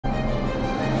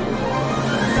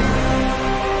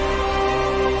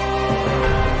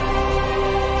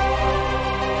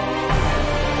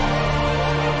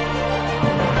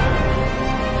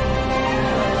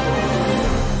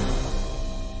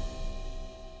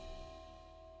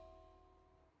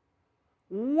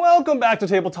Welcome back to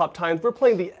Tabletop Times. We're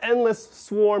playing the Endless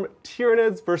Swarm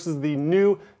Tyranids versus the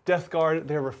new Death Guard.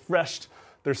 They're refreshed.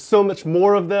 There's so much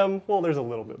more of them. Well, there's a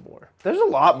little bit more. There's a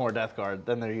lot more Death Guard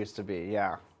than there used to be,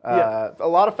 yeah. A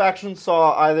lot of factions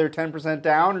saw either 10%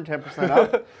 down or 10%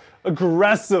 up.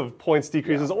 Aggressive points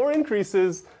decreases or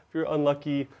increases if you're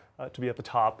unlucky to be at the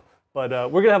top. But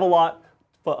we're going to have a lot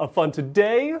of fun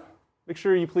today. Make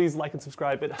sure you please like and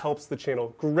subscribe. It helps the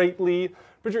channel greatly.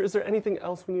 Bridger, is there anything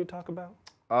else we need to talk about?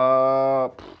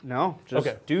 No.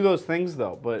 Just do those things,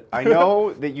 though. But I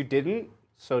know that you didn't,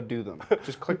 so do them.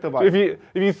 Just click the button.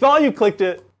 If you thought you clicked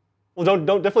it, well,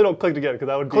 definitely don't click it again, because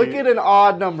that would click it an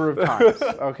odd number of times,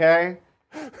 okay?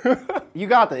 You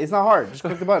got this. It's not hard. Just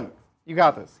click the button. You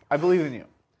got this. I believe in you.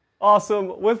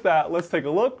 Awesome. With that, let's take a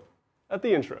look at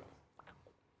the intro.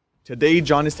 Today,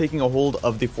 John is taking a hold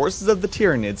of the forces of the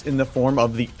Tyranids in the form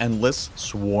of the Endless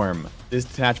Swarm. This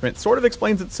detachment sort of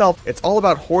explains itself. It's all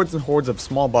about hordes and hordes of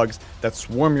small bugs that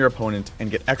swarm your opponent and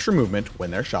get extra movement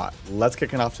when they're shot. Let's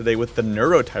kick it off today with the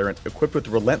Neuro Tyrant, equipped with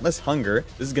Relentless Hunger.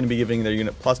 This is going to be giving their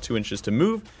unit plus 2 inches to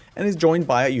move, and is joined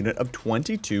by a unit of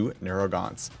 22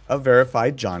 Neurogons, a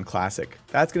verified John classic.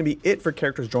 That's going to be it for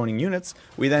characters joining units.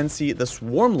 We then see the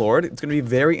Swarm Lord. It's going to be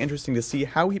very interesting to see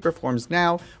how he performs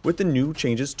now with the new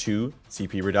changes to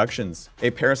CP reductions.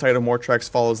 A Parasite of Mortrex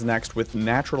follows next with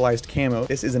Naturalized Camo.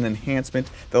 This is an enhancement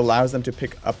that allows them to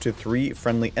pick up to 3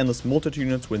 friendly Endless Multitude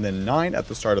units within 9 at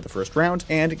the start of the first round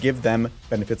and give them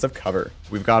benefits of cover.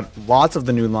 We've got lots of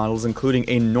the new models, including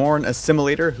a Norn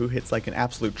Assimilator who hits like an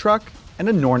absolute truck, and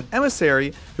a Norn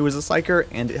Emissary, who is a Psyker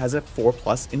and it has a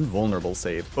 4+ invulnerable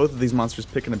save. Both of these monsters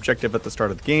pick an objective at the start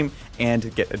of the game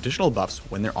and get additional buffs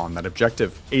when they're on that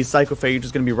objective. A Psychophage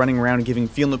is going to be running around and giving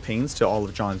Feel No Pains to all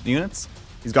of John's units.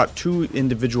 He's got 2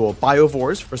 individual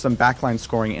Biovores for some backline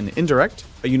scoring and indirect,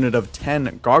 a unit of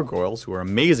 10 Gargoyles, who are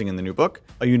amazing in the new book,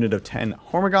 a unit of 10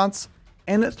 Hormagaunts,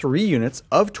 and 3 units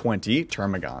of 20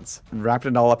 Termagants.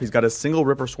 Wrapping it all up, he's got a single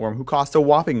Ripper Swarm who costs a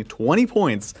whopping 20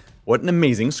 points. What an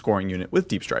amazing scoring unit with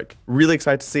Deep Strike. Really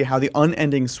excited to see how the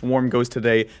unending swarm goes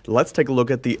today. Let's take a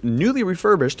look at the newly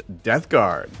refurbished Death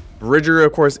Guard. Bridger,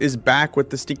 of course, is back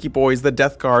with the Stinky Boys, the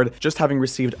Death Guard, just having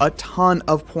received a ton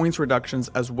of points reductions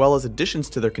as well as additions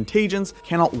to their contagions.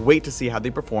 Cannot wait to see how they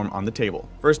perform on the table.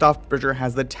 First off, Bridger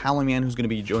has the Talon Man, who's going to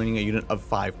be joining a unit of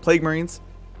 5 Plague Marines.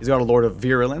 He's got a Lord of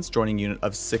Virulence joining a unit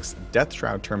of 6 Death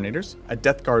Shroud Terminators, a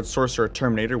Death Guard Sorcerer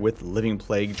Terminator with Living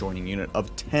Plague joining a unit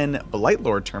of 10 Blight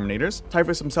Lord Terminators.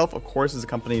 Typhus himself, of course, is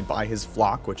accompanied by his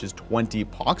flock, which is 20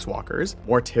 Poxwalkers.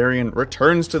 Mortarion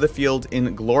returns to the field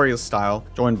in glorious style,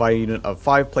 joined by a unit of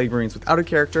 5 Plague Marines without a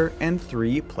character and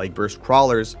 3 Plague Burst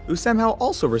Crawlers, who somehow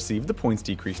also received the points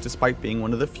decrease despite being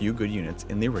one of the few good units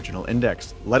in the original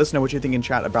index. Let us know what you think in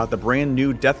chat about the brand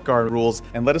new Death Guard rules,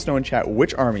 and let us know in chat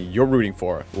which army you're rooting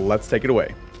for. Let's take it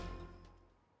away.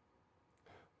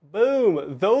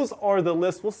 Boom. Those are the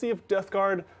lists. We'll see if Death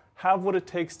Guard have what it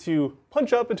takes to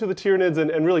punch up into the Tyranids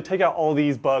and really take out all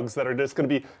these bugs that are just going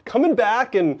to be coming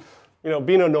back and, you know,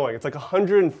 being annoying. It's like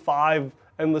 105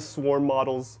 Endless Swarm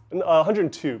models, and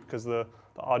 102 because the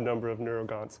odd number of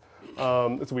Neurogons.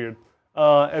 It's weird.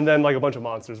 And then like a bunch of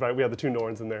monsters, right? We have the 2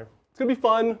 Norns in there. It's going to be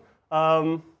fun.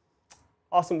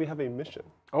 Awesome. We have a mission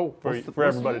for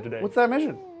everybody today. What's that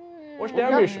mission? What's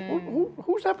that mission?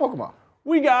 Who's that Pokemon?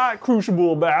 We got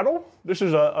Crucible Battle. This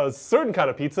is a certain kind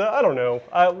of pizza. I don't know.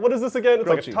 What is this again? It's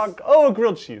grilled like a taco. Oh,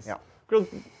 grilled cheese. Yeah. Grilled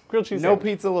cheese. No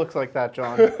pizza looks like that,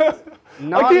 John.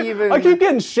 Not even. I keep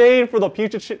getting shade for the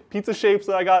pizza shapes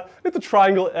that I got. It's a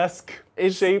triangle-esque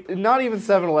shape. Not even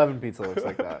 7-Eleven pizza looks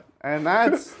like that. And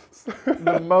that's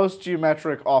the most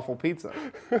geometric, awful pizza.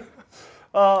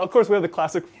 Of course, we have the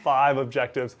classic 5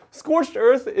 objectives. Scorched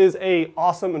Earth is a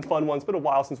awesome and fun one. It's been a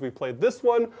while since we played this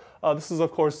one. This is,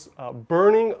 of course,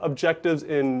 burning objectives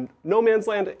in no man's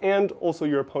land and also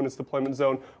your opponent's deployment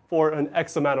zone for an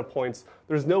X amount of points.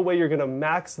 There's no way you're going to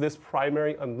max this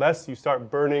primary unless you start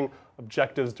burning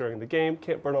objectives during the game.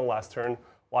 Can't burn on the last turn.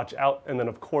 Watch out. And then,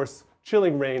 of course,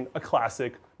 Chilling Rain, a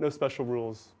classic. No special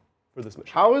rules for this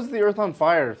mission. How is the Earth on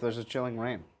fire if there's a chilling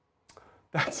rain?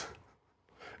 It's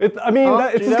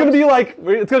just gonna be like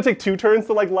it's gonna take 2 turns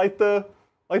to like light the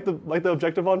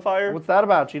objective on fire. What's that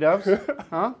about, G-Dubs?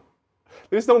 Huh?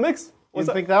 They just don't mix. You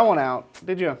didn't think that one out,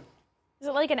 did you? Is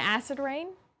it like an acid rain?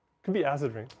 Could be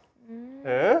acid rain.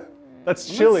 Eh? That's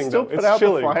chilling. Still though. put It's out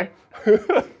chilling. The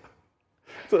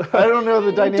fire. I don't know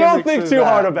the dynamics. Don't think too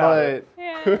hard about it.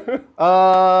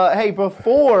 Yeah. Hey,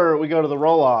 before we go to the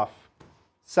roll-off,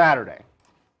 Saturday.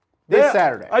 This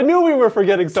Saturday. I knew we were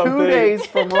forgetting something. 2 days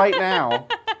from right now.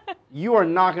 You are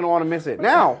not going to want to miss it.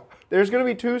 Now, there's going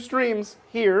to be 2 streams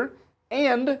here,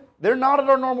 and they're not at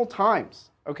our normal times.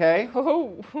 okay?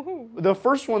 Oh. The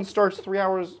first one starts 3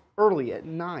 hours early at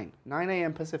 9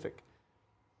 a.m. Pacific.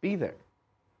 Be there.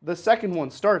 The second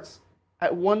one starts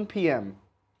at 1 p.m.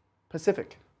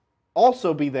 Pacific.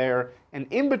 Also be there, and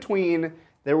in between,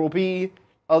 there will be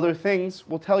other things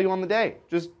we'll tell you on the day.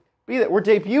 Just be there. We're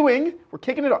debuting. We're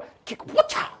kicking it off.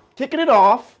 Kicking it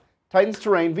off. Titans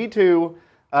Terrain V2.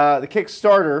 The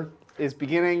Kickstarter is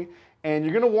beginning, and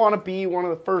you're going to want to be one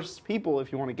of the first people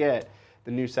if you want to get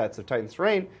the new sets of Titans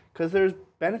Terrain, because there's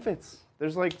benefits.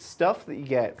 There's like stuff that you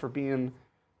get for being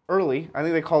early. I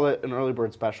think they call it an early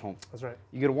bird special. That's right.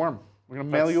 You get a worm. We're going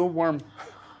to mail you a worm.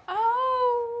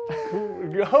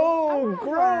 Oh,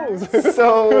 gross.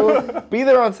 So be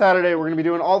there on Saturday. We're going to be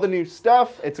doing all the new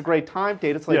stuff. It's a great time.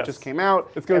 Dataslate just came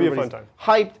out. It's going to be a fun time.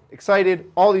 Hyped,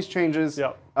 excited, all these changes.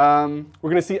 Yep. We're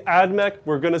going to see AdMech.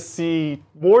 We're going to see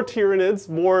more Tyranids,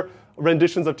 more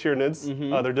renditions of Tyranids.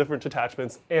 They're different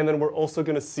detachments. And then we're also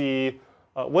going to see,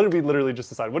 what did we literally just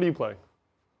decide? What are you playing?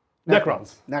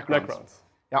 Necrons.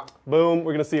 Yeah. Boom.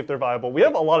 We're going to see if they're viable. We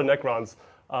have a lot of Necrons,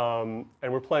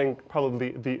 and we're playing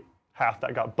probably the half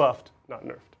that got buffed, not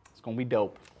nerfed. It's going to be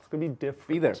dope. It's going to be different.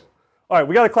 Be there. All right,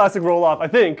 we got a classic roll-off. I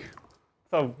think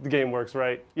that's how the game works,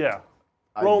 right? Yeah.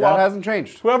 Roll that off. hasn't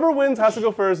changed. Whoever wins has to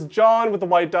go first. John with the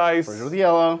white dice. Bridget with the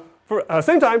yellow. For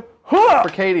same time. Huh!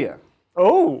 Arcadia.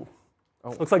 Oh.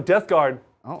 Looks like Death Guard.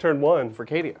 Turn 1. For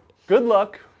Arcadia. Good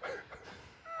luck.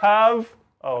 Oh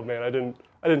man, I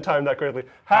didn't time that correctly.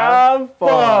 Have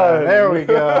fun. There we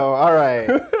go. All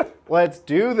right. Let's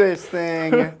do this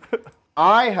thing.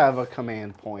 I have a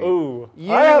command point. Ooh.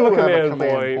 You I have a command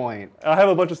point. I have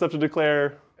a bunch of stuff to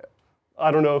declare.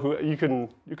 I don't know who you can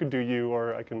do you,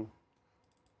 or I can.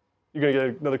 You're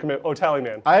gonna get another command. Oh,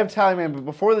 Tallyman. I have Tallyman, but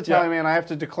before the Tallyman, I have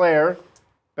to declare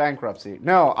bankruptcy.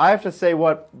 No, I have to say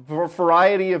what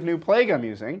variety of new plague I'm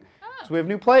using. So we have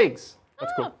new plagues.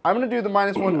 That's cool. I'm going to do the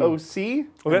 -1 OC,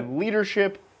 and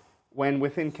leadership when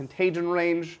within contagion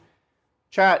range.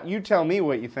 Chat, you tell me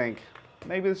what you think.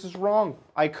 Maybe this is wrong.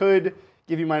 I could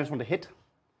give you -1 to hit.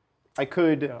 I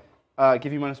could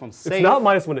give you -1 save. It's not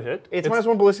 -1 to hit. It's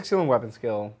 -1 ballistic skill and weapon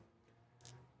skill.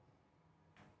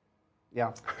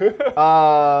 Yeah.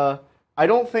 I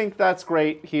don't think that's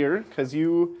great here, because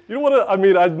you... You don't want to... I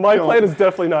mean, my plan is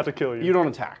definitely not to kill you. You don't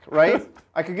attack, right?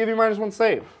 I could give you -1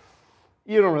 save.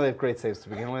 You don't really have great saves to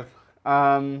begin with.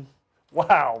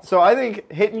 Wow. So I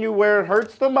think hitting you where it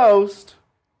hurts the most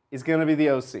is going to be the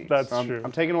OC. That's so true.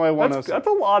 I'm taking away one OC. That's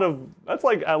a lot of... That's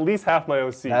like at least half my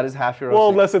OC. That is half your OC. Well,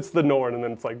 unless it's the Norn, and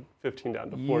then it's like 15 down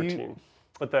to 14.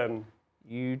 But then...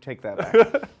 You take that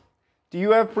back. Do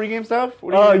you have pregame stuff?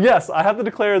 Yes, I have to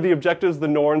declare the objectives the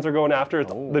Norns are going after.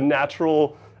 It's the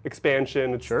natural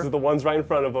expansion. It's the ones right in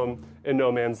front of them in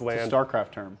No Man's Land. It's a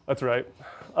StarCraft term. That's right.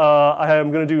 I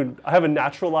have a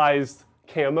naturalized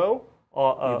camo. You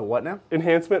have a what now?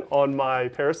 Enhancement on my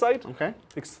Parasite. Okay.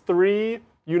 Takes 3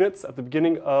 units at the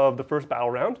beginning of the first battle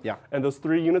round. Yeah. And those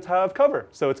 3 units have cover.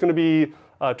 So it's going to be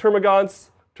Termagants.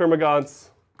 You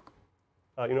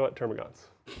know what? Termagants.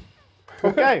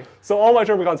 Okay. So all my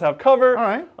Termagants have cover. All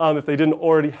right. If they didn't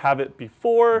already have it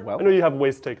before. Well. I know you have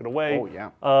ways to take it away. Oh,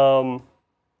 yeah.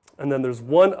 And then there's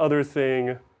one other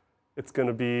thing. It's going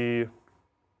to be,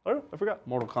 I don't know, I forgot.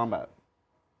 Mortal Kombat.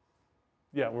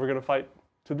 Yeah, we're going to fight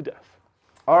to the death.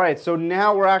 All right, so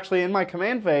now we're actually in my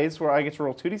command phase where I get to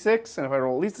roll 2d6, and if I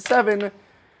roll at least a 7,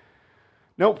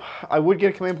 nope, I would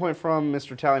get a command point from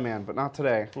Mr. Tallyman, but not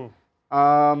today.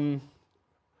 I'm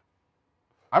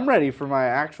ready for my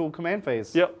actual command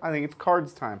phase. Yep. I think it's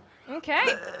cards time.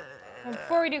 Okay.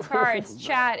 Before we do cards,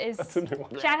 chat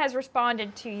has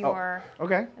responded to your.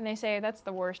 Okay. And they say that's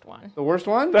the worst one. The worst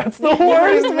one? That's the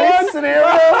worst In this scenario?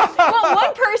 Well,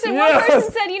 one person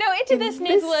said, you know, Into This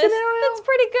Nids list, that's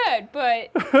pretty good, but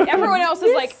everyone else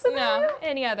is like, no,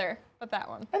 any other but that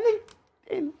one. I think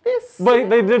in this. But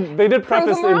they did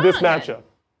preface them in this on. matchup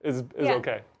is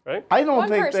okay, right? I don't One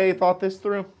think person. they thought this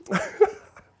through.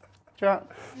 Chat.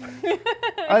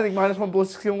 I think -1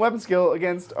 ballistic skill and weapon skill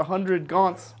against 100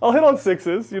 gaunts I'll hit on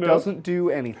 6s, you know. doesn't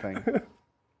do anything.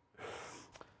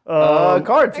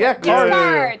 Cards, yeah, It's cards.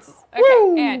 cards. Okay,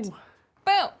 Woo. and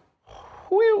boom.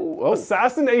 Whew. Oh.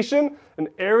 Assassination and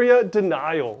area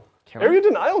denial. Area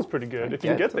denial is pretty good if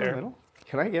you can get to the there. middle?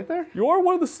 Can I get there? You're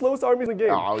one of the slowest armies in the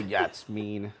game. Oh, that's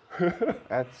mean.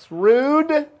 That's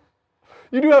rude.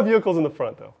 You do have vehicles in the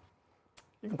front, though.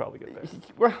 You can probably get there.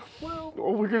 Well,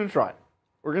 we're going to try.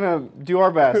 We're going to do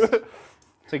our best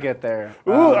to get there.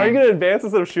 Ooh, are you going to advance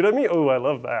instead of shoot at me? Oh, I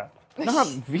love that. Not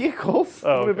vehicles. Oh,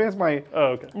 I'm going to advance my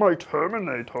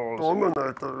Terminators.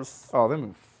 Terminators. Oh, they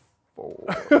move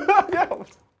forward. Yeah.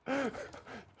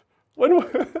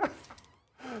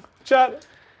 Chat.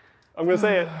 I'm gonna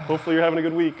say it. Hopefully you're having a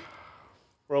good week.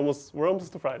 We're almost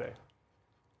to Friday.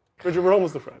 Bridget, we're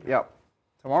almost to Friday. Yep.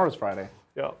 Tomorrow's Friday.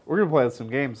 Yeah. We're gonna play some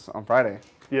games on Friday.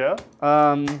 Yeah.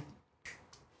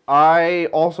 I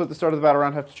also at the start of the battle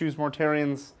round have to choose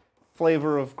Mortarian's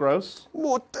flavor of gross.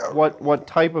 What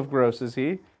type of gross is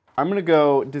he? I'm gonna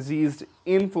go diseased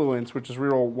influence, which is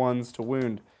reroll 1s to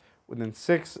wound, within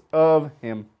 6 of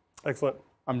him. Excellent.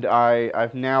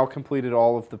 I've now completed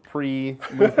all of the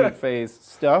pre-movement phase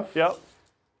stuff. Yep.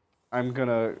 I'm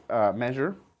gonna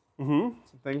measure some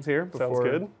things here Sounds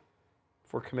good.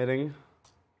 before committing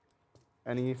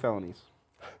any felonies.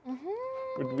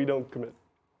 We don't commit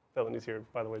felonies here,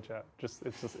 by the way, chat. It's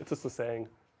just a saying.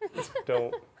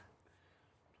 Don't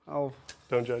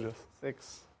judge us.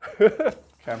 6. Okay,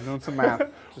 I'm doing some math.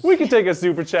 We can take a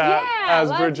super chat as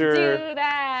let's Bridger. do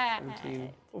that. 17.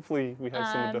 Hopefully we have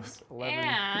some of those. 11.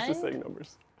 It's just saying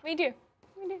numbers. We do.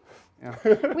 Yeah.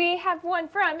 We have one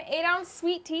from 8-ounce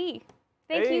sweet tea.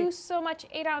 Thank Hey. you so much,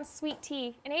 8-ounce sweet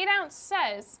tea. And 8-ounce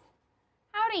says,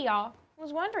 howdy y'all.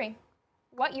 Was wondering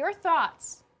what your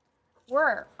thoughts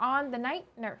were on the night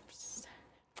nerfs.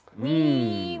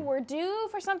 We were due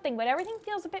for something, but everything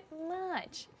feels a bit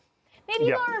much. Maybe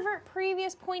Yeah. they'll revert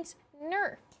previous points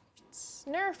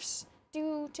nerfs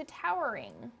due to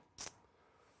towering.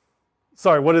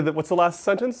 Sorry, what's the last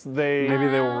sentence? Maybe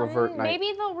they will revert night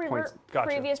Maybe they'll revert points. Gotcha.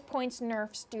 previous points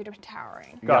nerfs due to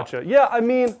towering. Gotcha. Yeah, I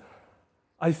mean,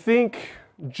 I think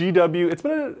GW, it's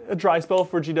been a dry spell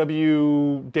for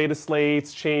GW data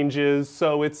slates, changes,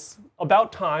 so it's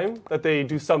about time that they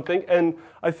do something. And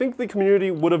I think the community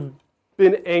would have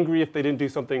been angry if they didn't do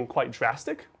something quite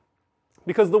drastic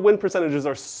because the win percentages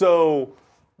are so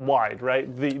wide,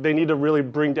 right? They need to really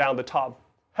bring down the top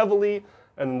heavily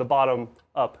and then the bottom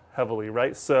up heavily,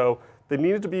 right? So they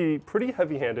needed to be pretty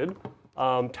heavy-handed.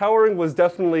 Towering was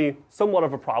definitely somewhat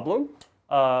of a problem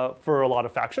for a lot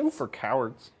of factions. For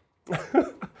cowards.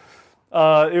 It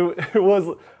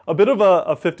was a bit of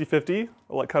a 50-50,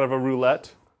 like kind of a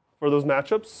roulette for those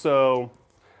matchups. So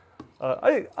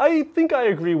I think I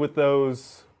agree with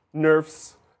those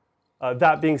nerfs.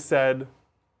 That being said,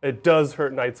 it does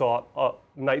hurt knights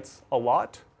a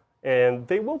lot, and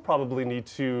they will probably need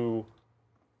to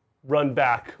run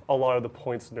back a lot of the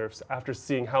points nerfs after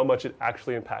seeing how much it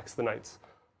actually impacts the knights.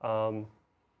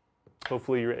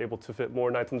 Hopefully you're able to fit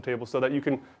more knights on the table so that you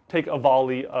can take a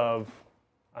volley of,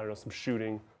 I don't know, some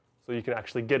shooting so you can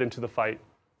actually get into the fight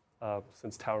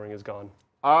since towering is gone.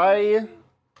 I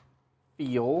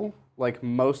feel like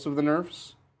most of the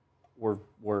nerfs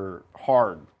were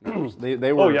hard nerfs.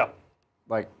 They were, Oh, yeah.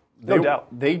 like, No doubt.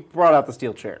 They brought out the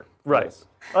steel chair. Right.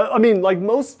 I mean, like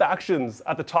most factions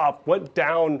at the top went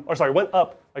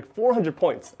up like 400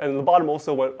 points, and the bottom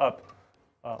also went up,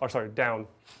 down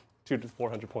 200 to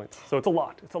 400 points. So it's a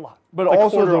lot. It's a lot. But It's like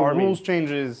also quarter the army. rules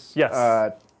changes.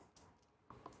 Yes.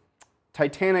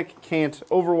 Titanic can't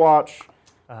Overwatch.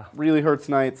 Really hurts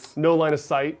knights. No line of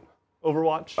sight.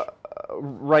 Overwatch.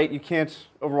 Right, you can't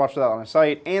Overwatch without line of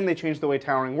sight. And they changed the way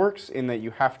towering works in that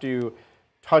you have to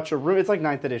touch a ruin. It's like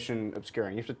 9th edition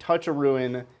obscuring. You have to touch a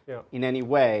ruin in any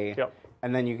way,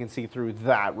 and then you can see through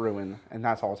that ruin, and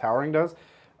that's all towering does.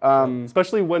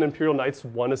 Especially when Imperial Knights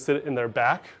want to sit in their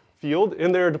back field,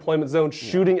 in their deployment zone,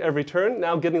 shooting every turn.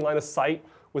 Now getting line of sight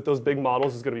with those big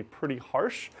models is going to be pretty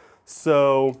harsh.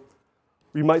 So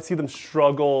we might see them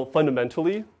struggle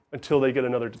fundamentally until they get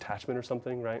another detachment or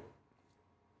something, right?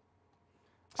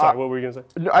 Sorry, what were you going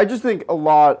to say? I just think a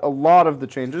lot of the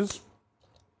changes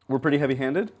were pretty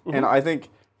heavy-handed, and I think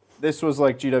this was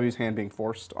like GW's hand being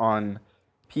forced on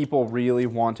people really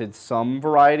wanted some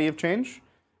variety of change,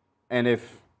 and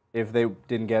if they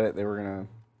didn't get it, they were gonna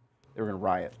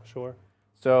riot. Sure.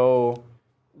 So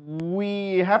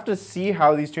we have to see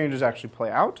how these changes actually play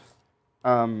out.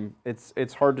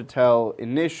 It's hard to tell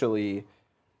initially.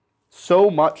 So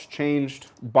much changed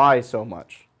by so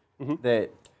much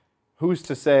that who's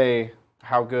to say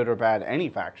how good or bad any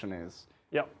faction is?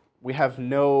 Yep. We have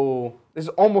no. This is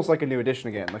almost like a new edition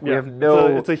again. Like we have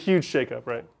no. It's a huge shakeup,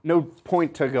 right? No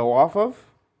point to go off of,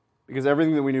 because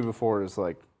everything that we knew before is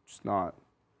like just not.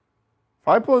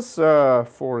 5 plus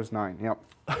 4 is 9.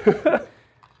 Yep.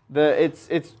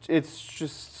 It's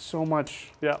just so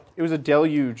much. Yeah. It was a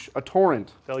deluge, a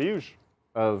torrent Deluge.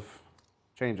 of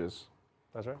changes.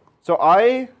 That's right. So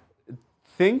I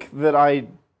think that I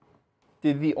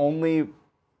did the only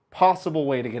possible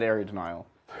way to get area denial,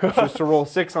 which was to roll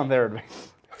 6 on their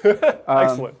advance.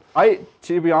 Excellent.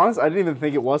 To be honest, I didn't even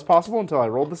think it was possible until I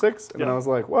rolled the 6, and then I was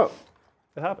like, whoa,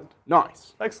 It happened.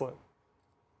 nice, Excellent.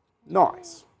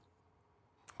 nice.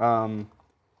 I'm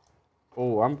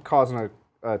causing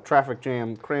a traffic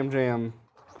jam, cram jam.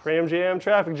 Cram jam,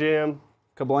 traffic jam.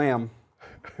 Kablam.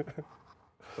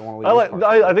 Don't wanna leave this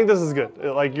part. I think this is good.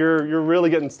 Like you're really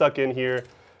getting stuck in here.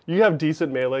 You have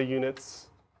decent melee units.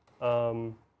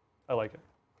 I like it.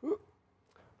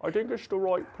 I think it's the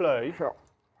right play. Sure.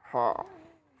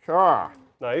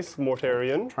 Nice,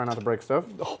 Mortarian. Try not to break stuff.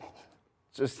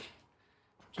 Just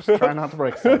try not to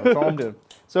break stuff. That's all I'm doing.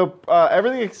 So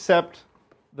everything except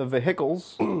the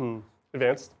vehicles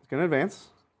Advanced. is going to advance.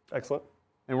 Excellent.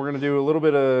 And we're going to do a little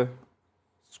bit of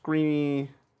screeny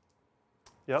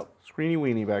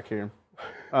weenie back here.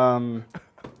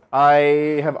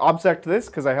 I have obsect this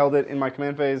because I held it in my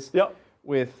command phase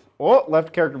with,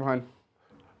 left character behind.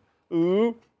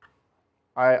 Ooh.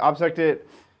 I obsect it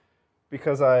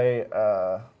because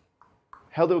I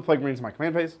held it with Plague Marines in my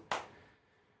command phase.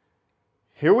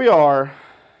 Here we are.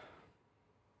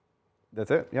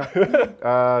 That's it,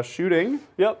 yeah. Shooting.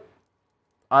 Yep.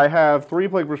 I have 3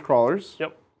 Plague Burst Crawlers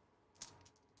Yep.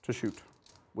 to shoot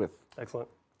with, Excellent.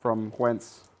 from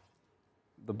whence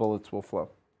the bullets will flow.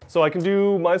 So I can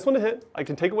do -1 to hit. I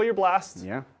can take away your blast.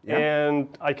 Yeah.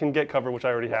 And I can get cover, which I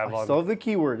already have I on. still have the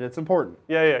keyword. It's important.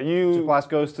 Yeah. You. Blast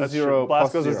goes to That's 0. true.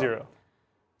 Blast plus goes to 0.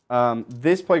 0.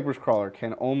 This Plague Burst Crawler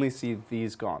can only see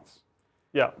these gaunts.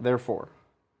 Yeah. Therefore.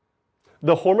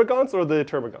 The Hormagaunts or the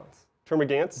Termagants?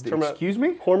 Termagants? Excuse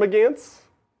me? Hormagaunts?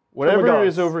 Whatever Termagants.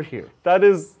 is over here. That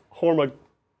is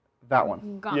That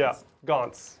one. Gaunts. Yeah.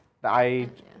 Gaunts. I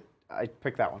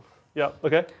picked that one. Yeah.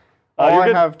 Okay. All you're I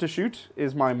good. have to shoot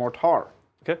is my Mortar.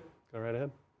 Okay. Go right ahead.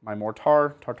 My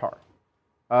Mortar Tartar.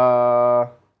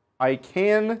 I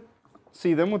can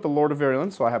see them with the Lord of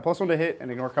Virulence, so I have +1 to hit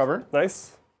and ignore cover.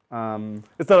 Nice.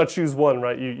 It's not a choose one,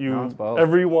 right? No, it's both.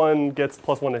 Everyone gets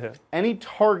 +1 to hit. Any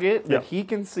target that Yep. he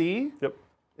can see, Yep.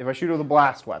 if I shoot with a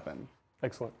blast weapon,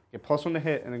 Excellent. get +1 to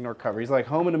hit and ignore cover. He's like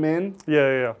homing them in.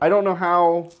 Yeah. I don't know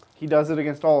how he does it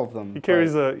against all of them. He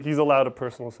carries he's allowed a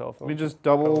personal cell phone. Let me just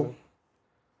double,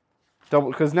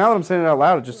 because now that I'm saying it out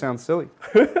loud, it just sounds silly.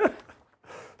 Each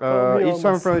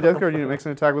time a friendly death guard unit makes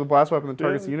an attack with a blast weapon that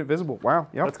targets the unit visible. Wow.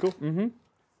 Yep. That's cool.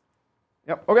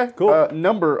 Yep. Okay. Cool.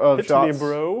 Number of Hit shots. me,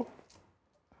 bro.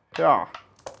 Yeah.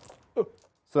 So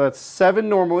that's 7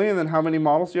 normally, and then how many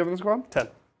models do you have in the squad? 10.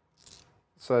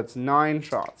 So that's 9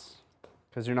 shots.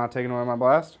 Because you're not taking away my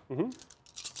blast?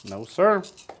 No, sir.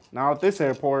 Not at this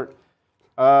airport.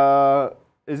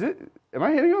 Is it? Am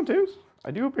I hitting on 2s?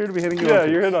 I do appear to be hitting you on 2s.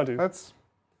 Yeah, you're hitting on 2s. That's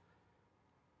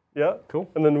Yeah. cool.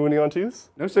 And then winning on 2s.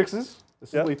 No 6s.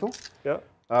 This Yeah. is lethal. Yeah.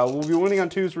 We'll be winning on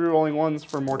 2s, rerolling 1s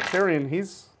for Mortarian.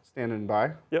 He's standing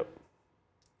by. Yep.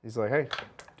 He's like, hey,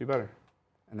 do better.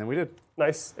 And then we did.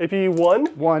 Nice. AP 1.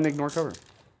 1, ignore cover.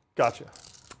 Gotcha.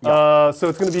 Yeah. So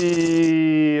it's going to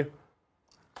be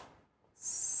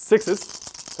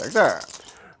 6s. Like that.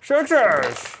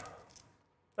 6s.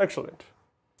 Excellent.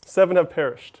 7 have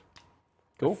perished.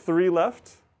 Cool. 3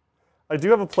 left. I do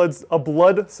have a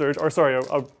blood surge, or sorry,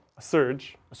 a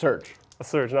surge. A surge. A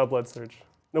surge, not a blood surge.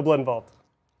 No blood involved.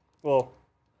 Well,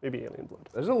 maybe alien blood.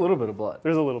 There's a little bit of blood.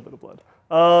 There's a little bit of blood.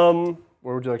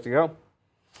 Where would you like to go?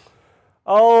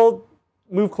 I'll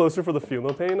move closer for the feel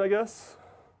no pain, I guess.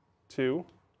 2.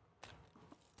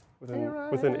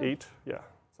 Within 8. Yeah.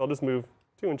 So I'll just move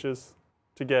 2 inches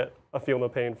to get a feel no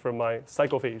pain from my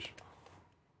psychophage.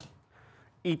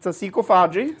 It's a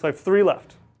psychophagy. So I have 3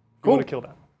 left. Cool. You want to kill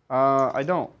that? I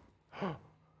don't.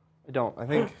 I don't. I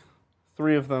think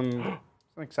 3 of them is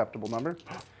an acceptable number.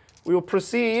 We will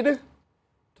proceed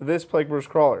to this Plague Burst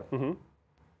Crawler,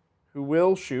 who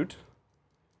will shoot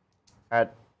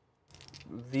at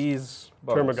these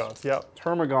bugs. Termagants, yeah.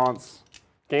 Termagants.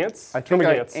 Gants? I think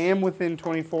Termagants. I am within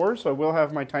 24, so I will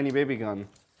have my tiny baby gun.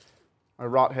 My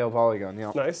Rot Hail volley gun,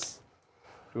 yeah. Nice.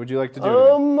 What would you like to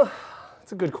do?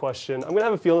 That's a good question. I'm going to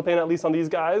have a feel no pain at least on these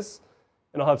guys.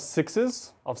 And I'll have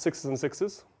 6s. I'll have 6s and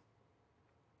 6s.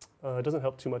 It doesn't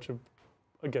help too much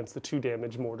against the 2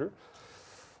 damage mortar.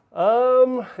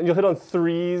 And you'll hit on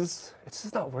 3s. It's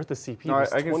just not worth the CP. No,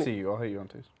 There's I can 20 see you. I'll hit you on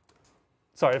 2s.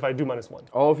 Sorry, if I do -1.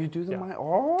 Oh, if you do the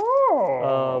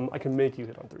Yeah. I can make you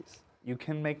hit on 3s. You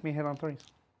can make me hit on 3s.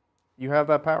 You have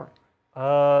that power.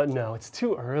 No, it's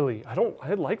too early. I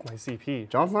like my CP.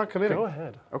 John's not committing. Go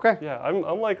ahead. Okay. Yeah,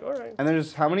 I'm like, all right. And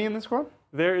there's how many in this squad?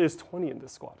 There is 20 in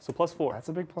this squad, so +4. That's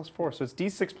a big +4. So it's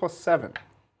D6 + 7.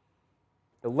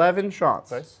 11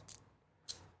 shots. Nice.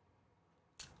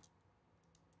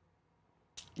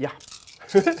 Yeah.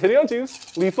 Hitting on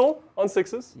 2s, lethal on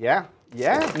 6s, Yeah.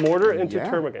 Yeah. mortar into Yeah.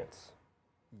 Termagants.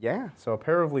 Yeah. So a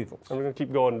pair of lethals. I'm going to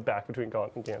keep going back between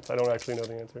Gaunt and Gants. I don't actually know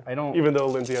the answer. I don't. Even though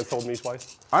Lindsay has told me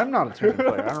twice. I'm not a tournament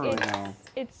player. I don't really know.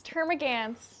 It's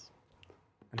Termagants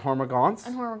And Hormagaunts.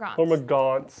 And Hormagaunts.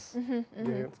 Hormagaunts.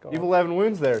 You have 11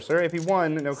 wounds there, sir. AP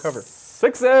 1, no cover.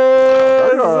 6s!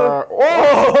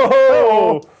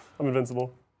 Oh! I'm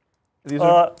invincible. These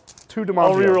are 2 I'll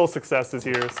Dimaggio. reroll successes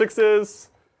here. 6s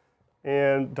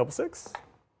and double 6.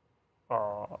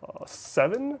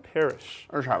 7 perish.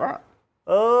 Or try that.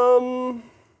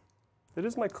 It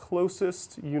is my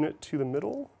closest unit to the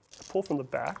middle. Pull from the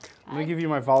back. I'm going to give you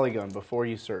my volley gun before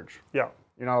you surge. Yeah,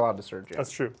 You're not allowed to surge yet.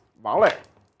 that's true. Volley.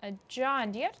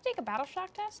 John, do you have to take a battle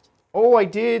shock test? Oh, I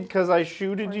did, because I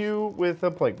shooted you with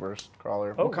a Plague Burst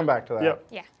crawler. We'll come back to that. Yep.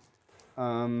 Yeah.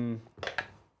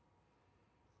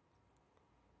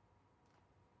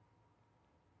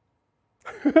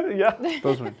 Yeah.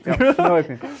 Those win. Yep. No AP.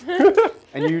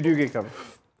 And you do get cover.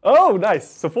 Oh, nice.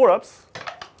 So 4-ups.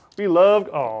 We loved.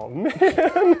 Oh,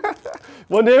 man.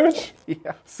 1 damage? Yeah.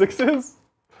 6s?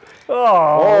 Oh,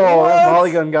 Oh, that what?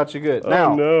 volley gun got you good.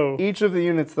 Now, no. each of the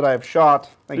units that I have shot,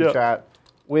 thank you, Yep. chat,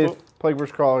 with Plague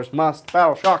Burst crawlers must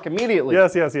battle shock immediately.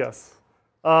 Yes, yes, yes.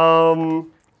 I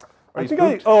you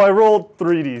think spooked? I rolled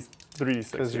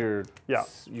 3d6. Because you're Yeah.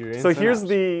 You're So here's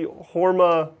the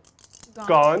Horma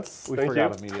Gaunts. We Thank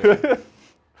forgot you. immediately.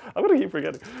 I'm gonna keep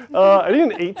forgetting. I need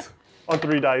an 8 on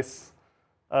 3 dice.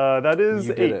 That is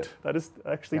You 8. did it. That is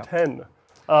actually Yeah. 10.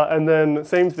 And then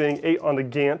same thing, 8 on the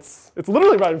Gants. It's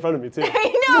literally right in front of me too.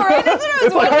 I know, right? That's what I was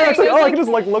It's like wondering. actually, I was I can just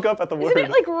like look up at the word.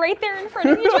 isn't it like right there in front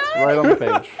of you, John? Right on the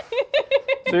page.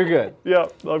 So you're good. Yeah,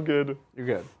 I'm good. You're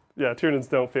good. Yeah, Tyranids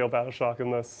don't fail battle shock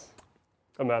unless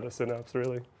I'm out of synapse,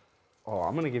 really. Oh,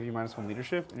 I'm going to give you -1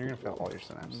 leadership, and you're going to fail all your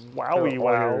synapse. Wowie Fail all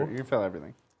wow. You're going to fail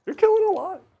everything. You're killing a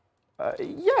lot.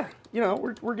 Yeah, you know,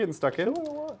 we're getting stuck in. Killing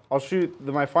a lot. I'll shoot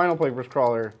my final Plague Burst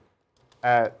crawler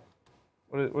at,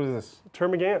 what is this?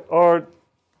 Termagant or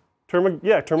Termagant.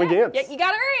 Yeah, Termagants. you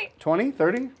got it right. 20,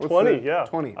 30? What's 20, the- yeah.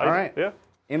 20, all right. Yeah.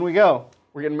 In we go.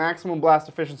 We're getting maximum blast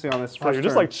efficiency on this Oh, first you're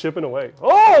just turn. like chipping away.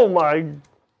 Oh my.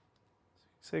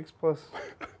 6 plus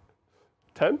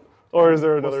 10? Or is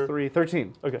there plus another? 3,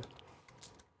 13. Okay.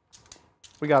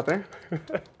 We got there.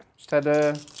 Just had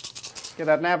to get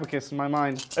that abacus in my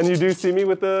mind. And you do see me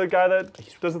with the guy that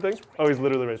does the thing? Oh, he's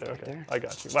literally right there. Okay, I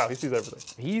got you. Wow, he sees everything.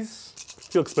 He's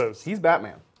Feel exposed. he's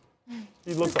Batman.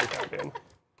 He looks like Batman,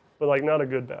 but like not a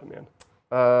good Batman.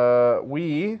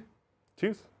 We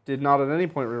Tooth. did not at any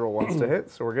point reroll ones to hit,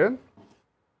 so we're good.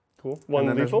 Cool. And One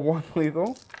then lethal. there's 1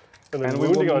 lethal. And then And we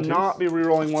wounding will on not Tooth. be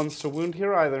rerolling ones to wound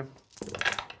here either.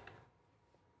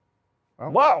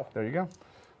 Well, Wow. there you go.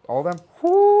 All of them.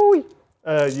 Whoo.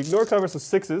 You ignore cover, so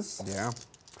 6s. Yeah.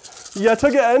 Yet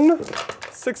again,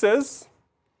 6s.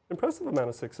 Impressive amount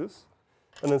of 6s.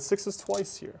 And then 6s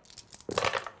twice here.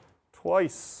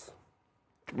 Twice.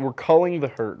 We're culling the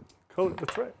herd. Cool.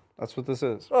 That's right. That's what this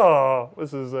is. Oh,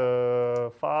 this is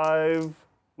 5,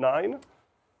 9.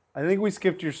 I think we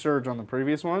skipped your surge on the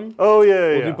previous one. Oh yeah, yeah.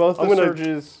 We'll yeah. do both I'm the gonna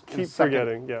surges. in keep second.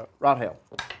 forgetting. Yeah. Rot hail.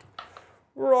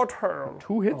 Rotham.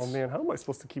 2 hits. Oh man, how am I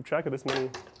supposed to keep track of this many? All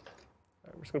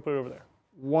right, we're just gonna put it over there.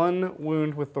 1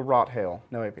 wound with the rot hail.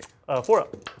 No AP. 4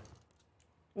 up.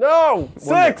 No,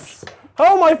 6.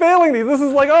 How am I failing these? This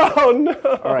is like, oh no.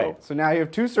 All right. So now you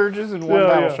have 2 surges and 1 Yeah,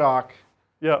 battle yeah. shock.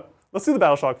 Yeah. Let's do the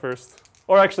battle shock first.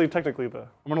 Or actually, technically, I'm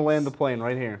gonna land the plane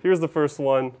right here. here's the first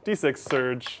one. D6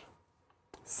 surge.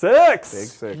 6. Big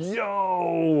 6.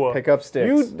 Yo. Pick up sticks.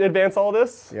 You advance all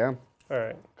this? Yeah. All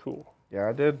right. Cool. Yeah,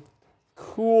 I did.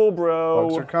 Cool, bro.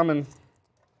 Bugs are coming.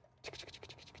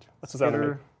 That's what's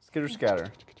happening. Skitter, skitter,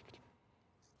 scatter.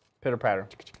 Pitter patter.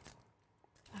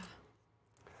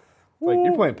 Like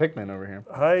you're playing Pikmin over here.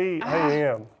 I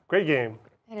am. Great game.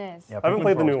 It is. Yeah, I haven't Pikmin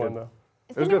played the 4 new was one good. though.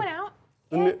 Is It was the new good. one out?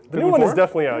 The new Pikmin one is 4?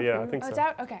 definitely out. Yeah, I think Oh, so. it's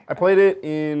out? Okay. I played it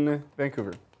in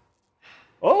Vancouver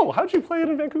Oh, how'd you play it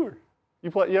in Vancouver? You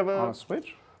have on a a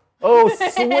Switch. oh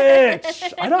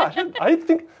Switch.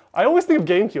 I always think of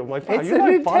GameCube. I'm like, wow, It's you a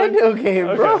like bought it? Nintendo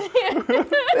game, bro. Okay.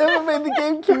 They haven't made the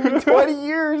GameCube in 20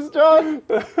 years, John.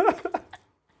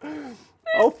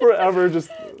 I'll forever just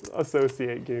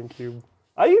associate GameCube.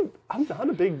 I'm not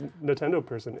a big Nintendo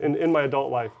person in my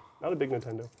adult life. Not a big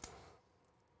Nintendo.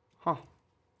 Huh.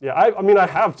 Yeah, I mean I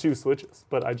have 2 Switches,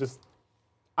 but I just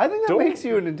I think that Don't- makes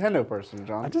you a Nintendo person,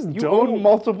 John. I just you don't own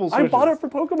multiple I Switches. bought it for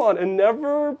Pokemon and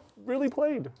never really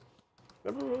played.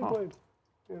 Never really played.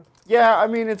 Yeah, I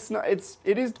mean it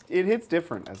hits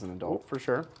different as an adult for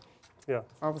sure. Yeah.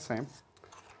 It's not the same.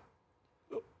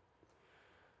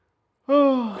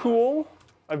 Cool.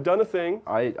 I've done a thing.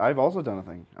 I've also done a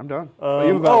thing. I'm done. Oh,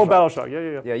 you have a Oh, Battle Shock.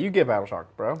 Battle Shock. Yeah. Yeah, you get Battle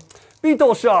Shock, bro.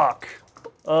 Beetle Shock.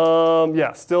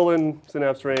 Yeah, still in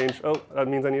synapse range. Oh, that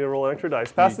means I need to roll an extra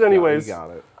dice. Pass it anyways. You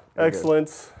got it. Very good.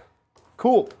 Excellent.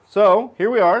 Cool. So here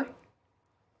we are,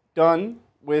 done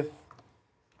with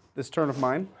this turn of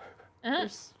mine.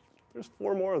 There's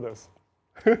 4 more of those.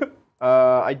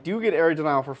 I do get area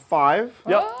denial for 5.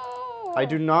 Yep. Oh. I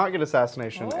do not get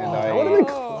assassination, and That would have been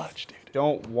Oh. clutch, dude.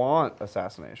 don't want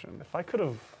assassination. If I could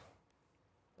have...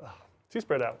 Too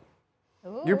spread out.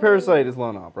 Your parasite is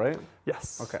lone op, right?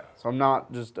 Yes. Okay, so I'm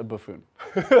not just a buffoon.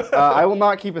 I will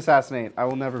not keep assassinate. I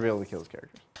will never be able to kill his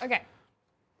characters. Okay.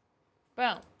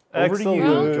 Boom. Over to you,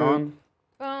 Excellent. John.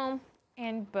 Boom.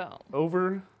 And boom.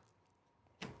 Over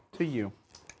to you.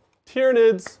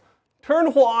 Tyranids.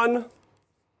 Turn Juan.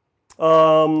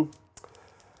 What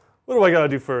do I gotta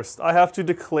do first? I have to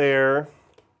declare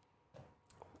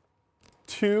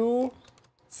 2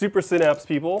 Super Synapse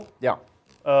people. Yeah.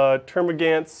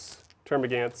 Termagants.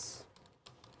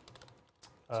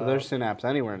 So there's synapse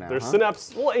anywhere now. There's huh?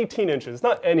 synapse, well, 18 inches.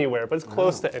 Not anywhere, but it's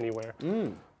close to anywhere.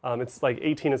 It's like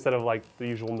 18 instead of like the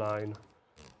usual 9.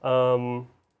 There's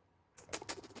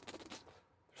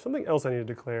something else I need to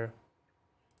declare.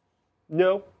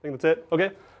 No, I think that's it.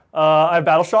 Okay. I have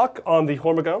Battle Shock on the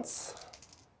Hormagaunts.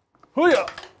 Hooyah!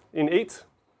 In 8.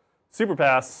 Super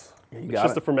Pass. you It's got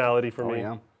just it. a formality for Oh, me.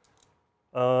 yeah.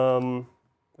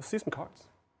 Let's see some cards.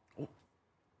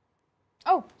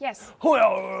 Oh, yes.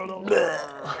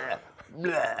 Hooyah!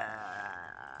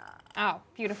 Oh,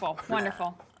 beautiful.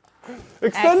 Wonderful.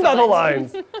 Extend battle Excellent.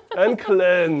 lines and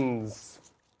cleanse.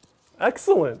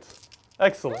 Excellent.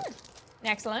 Excellent.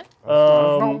 Excellent.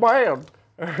 Not bad.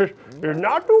 You're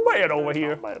not too bad over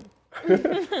here.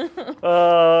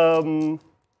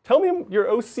 Tell me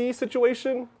your OC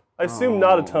situation. I assume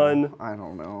not a ton. I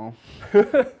don't know.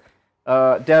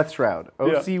 Death Shroud.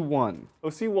 OC1.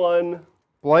 OC1.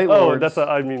 Blight Oh, Lords.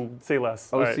 say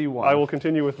less. All right, OC1. I will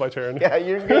continue with my turn. Yeah,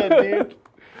 you're good, dude.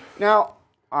 Now,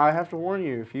 I have to warn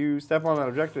you, if you step on that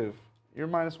objective, you're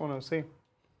 -1 OC.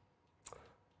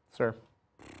 Sir.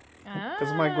 Because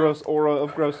of my gross aura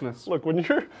of grossness. Look, when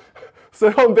you're...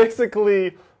 So I'm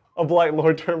basically a Blight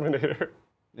Lord Terminator.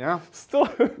 Yeah. Still...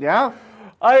 Yeah.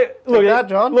 Look, that,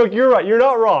 John. Look, you're right. You're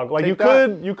not wrong. Like Take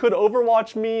you could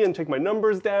Overwatch me and take my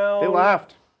numbers down. They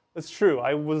laughed. That's true.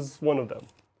 I was one of them.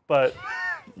 But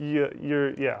yeah.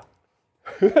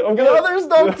 I'm The others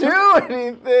don't do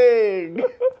anything.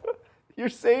 Your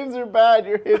saves are bad.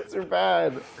 Your hits are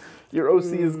bad. Your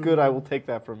OC is good. I will take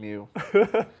that from you.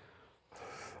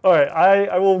 All right.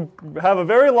 I will have a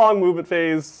very long movement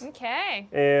phase. Okay.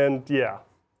 And yeah.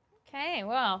 Okay,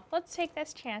 well, let's take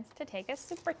this chance to take a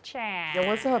super chat. Yeah,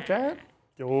 what's up, Chad?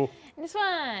 Yo. This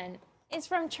one is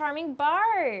from Charming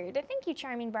Bard. Thank you,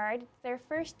 Charming Bard. It's their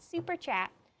first super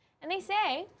chat. And they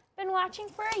say, been watching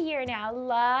for a year now.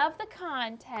 Love the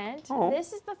content. Oh.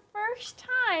 This is the first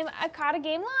time I caught a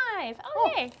game live.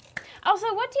 Oh, yay.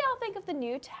 Also, what do y'all think of the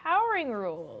new towering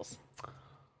rules?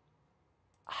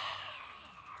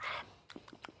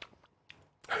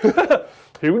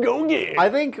 Here we go again. I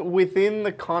think within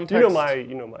the context... you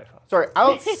know my thoughts. Sorry,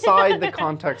 outside the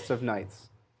context of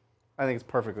Knights, I think it's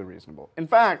perfectly reasonable. In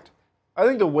fact, I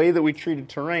think the way that we treated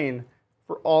terrain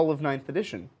for all of 9th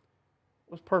edition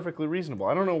was perfectly reasonable.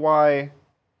 I don't know why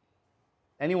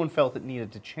anyone felt it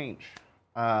needed to change.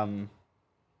 But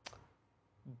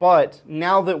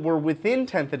now that we're within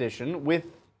 10th edition, with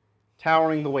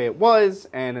towering the way it was,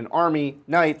 and an army,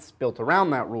 Knights, built around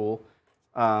that rule,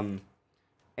 and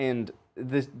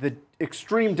the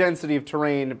extreme density of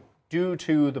terrain due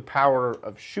to the power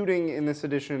of shooting in this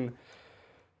edition,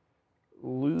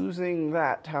 losing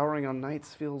that towering on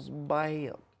Knights feels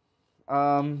bad.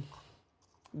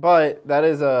 But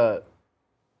that's a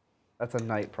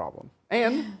Knight problem.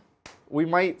 And we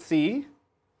might see a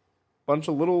bunch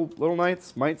of little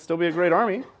Knights might still be a great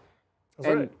army. That's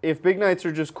And right. if big Knights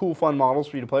are just cool, fun models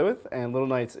for you to play with, and little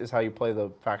Knights is how you play the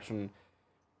faction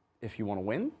if you want to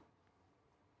win,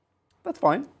 that's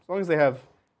fine. As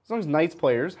long as Knights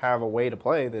players have a way to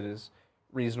play that is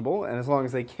reasonable, and as long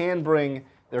as they can bring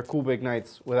their cool big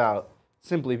Knights without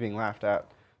simply being laughed at,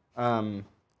 then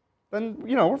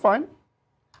we're fine.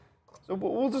 So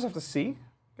we'll just have to see.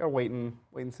 Gotta wait and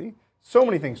see. So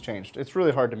many things changed. It's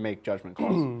really hard to make judgment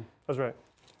calls. That's right.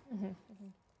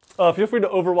 Feel free to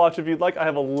Overwatch if you'd like. I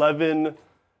have 11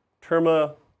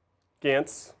 Terma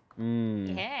Gants.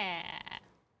 Yeah.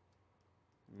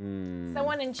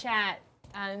 Someone in chat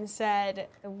said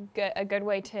a good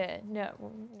way to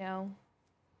know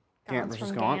Gant Gaunts versus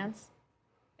from Gaunt? Gants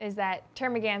is that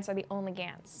Termagants are the only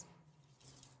Gants.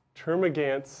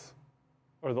 Termagants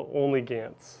are the only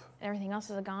Gants. Everything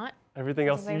else is a Gaunt. Everything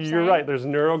else, what they're you're saying? right. There's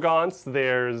Neurogants,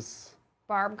 there's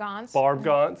Barb Gaunts. Barb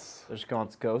Gaunts. There's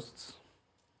Gaunt's Ghosts.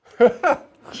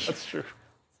 That's true.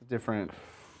 It's a different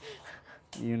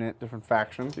unit, different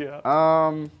faction. Yeah.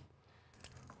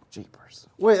 Jeepers.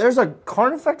 Wait, there's a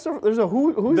Carnifex over, there's a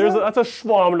who's that? That's a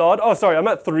Schwarmlord. Oh, sorry, I'm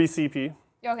at 3 CP.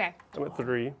 Okay. I'm at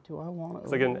 3. Do I want to?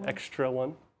 It's like an extra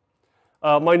one.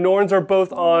 My Norns are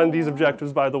both on these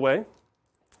objectives, by the way.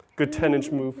 Good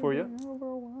 10-inch move for you.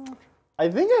 I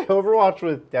think I Overwatch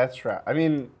with Deathtrap. I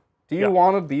mean, do you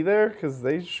want to be there? Because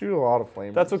they shoot a lot of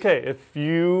flames. That's okay. If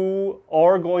you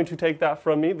are going to take that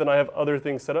from me, then I have other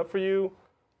things set up for you.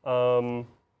 That's all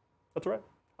right.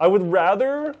 I would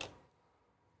rather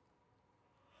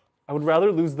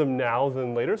lose them now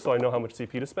than later, so I know how much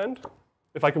CP to spend.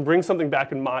 If I can bring something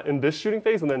back in this shooting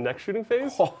phase and then next shooting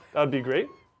phase, that would be great.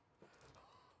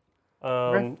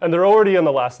 And they're already on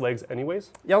the last legs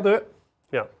anyways. Yeah, I'll do it.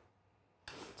 Yeah.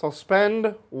 So I'll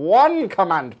spend 1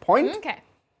 command point. Okay.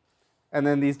 And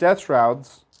then these Death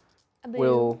Shrouds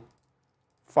will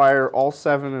fire all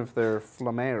 7 of their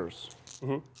flammaires.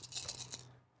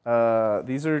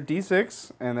 These are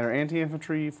D6, and they're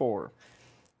anti-infantry 4.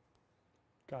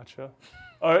 Gotcha.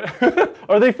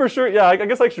 Are they for sure? Yeah, I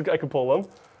guess I could pull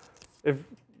them. If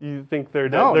you think they're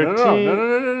dead. No,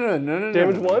 they're no,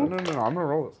 damage 1? No, I'm gonna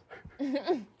roll this.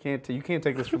 You can't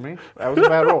take this from me. That was a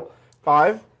bad roll.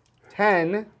 5,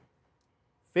 10,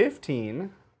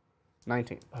 15,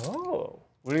 19. Oh.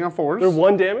 Winning on 4s. They're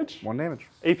 1 damage? 1 damage.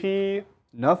 AP?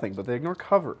 Nothing, but they ignore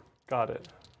cover. Got it.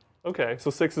 Okay, so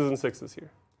 6s and 6s here.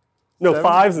 No,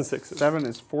 5s and 6s. 7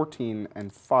 is 14,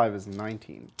 and 5 is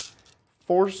 19.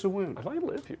 Force a wound. If I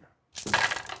live here.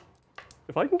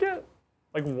 If I can get,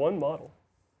 like, 1 model.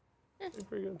 That'd be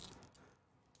pretty good.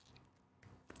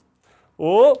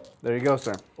 Oh! There you go,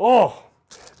 sir. Oh!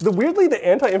 Weirdly, the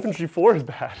anti-infantry 4 is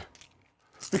bad.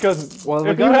 Because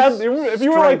if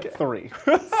you were like 3.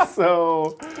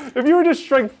 So if you were just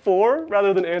strength 4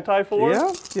 rather than anti 4,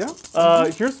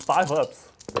 here's 5 ups.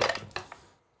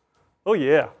 Oh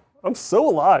yeah, I'm so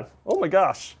alive. Oh my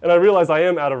gosh! And I realize I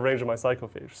am out of range of my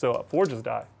psychophage, so 4 just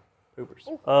die.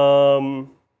 Poopers.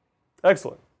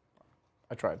 Excellent.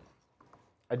 I tried.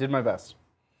 I did my best.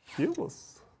 He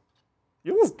almost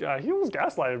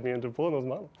gaslighted me into pulling those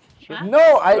models. Sure.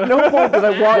 No, at no point did I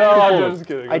want you to pull I'm them. just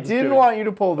kidding. I didn't want you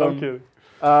to pull them. I'm kidding.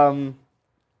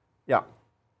 Yeah.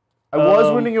 I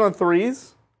was winning you on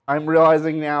 3s. I'm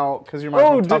realizing now, because you're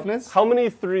my toughness. How many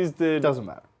 3s did... It doesn't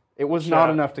matter. It was not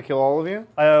enough to kill all of you.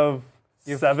 I have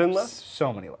 7 left?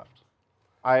 So many left.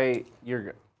 You're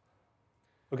good.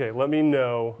 Okay, let me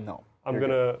know. No.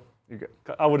 You're good.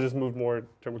 I would just move more.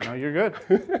 No, you're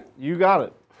good. You got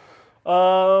it.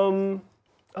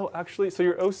 Oh, actually, so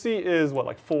your OC is what,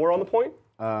 like 4 on the point?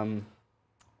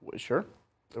 Sure.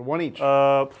 They're 1 each.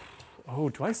 Do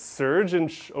I surge in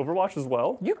Overwatch as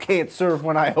well? You can't serve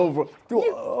when I over.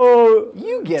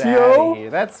 You get TO? out of here.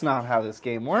 That's not how this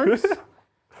game works.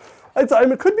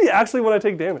 It could be actually when I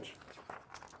take damage.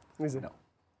 Let me see.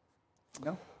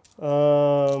 No.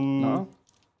 No.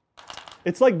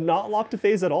 It's like not locked to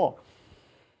phase at all.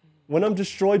 When I'm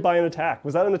destroyed by an attack.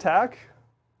 Was that an attack?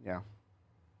 Yeah.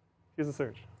 Here's a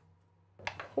surge.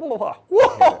 Whoa!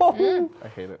 I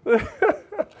hate it.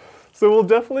 So we'll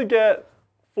definitely get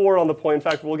 4 on the point. In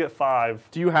fact, we'll get 5.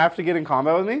 Do you have to get in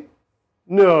combat with me?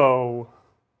 No.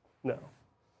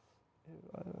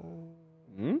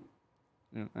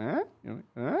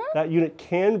 That unit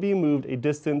can be moved a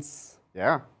distance.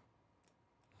 Yeah.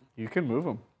 You can move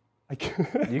them. I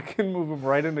can. You can move them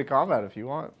right into combat if you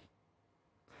want.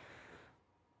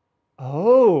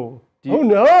 Oh. Oh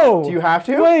no! Do you have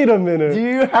to? Wait a minute. Do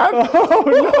you have to? Oh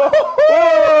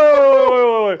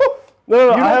no! Wait.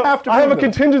 No, You don't have to move I have a them.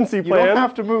 contingency plan. You don't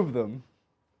have to move them.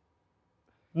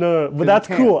 No, but that's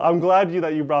cool. I'm glad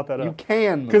that you brought that up. You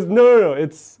can move. Because no.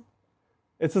 It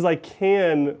says I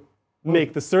can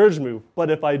make the surge move, but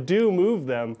if I do move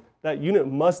them, that unit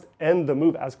must end the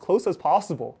move as close as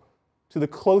possible to the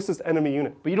closest enemy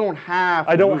unit. But you don't have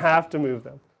to I don't have to move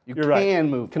them. You're can right.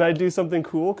 Move. Can I do something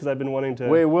cool? Because I've been wanting to.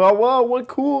 Wait, well, what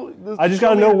cool? I just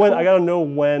gotta know when. I gotta know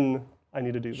when I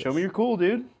need to do this. Show me you're cool,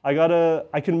 dude.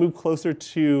 I can move closer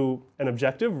to an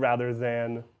objective rather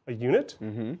than a unit,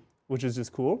 which is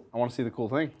just cool. I want to see the cool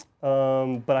thing.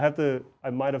 But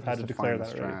I might have had to declare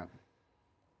that already.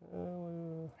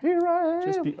 Here I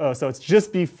am. So it's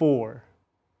just before.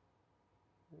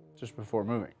 Just before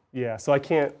moving. Yeah, so I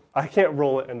can't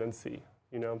roll it and then see.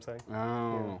 You know what I'm saying? Oh.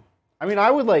 Yeah. I mean,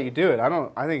 I would let you do it.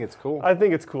 I think it's cool. I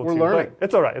think it's cool We're too. learning.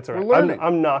 It's all right. It's all right. We're learning.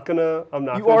 I'm not gonna.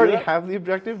 You already have the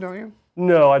objective, don't you?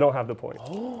 No, I don't have the point.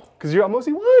 Because I'm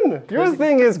mostly 1. Your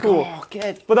thing is cool. Oh,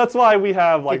 but that's why we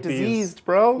have like get diseased,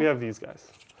 bro. We have these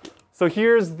guys. So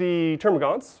here's the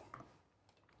Termagants.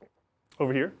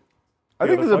 Over here. I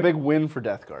think this is a big win for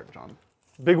Death Guard, John.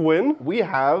 Big win? We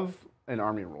have an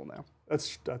army rule now.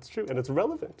 That's true, and it's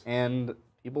relevant. And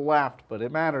People laughed, but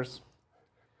it matters.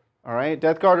 All right,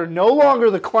 Death Guard are no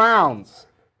longer the clowns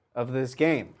of this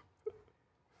game.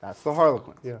 That's the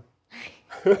Harlequins. Yeah.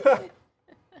 You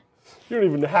don't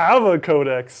even have a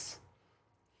codex.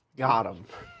 Got them.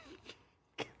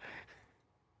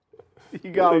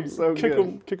 You got them so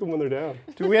good. Kick them when they're down.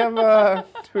 Do we have more?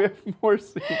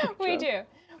 We do.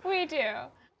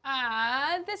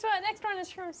 Next one is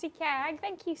from CCAG.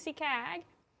 Thank you, CCAG.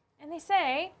 And they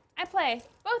say, I play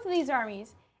both of these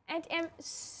armies and am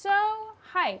so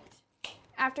hyped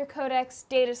after Codex,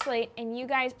 Dataslate, and you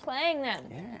guys playing them.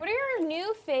 Yeah. What are your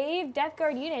new fave Death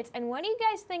Guard units, and what do you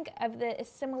guys think of the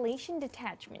Assimilation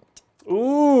Detachment?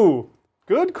 Ooh,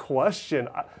 good question.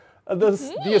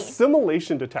 The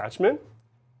Assimilation Detachment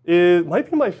might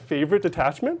be my favorite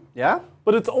detachment. Yeah?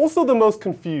 But it's also the most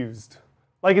confused.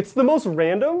 Like, it's the most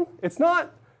random. It's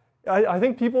not, I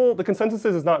think the consensus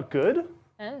is it's not good,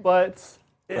 but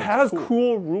it has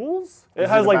cool rules. It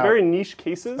has like very niche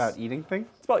cases. About eating things?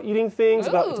 It's about eating things.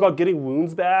 It's about getting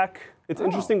wounds back. It's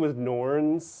interesting with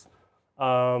Norns.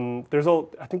 I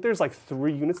think there's like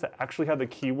 3 units that actually have the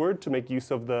keyword to make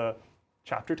use of the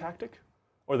chapter tactic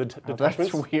or the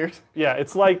detachments. That's weird. Yeah,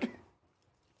 it's like,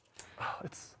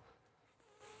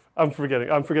 I'm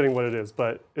forgetting what it is,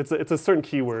 but it's a certain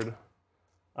keyword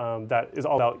that is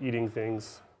all about eating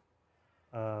things.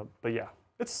 But yeah,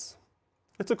 it's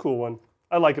a cool one.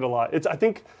 I like it a lot. I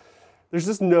think there's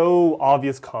just no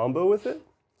obvious combo with it,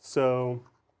 so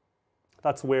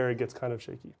that's where it gets kind of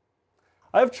shaky.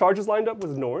 I have charges lined up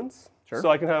with Norns, so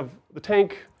I can have the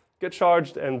tank get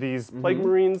charged and these Plague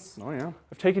Marines. Oh yeah.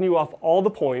 I've taken you off all the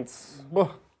points.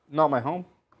 Not my home.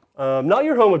 Not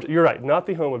your home objective. You're right, not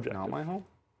the home objective. Not my home.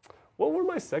 What were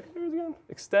my secondaries again?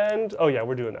 Extend. Oh yeah,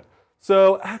 we're doing that.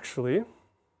 So actually,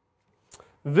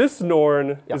 this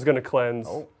Norn is going to cleanse,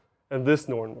 and this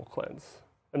Norn will cleanse,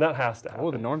 and that has to happen.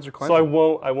 Oh, the Norns are cleansing.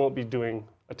 So I won't be doing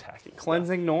attacking.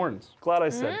 Cleansing Norns. Glad I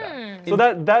said that. So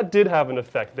that did have an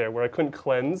effect there, where I couldn't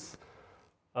cleanse,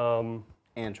 and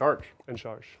charge. and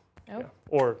charge. Oh. Yeah.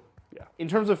 Or yeah. In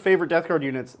terms of favorite Death Guard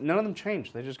units, none of them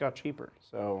changed. They just got cheaper.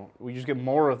 So we just get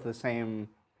more of the same.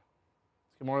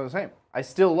 I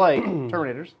still like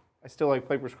Terminators. I still like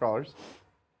Plague Burst Crawlers.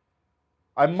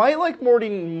 I might like Morty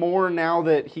more now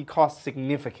that he costs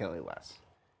significantly less.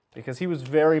 Because he was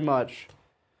very much,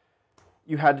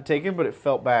 you had to take him, but it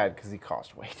felt bad because he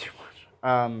cost way too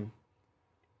much.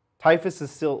 Typhus is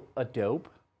still a dope.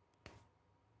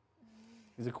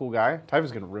 He's a cool guy. Typhus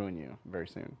is going to ruin you very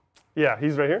soon. Yeah,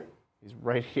 he's right here? He's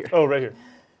right here. Oh, right here.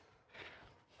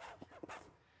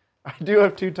 I do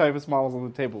have 2 Typhus models on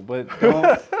the table, but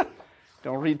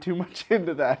don't read too much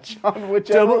into that, Sean.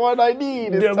 Whichever one I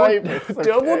need is Typhus. Okay?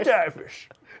 Double Typhus.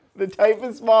 The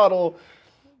Typhus model,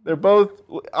 they're both,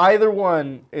 either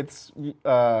one, it's,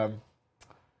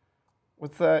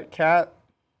 what's that, cat?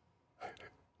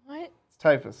 What? It's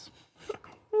Typhus.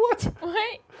 What?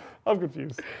 What? I'm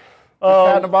confused.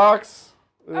 Cat in a box.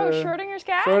 Schrodinger's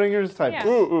cat? Schrodinger's Typhus.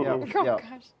 Yeah. Ooh. Oh,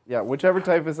 gosh. Yeah, whichever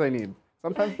Typhus I need.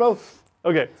 Sometimes both.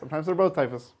 Okay. Sometimes they're both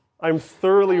Typhus. I'm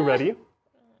thoroughly ready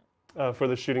for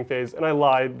the shooting phase, and I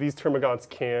lied. These Termagants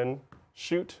can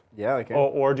shoot Yeah, they can.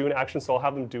 or do an action, so I'll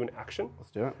have them do an action. Let's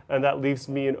do it. And that leaves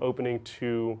me an opening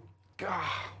to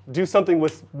do something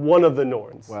with one of the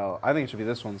Norns. Well, I think it should be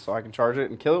this one, so I can charge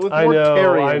it and kill it with I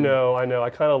Mortarion. know. I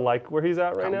kind of like where he's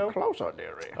at right now. Closer,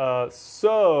 dearie.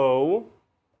 So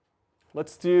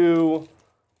let's do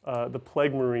the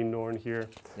Plague Marine Norn here.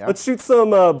 Yeah. Let's shoot some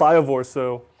Biovore.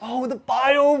 So, the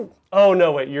Bio. Oh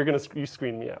no, wait, you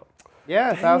screened me out.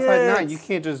 Yeah, it's Dang outside it. 9. You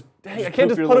can't just. Dang, I can't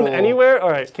just put them anywhere. All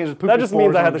right, can't just poop that your just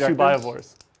means spores I on have to shoot objectives?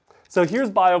 Biovores. So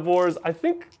here's Biovores. I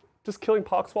think just killing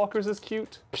Poxwalkers is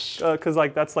cute because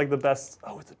that's like the best.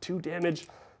 Oh, it's a 2 damage.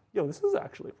 Yo, this is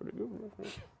actually pretty good.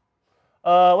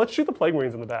 Let's shoot the Plague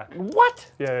Marines in the back.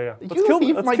 What? Yeah. You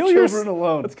leave my children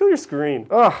alone. Let's kill your screen.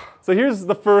 Ugh. So here's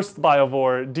the first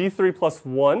Biovore, D3 plus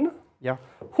 1. Yeah.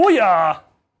 Hooyah!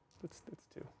 It's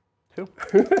 2. 2.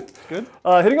 It's good.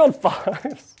 Hitting on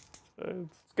 5s.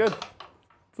 It's good.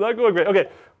 It's not going great. Okay,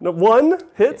 no, 1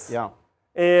 hits. Yeah.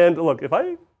 And look, if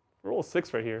I roll a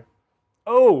 6 right here,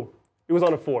 it was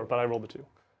on a 4, but I rolled a 2.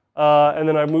 And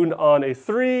then I moved on a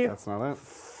 3. That's not it.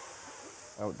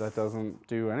 Oh, that doesn't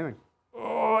do anything.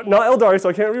 Not Eldari, so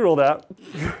I can't reroll that.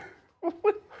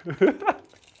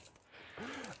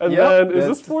 And then, is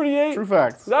this 48? True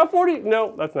facts. Is that 40?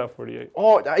 No, that's not 48.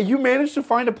 Oh, you managed to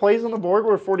find a place on the board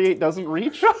where 48 doesn't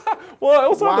reach? Well, I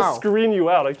also have Wow. to screen you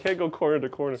out. I can't go corner to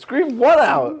corner. Scream what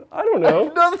out? I don't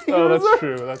know. Nothing Oh, was that's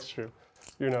true. That's true.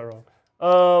 You're not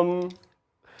wrong.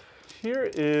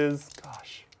 Here is,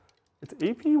 gosh, it's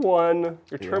AP1.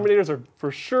 Your Terminators are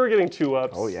for sure getting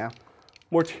 2-ups. Oh, yeah.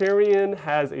 Mortarion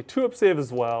has a 2-up save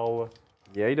as well.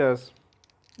 Yeah, he does.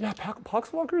 Yeah,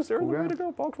 Poxwalkers, they're the way Okay. to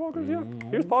go. Poxwalkers, yeah.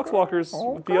 Here's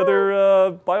Poxwalkers with the other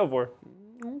Biovore.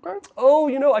 Okay. Oh,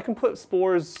 you know, I can put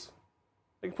spores.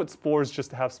 I can put spores just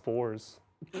to have spores.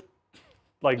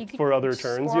 Like You could for other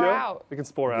turns, you spore know? out. We can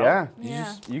spore out. Yeah,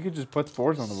 Yeah. you could just put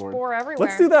spores on the board. Spore everywhere.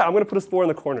 Let's do that. I'm going to put a spore in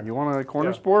the corner. You want a corner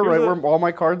Yeah. spore Here's right a where all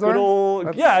my cards are? Good old,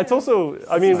 That's- yeah, it's also,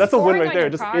 I mean, that's a win Sporing right on there. your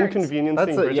Just cards. inconveniencing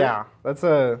That's a Bridget. yeah. That's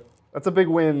a big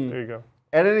win. There you go.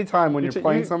 At any time when you're ta-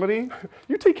 playing you- somebody,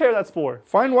 You take care of that spore.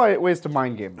 find ways to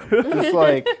mind game them. Just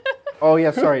like, oh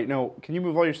yeah, sorry, no, can you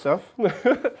move all your stuff?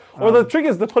 Or the trick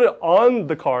is to put it on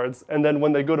the cards, and then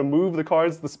when they go to move the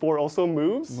cards, the spore also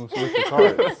moves. Moves with the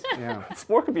cards. Yeah. The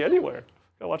spore could be anywhere.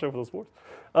 Gotta watch out for those spores.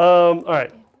 All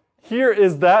right, here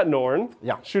is that Norn.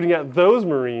 Yeah. Shooting at those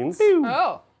Marines. This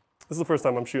Oh. is the first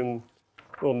time I'm shooting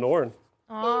little Norn.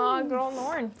 Aw, good old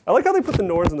Norn. I like how they put the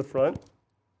Norns in the front.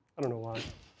 I don't know why.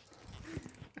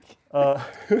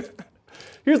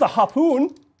 Here's the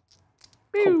Harpoon.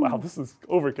 Oh, wow, this is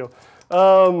overkill.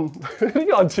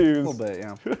 Hitting on 2s. A little bit,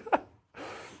 yeah.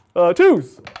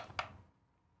 2s.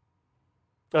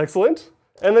 Excellent.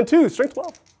 And then 2s, strength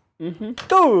 12.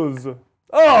 Those.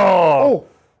 Oh!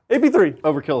 AP3.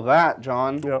 Overkill that,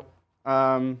 John. Yeah.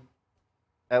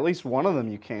 At least one of them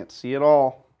you can't see at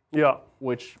all, Yeah,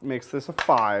 which makes this a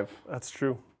 5. that's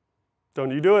true. Don't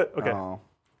you do it? Okay. Oh,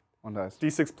 one dice.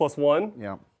 D6 plus 1,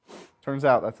 Yeah. Turns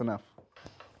out that's enough.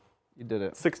 You did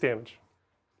it. 6 damage.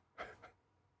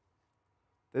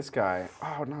 This guy.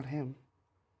 Oh, not him.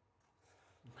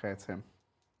 Okay, it's him.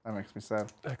 That makes me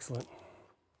sad. Excellent.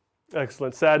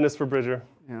 Excellent. Sadness for Bridger.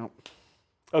 Yeah.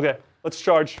 Okay, let's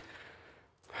charge.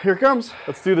 Here it comes.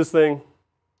 Let's do this thing.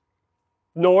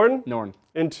 Norn Norn.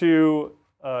 into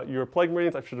your Plague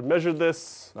Marines. I should have measured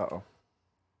this. Uh-oh.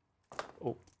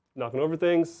 Oh, knocking over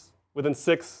things. Within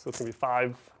 6, so it's going to be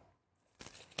 5.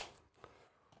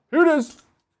 Here it is.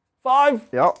 5.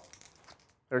 Yep.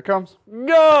 Here it comes.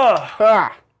 Gah!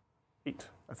 Ah! 8.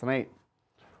 That's an 8.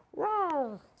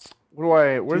 Rawr.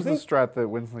 Where's the think- strat that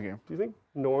wins the game? Do you think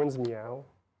Norns meow?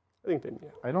 I think they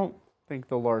meow. I don't think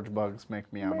the large bugs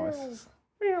make meow noises.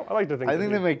 Meow. I like to think I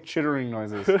think do. they make chittering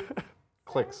noises.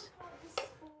 Clicks.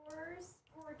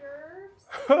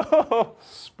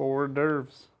 Spore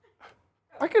dervs.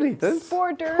 I could eat this.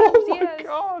 Spore dervs, Oh my yes.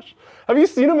 gosh. Have you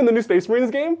seen them in the new Space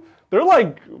Marines game? They're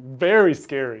like very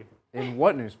scary. In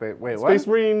what new space? Wait, what? Space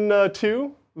Marine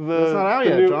 2. It's not out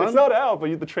yet, John. It's not out,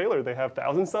 but the trailer, they have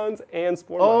Thousand Suns and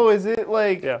Spore Oh, Mines. is it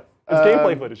like? Yeah. It's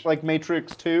gameplay footage. Like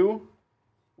Matrix 2,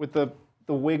 with the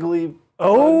wiggly.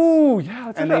 Oh, yeah.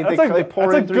 That's And a, they that's a,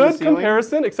 pour that's in a through the good ceiling?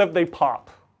 comparison, except they pop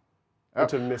Oh.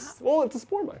 into mist. Well, it's a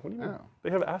Spore Mine. What do you mean? Oh. They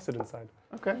have acid inside.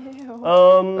 Okay.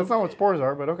 Um, That's not what spores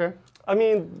are, but okay. I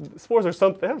mean, spores are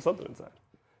something. They have something inside.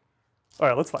 All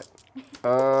right, let's fight.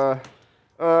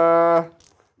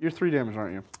 You're 3 damage,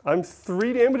 aren't you? I'm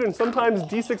 3 damage and sometimes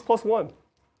D6 plus 1.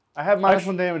 I have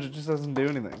 -1 damage. It just doesn't do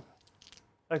anything.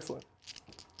 Excellent.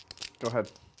 Go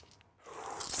ahead.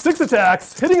 6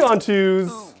 attacks, hitting on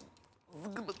 2s.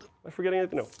 Am I forgetting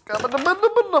anything? No.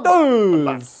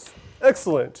 Those.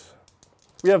 Excellent.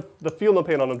 We have the feel no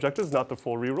pain on objectives, not the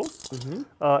full rerolls.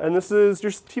 And this is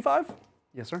your T5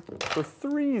 Yes, sir. for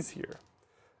 3s here.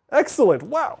 Excellent.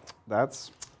 Wow.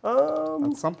 That's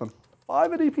something.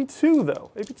 5 at AP2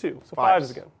 though. AP2. So 5s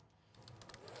Fives. again.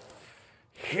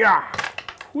 Yeah.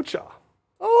 Woocha.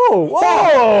 Oh!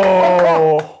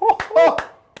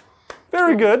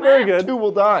 Very good, very good. 2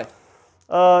 will die. Here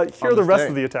are the this rest day.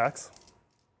 of the attacks.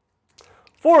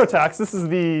 4 attacks. This is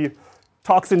the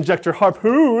Tox Injector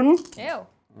Harpoon. Ew.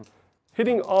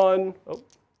 Hitting on, oh,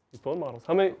 he's pulling models.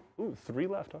 How many? Ooh, 3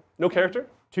 left, huh? No character?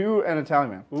 2 and a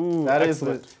tallyman. Ooh, that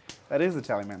excellent. is the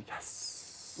tallyman.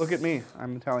 Yes. Look at me.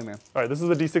 I'm the tallyman. All right, this is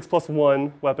the D6 plus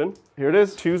 1 weapon. Here it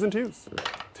is. 2s and 2s.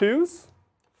 2s.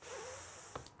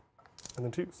 And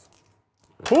then 2s.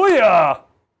 Hoo-yah!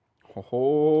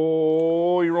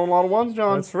 Oh, you're rolling a lot of 1s,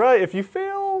 John. That's right. If you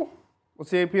fail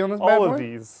What's the AP on this bad all boy? of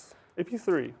these,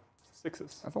 AP3,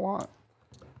 6s. That's a lot.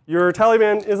 Your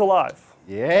tallyman is alive.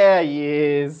 Yeah, he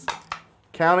is.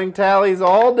 Counting tallies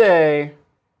all day.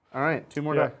 All right, 2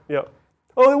 more Yeah, die. yeah.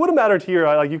 Oh, it would have mattered here.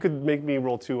 Like you could make me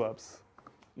roll 2-ups.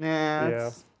 Nah,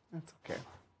 that's okay.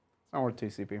 It's not worth 2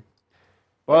 CP.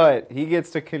 But he gets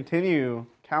to continue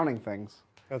counting things,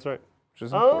 That's right. which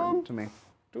is important to me.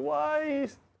 Do I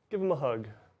give him a hug?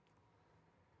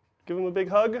 Give him a big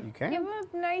hug? You can. Give him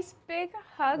a nice big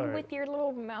hug All right. with your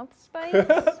little mouth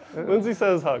spikes. Lindsay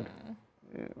says hug.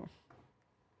 Ew.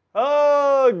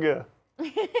 Hug!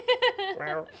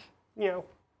 Meow.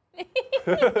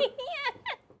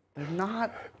 They're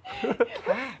not.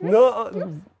 No.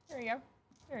 There you go.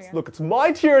 There you go. Look, it's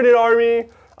my Tyranid army.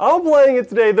 I'm playing it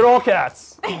today. They're all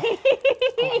cats.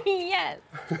 Yes.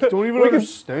 Don't even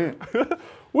understand.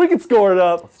 We can score it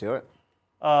up. Let's do it.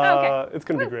 Okay. It's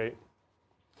going to be great.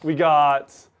 We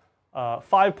got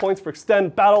 5 points for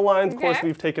extend battle lines. Of course, Okay.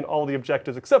 we've taken all the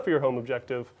objectives except for your home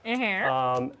objective.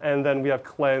 And then we have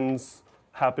cleanse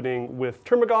happening with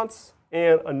Termagants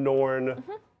and a Norn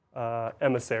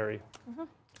emissary. It's going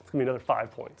to be another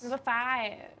 5 points. There's a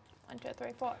 5. 1, 2,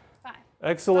 3, 4, 5.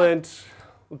 Excellent.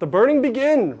 Let the burning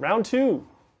begin. Round 2.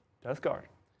 Death Guard.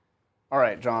 All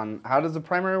right, John. How does the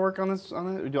primary work on this?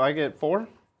 Do I get 4?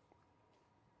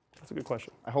 That's a good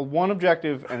question. I hold 1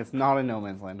 objective, and it's not in no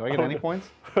man's land. Do I get any points?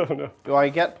 Oh, no. Do I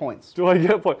get points? Do I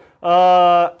get a point?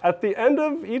 At the end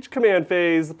of each command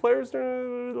phase, the players,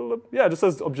 yeah, it just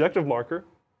says objective marker.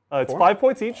 It's 5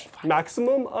 points each,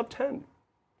 maximum of 10.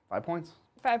 5 points.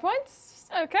 5 points.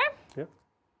 Okay. Yeah.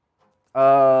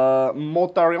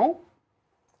 Moltarion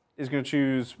is going to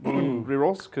choose wound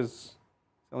rerolls because it's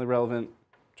the only relevant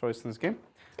choice in this game.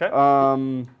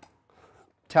 Okay.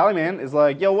 Tallyman is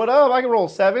like, yo, what up? I can roll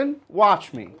 7.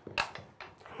 Watch me.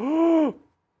 Oh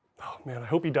man, I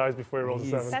hope he dies before he rolls a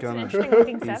 7. That's gonna- an interesting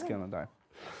looking He's 7. going to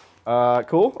die.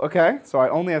 Cool. Okay. So I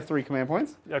only have 3 command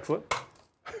points. Excellent.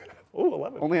 Oh,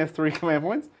 11. Only have 3 command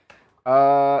points.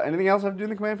 Anything else I have to do in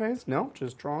the command phase? No,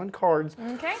 just drawing cards.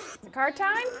 Okay. Card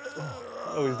time.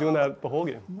 Oh, he's doing that the whole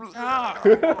game.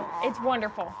 Oh, it's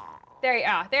wonderful. There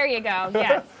you go.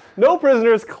 Yes. No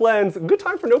prisoners, cleanse. Good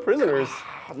time for no prisoners.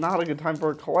 Not a good time for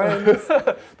a cleanse.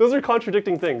 Those are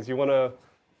contradicting things.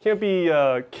 Can't be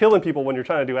killing people when you're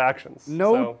trying to do actions.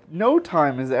 No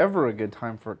time is ever a good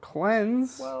time for a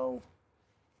cleanse. Well,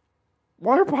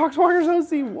 Why are Poxwalkers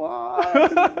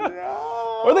OC1?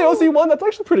 No. are they OC1? That's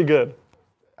actually pretty good.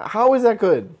 How is that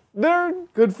good? They're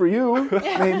Good for you,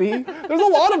 maybe. There's a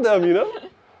lot of them, you know?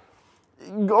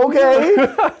 Okay.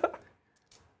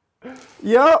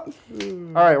 Yep.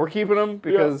 All right, we're keeping them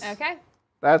because Okay.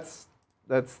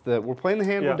 we're playing the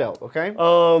hand Yeah. we're dealt. Okay.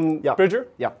 Yeah. Bridger,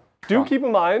 Yeah. do keep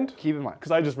in mind, Keep in mind.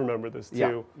 because I just remember this Yeah.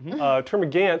 too.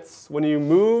 Termagants, when you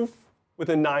move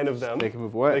within 9 of them, They can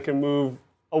move away. They can move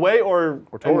away or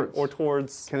towards. or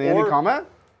towards. Can they end in combat?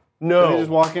 No. Can they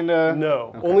just walk into?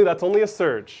 No. Okay. That's only a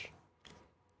surge.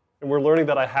 And we're learning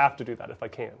that I have to do that if I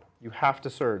can. You have to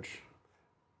surge.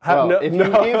 Well,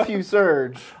 if you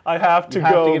surge, I have to you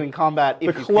have go to get in combat the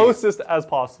if you closest as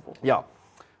possible. can. Yeah.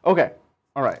 Okay.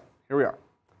 All right. Here we are.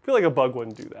 I feel like a bug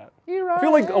wouldn't do that. Here I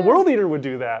feel like a world eater would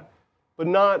do that, but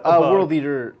not a A bug. world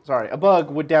eater. Sorry, a bug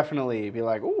would definitely be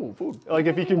like, ooh, food. Like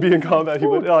if he can be in combat, he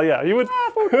would. Oh yeah, he would.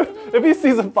 If he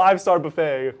sees a 5-star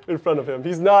buffet in front of him,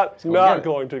 he's not get it.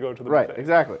 going to go to the Right. buffet.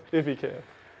 Exactly. If he can.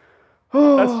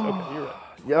 That's okay. You're right.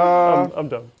 Yeah. I'm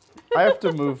done. I have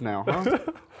to move now. Huh?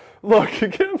 Look,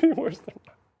 it can't be worse than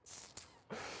that.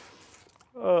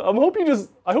 I hope you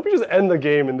just end the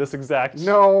game in this exact.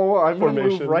 No, I'm gonna move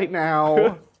Formation. right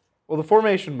now. Well, the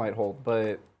formation might hold,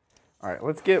 but all right.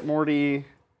 Let's get Morty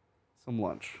some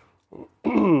lunch.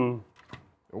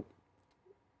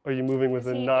 Are you moving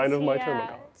within 9 of my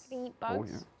Termagants? Did he eat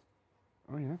bugs?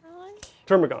 Oh yeah. For lunch?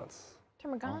 Termagants.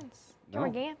 Termagants. no.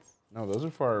 Termagants. No, those are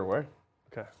far away.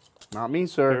 Okay. Not me,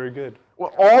 sir. Very good.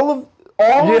 Well, all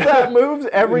of that moves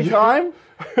every time.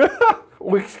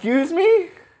 Well, excuse me.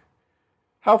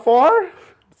 How far?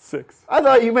 6. I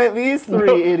thought you meant these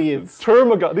 3 idiots.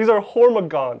 Termagants. These are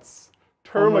Hormagants.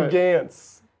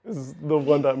 Termagants is the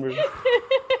one that moves.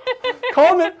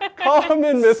 Common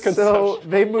misconception. So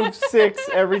they move 6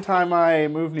 every time I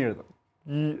move near them.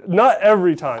 Not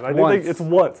every time. I Once. think it's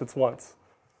once. It's once.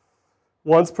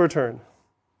 Once per turn.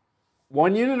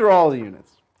 1 unit or all the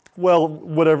units? Well,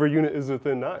 whatever unit is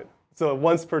within 9. So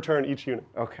once per turn, each unit.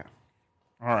 Okay.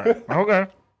 All right. Okay.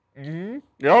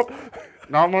 Yep.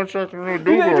 Not much I can really do.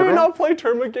 Did you Gordon. not play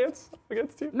Termagants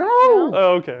against you? No.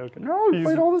 Oh, okay. No, you He's-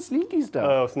 played all the sneaky stuff.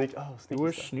 Oh, sneaky You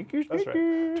were stuff. sneaky, That's sneaky.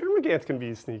 right. Termagants can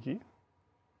be sneaky.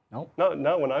 Nope.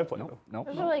 Not when I play them. Nope.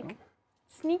 Those are like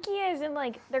sneaky as in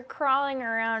like they're crawling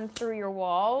around through your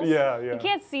walls. Yeah. You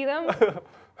can't see them.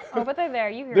 Oh, but they're there.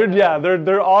 You hear them.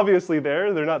 They're obviously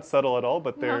there. They're not subtle at all,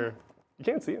 but you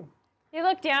can't see them. You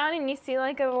look down and you see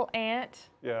like a little ant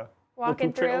Yeah. walking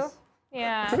poop through. trails.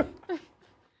 Yeah.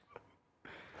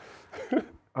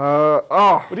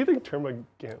 Oh, What do you think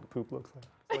termagant poop looks like?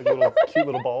 Like little cute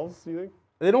little balls, do you think?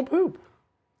 they don't poop.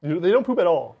 They don't poop at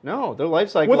all. No, their life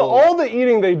cycle. With all the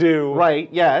eating they do. Right,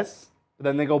 yes. But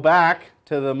then they go back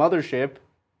to the mothership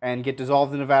and get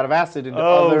dissolved in a vat of acid into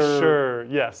Oh, other... sure.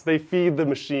 Yes. They feed the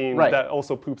machine Right. that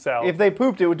also poops out. If they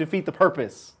pooped, it would defeat the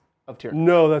purpose of tyranny.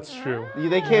 No, that's true.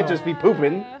 They can't just be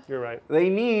pooping. You're right. They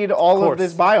need all of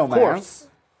this biomass. Of course.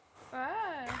 Ah.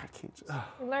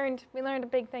 We learned a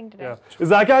big thing today. Yeah. Is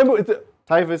that guy?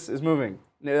 Typhus is moving.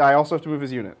 I also have to move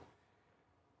his unit.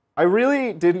 I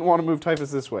really didn't want to move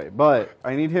Typhus this way, but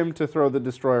I need him to throw the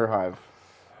Destroyer Hive.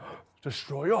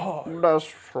 Destroyer Hive.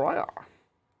 Destroyer.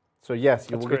 So yes,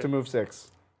 you will great. get to move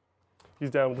 6. He's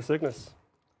down with the sickness.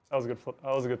 That was a good.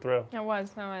 That was a good throw. It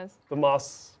was. The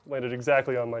moss landed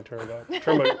exactly on my turn.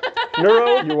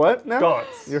 Neuro. You're what now?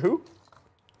 Gaunts. You're who?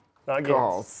 Not Oh,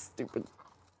 gaunts. stupid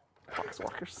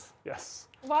Poxwalkers. Yes.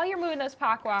 While you're moving those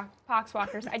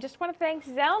Poxwalkers, I just want to thank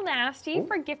Zell Nasty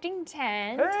for gifting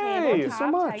 10 Thank you Tabletop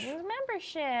so much. Titans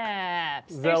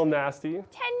memberships. Zell There's Nasty. 10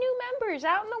 new members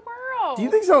out in the world. Do you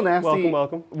think so nasty? Welcome,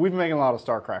 welcome. We've been making a lot of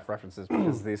StarCraft references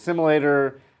because the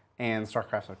simulator and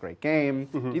StarCraft's a great game.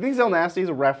 Do you think Zell Nasty is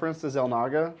a reference to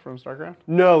Zelnaga from StarCraft?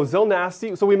 No, Zell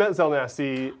Nasty. So we met Zell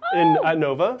Nasty at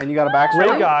Nova. And you got a backstory?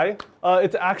 Great guy.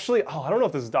 It's actually, I don't know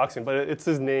if this is doxing, but it's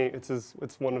his name. It's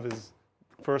one of his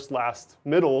first, last,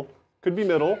 middle. Could be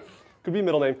middle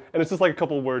name. And it's just like a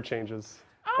couple word changes.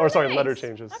 Oh, Or sorry, nice. letter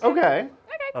changes. Okay. Okay,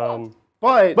 cool.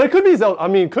 But But it could be Zell,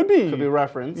 could be. could be a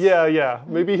reference. Yeah.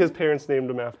 Maybe his parents named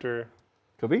him after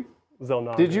Could be.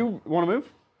 Zelnaga. Did you want to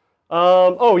move?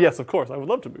 Oh, yes, of course. I would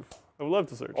love to move. I would love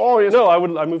to search. Oh, yes. No,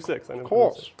 I moved 6. I Of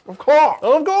course. Of course.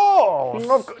 Of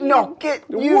course. No, get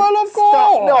you. Well, of Stop.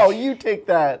 course. No, you take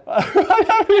that. I'm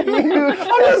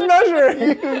just measuring.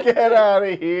 You get out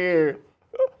of here.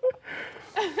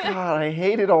 God, I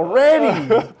hate it already.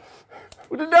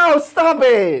 No, stop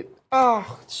it.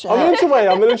 Oh, shit.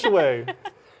 I'm an inch away.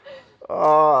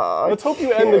 Let's hope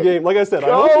you end the game. Like I said, I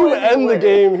Go hope you end the anywhere.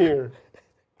 game here.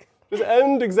 Just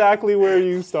end exactly where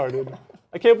you started.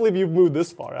 I can't believe you've moved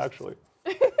this far, actually.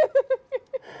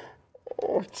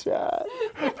 Oh, Chad.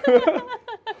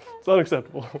 It's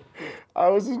unacceptable. I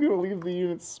was just going to leave the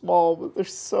units small, but they're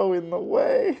so in the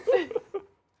way.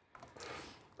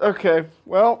 Okay,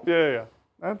 well, Yeah.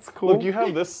 that's cool. Look, you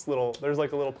have this there's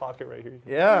like a little pocket right here.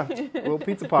 You Yeah, little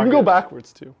pizza pocket. can go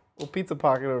backwards, too. Little pizza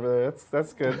pocket over there.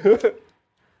 That's good.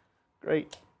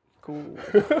 Great. Cool.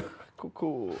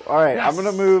 Cool. All right, I'm going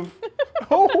to move.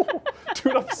 Oh,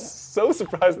 dude, I'm so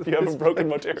surprised that you haven't broken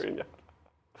Mortarion yet.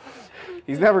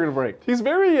 He's never going to break. He's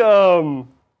very,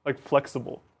 like,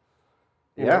 flexible.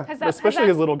 Yeah. Especially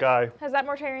his little guy. Has that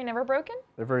Mortarion ever broken?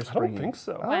 They're very I springy. don't think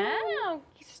so. Wow,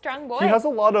 he's a strong boy. He has a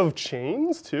lot of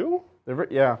chains, too. They're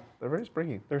very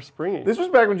springy. They're springy. This was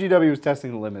back when GW was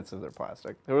testing the limits of their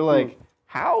plastic. They were like,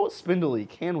 how spindly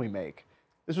can we make?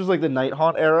 This was like the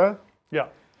Nighthaunt era. Yeah.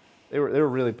 They were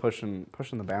really pushing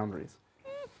the boundaries.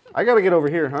 I got to get over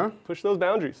here, huh? Push those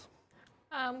boundaries.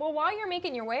 Well, while you're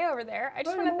making your way over there, I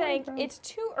just want to thank It's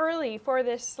Too Early for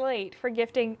This Slate for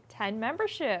gifting 10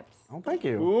 memberships. Oh, thank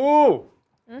you. Ooh.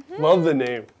 Love the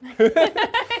name.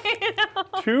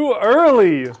 Too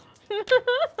early.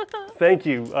 Thank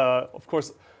you. Of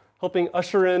course, helping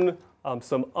usher in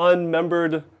some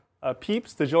unmembered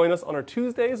peeps to join us on our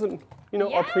Tuesdays and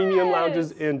our premium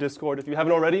lounges in Discord. If you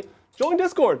haven't already, join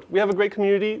Discord. We have a great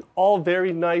community, all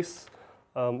very nice.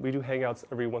 We do hangouts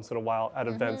every once in a while at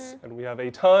events, and we have a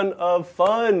ton of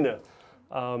fun. It's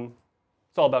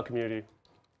all about community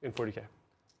in 40k.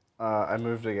 I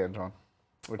moved again, John,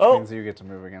 which Oh. means you get to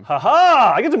move again.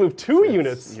 Haha! I get to move 2 It's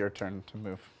units. your turn to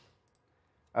move.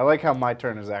 I like how my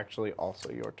turn is actually also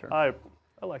your turn. I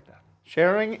like that.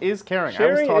 Sharing is caring. I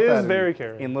Sharing was taught is that very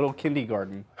caring. in little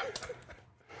kindergarten.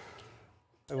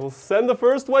 I will send the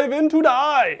first wave in to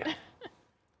die.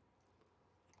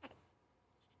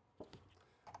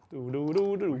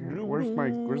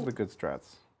 Where's the good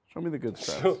strats? Show me the good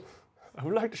strats. I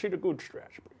would like to see the good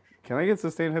stretch, please. Can I get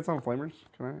sustained hits on flamers? Is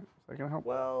that gonna help?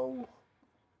 Well,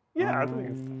 yeah, I think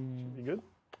it should be good.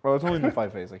 Oh, it's only in the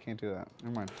 5 phase. I can't do that.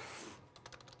 Never mind.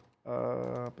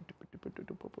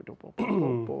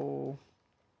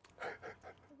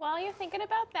 While you're thinking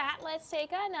about that, let's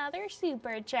take another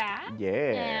super chat. Yeah.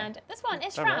 And this one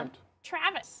is That from rhymed.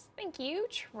 Travis. Thank you,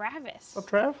 Travis. What's up,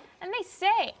 Trav? And they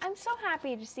say, I'm so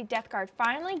happy to see Death Guard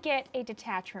finally get a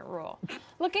detachment rule.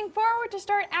 Looking forward to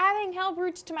start adding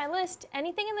Hellbrutes to my list.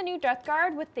 Anything in the new Death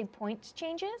Guard with the points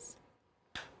changes?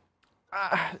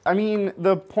 I mean,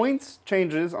 the points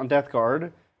changes on Death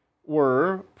Guard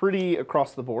were pretty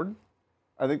across the board.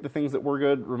 I think the things that were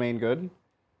good remain good.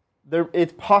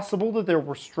 It's possible that there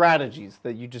were strategies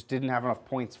that you just didn't have enough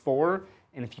points for,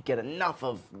 and if you get enough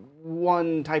of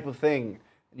one type of thing,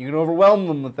 you can overwhelm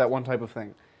them with that one type of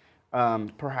thing.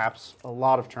 Perhaps a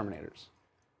lot of Terminators.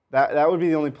 That would be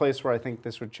the only place where I think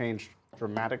this would change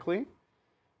dramatically.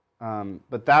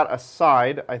 But that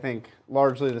aside, I think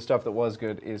largely the stuff that was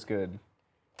good is good.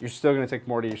 You're still going to take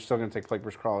Morty, you're still going to take Plague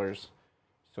Burst Crawlers,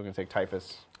 you're still going to take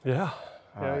Typhus. Yeah.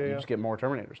 You just get more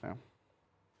Terminators now.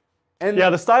 And Yeah,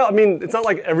 the style, I mean, it's not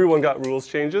like everyone got rules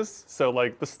changes, so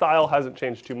like the style hasn't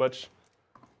changed too much.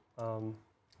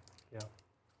 Yeah.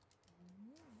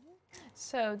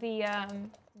 So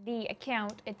the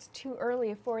account, it's too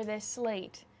early for this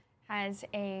slate, has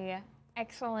a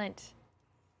excellent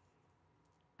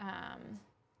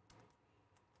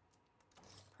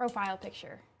profile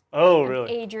picture. Oh, of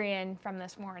really? Adrian from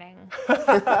this morning.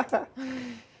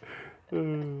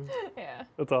 Yeah.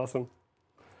 That's awesome.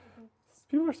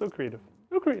 People are so creative.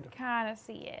 So creative. Kind of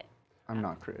see it. I'm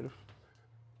not creative.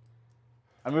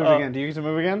 I move again. Do you get to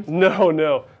move again? No,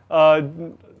 no.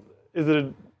 Is it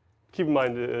a, keep in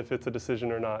mind if it's a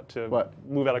decision or not to What?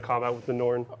 move out of combat with the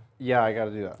Norn. Yeah, I got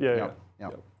to do that. Yeah, Yep. yeah.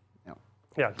 Yep. Yep.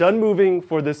 Yeah, done moving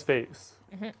for this phase.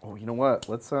 Oh, you know what?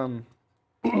 Let's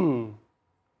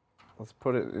let's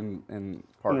put it in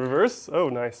park. In reverse? Oh,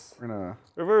 nice. We're gonna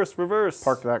Reverse, reverse.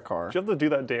 park that car. Did you have to do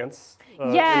that dance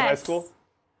in Yes. high school?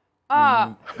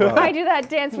 I do that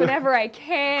dance whenever I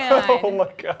can. Oh my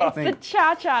god. The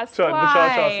cha-cha slide.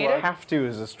 cha-cha slide. Have to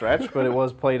is a stretch, but it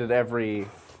was played at every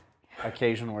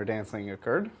occasion where dancing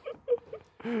occurred.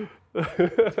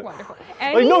 Wonderful.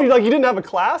 Like no, like you didn't have a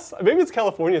class? Maybe it's a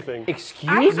California thing.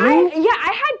 Excuse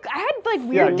I had like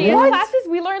weird Yeah, dance what? classes.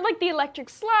 We learned like the electric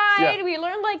slide. Yeah. We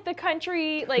learned like the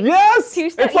country like Yes!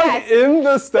 two-step. It's like in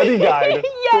the study guide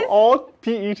Yes. for all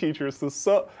PE teachers.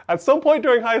 So at some point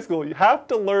during high school, you have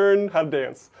to learn how to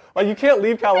dance. Like you can't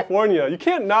leave California. You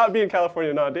can't not be in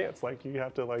California and not dance. Like you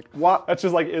have to like. What? That's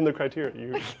just like in the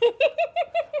criteria.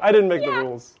 I didn't make the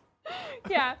rules.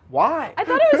 Yeah. Why? I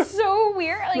thought it was so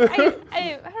weird. Like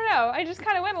I don't know. I just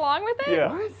kind of went along with it.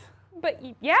 Yeah. But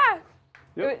yeah,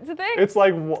 Yep. it's a thing. It's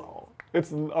like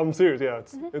I'm serious. Yeah.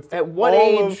 It's At what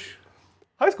all of age?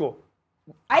 high school.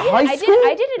 high school?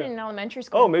 I did it in elementary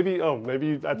school. Oh, maybe at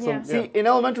some. Yeah. Yeah. See, in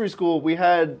elementary school, we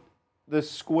had the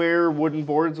square wooden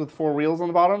boards with 4 wheels on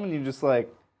the bottom, and you just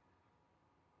like.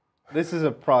 This is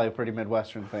probably a pretty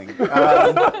Midwestern thing.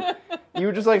 You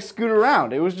would just like scoot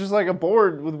around. It was just like a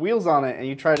board with wheels on it, and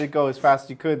you tried to go as fast as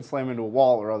you could and slam into a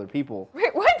wall or other people.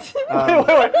 Wait, what?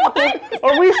 Wait.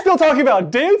 Are we still talking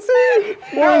about dancing?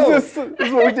 No, Or is this? this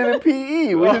is what we did in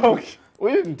PE.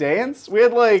 We didn't dance. We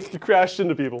had like You crashed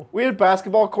into people. we had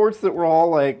basketball courts that were all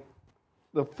like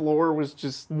the floor was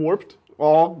just Warped.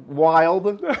 all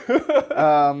wild.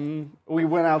 We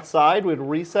went outside. We had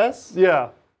recess. Yeah.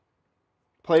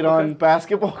 Played on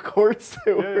basketball courts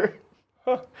that were.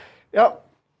 Yep.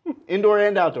 Indoor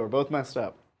and outdoor, both messed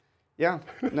up. Yeah.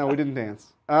 No, we didn't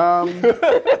dance.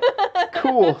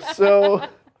 Cool. So, I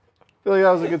feel like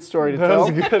that was a good story to That tell.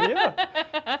 was good.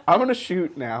 Yeah. I'm gonna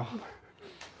shoot now.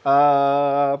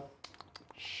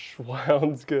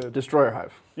 Sounds good. Destroyer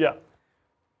Hive. Yeah.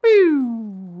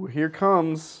 Woo! Here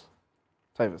comes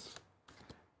Typhus.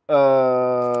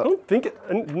 I don't think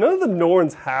none of the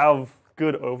Norns have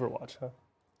good Overwatch, huh?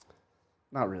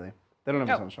 Not really. They don't have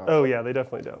a ton of shots. Oh yeah, they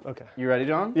definitely don't. Okay. You ready,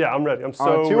 John? Yeah, I'm ready. I'm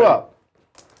so On a 2 ready. up.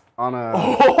 On a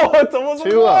Oh, it's almost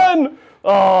 2 a up. 1. okay.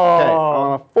 Oh.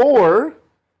 On a 4,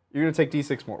 you're gonna take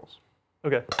D6 mortals.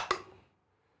 Okay.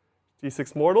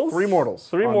 D6 mortals. 3 mortals.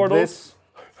 3 on mortals. This,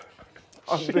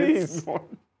 on this Jeez. mortal.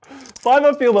 5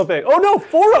 up, feel no pain. Oh no,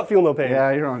 4 up, feel no pain.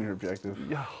 Yeah, you're on your objective.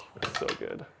 Yeah, that's so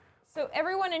good. So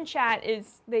everyone in chat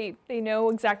they know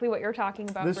exactly what you're talking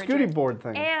about. The Bridget. Scooty board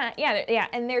thing. And yeah,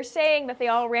 and they're saying that they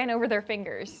all ran over their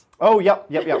fingers. Oh, yep.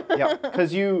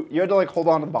 Because you had to like hold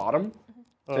on to the bottom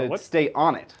to What? stay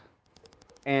on it,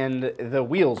 and the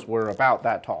wheels were about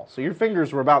that tall, so your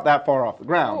fingers were about that far off the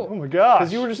ground. Oh my gosh.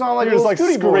 Because you were just on like You're a just little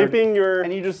like Scooty board, scraping your.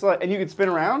 and you just like you could spin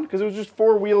around because it was just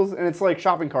 4 wheels, and it's like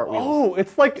shopping cart wheels, Oh,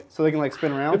 it's like so they can like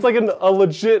spin around. a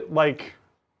legit like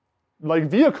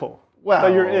vehicle well,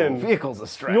 that you're in. Vehicle's a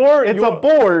stretch. It's a your-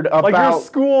 board about like your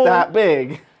school- that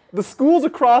big. The schools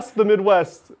across the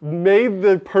Midwest made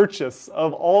the purchase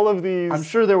of all of these. I'm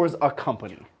sure there was a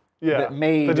company that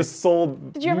made that just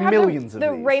sold. Did you ever have millions the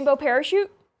of these. rainbow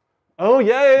parachute? Oh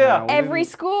yeah. No. Every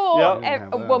school, Yeah. We didn't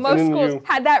have that. well, most And then schools you-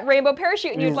 had that rainbow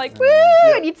parachute, and you'd like, woo,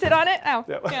 and you'd sit on it. Oh,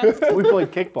 Yeah. yeah. We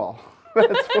played kickball.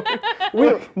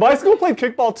 My school played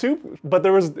kickball too, but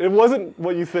it wasn't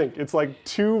what you think. It's like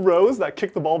 2 rows that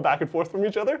kick the ball back and forth from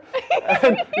each other,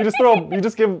 and you just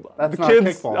give That's the not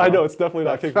kids. kickball, I know huh? it's definitely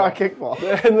not It's kickball. not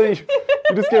kickball. And then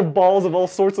you just give balls of all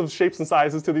sorts of shapes and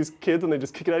sizes to these kids, and they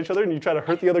just kick it at each other, and you try to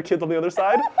hurt the other kids on the other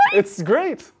side. It's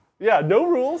great. Yeah, no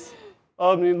rules.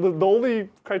 I mean, the only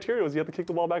criteria was you have to kick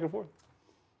the ball back and forth.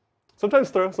 Sometimes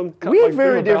throw some. We had like,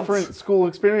 very bigger bounce. different school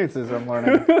experiences, I'm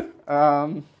learning.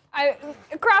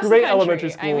 Across Great the country. elementary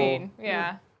I school. mean,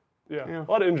 yeah. Yeah,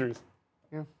 a lot of injuries.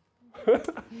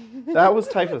 That was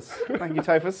Typhus. Thank you,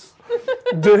 Typhus.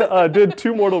 Did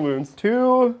 2 mortal wounds.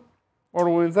 2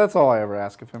 Mortal wounds, that's all I ever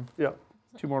ask of him. Yeah.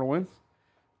 2 mortal wounds.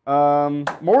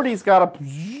 Morty's got a...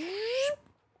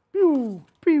 Pew,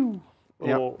 pew.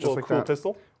 Yeah, Little like cool that.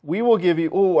 pistol. We will give you...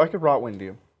 Oh, I could rot wind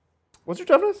you. What's your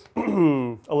toughness?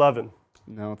 11.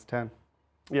 No, it's 10.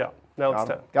 Yeah, now it's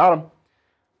 10. Got him.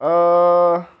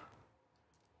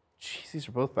 Jeez, these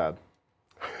are both bad.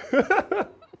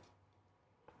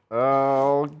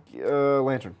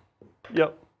 Lantern.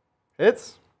 Yep.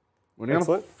 Hits. Winning on a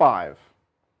Excellent. 5.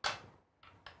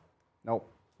 Nope.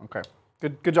 Okay.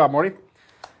 Good job, Morty.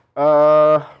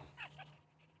 There's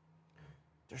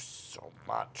so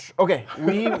much. Okay.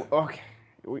 Okay.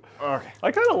 Okay.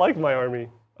 I kind of like my army.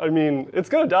 I mean, it's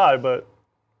going to die, but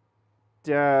it's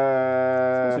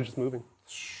mostly just moving.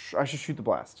 I should shoot the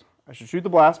blast. I should shoot the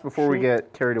blast before we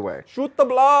get carried away. Shoot the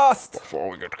blast! Before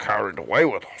we get carried away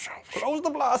with ourselves. Close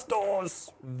the blast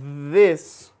doors!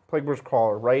 This Plague Burst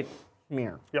Crawler right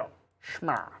here. Yeah.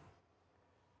 Shma.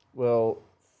 Will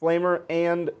flamer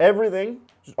and everything,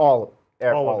 just all of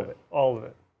it. All of it. All of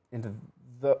it. Into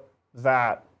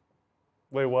that.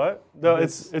 Wait, what? No,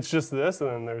 it's just this, and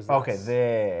then there's this. Okay,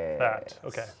 there. That.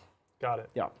 Okay. Got it.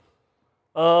 Yeah.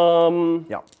 Yeah. Oh,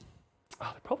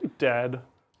 they're probably dead,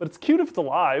 but it's cute if it's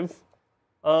alive.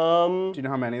 do you know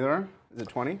how many there are? Is it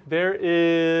 20? There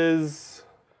is.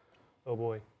 Oh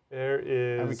boy. There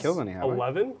is. Haven't killed any, have we?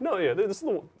 11? No, yeah. This is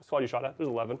the squad you shot at. There's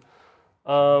 11. If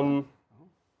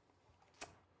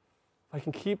I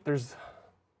can keep, there's.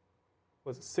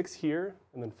 Was it 6 here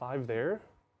and then 5 there?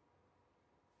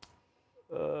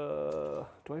 Do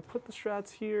I put the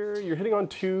strats here? You're hitting on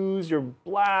 2s. Your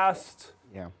blast.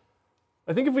 Yeah.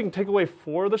 I think if we can take away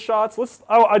 4 of the shots, let's.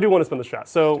 Oh, I do want to spend the strat.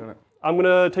 So I'm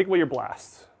gonna take away your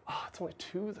blast. Oh, it's only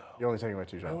 2 though. You're only taking away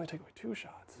 2 I shots. only take away 2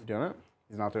 shots. You doing it?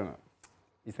 He's not doing it.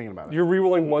 He's thinking about it. You're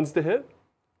rerolling 1s to hit.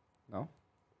 No?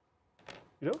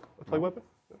 You don't? A plague weapon?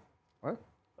 What?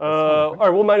 All right,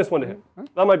 well, -1 to hit.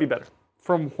 That might be better.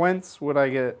 From whence would I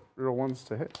get real ones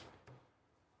to hit?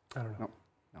 I don't know.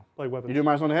 No. Plague weapon. You do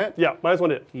 -1 to hit? Yeah, -1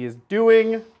 to hit. He is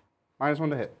doing -1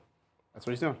 to hit. That's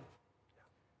what he's doing.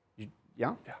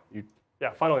 Yeah? Yeah.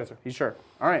 Yeah, final answer. He's sure.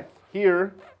 All right.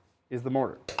 Here is the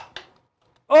mortar.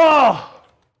 Oh!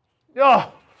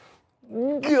 Yeah.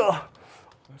 Yeah.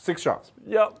 6 shots.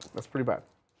 Yep. That's pretty bad.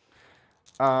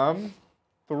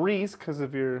 3s because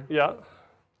of your Yeah.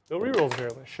 No rerolls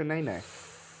apparently. shenanay.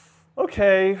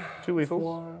 Okay. 2 lethals.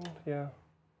 1. Yeah.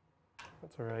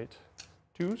 That's all right.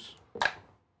 2s.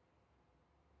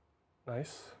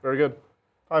 Nice. Very good.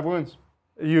 5 wounds.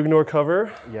 You ignore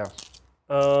cover. Yes.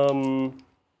 I'm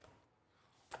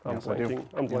Yes, I do. blanking.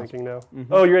 I'm blanking now.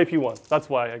 Oh, you're AP 1. That's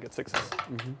why I get 6s.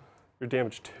 You're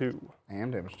damage 2. I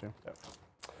am damaged too.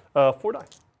 4 die.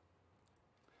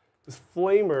 This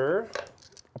flamer.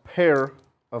 A pair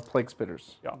of plague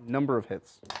spitters. Yeah. Number of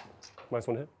hits.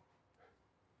 -1 hit.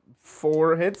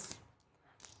 4 hits.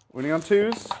 Winning on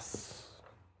 2s.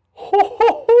 Ho,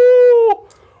 ho, ho.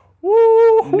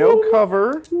 Woo-hoo. No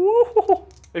cover. Woo-hoo.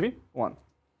 AP 1.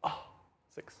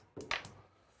 6.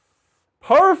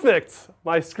 Perfect.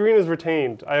 My screen is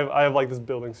retained. I have like this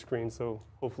building screen, so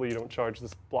hopefully you don't charge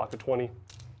this block of 20.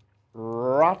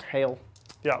 Rot hail.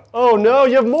 Yeah. Oh no,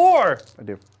 you have more. I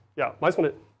do. Yeah, -1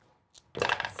 hit.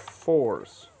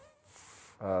 4s.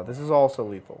 This is also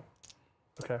lethal.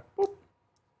 Okay. Boop.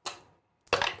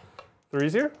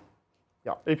 3s here.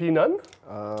 Yeah. AP none.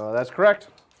 That's correct.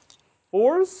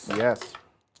 4s. Yes.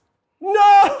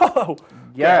 No.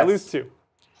 Yeah, I Yes. lose 2.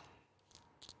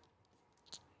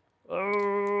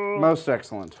 Most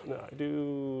excellent. No, I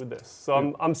do this.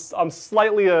 So I'm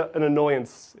slightly an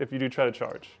annoyance if you do try to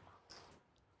charge.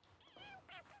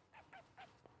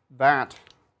 That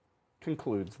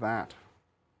concludes that.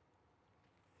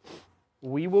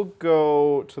 We will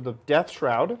go to the Death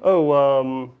Shroud.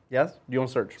 Oh, Yes? Do you want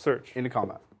to search? search. Into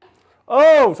combat.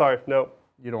 Oh, sorry. No.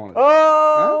 You don't want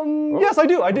to. Yes, I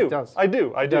do. I do. He does. I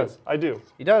do. I do. does. I do.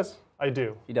 He does. I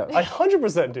do. He does. I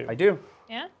 100% do. I do.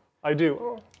 Yeah? I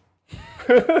do.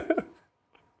 You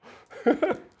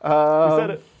said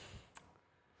it.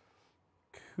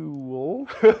 Cool.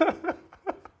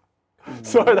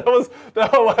 Sorry, that was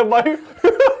my.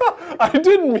 I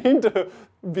didn't mean to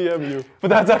BM you, but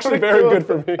that's actually very good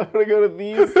for me. I'm going to go to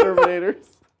these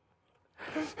Terminators.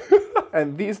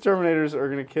 And these Terminators are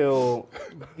going to kill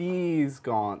these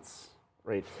Gaunts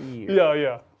right here. Yeah,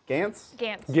 yeah. Gants?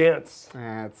 Gantz. Gantz.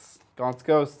 It's Gaunt's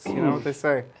ghosts, you know what they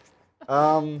say.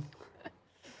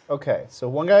 Okay, so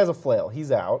one guy has a flail,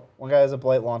 he's out. One guy has a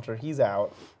blight launcher, he's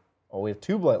out. Oh, we have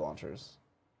 2 blight launchers.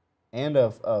 And a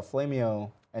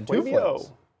flameo and 2 Flameo.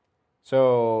 flails.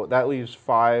 So that leaves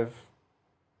 5.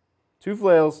 2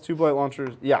 flails, 2 blight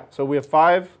launchers. Yeah, so we have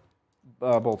 5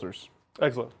 bolters.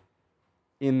 Excellent.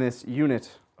 in this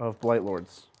unit of Blight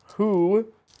Lords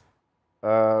who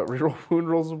reroll wound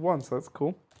rolls of 1, so that's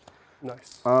cool.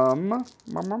 Nice. 5,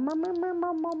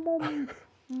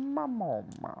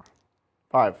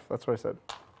 that's what I said.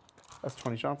 That's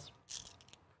 20 shots.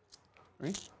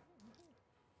 3,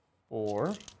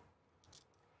 4,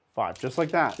 5, just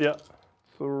like that. Yeah.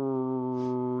 3.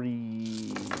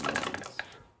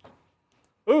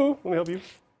 Ooh, let me help you.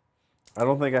 I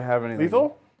don't think I have anything.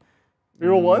 Lethal?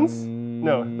 Reroll ones?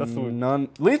 No, that's the wound. None.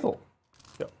 Lethal.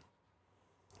 Yeah.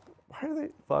 Why are they?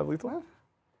 5 lethal.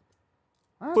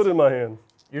 What? Put it in my hand.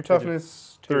 Your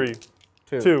toughness 3,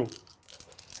 2. 2,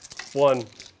 1.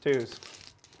 2s.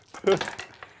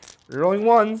 You're rolling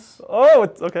 1s Oh,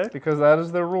 it's okay. because that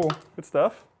is their rule. Good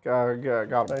stuff. Got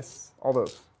 'em. Nice. All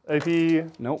those.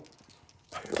 AP Nope.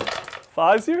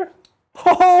 5s here?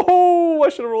 Oh, I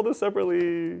should have rolled this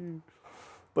separately.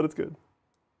 But it's good.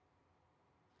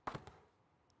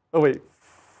 Oh, wait.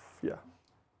 Yeah.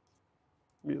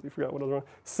 Immediately forgot what I was wrong.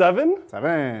 7?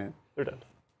 7. They're done.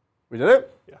 We did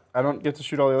it? Yeah. I don't get to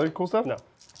shoot all the other cool stuff? No.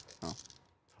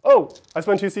 Oh, I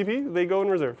spent 2 CP. They go in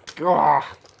reserve. Ugh.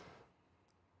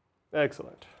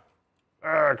 Excellent.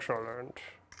 Excellent.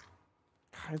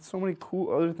 I had so many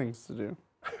cool other things to do.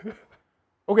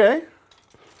 Okay.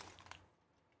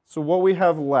 So what we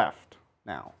have left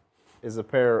now is a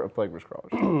pair of Plague Burst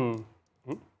Crawlers.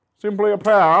 Simply a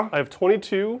pair. I have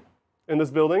 22 in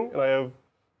this building, and I have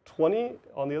 20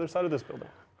 on the other side of this building.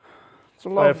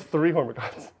 So I have 3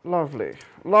 Hormagaunts. lovely.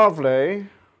 Lovely.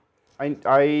 I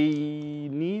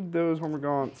need those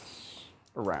Hormagaunts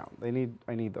around. I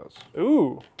need those.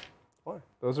 Ooh. Why?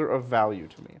 Those are of value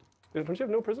to me. Don't you have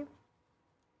no prisoner?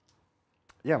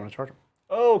 Yeah, I'm gonna charge them.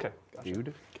 Oh, okay. Gotcha.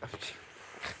 Dude.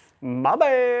 My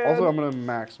bad. Also, I'm gonna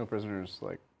max no prisoners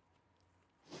like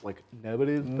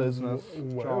nobody's business.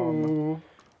 Wow.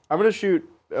 I'm gonna shoot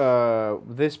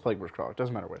this Plague Burst Crawler.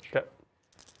 Doesn't matter which. Okay.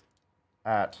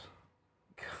 At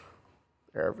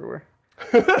they're everywhere.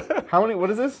 How many? What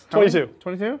is this? 22.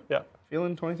 22? Yeah.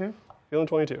 Feeling 22? Feeling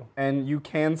 22. And you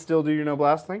can still do your no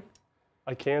blast thing?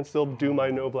 I can still do my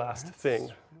no blast thing.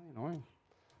 Really annoying.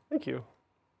 Thank you.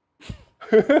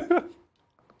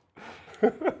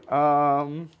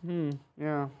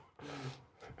 Yeah.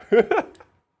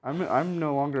 I'm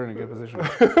no longer in a good position.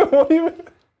 What do you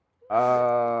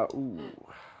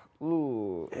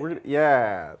mean?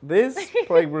 Yeah. This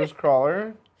Plague Burst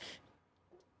Crawler.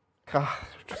 God,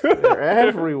 they're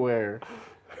everywhere.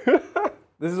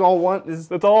 This is all one.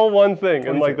 It's all one thing,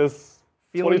 and 22. like this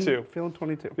 22. Feeling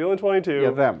 22. Feeling 22. Yeah,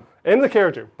 them. And the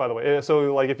character, by the way.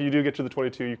 So like if you do get to the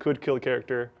 22, you could kill a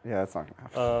character. Yeah, that's not gonna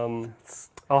happen.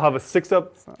 I'll have a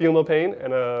 6-up Feel No Pain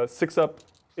and a 6-up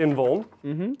Invuln.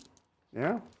 Mm-hmm.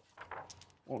 Yeah.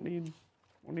 Won't need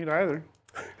either.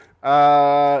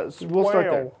 So we'll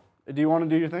start there. Do you want to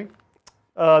do your thing?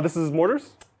 This is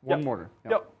mortars. One mortar.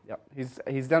 Yep.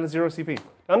 He's down to 0 CP.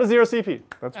 Down to 0 CP.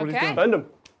 That's what he's Okay. doing. Spend them.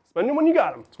 Spend them when you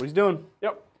got them. That's what he's doing.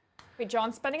 Yep. Wait,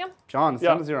 John's spending them? John, it's Yeah.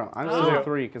 down to 0. I'm still Oh. at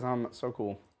 3 because I'm so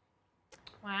cool.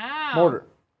 Wow. Mortar.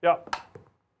 Yep.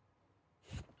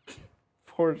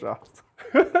 4 shots.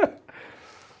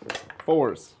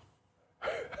 4s.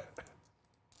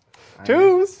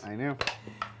 2s. I know.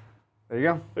 There you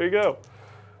go. There you go.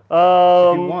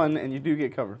 You won, and you do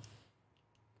get covered.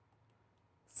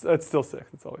 It's still 6.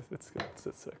 It's good. It's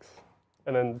at 6.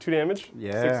 And then 2 damage.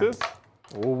 Yeah. 6s.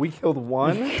 Oh, we killed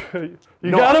 1.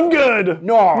 You got him good.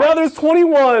 No. Now there's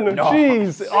 21. No.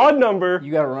 Jeez, odd number.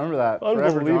 You got to remember that. forever,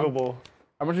 John. Unbelievable.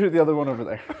 I'm going to shoot the other one over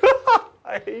there.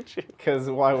 I hate you. Because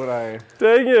why would I?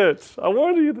 Dang it. I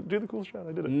wanted you to do the cool shot.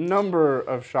 I did it. Number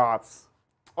of shots.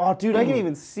 Oh, dude, I can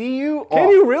even see you. Can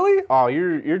you really? Oh,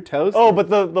 you're toast. Oh, but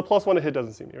the +1 to hit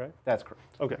doesn't see me, right? That's correct.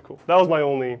 Okay, cool. That was my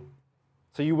only.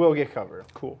 So you will get cover.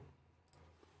 Cool.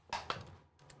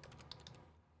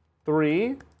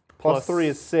 3 plus 3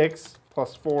 is 6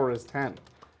 plus 4 is 10.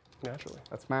 Naturally.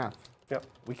 That's math. Yep.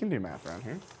 We can do math around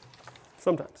here.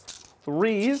 Sometimes.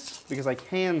 3s, because I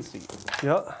can see,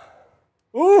 Yeah.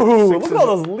 Ooh, look Sixes at all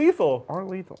those lethal. are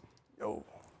lethal. Yo.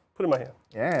 Put it in my hand.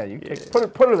 Yeah, you take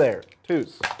put her there.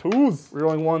 2s. 2s.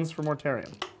 Rerolling 1s for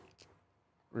Mortarion.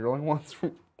 Rerolling 1s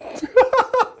for.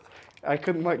 I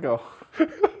couldn't let go.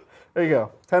 There you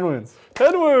go. 10 wounds.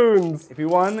 10 wounds. If you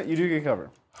won, you do get cover.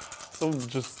 So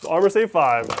just armor save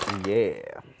 5. Yeah.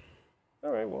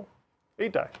 All right, well,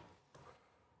 8 die.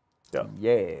 Yeah,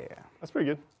 Yeah. that's pretty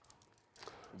good.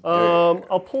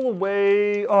 I'll pull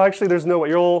away. Oh, actually, there's no way.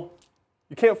 You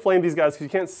can't flame these guys because you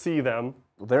can't see them.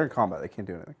 Well, they're in combat. They can't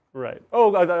do anything. Right.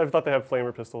 Oh, I thought they have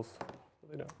flamer pistols.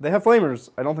 They don't. They have flamers.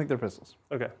 I don't think they're pistols.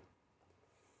 Okay.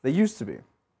 They used to be.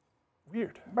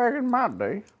 Weird. Back in my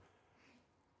day.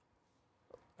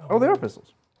 Oh, they are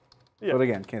pistols. Yeah. But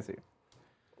again, can't see.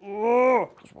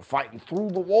 Because we're fighting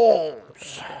through the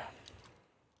walls.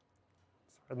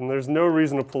 And there's no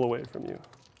reason to pull away from you.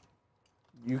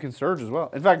 You can surge as well.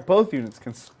 In fact, both units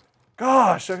can.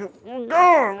 Gosh, I can,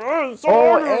 oh, so Oh,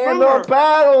 hard to and remember. the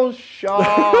battle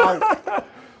shock.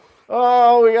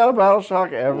 Oh, we got a battle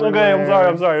shock everywhere. Okay,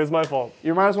 I'm sorry. It was my fault.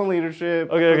 You're -1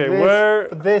 leadership. Okay, For this, where?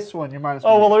 For this one, you're -1.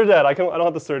 Oh well, they're dead. I don't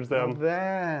have to surge them.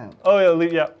 That. Oh yeah,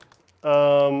 yeah.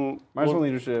 -1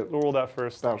 leadership. We'll roll that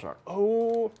first. Battle shock.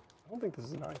 Oh, I don't think this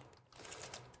is a 9.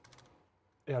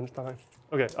 Yeah, I'm just 9.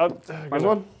 Okay.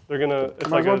 -1. They're gonna. It's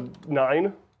like -1. a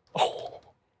 9. Oh.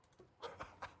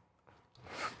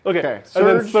 Okay. Okay. And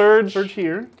then surge. Surge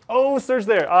here. Oh, surge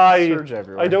there. Surge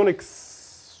everywhere. I don't.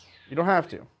 You don't have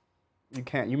to. You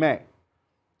can't. You may.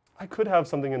 I could have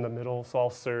something in the middle, so I'll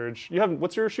surge. You have.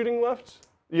 What's your shooting left?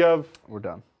 You have. We're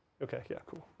done. Okay. Yeah.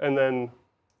 Cool. And then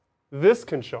this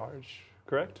can charge.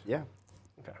 Correct. Yeah.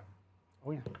 Okay.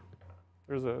 Oh yeah.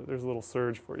 There's a little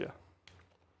surge for you.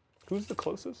 Who's the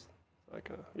closest? Like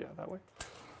yeah, that way.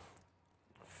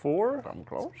 4. I'm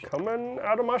close. Coming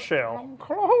out of my shell. I'm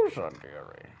close,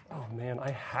 dearie. Oh man,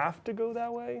 I have to go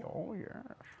that way? Oh yeah.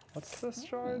 What's this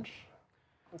charge?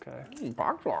 Okay.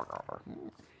 Box locker.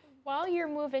 While you're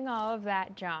moving all of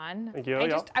that, John, Thank you,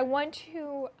 I want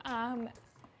to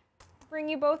bring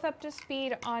you both up to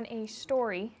speed on a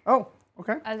story Oh,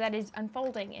 okay. that is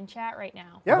unfolding in chat right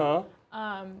now. Yeah.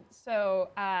 So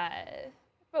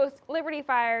both Liberty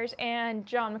Fires and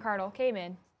John McCardle came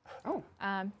in, Oh,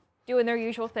 doing their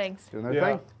usual things, doing their Yeah.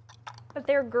 thing. but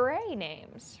they're gray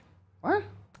names. What?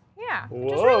 Yeah,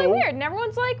 which is really Whoa. weird. And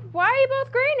everyone's like, "Why are you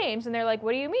both gray names?" And they're like,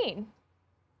 "What do you mean?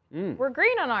 We're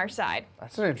green on our side."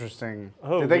 That's an interesting.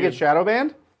 Oh, Did they get weird. shadow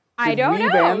banned? I Did don't we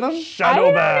know. ban them? I Shadow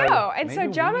don't ban. know. And so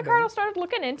Maybe John we McCardle ban. started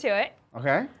looking into it.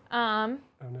 Okay. Oh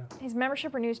no. His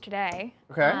membership renews today.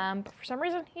 Okay. But for some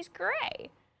reason, he's gray.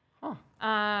 Huh.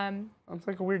 Um, That's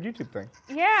like a weird YouTube thing.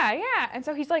 yeah. And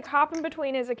so he's like hopping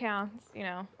between his accounts,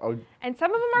 Oh, And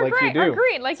some of them are like gray, you do. or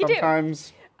green, like you do.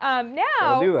 Sometimes they'll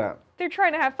Now do that. they're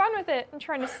trying to have fun with it and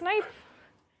trying to snipe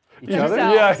Each other?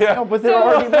 themselves. Yeah, yeah. No, but they're So-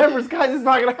 already members, guys. It's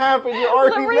not gonna happen. You're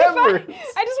already Liberty members.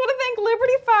 I just want to thank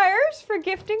Liberty Fires for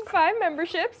gifting 5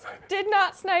 memberships. Did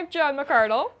not snipe John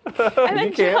McCardle. And then,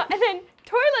 You can't. and then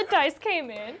Toilet Dice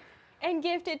came in and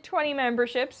gifted 20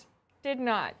 memberships. Did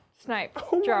not snipe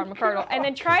John McCardle. And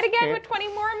then tried again Can't. with 20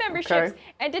 more memberships Okay.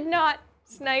 and did not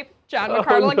snipe John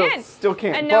McCardle no. again. Still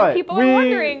can't. And now but people are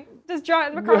wondering, does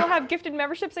John McCardle have gifted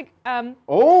memberships?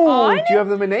 Oh, on? do you have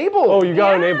them enabled? Oh, you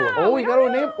gotta Yeah. enable it. Oh, we you don't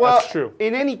gotta know. enable. Well, That's true.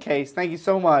 In any case, thank you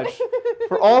so much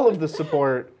for all of the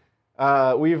support.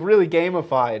 We've really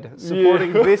gamified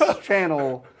supporting Yeah. this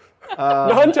channel.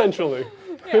 Not intentionally.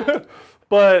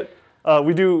 But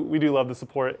we do love the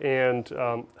support and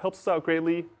helps us out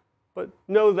greatly. But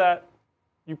know that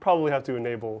you probably have to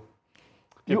enable.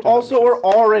 You gifted also memberships.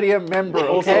 are already a member,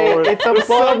 okay? Also, It's a there's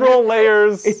bug. several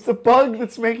layers. It's a bug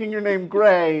that's making your name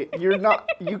gray. You're not.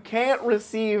 You can't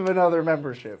receive another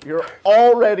membership. You're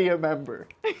already a member.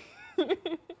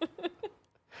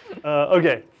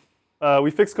 Okay.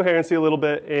 We fixed coherency a little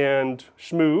bit and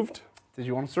schmooved. Did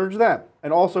you want to surge that?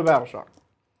 And also battle shock.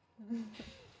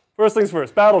 First things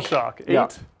first, Battle Shock. 8. Yeah.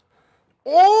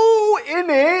 Oh, in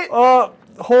it.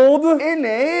 Hold. In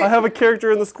it. I have a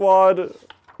character in the squad.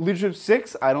 Leadership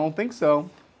 6? I don't think so.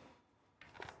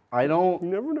 I don't You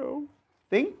never know.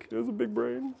 think He has a big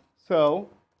brain. so.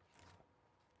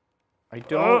 I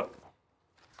don't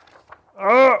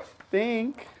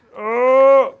think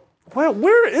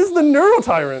Where is the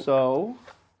Neurotyrant? so.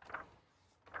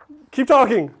 Keep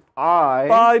talking. I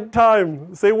Bide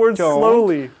time. Say words Don't.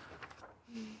 slowly.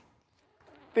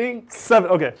 think 7.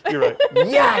 Okay, you're right.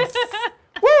 yes.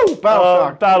 Woo! Battle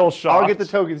shock. Battle Shock. I'll get the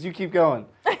tokens. You keep going.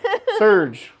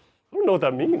 Surge. I don't know what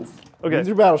that means. Okay. Means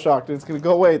you're battle shocked, and it's gonna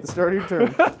go away at the start of your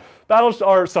turn.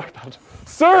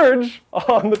 Surge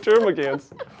on the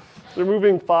Termagants. They're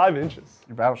moving 5 inches.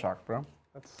 You're battle shocked, bro.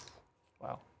 That's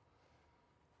wow.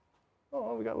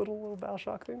 Oh, we got little Battle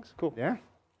Shock things. Cool. Yeah.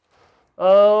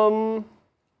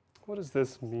 What does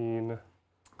this mean?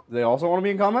 They also want to be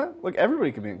in combat? Like,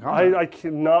 everybody can be in combat. I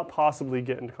cannot possibly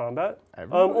get into combat.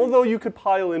 Everybody? Although you could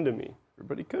pile into me,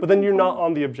 Everybody could. but then you're not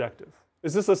on the objective.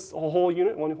 Is this a whole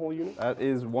unit? One whole unit? That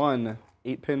is one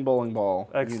 8-pin bowling ball.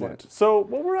 Excellent. Unit. So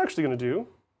what we're actually going to do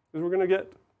is we're going to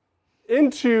get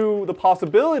into the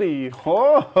possibility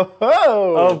Oh,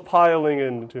 of piling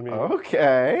into me,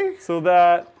 okay. so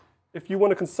that if you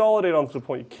want to consolidate onto the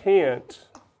point you can't,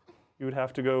 you would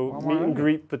have to go meet and already.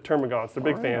 greet the Termagants. They're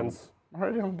big Already. fans.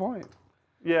 Already on point.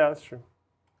 Yeah, that's true.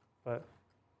 But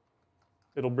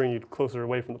it'll bring you closer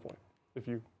away from the point if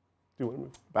you Do you want to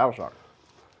move? Battle shock.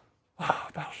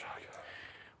 Battle shock.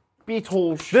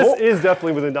 Beetle shock. This is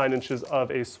definitely within 9 inches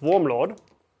of a Swarm Lord.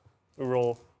 We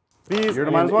roll these. You're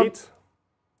the -1? 8.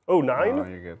 Oh, 9? Oh,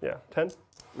 you're good. Yeah, 10.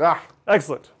 Ah.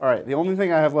 Excellent. All right. The only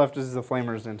thing I have left is the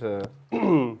flamers into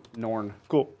Norn.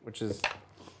 Cool. Which is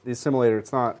the assimilator.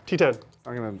 It's not. T10. It's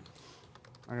not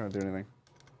gonna do anything.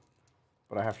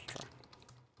 But I have to try.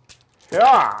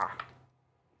 Yeah.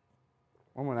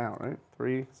 One went out, right?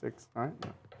 3, 6, 9.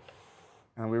 Yeah.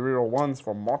 And we reroll 1s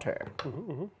for Morte.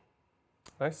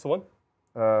 Nice. So one.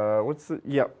 What's the?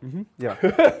 Yep. Yeah.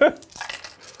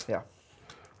 Yeah.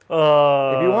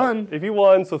 If you won. If you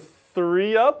won, so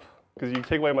 3 up, because you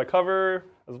take away my cover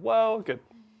as well. Good.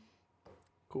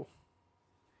 Cool.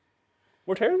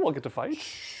 Mortarion will get to fight.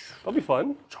 That'll be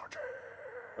fun.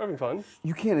 We're having fun.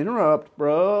 You can't interrupt,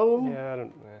 bro. Yeah, I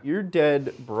don't. You're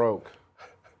dead broke.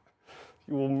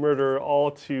 You will murder all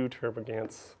 2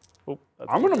 Termagants. Oh, that's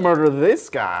I'm gonna murder this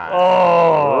guy.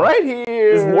 Oh! Right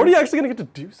here. Is Morty actually gonna get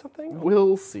to do something?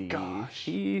 We'll see. Gosh.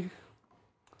 He's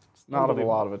not of a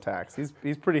lot of attacks. He's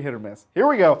pretty hit or miss. Here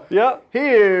we go. Yeah.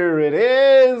 Here it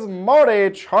is.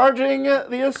 Morty charging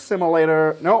the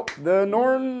assimilator. Nope, the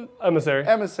Norn Emissary.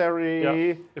 emissary.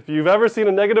 Yeah. If you've ever seen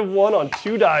a -1 on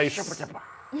 2 dice,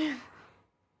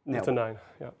 it's a 9.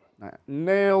 Yeah.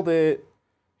 Nailed it.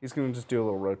 He's gonna just do a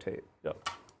little rotate. Yep.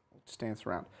 Just dance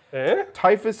around. Eh?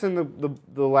 Typhus and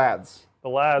the lads. The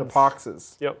lads. The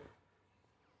poxes. Yep.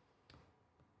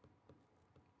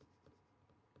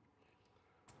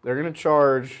 They're going to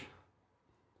charge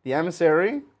the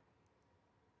emissary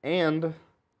and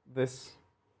this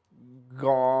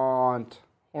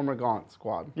Hormagaunt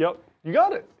squad. Yep. You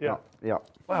got it. Yeah. Yep.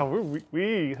 Wow,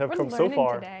 we have We're come so learning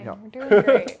far. today. Yeah. We're doing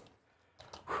great.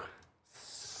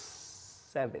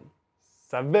 7.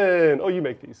 7. Oh, you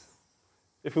make these.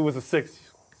 If it was a 6.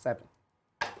 7.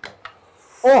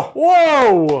 Oh!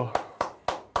 Whoa!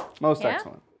 Most Yeah?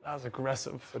 excellent. That was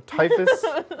aggressive. So Typhus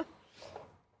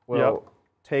will Yep.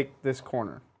 take this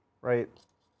corner right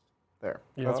there.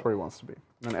 That's Yep. where he wants to be.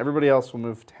 And then everybody else will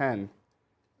move 10,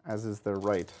 as is their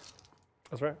right.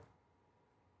 That's right.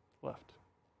 Left.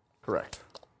 Correct.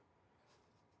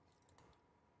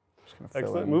 Just gonna fill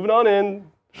Excellent. in. Moving on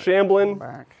in. Shambling.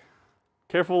 Back.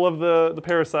 Careful of the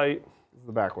parasite. This is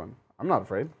the back one. I'm not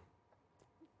afraid.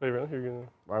 Wait, really? You're gonna?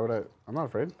 Why would I? I'm not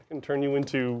afraid. I can turn you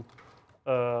into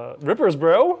Rippers,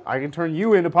 bro. I can turn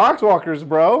you into Poxwalkers,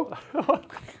 bro.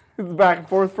 It's back and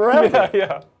forth forever.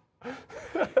 Yeah.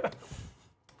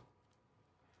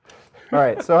 All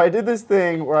right, so I did this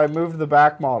thing where I moved the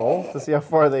back model to see how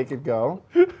far they could go.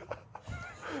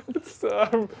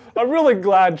 I'm really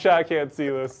glad chat can't see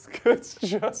this. It's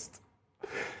just,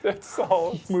 it's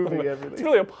all Moving everything. It's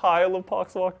really a pile of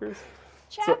poxwalkers.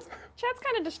 Chat's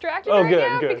kind of distracted Oh, right good,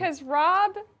 now good. because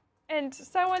Rob and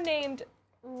someone named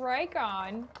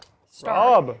Rykon Stark.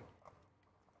 Rob.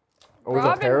 Oh, was that a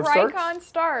Rob pair and of Starks? Rykon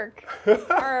Stark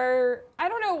are, I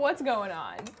don't know what's going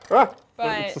on, Ah.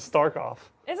 but It's a Stark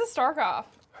off. it's a Stark off.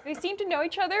 They seem to know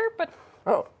each other, but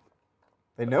Oh,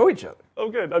 they know each other. Oh,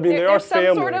 good. I mean, they are there's some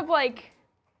family. sort of like,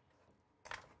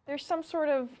 there's some sort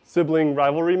of Sibling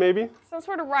rivalry, maybe?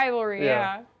 rivalry,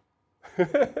 Yeah. yeah.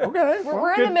 Okay. well,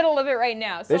 We're in the middle of it right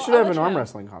now. So they should I'll have let an you arm know.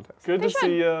 wrestling contest. Good They to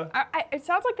see. should. It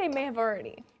sounds like they may have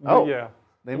already. Oh, Yeah.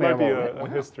 they There may might be have a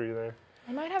history there.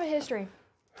 They might have a history.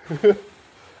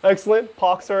 Excellent.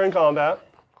 Pox are in combat.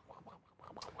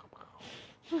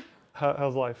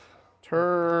 How's life?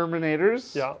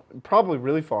 Terminators. Yeah. Probably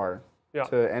really far. Yeah.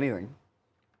 To anything.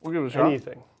 We'll give it a shot.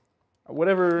 Anything.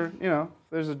 Whatever, you know,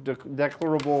 there's a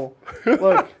declarable.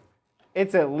 Look,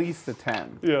 it's at least a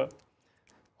 10. Yeah.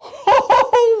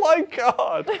 Oh my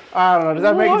God! I don't know. Does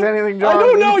that make What? it anything, John? I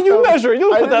don't know. Please You tell me. measure it.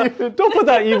 You I don't put didn't that. even- Don't put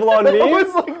that evil on me. That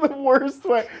was like the worst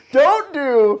way. Don't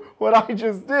do what I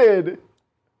just did,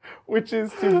 which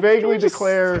is to vaguely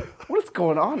declare what's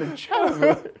going on in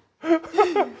chat.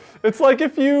 It's like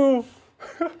if you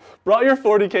brought your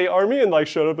 40k army and like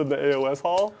showed up in the AOS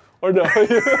hall, or no?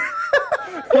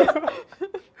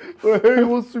 Hey,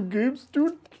 want some games,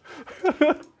 dude?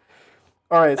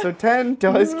 All right, so 10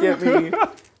 does get me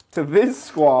to this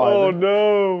squad, Oh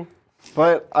no!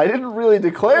 but I didn't really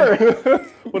declare it.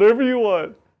 Whatever you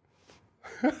want.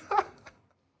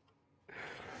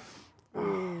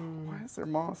 Why is there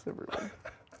moss everywhere?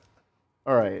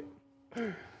 All right.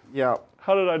 Yeah.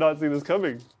 How did I not see this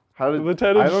coming? How did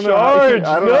Lieutenant I don't know how you- Charge,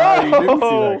 I don't know how you didn't see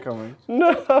no! that coming.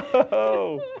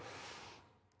 No!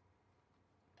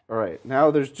 All right,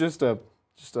 now there's just a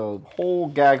whole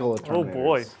gaggle of Oh Terminators.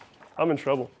 boy, I'm in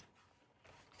trouble.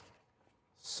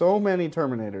 So many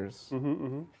Terminators.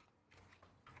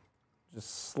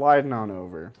 Just sliding on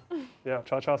over. Yeah,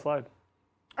 cha-cha slide.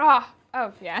 Oh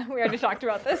yeah, we already talked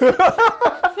about this. We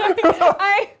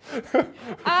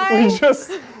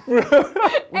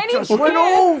just went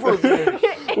over this.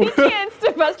 Any chance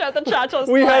to bust out the cha-cha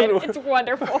slide, it's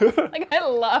wonderful. Like, I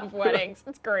love weddings.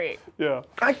 It's great. yeah.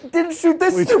 I didn't shoot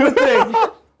this stupid thing.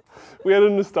 We had a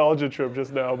nostalgia trip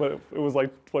just now, but it was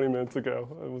like 20 minutes ago.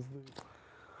 It was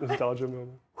the nostalgia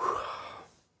moment.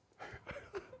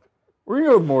 We're gonna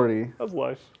go with Morty. That's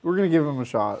life. We're gonna give him a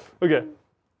shot. Okay.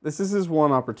 This is his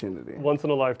one opportunity. Once in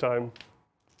a lifetime.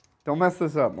 Don't mess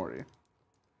this up, Morty.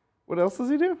 What else does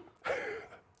he do?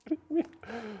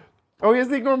 Oh, he has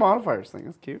the ignore modifiers thing.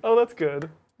 That's cute. Oh, that's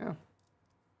good. Yeah.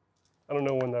 I don't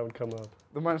know when that would come up.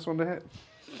 The -1 to hit.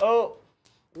 Oh,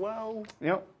 well.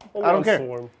 Yep. Only I don't on care.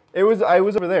 Swarm. I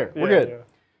was over there. We're good.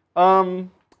 Yeah.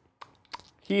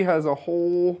 He has a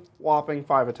whole whopping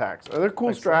 5 attacks. Are there cool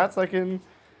Excellent. strats I can?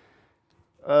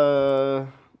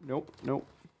 Nope.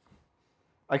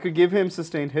 I could give him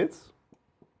sustained hits.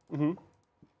 Mm-hmm.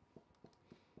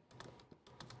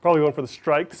 Probably going for the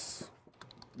strikes.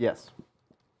 Yes.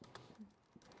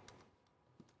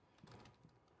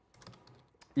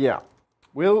 Yeah.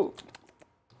 Will.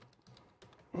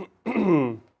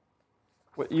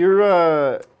 What, you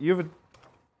have a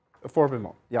 4-pin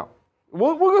ball. Yeah.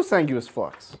 We'll go Sanguous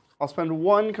Flux. I'll spend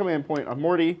 1 command point on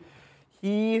Morty.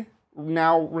 He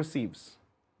now receives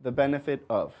the benefit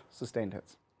of sustained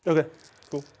hits. Okay,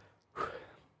 cool.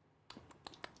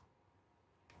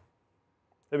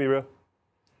 Hit me, bro.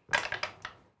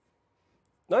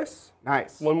 Nice.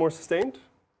 Nice. 1 more sustained.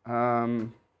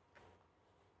 5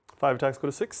 attacks go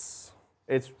to 6.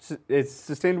 It's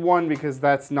sustained 1 because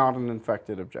that's not an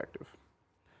infected objective.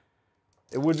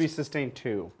 It would be sustained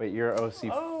 2, but you're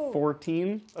OC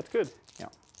 14. That's good. Yeah.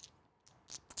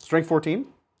 Strength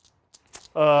 14.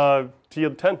 To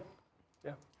 10.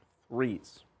 Yeah.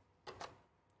 3s.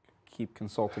 Keep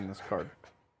consulting this card.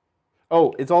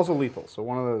 Oh, it's also lethal, so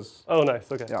one of those. Oh,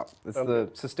 nice. Okay. Yeah, it's the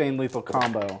sustained lethal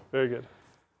combo. Very good.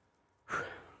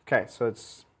 Okay, so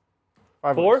it's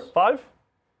 5 4, rolls. 5.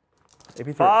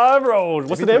 AP3. 5 rolls.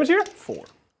 What's the damage here? 4.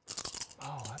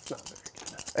 Oh, that's not very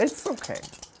good. It's okay.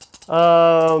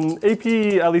 AP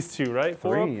at least 2, right?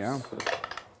 4. 3, yeah.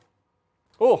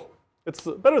 Oh, it's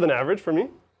better than average for me.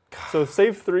 So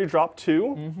save 3, drop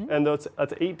 2, and that's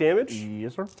 8 damage.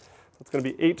 Yes, sir. It's going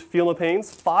to be 8 Feel No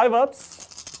Pains, 5 ups.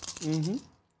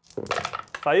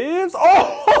 5s.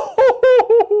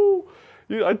 Oh!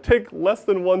 I'd take less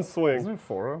than 1 swing. Isn't it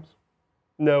 4 ups?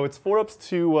 No, it's 4 ups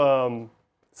to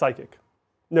Psychic.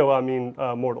 No, I mean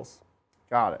Mortals.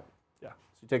 Got it. Yeah.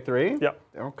 So you take 3? Yep.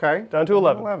 Okay. Down to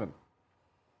 11.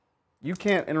 You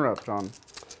can't interrupt, John.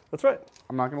 That's right.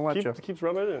 I'm not going to let you. Keeps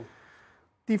rubbing it in.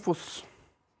 Typhus.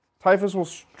 Typhus will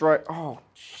strike. Oh,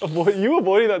 You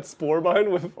avoiding that Spore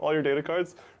Bind with all your data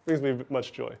cards brings me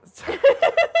much joy.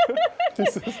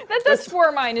 That the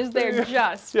Spore Mine is there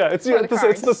just. Yeah, it's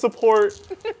the support.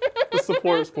 The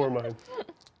support Spore Mine.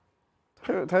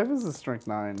 Typhus is strength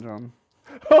 9, John.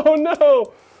 Oh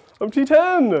no! I'm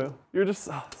T10! You're just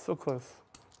so close.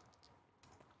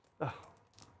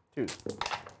 Dude.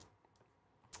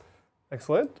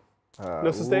 Excellent.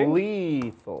 No sustain?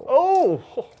 Lethal.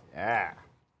 Oh! Yeah.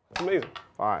 That's amazing.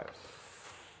 5.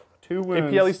 2 wins.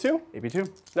 AP at least 2? AP 2.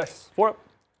 Nice. 4 up.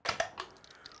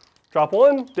 Drop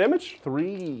 1. Damage?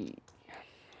 3.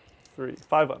 3.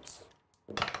 5 ups.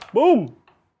 Boom!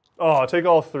 Oh, take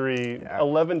all 3. Yeah.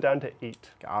 11 down to 8.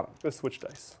 Got him. Let's switch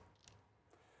dice.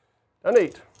 Down to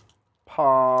 8.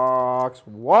 Pox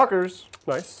Walkers.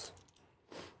 Nice.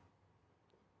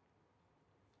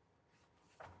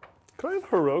 Could I have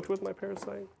heroic with my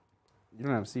parasite? You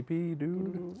don't have CP,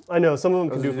 dude? I know, some of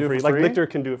them can do it for free. Like free? Lictor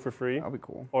can do it for free. That'll be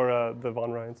cool. Or the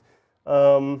Von Ryans.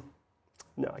 No,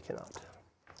 I cannot.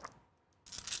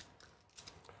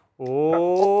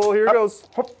 Oh, here it goes.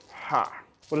 Hop, ha.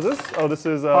 What is this? Oh, this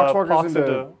is Poxwalkers Pox into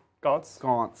into Gaunts.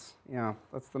 Gaunts. Yeah,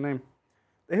 that's the name.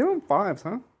 They hit on 5s,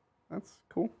 huh? That's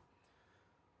cool.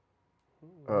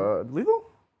 Lethal?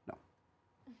 No.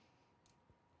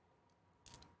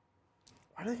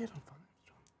 Why do they hit on 5s, John?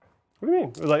 What do you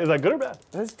mean? Is that good or bad?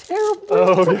 That's terrible.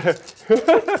 Oh, okay.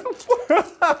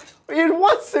 In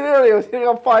what scenario is hitting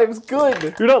on 5s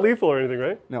good? You're not lethal or anything,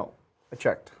 right? No, I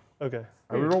checked. Okay.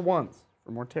 I reroll 1s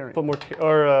for more tearing. But more,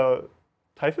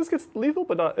 Typhus gets lethal,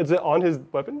 but not. Is it on his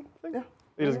weapon thing? Yeah.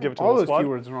 You just give it to All the those squad?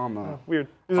 keywords are on the. Weird.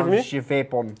 These are for me?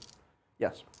 Weapon.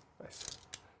 Yes. Nice.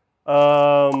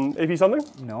 AP something?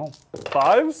 No.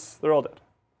 5s? They're all dead.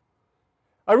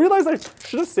 I realized I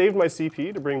should have saved my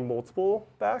CP to bring multiple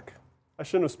back. I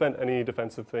shouldn't have spent any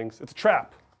defensive things. It's a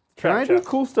trap. Can I do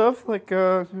cool stuff like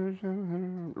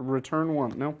return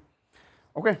 1? No.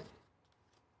 Okay.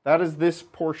 that is this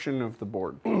portion of the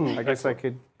board. I guess I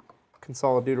could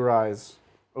consolidate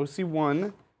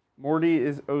OC1. Morty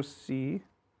is OC.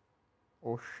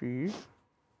 Oshi.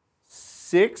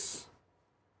 6.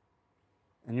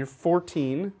 And you're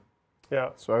 14. Yeah.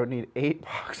 So I would need 8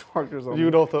 box markers on You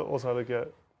would also have to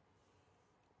get.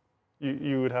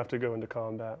 You would have to go into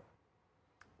combat.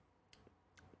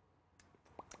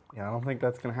 Yeah, I don't think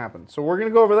that's going to happen. So we're going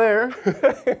to go over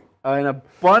there. And a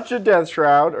bunch of Death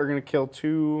Shroud are going to kill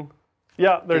 2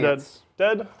 Yeah, they're Gants.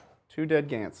 dead. 2 dead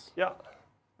Gants. Yeah.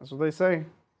 That's what they say.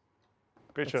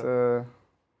 Great It's show.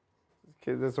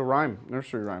 That's a rhyme,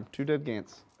 nursery rhyme. 2 dead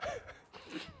Gants.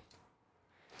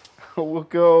 We'll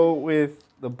go with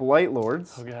the Blight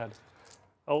Lords. Oh god.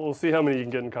 Oh, we'll see how many you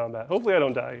can get in combat. Hopefully I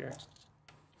don't die here.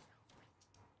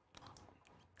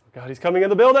 Oh god, he's coming in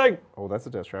the building! Oh, that's a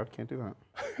Death Shroud. Can't do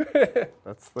that.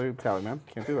 That's the Tally-Man.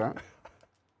 Can't do that.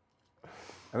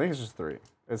 I think it's just 3.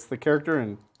 It's the character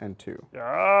and 2.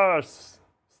 Yes!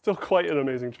 Still quite an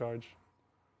amazing charge.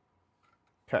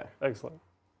 Okay. Excellent.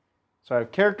 So I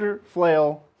have character,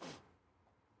 flail,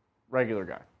 regular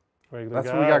guy. Regular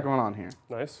That's what we got going on here.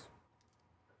 Nice.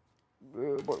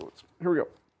 Here we go.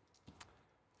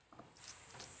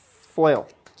 Flail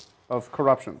of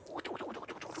corruption.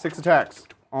 6 attacks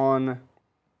on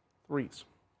 3s.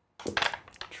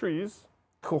 Trees.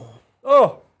 Cool.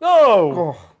 Oh! No!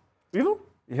 Oh. Lethal?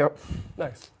 Yep.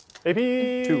 Nice. AP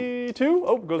 2.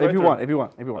 Oh, goes right AP through. 1. AP 1.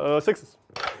 AP 1. 6s.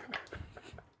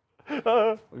 Look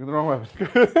at the wrong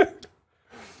weapon.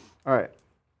 All right.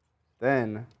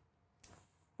 Then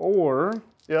 4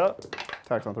 Yeah.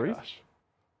 attacks on 3s. Gosh.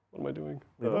 What am I doing?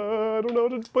 Lethal. I don't know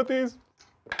how to put these.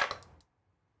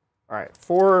 All right.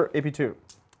 4 AP 2.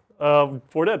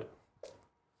 4 dead.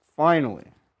 Finally,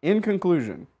 in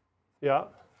conclusion, Yeah.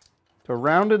 to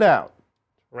round it out,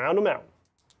 Round them out.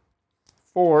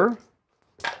 4.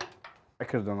 I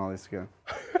could have done all these again.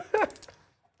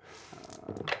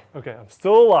 Okay, I'm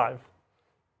still alive.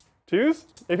 2s?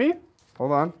 AP?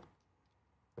 Hold on.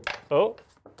 Oh.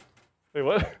 Wait,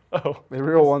 what? Oh. They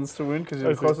reroll 1s to win because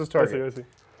you're I the see, closest target. I see.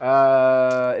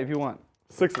 If you want.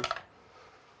 6s.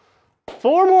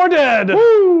 4 more dead!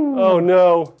 Woo! Oh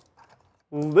no.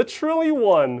 Literally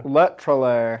 1.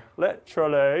 Letrale.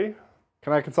 Literally.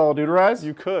 Can I consolidate?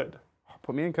 You could.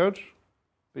 Put me in, coach.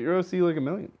 But you're OC like a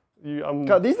million. I'm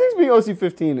God, these things being OC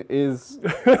 15 is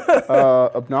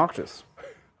obnoxious.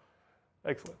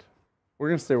 excellent. We're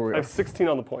going to stay where we I are. have 16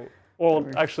 on the point. Well,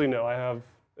 actually, no. I have,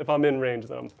 if I'm in range,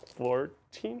 then I'm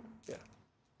 14. Yeah.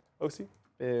 OC?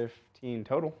 15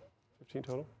 total. 15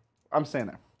 total. I'm staying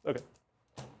there. Okay.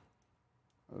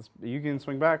 You can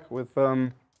swing back with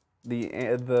the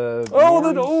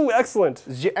Oh, excellent.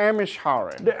 the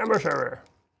Amishare. The emissary.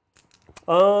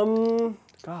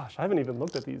 Gosh, I haven't even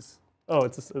looked at these. Oh,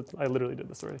 I literally did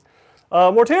this already.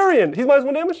 Mortarion. He's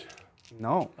 -1 damage?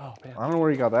 No. Oh, man. I don't know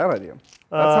where you got that idea.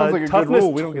 That sounds like a good Toughness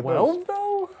rule. We don't get 12, those.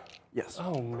 though? Yes.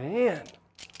 Oh, man.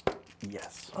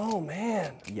 Yes. Oh,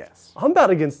 man. Yes. I'm bad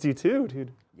against you, too,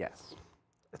 dude. Yes.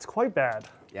 It's quite bad.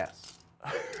 Yes.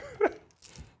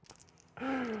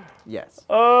 Yes.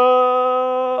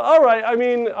 All right. I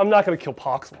mean, I'm not going to kill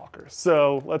Poxwalker,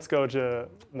 so let's go to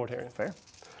Mortarion. Fair.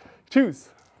 2s.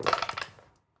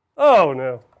 Oh,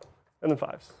 no. And then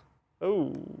 5s.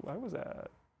 Oh, I was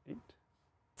at 8.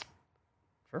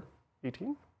 Sure.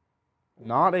 18?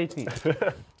 Not 18. 5s!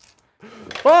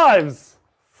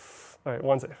 All right,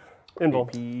 1 save. Invul.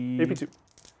 AP 2.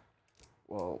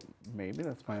 Well, maybe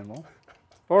that's my invul.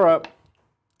 4 up.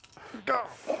 Go!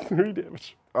 3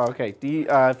 damage. Okay,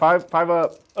 5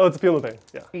 up. Oh, it's a feel no pain.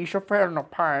 Yeah. He shall feel no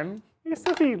pain. He's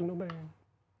a feel no pain.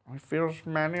 He feels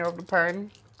many of the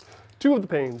pain. 2 of the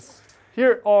pains.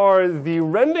 Here are the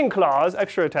Rending Claws,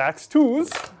 extra attacks,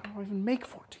 2s. I don't even make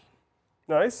 14.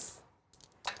 Nice.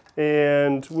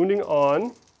 And wounding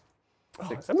on.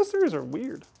 Oh, emissaries are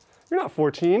weird. You're not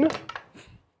 14.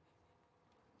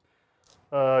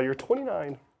 You're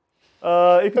 29.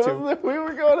 AP 2. We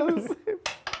were going to the same.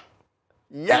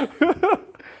 Yes!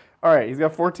 All right, he's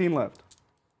got 14 left.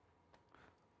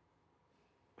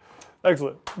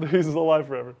 Excellent. He's alive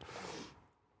forever.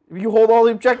 You hold all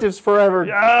the objectives forever,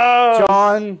 Yeah.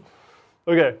 John.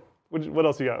 Okay. What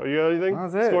else you got? You got anything? That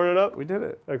was it. Scoring it up? We did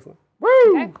it. Excellent. Woo!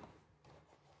 Okay.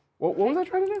 What was I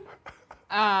trying to do?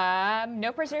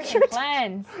 No prisoners and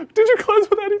cleanse. Did you cleanse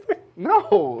with anything?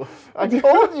 No. I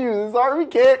told you, this army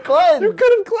can't cleanse. You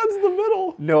could have cleansed the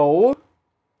middle. No.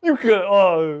 You could.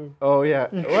 Oh, yeah.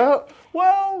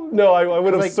 Well, no, I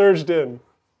would have like- surged in.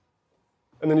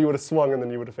 And then you would have swung and then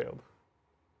you would have failed.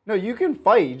 No, you can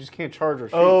fight. You just can't charge or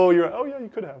shoot. Oh, yeah, you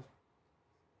could have.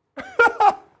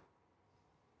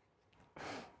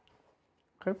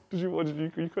 Okay.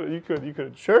 You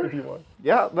could. Sure. If you want.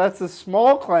 Yeah, that's a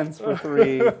small cleanse for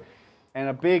 3, and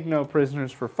a big no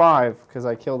prisoners for 5, because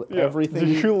I killed everything.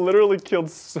 You literally killed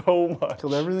so much.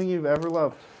 Killed everything you've ever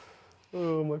loved.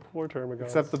 Oh, my poor Termagants.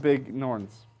 Except the big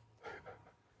Norns.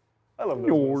 I love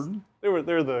those.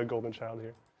 They're the golden child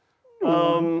here.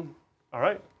 All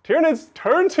right. Tyranids,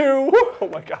 turn 2. Oh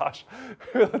my gosh.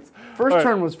 First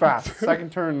turn was fast.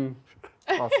 Second turn,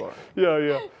 slower.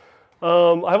 Yeah.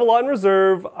 I have a lot in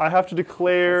reserve. I have to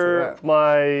declare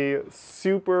my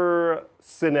super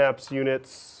synapse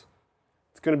units.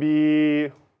 It's going to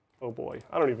be, oh boy,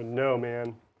 I don't even know,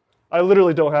 man. I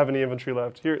literally don't have any infantry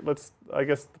left. Here, I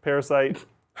guess the parasite.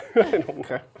 I don't know.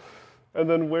 Okay. And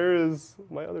then where is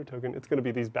my other token? It's going to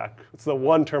be these back. It's the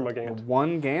 1 Termagant.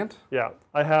 1 Gant? Yeah.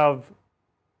 I have,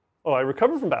 I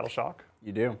recover from Battle Shock.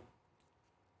 You do.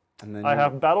 And then I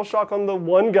have Battle Shock on the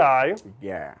 1 guy.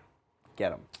 Yeah.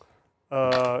 Get him.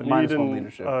 Need -1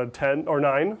 leadership. 10 or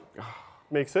 9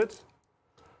 makes it.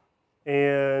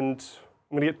 And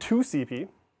I'm going to get 2 CP.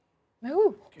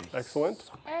 Ooh.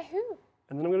 Excellent. Woohoo.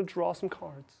 And then I'm going to draw some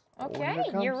cards. Okay,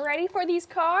 you're ready for these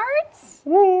cards?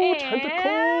 Woo, And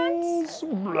tentacles.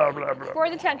 Blah, blah, blah. For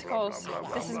the tentacles,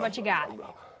 this is what you got.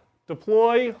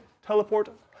 Deploy, teleport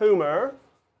Homer,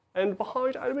 and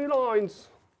behind enemy lines.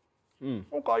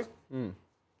 Okay.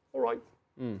 All right.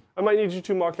 I might need you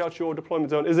to mark out your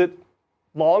deployment zone. Is it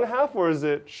long half or is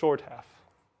it short half?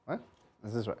 What?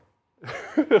 This way.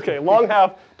 Okay, long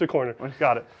half to corner.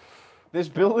 Got it. This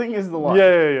building is the line.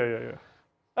 Yeah.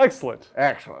 Excellent.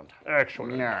 Excellent.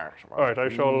 Excellent. Excellent. All right, I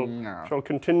shall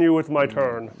continue with my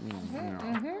turn.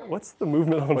 What's the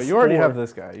movement on? Well, you already Spore? have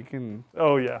this guy. You can.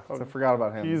 Oh yeah. I forgot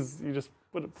about him. You just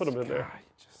put him in there.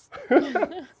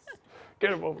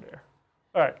 Get him over there.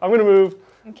 All right, I'm gonna move.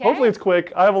 Okay. Hopefully it's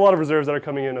quick. I have a lot of reserves that are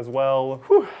coming in as well.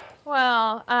 Whew.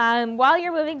 Well, while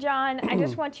you're moving, John, I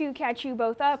just want to catch you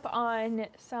both up on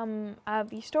some of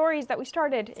the stories that we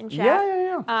started in chat.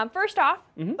 Yeah. First off,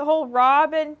 the whole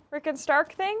Rob and Rick and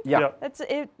Stark thing. Yeah. That's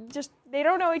it. Just they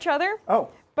don't know each other. Oh.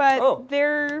 But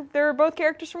they're both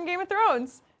characters from Game of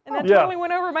Thrones, and that Yeah. totally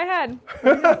went over my head. So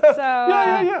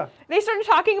Yeah. they started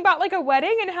talking about like a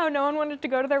wedding and how no one wanted to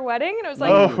go to their wedding, and it was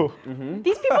like, Oh.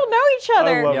 these people know each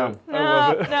other. I love it. No, I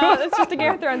love it. no, it's just a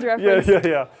Game of Thrones reference.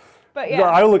 Yeah. But No, yeah,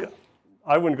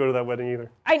 I wouldn't go to that wedding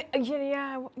either.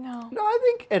 No. No, I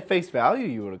think at face value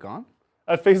you would have gone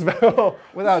At face value.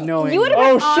 without knowing. You would have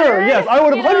Oh, been sure. honored, Yes, I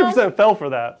would have you know? 100% fell for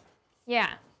that. Yeah.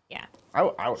 I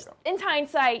would have gone. In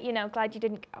hindsight, glad you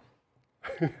didn't go.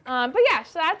 But yeah,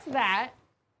 so that's that.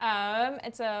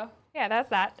 That's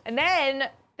that. And then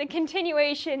the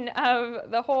continuation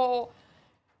of the whole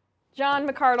John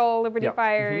McCardle, Liberty Yep.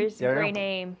 Fires, Yeah, Grey yeah.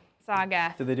 Name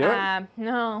saga. Did they do it?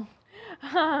 No.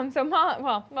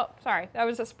 Sorry, that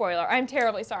was a spoiler. I'm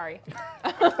terribly sorry.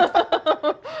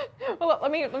 Well,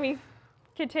 let me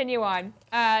continue on.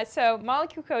 So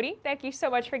Molecule Cody, thank you so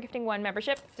much for gifting 1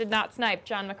 membership. Did not snipe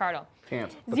John McCardle.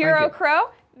 Can't. but Zero thank you. Crow,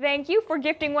 thank you for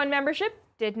gifting 1 membership.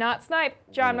 Did not snipe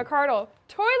John McCardle.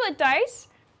 Toilet Dice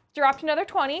dropped another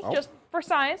 20 just for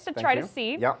science to try to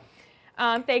see. Yeah.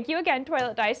 Thank you again,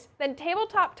 Toilet Dice. Then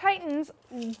Tabletop Titans,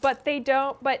 but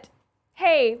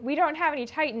hey, we don't have any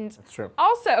Titans. That's true.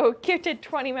 Also gifted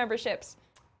 20 memberships.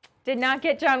 Did not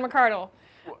get John McCardle.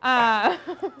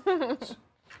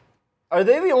 Are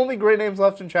they the only great names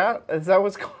left in chat? Is that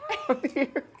what's going on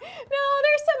here? No,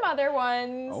 there's some other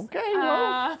ones. Okay,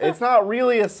 well, it's not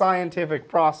really a scientific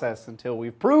process until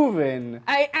we've proven.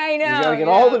 I know. You gotta get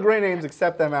all the great names,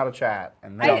 accept them out of chat,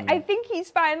 and then. I think he's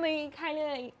finally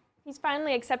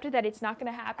accepted that it's not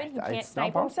going to happen. He can't It's not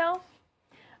snipe possible.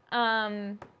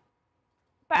 himself.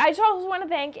 But I just also want to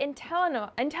thank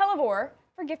Intellivore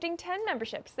for gifting 10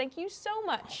 memberships. Thank you so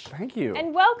much. Thank you.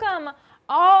 And welcome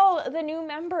all the new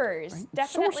members. Thank you.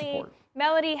 Definitely. So support.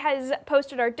 Melody has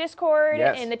posted our Discord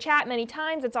Yes. in the chat many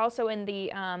times. It's also in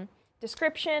the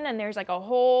description, and there's like a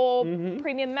whole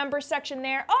premium member section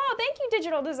there. Oh, thank you,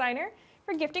 Digital Designer,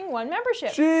 for gifting 1 membership.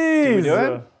 Jeez. Did we do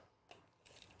it?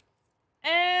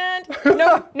 And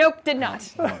nope, did not.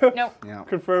 Nope. Yeah.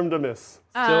 Confirmed a miss.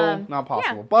 Still not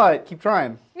possible, but keep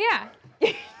trying. Yeah.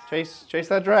 Chase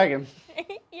that dragon.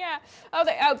 Yeah.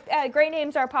 Gray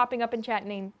names are popping up in chat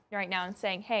name right now and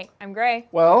saying, "Hey, I'm Gray."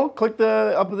 Well, click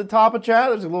up at the top of chat.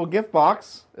 There's a little gift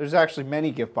box. There's actually many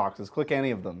gift boxes. Click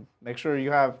any of them. Make sure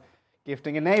you have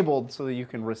gifting enabled so that you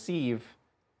can receive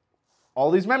all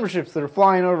these memberships that are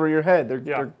flying over your head. They're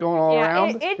going all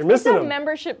around. It's missing a them.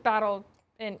 membership battle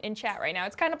in chat right now.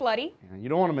 It's kind of bloody. Yeah, you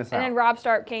don't want to miss And out. then Rob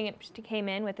Stark came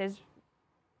in with his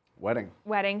Wedding.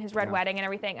 wedding, his red wedding and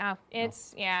everything. Oh,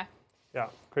 it's yeah. Yeah,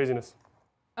 craziness.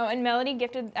 Oh, and Melody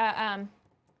gifted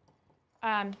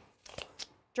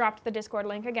dropped the Discord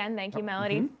link again. Thank you,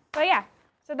 Melody. But yeah,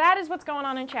 so that is what's going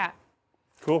on in chat.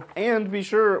 Cool. And be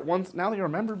sure, now that you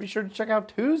remember, be sure to check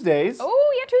out Tuesdays.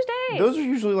 Oh, yeah, Tuesdays. Those are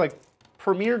usually like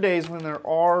premiere days when there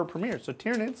are premieres. So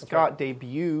Tyranids got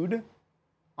debuted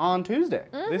on Tuesday,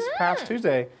 this past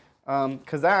Tuesday.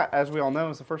 Because that, as we all know,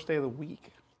 is the first day of the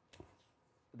week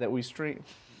that we stream.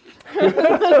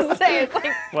 It's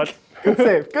like, What? Good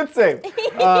save, good save.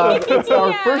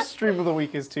 Our first stream of the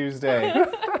week is Tuesday.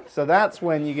 So that's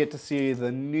when you get to see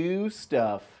the new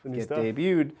stuff get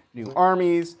debuted. New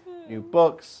armies, new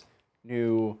books,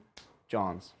 new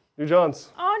Johns. New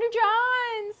Johns. oh, New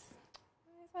Johns.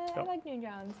 I like New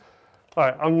Johns. All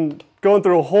right, I'm going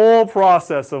through a whole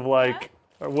process of like,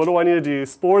 all right, what do I need to do?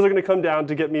 Spores are going to come down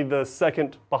to get me the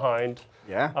second behind.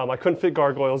 Yeah. I couldn't fit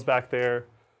gargoyles back there.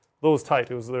 That was tight.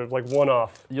 They're like one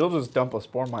off. You'll just dump a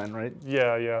spore mine, right?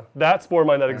 Yeah. That spore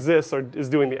mine that exists is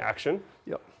doing the action.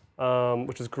 Yep.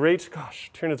 Which is great. Gosh,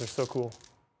 Tyranids are so cool.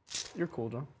 You're cool,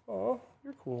 John. Oh,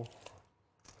 you're cool.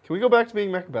 Can we go back to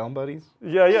being Mecha Balance buddies?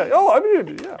 Yeah. Oh, I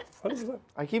mean, yeah, 100%.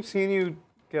 I keep seeing you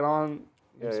get on.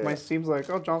 Yeah. My team's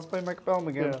like, oh, John's playing Mecha Balance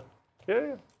again.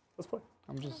 Yeah. Let's play.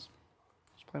 I'm just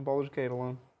playing Baldur's Gate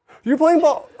alone. You're playing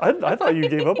ball. I thought you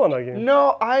gave up on that game.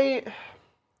 No,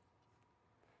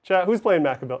 Chat, who's playing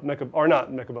or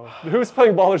not Mechabell? Who's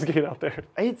playing Baldur's Gate out there?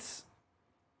 It's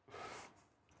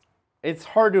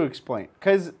hard to explain.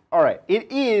 Because, all right,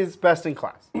 it is best in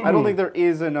class. I don't think there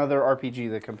is another RPG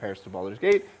that compares to Baldur's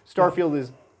Gate. Starfield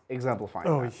is exemplifying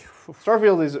that.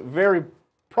 Starfield is very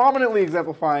prominently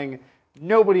exemplifying.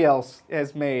 Nobody else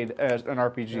has made an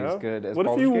RPG as good as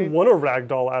Baldur's Gate. What if you want a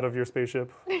ragdoll out of your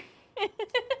spaceship?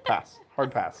 Pass.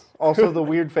 Hard pass. Also, the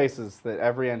weird faces that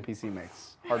every NPC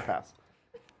makes. Hard pass.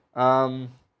 But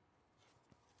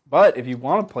if you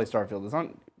want to play Starfield, it's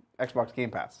on Xbox Game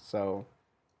Pass, so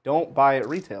don't buy it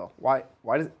retail. Why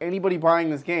does anybody buying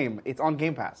this game? It's on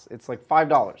Game Pass. It's like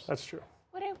 $5. That's true.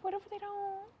 What if they don't?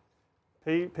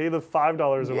 Pay the $5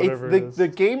 or whatever it is. The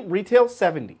game retail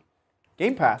 $70.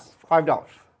 Game Pass $5.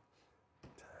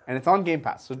 And it's on Game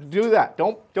Pass. So do that.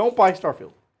 Don't buy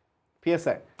Starfield.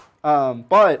 PSA.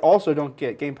 But also don't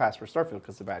get Game Pass for Starfield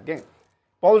because it's a bad game.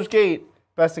 Baldur's Gate,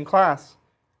 best in class.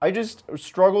 I just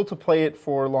struggle to play it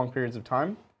for long periods of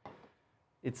time.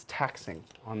 It's taxing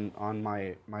on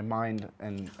my mind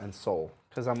and soul.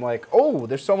 Because I'm like, oh,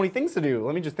 there's so many things to do.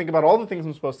 Let me just think about all the things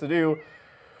I'm supposed to do.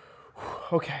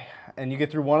 Okay. And you get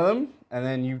through one of them, and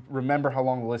then you remember how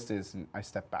long the list is, and I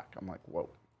step back. I'm like, whoa.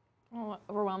 Oh,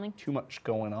 overwhelming. Too much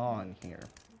going on here.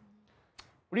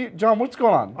 John, what's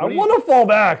going on? I want to fall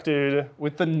back, dude.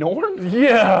 With the Norn?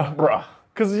 Yeah. Bruh.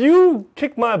 Because you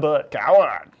kicked my butt.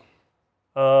 Coward.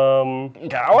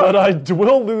 But I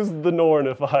will lose the Norn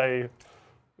if I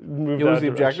move You that lose the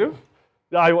direction. objective?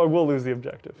 I will lose the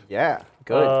objective. Yeah,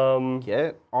 good.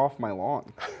 Get off my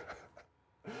lawn.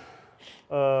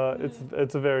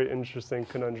 It's a very interesting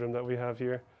conundrum that we have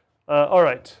here. All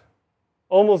right,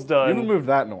 almost done. You can move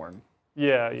that Norn.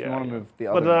 Yeah. You want to move the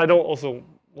other. But then I don't also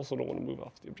don't want to move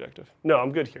off the objective. No,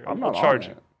 I'm good here. I'm I'll not charge on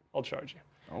you. it. I'll charge you.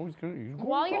 Oh, he's good.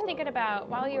 While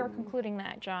you're concluding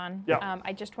that, John, Yeah.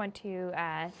 I just want to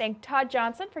thank Todd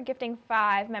Johnson for gifting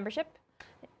 5 memberships.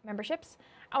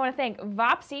 I want to thank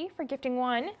Vopsy for gifting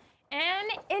 1, and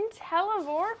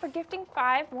Intellivore for gifting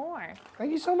 5 more.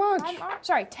 Thank you so much.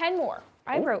 10 more.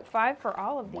 I wrote 5 for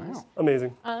all of these. Wow.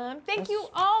 Amazing. Thank you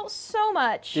all so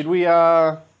much. Did we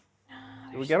get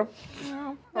them?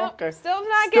 No. Okay. Still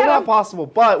not Still good. not possible,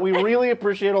 but we really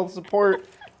appreciate all the support.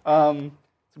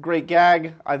 It's a great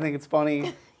gag. I think it's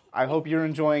funny. I hope you're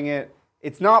enjoying it.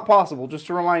 It's not possible, just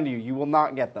to remind you, you will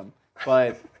not get them.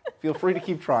 But feel free to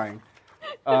keep trying.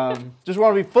 Just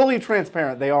want to be fully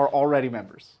transparent. They are already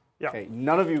members. Yeah. Okay.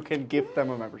 None of you can gift them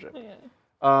a membership.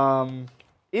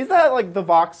 Is that like the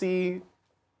Voxy,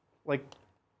 like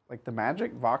the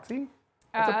magic Voxy?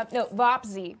 No,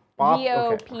 Vopzy.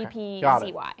 Okay.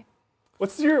 VOPPZY.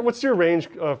 What's your range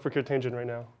for contagion right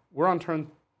now? We're on turn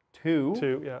 2.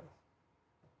 2, yeah.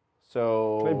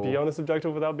 So Can I be on this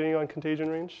objective without being on contagion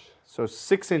range? So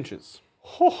 6 inches.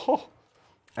 Oh,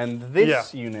 And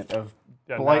this unit of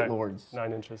Blight Lords.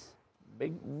 9 inches.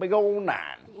 Big old 9.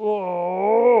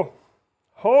 Oh.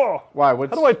 Oh. Why? How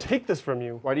do I take this from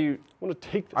you? Why do you? I want to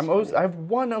take this. I have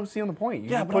 1 OC on the point.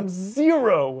 Yeah, but I'm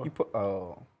 0. You put.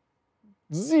 Oh.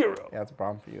 0. Yeah, that's a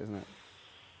problem for you, isn't it?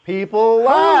 People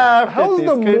laugh. How is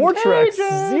the Mortrex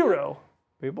 0?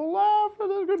 People laugh at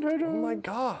this contagion. Oh my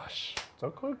gosh.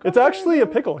 So It's actually a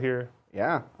pickle here.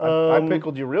 Yeah. I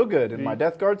pickled you real good in my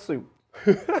Death Guard soup.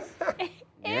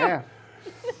 Yeah.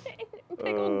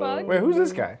 Pickled bug. Wait, who's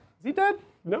this guy? Is he dead?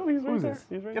 No, he's right Who's there. this?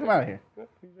 He's right Get him there. out of here. Yeah,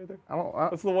 he's right there. I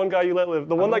That's the one guy you let live.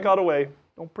 The one that got away.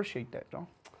 don't appreciate that, John.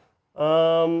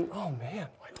 Oh man,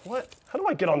 like what? How do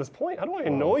I get on this point? How do I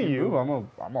annoy If you? move,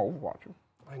 I'm a Overwatch you.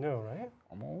 I know, right?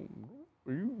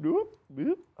 You do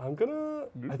it. I'm gonna.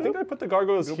 I think I put the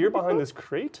gargoyles here behind this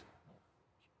crate.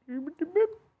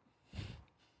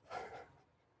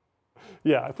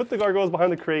 Yeah, I put the gargoyles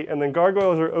behind the crate, and then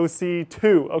gargoyles are OC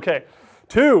 2. Okay,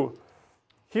 2.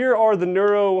 Here are the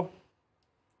neuro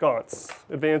gaunts.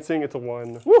 Advancing, it's a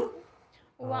 1. Woo!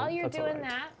 While you're that's all doing right.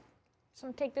 that, just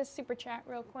want to take this super chat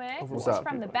real quick. What's This is up?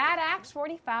 from the Bad Axe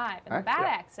 45. And the Heck Bad yeah.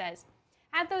 Axe says,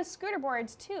 had those scooter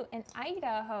boards too in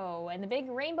Idaho and the big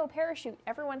rainbow parachute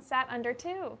everyone sat under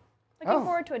too. Looking Oh.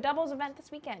 forward to a doubles event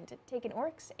this weekend. Taking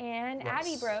Orcs and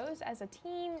Abbey Yes. Bros as a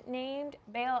team named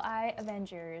Bale Eye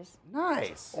Avengers.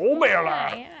 Nice. Oh,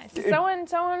 man. Yeah. So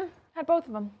someone had both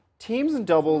of them. Teams and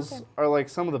doubles are like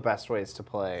some of the best ways to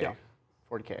play Yeah.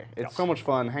 40k. It's so much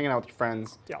fun hanging out with your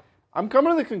friends. Yeah. I'm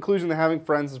coming to the conclusion that having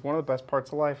friends is one of the best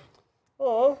parts of life.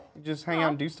 Oh. You just hang out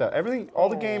and do stuff. All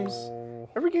the games,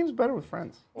 every game's better with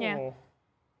friends. Yeah.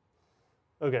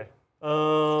 Okay.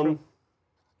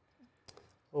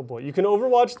 Oh boy, you can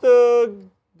overwatch the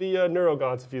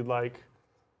Neurogons if you'd like.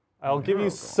 I'll give you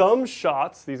some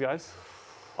shots. These guys.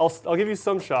 I'll give you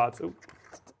some shots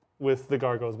with the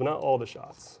gargoyles, but not all the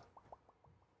shots.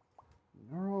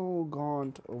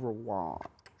 Neurogaunt Overwatch.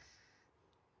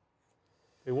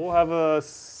 Okay, we'll have a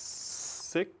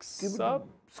 6 up.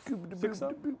 6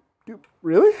 up.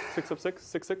 Really? 6 up.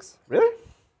 6. Really?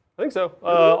 I think so.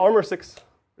 Armor 6.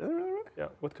 Really? Yeah,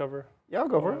 with cover. Yeah, I'll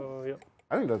go for it. Yeah.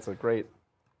 I think that's a great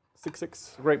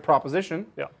 6. proposition.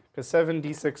 Yeah. Because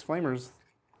 7d6 flamers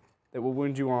that will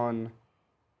wound you on.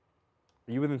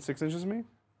 Are you within 6 inches of me?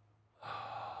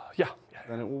 Yeah.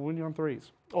 Then it will wound you on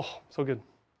 3s. Oh, so good.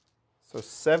 So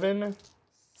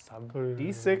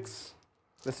 7d6.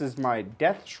 This is my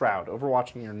Death Shroud,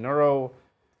 overwatching your Neuro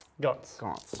Gaunts.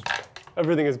 Gaunts.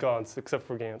 Everything is gaunts except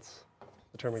for Gants.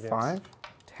 The term of Gants. 5,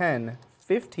 10,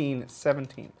 15,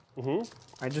 17.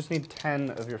 Mm-hmm. I just need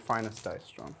 10 of your finest dice,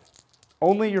 John.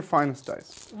 Only your finest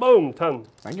dice. Boom, 10.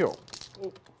 Thank you.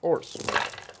 Of course.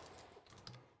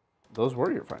 Those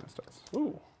were your finest dice.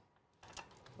 Ooh.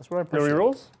 That's what I No appreciate.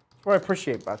 rerolls? That's what I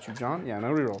appreciate about you, John. Yeah,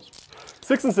 no rerolls.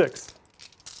 6 and 6.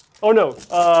 Oh no.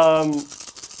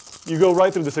 You go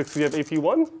right through the 6 because you have AP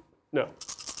 1? No.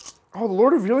 Oh, the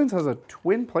Lord of Villains has a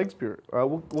twin plague spirit.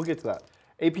 We'll get to that.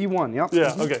 AP 1, yep.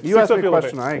 Yeah, okay. You 6 asked up me a field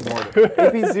question, effect. I ignored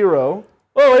it. AP 0,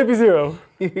 Oh, AP 0.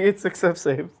 you get 6 up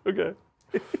saves. Okay.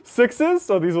 6s,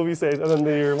 so these will be saves, and then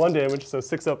they're 1 damage, so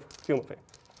 6 up Field of Pain.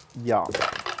 Yeah.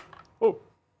 Oh.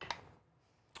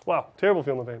 Wow, terrible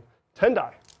Field of Pain. 10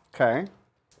 die. Okay.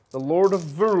 The Lord of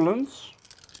Virulence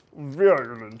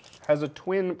has a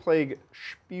twin plague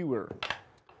spewer.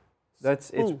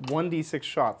 It's 1d6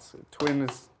 shots. Twin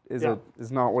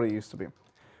is not what it used to be.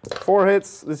 4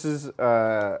 hits. This is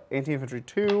anti-infantry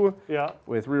 2 Yeah.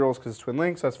 with rerolls because it's twin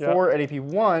link. So that's Yeah. 4 at AP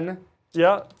 1.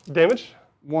 Yeah. Damage?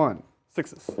 1.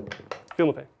 6s. Field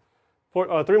of Pain.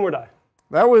 3 more die.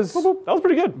 That was Boop, boop. That was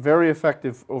pretty good. very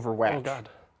effective over whack. Oh god.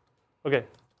 Okay.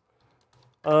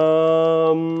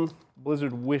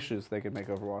 Blizzard wishes they could make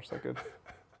Overwatch that good.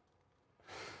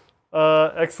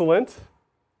 Excellent.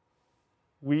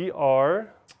 We are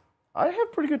I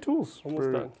have pretty good tools almost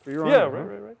for, done. for your Yeah,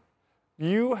 army, right.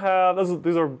 You have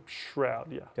these are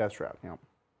Shroud, yeah. Death Shroud, yeah.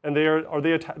 And they are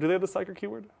they do they have the Psyker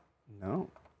keyword? No.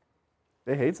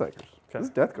 They hate Psychers. Okay. This is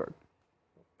Death Guard.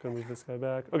 Gonna move this guy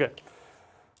back. Okay.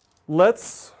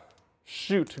 Let's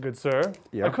shoot, good sir.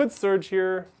 Yeah. I could surge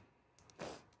here.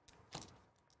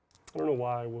 I don't know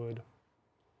why I would.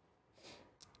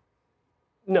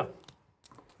 No.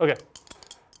 Okay.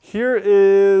 Here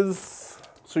is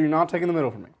So you're not taking the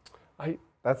middle from me.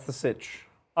 That's the sitch.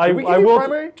 I Did we give you will.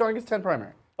 primary? John gets 10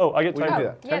 primary. Oh, I get We time. can do to-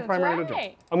 that. Yeah, 10 that's primary to John.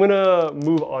 right. I'm gonna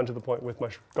move on to the point with my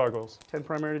gargoyles. 10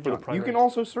 primary to For the John. You primary. can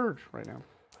also surge right now.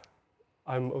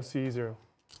 I'm OC 0.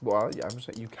 Well, yeah, I'm just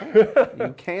saying you can.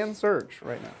 You can surge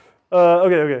right now.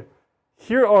 Okay.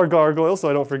 Here are gargoyles, so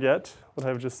I don't forget what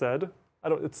I've just said.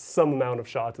 It's some amount of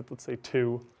shots. Let's say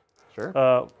 2.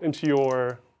 Sure. Into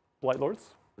your Blight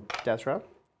Lords, Death Shroud.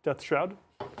 Death Shroud,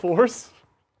 4s,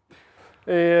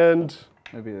 and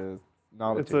Maybe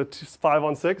not a it's 2. a 5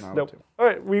 on 6. Not a Nope. 2. All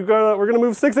right, we're gonna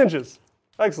move 6 inches.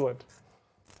 Excellent.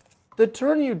 The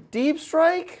turn you deep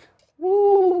strike?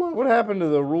 What happened to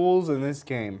the rules in this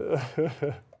game?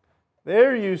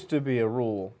 There used to be a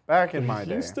rule back in my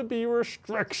day. Used to be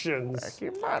restrictions. Back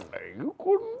in my day, you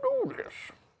couldn't do this.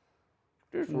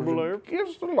 This was Blurb.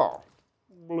 against the law.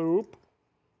 Bloop.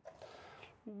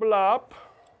 Blop.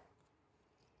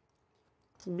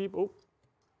 Beep. Oh.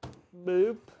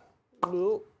 Boop.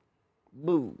 Boop.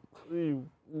 Boo.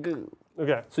 Goo.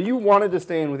 Okay. So you wanted to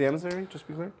stay in with the emissary, just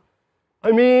to be clear?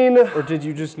 I mean, Or did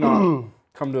you just not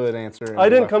come to an answer? And I we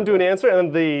didn't left come it to an there? answer,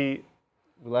 and the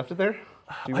We left it there?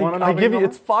 Do you want to I give you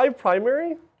it's 5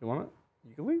 primary, You want it?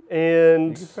 You can leave. and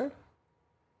You can stay.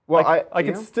 Well, I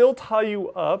can still tie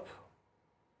you up.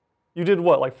 You did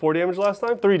what, like 4 damage last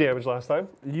time? 3 damage last time.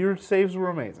 Your saves were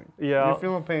amazing. Yeah. Your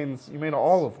feeling pains, you made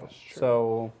all of them.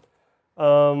 So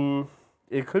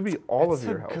it could be all of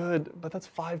your health. Good, but that's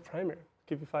 5 primary.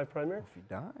 Give you 5 primary. If you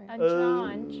die.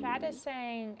 John, chat is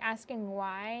asking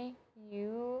why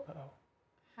you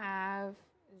have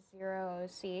 0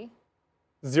 OC.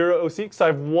 0 OC, because I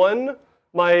have 1.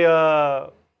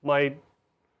 My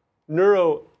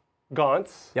neuro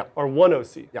gaunts are 1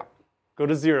 OC. Yeah. Go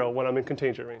to 0 when I'm in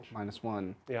contagion range.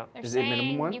 -1. Yeah. They're Is it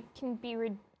minimum 1? You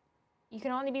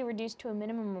can only be reduced to a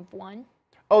minimum of 1.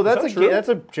 Oh, that true? that's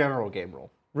a general game rule.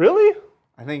 Really?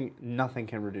 I think nothing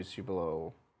can reduce you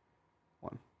below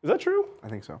 1. Is that true? I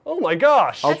think so. Oh my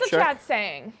gosh. I'll That's what check. chat's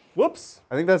saying. Whoops.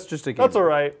 I think that's just a game That's all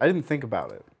rule. right. I didn't think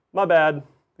about it. My bad. I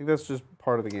think that's just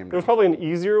part of the game. There was probably an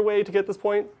easier way to get this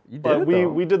point. You did but it, we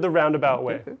though. did the roundabout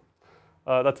way.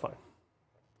 That's fine.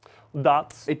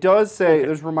 That's It does say,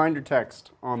 there's reminder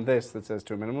text on this that says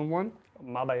to a minimum 1,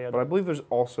 my bad. but I believe there's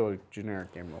also a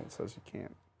generic game rule that says you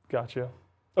can't. Gotcha.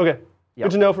 Okay. Yep.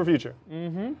 Good to know for future.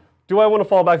 Do I want to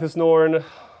fall back this Norn? Do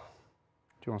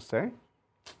you want to stay?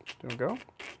 Do you want to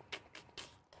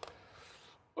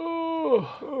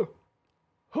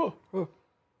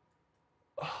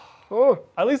go?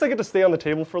 At least I get to stay on the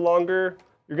table for longer.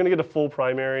 You're gonna get a full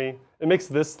primary. It makes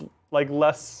this like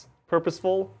less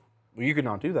purposeful. Well, you could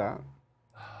not do that.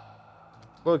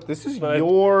 Look, this is But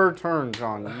your turn,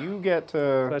 John. You get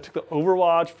I to... took the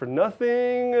Overwatch for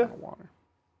nothing. Water.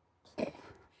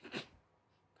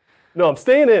 No, I'm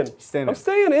staying in. Staying in. I'm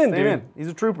staying in, Staying dude. in. He's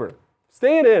a trooper.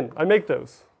 Staying in. I make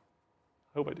those.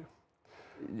 I hope I do.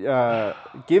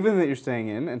 Given that you're staying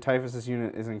in and Typhus's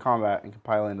unit is in combat and can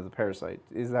pile into the parasite,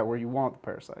 is that where you want the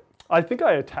parasite? I think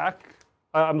I attack.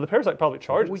 The parasite probably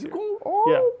charges. You here. go,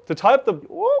 oh, Yeah, to tie up the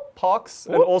pox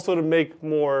and also to make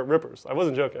more rippers. I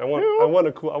wasn't joking. I want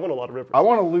a lot of rippers. I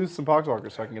want to lose some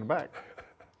poxwalkers so I can get it back.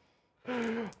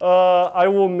 I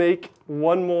will make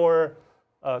 1 more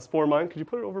spore mine. Could you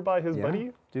put it over by his Yeah.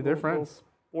 buddy? Dude, they're Little friends.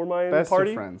 Spore mine Best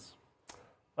party. of friends.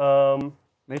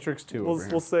 Matrix 2 over here.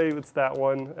 We'll say it's that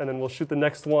one, and then we'll shoot the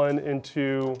next one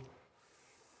into.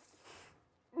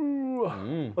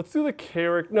 Let's do the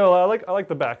character. No, I like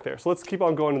the back there. So let's keep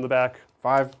on going in the back.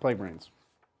 5 plague brains.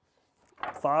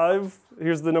 5.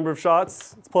 Here's the number of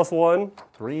shots. It's +1.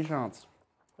 3 shots.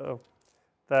 Oh,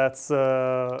 that's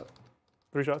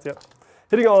 3 shots. Yeah,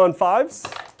 hitting on 5s.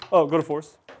 Oh, go to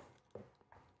 4s.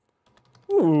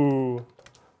 Ooh,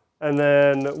 and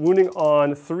then wounding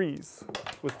on 3s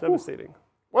with devastating.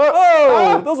 Whoa!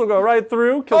 Oh, those will go right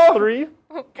through. Kills 3.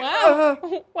 Wow.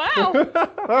 Wow.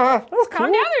 That was cool.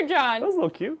 Calm down there, That John. was a little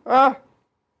cute. Ah!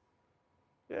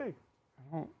 Yay.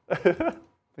 I don't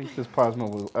think this plasma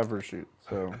will ever shoot,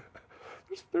 so...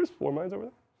 There's 4 mines over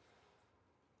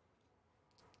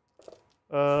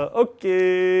there.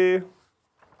 Okay.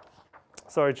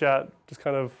 Sorry, chat. Just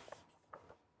kind of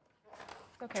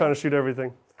Okay. trying to shoot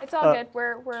everything. It's all good.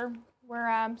 We're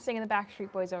singing the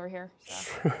Backstreet Boys over here.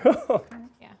 So.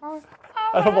 Yeah.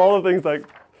 Out of all the things, like,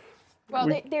 Well,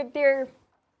 they're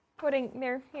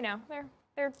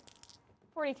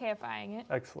 40k-ifying it.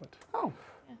 excellent. Oh.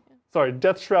 Sorry,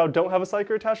 Death Shroud don't have a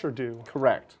Psyker attached or do?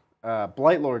 Correct.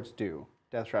 Blight Lords do.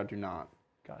 Death Shroud do not.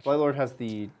 Gotcha. Blight Lord has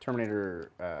the Terminator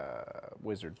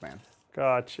Wizard man.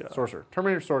 Gotcha. Sorcerer.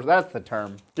 Terminator Sorcerer, that's the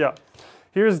term. Yeah.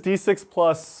 Here's D6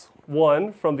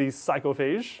 +1 from the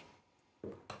Psychophage.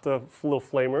 The little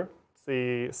flamer. It's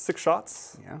a 6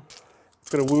 shots. Yeah. It's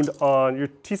going to wound on your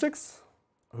T6.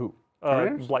 Who?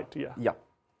 Terminators? Blight, yeah. Yeah.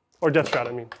 Or Death Shroud,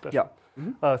 I mean. Death Yeah.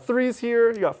 Shroud. 3s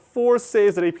here. You got 4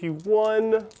 saves at AP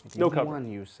 1. No cover. 1,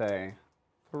 you say.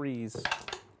 3s.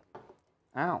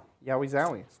 Ow. Yowie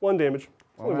zowie. It's 1 damage.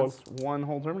 Well, Only that's 1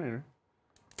 whole Terminator.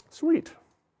 Sweet.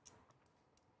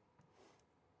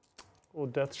 Little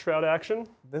Death Shroud action.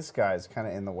 This guy's kind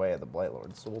of in the way of the Blight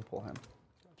Lord, so we'll pull him.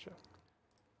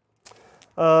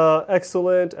 Gotcha.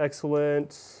 Excellent,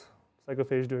 excellent.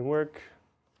 Psychophage doing work.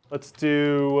 Let's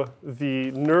do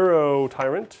the Neuro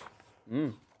Tyrant.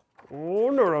 Oh,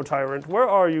 Neuro Tyrant, where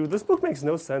are you? This book makes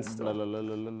no sense still.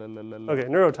 Okay,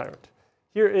 Neuro Tyrant.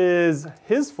 Here is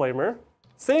his flamer.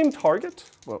 Same target.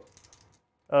 Whoa.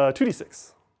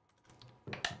 2d6.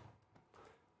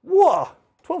 Whoa!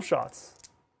 12 shots.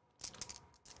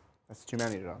 That's too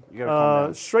many, John. You gotta calm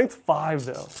down. Strength 5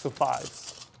 though, so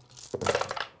 5s.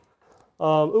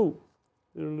 Ooh.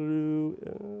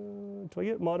 Do I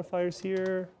get modifiers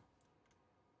here?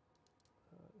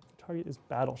 Target is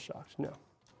battle shocked. No.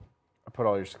 I put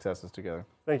all your successes together.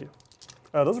 Thank you.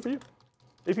 Those are for you.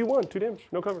 AP 1, 2 damage,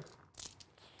 no cover.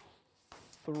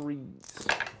 3s.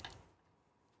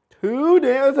 2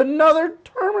 damage. Another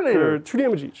Terminator. 2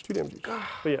 damage each. 2 damage each.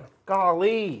 But yeah.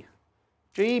 Golly.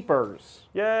 Jeepers.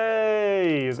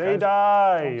 Yay! They guy's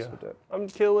die. also dead. I'm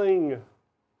killing.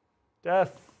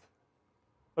 Death.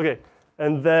 Okay,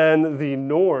 and then the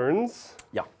Norns.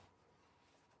 Yeah.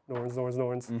 Norns.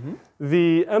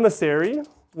 The Emissary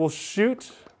will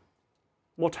shoot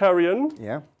Mortarion.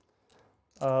 Yeah.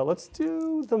 Let's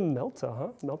do the Melta, huh?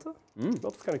 Melta?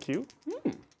 Melta's kind of cute.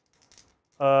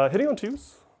 Hitting on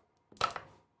 2s.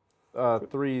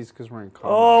 3s because we're in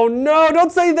combat. Oh no!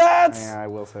 Don't say that! Yeah, I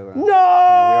will say that. No!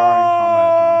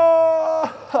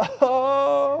 Yeah, we are in combat.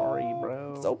 Sorry,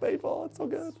 bro. So painful. It's so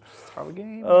good. It's how the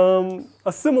game.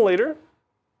 Assimilator.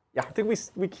 Yeah. I think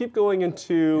we keep going You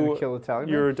into gonna kill the Tally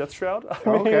Man? your Death Shroud. I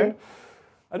Oh, okay. mean,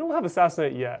 I don't have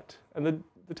Assassinate yet, and the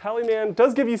Tally Man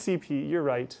does give you CP. You're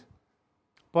right.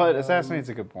 But Assassinate's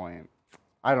a good point.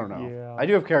 I don't know. Yeah. I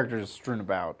do have characters strewn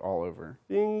about all over.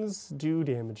 Things do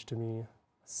damage to me.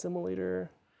 Assimilator.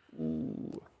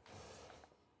 Ooh.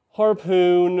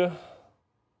 Harpoon.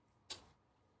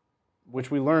 Which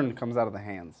we learned comes out of the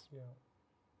hands. Yeah.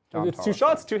 John It's 2 Tolles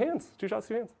shots, said. 2 hands. 2 shots,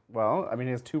 2 hands. Well, I mean,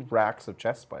 he has 2 racks of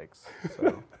chest spikes.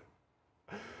 So.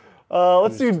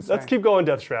 Let's keep going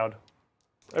Death Shroud.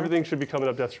 Everything should be coming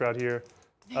up Death Shroud here.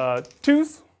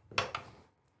 2s.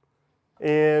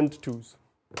 And 2s.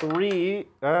 3.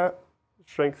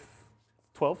 Strength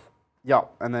 12. Yeah,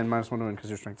 and then -1 to win because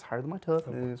your strength's higher than my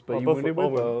toughness. But you both wounded will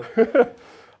with win. both.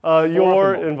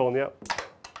 Your Invuln. Invuln, yeah.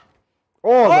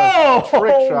 Oh, the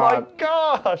trick shot. my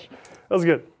gosh! That was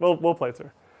good. Well played,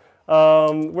 sir.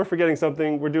 We're forgetting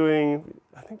something. We're doing,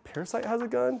 I think Parasite has a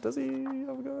gun. Does he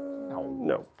have a gun?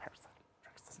 No. Parasite.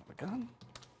 Drax doesn't have a gun.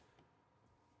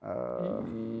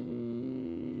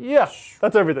 Yeah,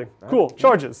 that's everything. Cool.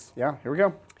 Charges. Yeah, here we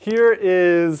go. Here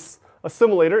is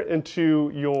Assimilator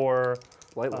into your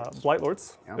Blight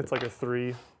Lords. Yeah. It's like a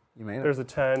 3. You made it. There's a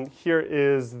 10. Here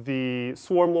is the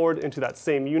Swarm Lord into that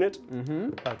same unit.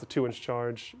 That's a 2-inch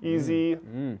charge. Easy.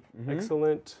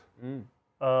 Excellent.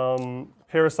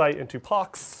 Parasite into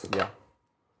Pox. Yeah.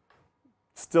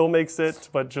 Still makes it,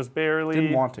 but just barely.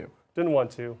 Didn't want to. Didn't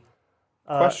want to.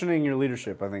 Questioning your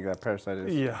leadership, I think that Parasite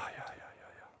is. Yeah.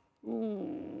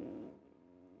 No,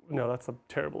 that's a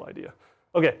terrible idea.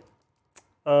 Okay.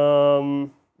 Where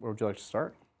would you like to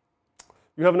start?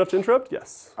 You have enough to interrupt?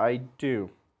 Yes. I do.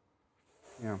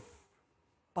 Yeah.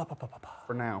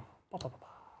 For now.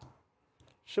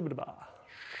 Shibba-da-ba.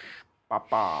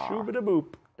 Ba-ba.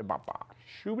 Shooba-da-boop. Da-ba-ba.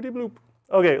 Shoobity-bloop.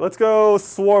 Okay, let's go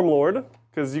Swarm Lord,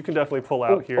 because you can definitely pull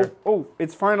out here. Oh,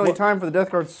 it's finally time for the Death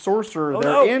Guard Sorcerer. Oh,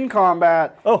 They're no. in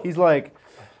combat. Oh. He's like,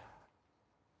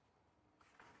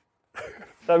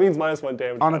 That means -1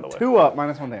 damage, on by a the way. 2-up,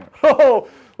 -1 damage. Oh,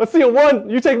 let's see a 1.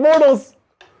 You take mortals.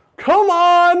 Come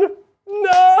on.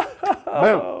 No.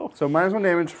 Boom. So -1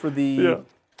 damage for the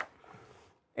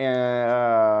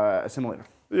Assimilator.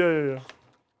 Yeah.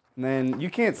 And then you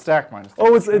can't stack -3.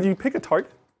 Oh, you pick a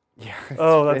target? Yeah.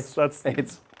 Oh, that's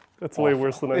way awful.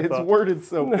 worse than I It's thought. worded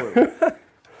so poorly.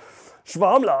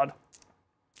 Schwarmlord.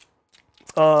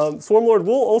 Swarmlord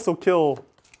will also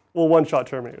will one-shot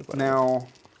Terminators. by the way. Now,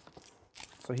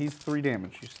 so he's 3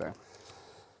 damage, you say?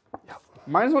 Yeah.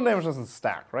 -1 damage doesn't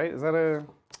stack, right? Is that a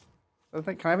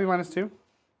thing? Can I be -2?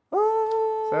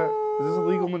 Is this a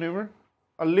legal maneuver?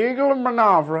 A legal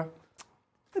maneuver.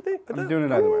 I'm doing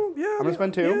it either way. Yeah, I'm going to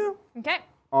spend 2 Okay.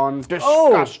 on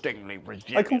disgustingly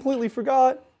rejected. I completely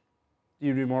forgot.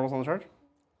 You do mortals on the charge?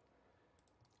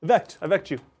 Vect. I vect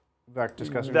you. Vect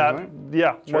disgusting. That,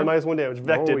 yeah, Sure. -1 damage.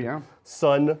 Vected. Oh, yeah.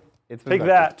 Son. It's been Take vected.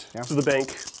 that Yeah. to the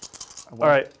bank. All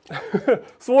right.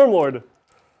 Swarmlord.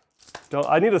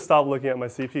 I need to stop looking at my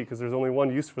CP because there's only one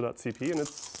use for that CP, and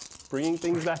it's bringing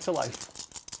things back to life.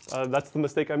 That's the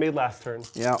mistake I made last turn.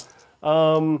 Yeah.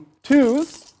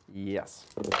 2s. Yes.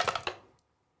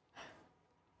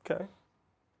 Okay.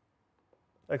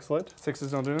 Excellent.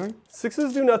 6s don't do anything?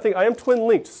 6s do nothing. I am twin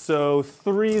linked, so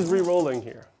 3s re-rolling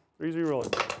here. 3s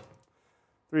re-rolling.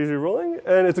 3s re-rolling,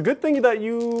 and it's a good thing that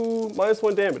you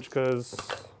 -1 damage because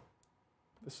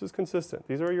this is consistent.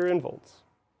 These are your invulns.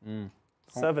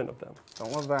 7 of them.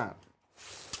 Don't love that.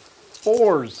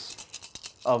 4s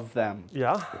of them.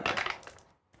 Yeah.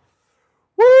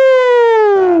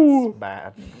 Woo!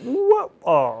 Bad. Whoa.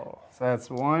 Oh. So that's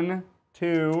 1,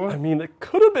 2. I mean, it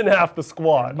could have been half the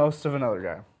squad. Most of another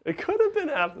guy. It could have been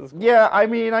half the squad. Yeah, I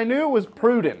mean, I knew it was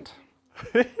prudent.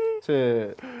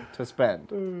 to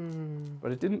spend,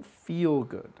 but it didn't feel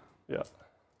good. Yeah.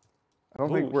 I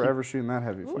don't think we're ever shooting that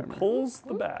heavy flamer. Pulls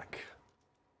the back.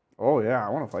 Oh yeah, I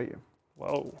want to fight you.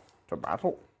 Whoa. To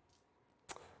battle.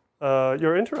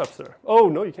 Your interrupt, sir. Oh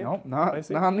no, you can't. Nope, not I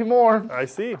see. not anymore. I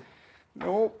see.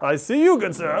 Nope. I see you,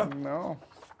 good sir. No.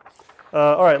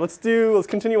 All right, let's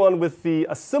continue on with the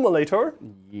assimilator.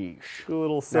 Yeesh. Do a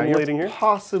little Now simulating you're here.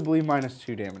 possibly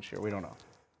 -2 damage here. We don't know.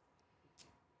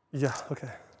 Yeah.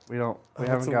 Okay. We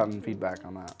haven't gotten feedback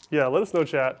on that. Yeah. Let us know,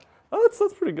 chat. Oh,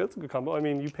 that's pretty good. It's a good combo. I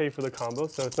mean, you pay for the combo,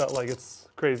 so it's not like it's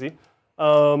crazy.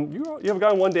 You have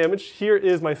gotten 1 damage. Here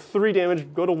is my 3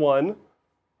 damage. Go to 1.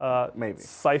 Maybe.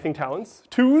 Scything talons.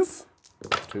 2s.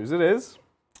 2s it is.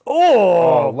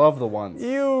 Oh, Oh, love the ones.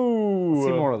 you. Let's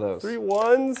see more of those. 3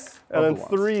 1s and then Love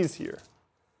the 3s here.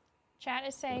 Chat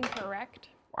is saying correct.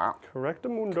 Wow.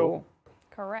 Correctamundo. Cool.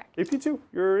 Correct. AP2,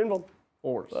 you're involved.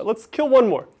 4s. Let's kill one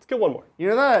more. Let's kill one more. You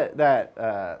know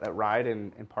that ride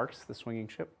in parks, the swinging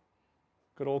ship?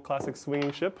 Good old classic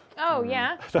swinging ship. Oh,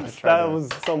 yeah. That was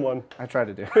someone. I tried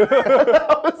to do.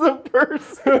 That was a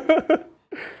person.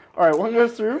 All right, 1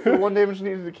 goes through for 1 damage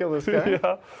needed to kill this guy.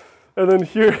 Yeah. And then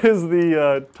here is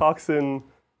the toxin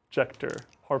injector.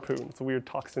 Harpoon. It's a weird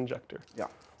toxin injector. Yeah.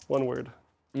 1 word.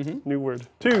 Mm-hmm. New word.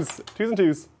 2s. 2s and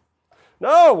 2s.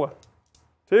 No!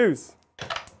 2s.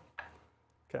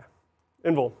 Okay.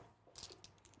 Invul.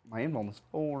 My invuln is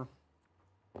 4.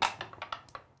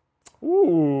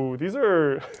 Ooh, these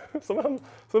are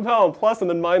somehow plus and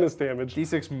then minus damage.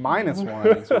 D6 -1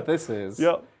 is what this is.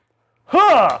 Yep.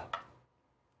 Ha!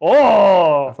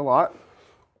 Oh! That's a lot.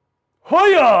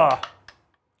 Hoya!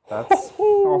 That's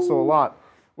also a lot.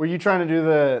 Were you trying to do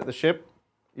the ship?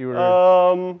 You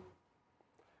were.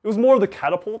 It was more of the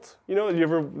catapult. You know,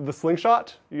 the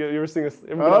slingshot? You ever seen a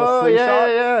slingshot?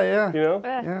 yeah. You know?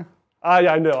 Yeah.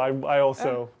 I know. I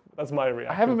also, that's my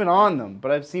reaction. I haven't been on them, but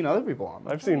I've seen other people on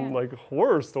them. I've seen like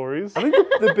horror stories. I think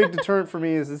the big deterrent for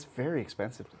me is it's very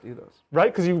expensive to do those.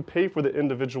 Right? Because you pay for the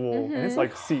individual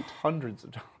like seat. Hundreds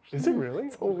of dollars. Is it really?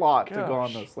 It's a lot to go on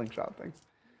Gosh. those slingshot things.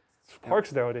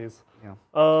 Parks nowadays. Yeah.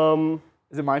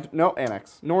 Is it mine? No,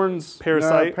 Annex. Norn's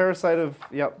Parasite. Parasite of,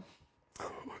 yep.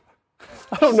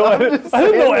 I don't know. I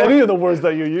didn't know any of the words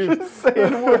that you used.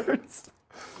 Saying words.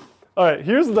 All right,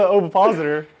 here's the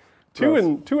ovipositor. 2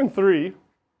 and 3.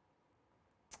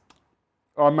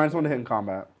 Oh, I'm -1 to hit in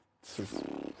combat.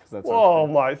 That's Oh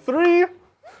my, 3.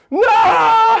 No!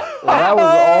 Well, that was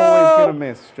always gonna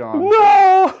miss, John.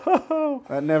 No!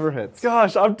 That never hits.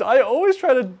 Gosh, I always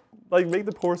try to like make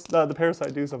the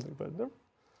parasite do something, but never.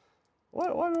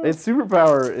 What? Its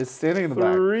superpower is standing in the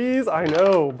back. 3s, I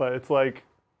know, but it's like,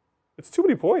 it's too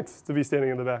many points to be standing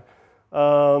in the back.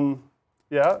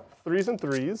 Yeah, 3s and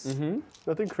 3s.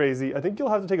 Nothing crazy. I think you'll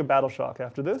have to take a battle shock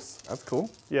after this. That's cool.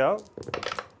 Yeah.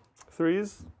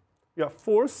 3s. You got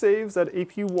 4 saves at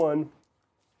AP1.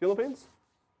 Philippines?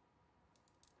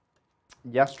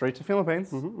 Yeah, straight to feeling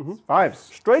pains. 5s.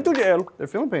 Straight to jail. Their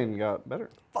feeling pain got better.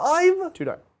 5? 2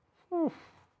 die.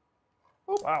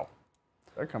 Wow.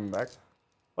 They're coming back.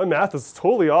 My math is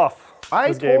totally off. I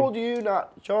this game. told you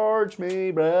not to charge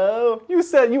me, bro.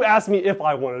 You asked me if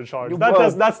I wanted to charge.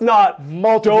 Well, That's not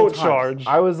Multiple don't times. charge.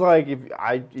 I was like,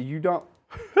 you don't.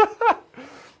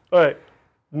 All right,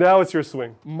 now it's your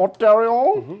swing.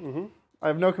 Material. I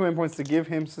have no command points to give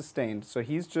him sustained, so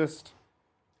he's just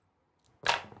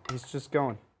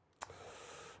going.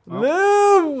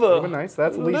 Live! Nice,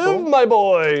 that's Live, lethal. my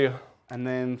boy. And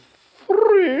then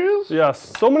 3s.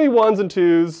 Yes, so many 1s and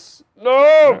 2s.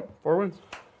 No! 4 wins.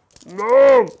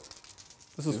 No!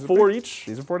 This is 4 each.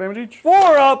 These are 4 damage each.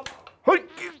 4 up!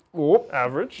 Whoop.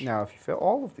 Average. Now, if you fail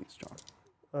all of these, John,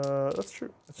 That's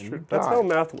true. That's Then true. you That's die. how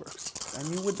math works.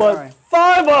 then you would But die.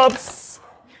 5 ups!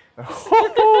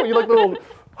 You like the little,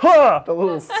 huh! The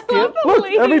little skip. Look,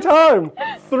 every time.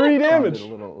 3 damage.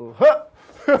 Did a little, huh.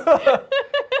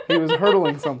 He was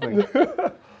hurtling something.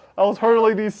 I was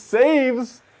hurdling these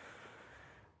saves.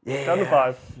 Yeah. Down to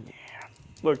 5. Yeah.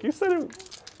 Look, you said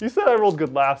I rolled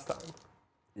good last time.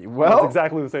 Well, That's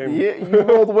exactly the same. you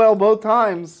rolled well both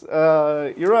times.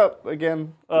 You're up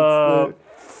again.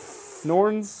 It's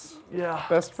Norn's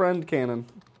best friend cannon.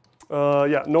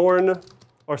 Yeah, Norn.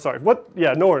 Or sorry, what?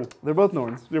 Yeah, Norn. They're both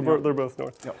Norns. They're both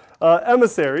Norn. Yep.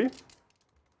 Emissary.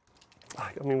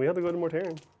 I mean, we have to go to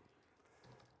Mortarion.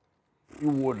 You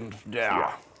wouldn't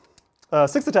dare.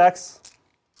 6 attacks.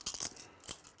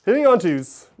 Hitting on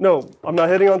 2s. No, I'm not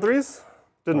hitting on 3s.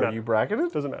 Doesn't Are matter. you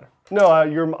bracketed? Doesn't matter. No, I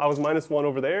was -1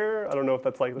 over there. I don't know if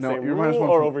that's like the same you're rule -1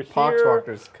 or from over here.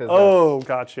 Poxwalkers. Oh,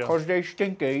 gotcha. Because they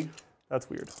stinky. That's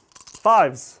weird.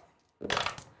 5s.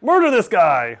 Murder this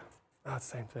guy. Ah,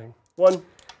 same thing. 1.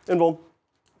 Invul.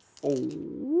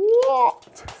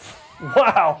 What?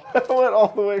 Wow. I went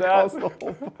all the way across the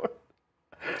whole board.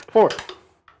 4.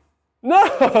 No.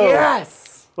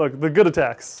 Yes. Look, the good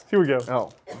attacks. Here we go.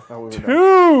 Oh, I thought we were done.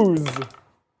 2s.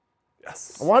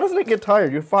 Yes. Why doesn't it get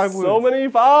tired? You have 5 wounds. So many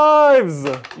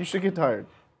 5s. You should get tired.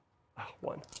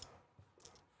 1.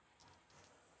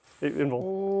 8 invul.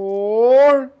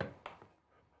 4.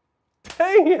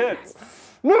 Dang it.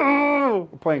 No.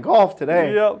 We're playing golf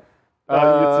today. Yep.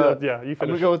 Yeah, you I'm finish.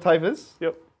 gonna go with Typhus.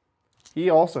 Yep. He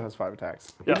also has 5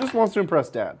 attacks. Yeah. He just wants to impress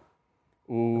Dad.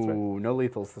 Ooh, right. no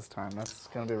lethals this time. That's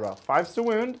gonna be rough. 5s to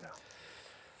wound.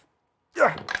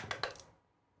 Yeah.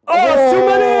 Oh, too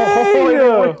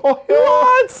many!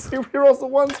 What? He rolls the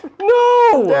 1s.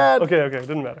 No! Dad. Okay,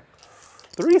 didn't matter.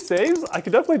 3 saves. I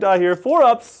could definitely die here. 4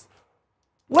 ups.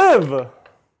 Live.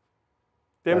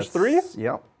 Damage 3.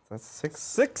 Yep. That's 6.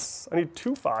 6. I need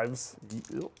 2 5s.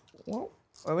 Well,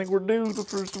 I think we're due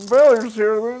for some failures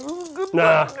here.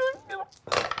 Nah.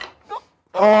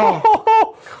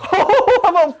 Oh.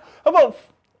 How about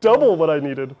double what I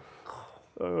needed?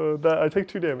 I take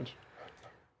 2 damage.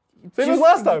 Same as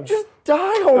last time. Just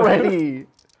die already.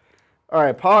 All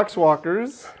right,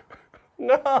 Poxwalkers.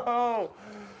 No.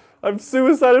 I'm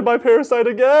suicided by Parasite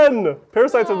again.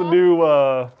 Parasites are the new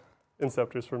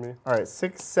Inceptors for me. All right,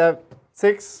 6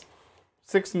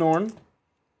 Norn.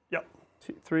 Yep.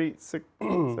 2, 3, 6,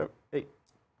 7, 8.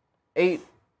 8.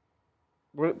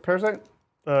 What, Parasite?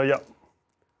 Yeah.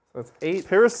 So that's 8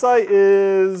 Parasite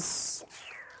is...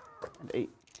 and 8.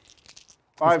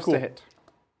 5s cool. to hit.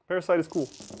 Parasite is cool.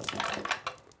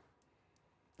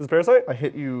 Is it Parasite? I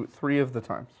hit you 3 of the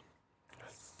times.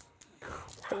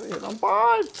 I hit on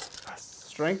 5.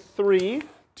 Strength 3.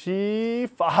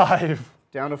 T5.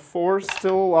 Down to 4,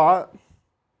 still a lot.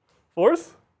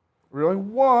 4s? Rolling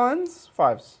 1s.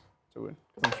 5s to win.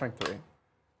 I'm strength 3.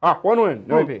 Ah, 1 win.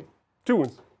 No AP. 2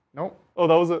 wins. Nope. Oh,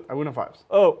 that was it. I win on 5s.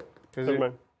 Oh, Because never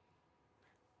mind.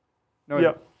 No,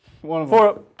 Yeah. 1 of them. 4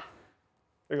 up.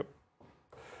 There you go.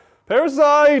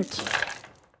 Parasite!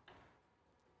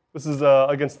 This is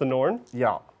against the Norn.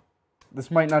 Yeah. This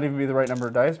might not even be the right number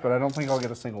of dice, but I don't think I'll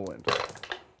get a single win.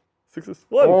 6s.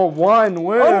 1. Oh, 1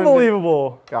 win.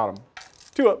 Unbelievable. Got him.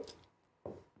 2 up.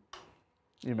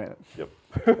 You made it. Yep.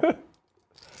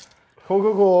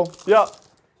 Cool. Yeah.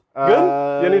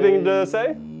 Good? Anything to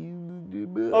say?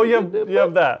 Oh, you have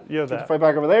that. You have that. Fight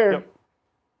back over there Yep.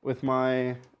 with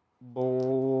my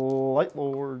Blight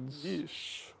Lords.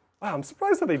 Yeesh. Wow, I'm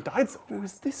surprised that they died so Who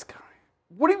fast. is this guy?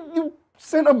 What do you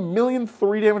sent 1,000,000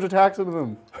 3 damage attacks into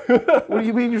them? What do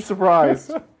you mean you're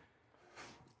surprised?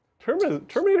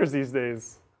 Terminators these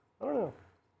days. I don't know.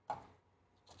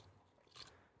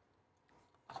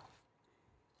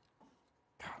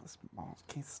 God, this mom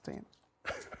can't stand.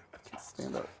 Can't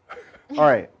stand up. All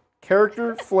right,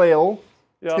 character flail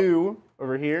Yeah. 2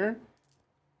 over here.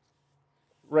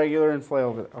 Regular and flail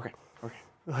over there. Okay.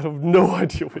 I have no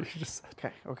idea what you just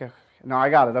said. Okay. No, I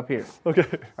got it up here. Okay.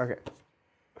 Okay.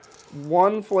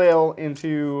 1 flail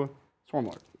into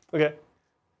Swarmlord. Okay.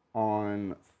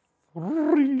 On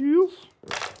 3s.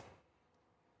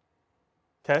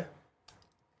 Okay.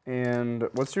 And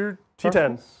what's your T10.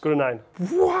 toughness? Go to 9.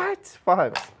 What?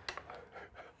 5.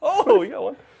 Oh, you got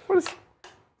 1. What is?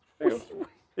 There you go.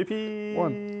 AP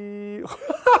 1.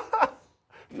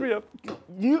 3 up.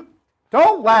 You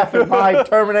don't laugh at my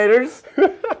Terminators.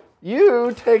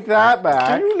 You take that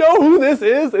back. Do you know who this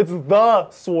is? It's the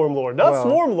Swarm Lord. Not Well,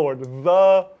 Swarm Lord.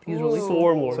 The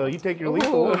Swarm Lord. So you take your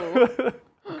lethal.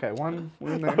 Okay, 1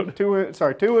 wound there. 2.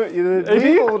 Sorry, 2.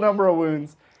 Lethal number of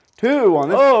wounds. 2 on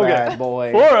this bad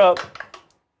boy. 4 up.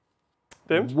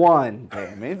 Damage. 1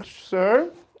 damage,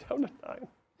 sir. Down to 9.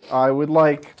 I would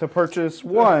like to purchase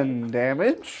 1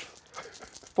 damage.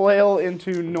 Flail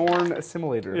into Norn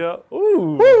Assimilator. Yeah.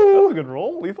 Ooh. That was a good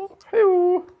roll. Lethal.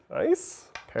 Hey-oo. Nice.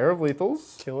 Pair of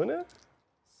lethals. Killing it.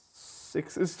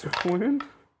 6 is to wound.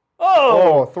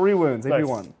 Oh. 3 wounds. Nice.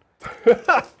 AP1.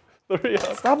 3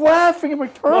 up. Stop laughing at my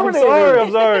I'm Terminator.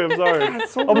 sorry.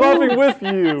 So I'm laughing with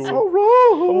you. So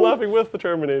wrong. I'm laughing with the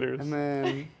Terminators. And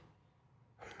then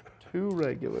 2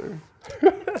 regular.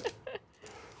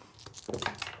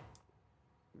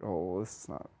 Oh, this is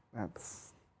not.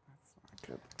 That's not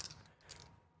good.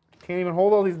 Can't even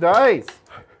hold all these dice.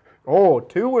 Oh,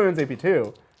 2 wounds,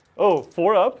 AP2. Oh,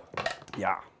 4 up.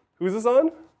 Yeah. Who's this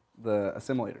on? The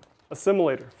Assimilator.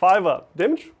 Assimilator. 5 up.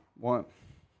 Damage? 1.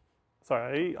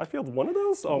 Sorry, I failed 1 of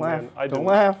those? Oh, Laugh. man. I Don't didn't.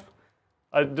 laugh.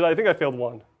 I think I failed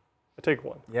 1. I take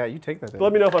 1. Yeah, you take that.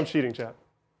 Let me know if I'm cheating, chat.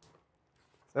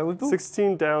 Is that lethal?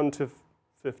 16 down to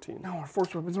 15. No, our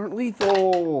force weapons aren't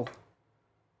lethal.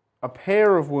 A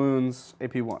pair of wounds,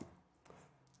 AP1.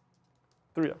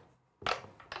 3 up.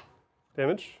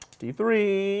 Damage.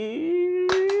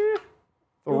 D3.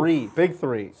 3. Big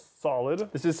 3.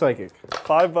 Solid. This is psychic.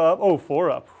 5 up. Oh,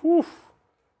 4 up. Whew.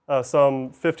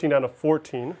 Some 15 down to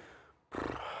 14.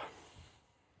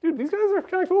 Dude, these guys are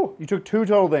kind of cool. You took 2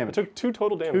 total I damage. took 2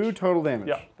 total damage. 2 total damage.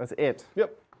 Yeah. That's it.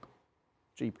 Yep.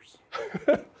 Jeepers.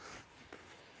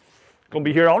 Gonna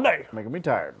be here all day. Making me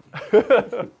tired.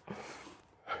 I'm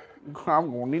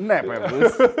gonna need a nap after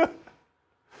this.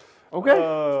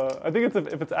 Okay. I think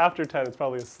if it's after 10, it's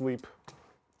probably a sleep.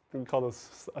 We can call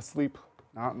this a sleep.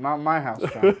 Not in my house,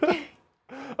 John.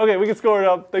 Okay, we can score it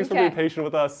up. Thanks for Okay. being patient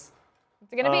with us.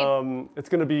 What's it gonna be? It's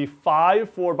gonna be 5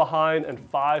 for behind and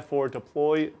 5 for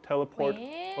deploy, teleport,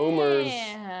 homers.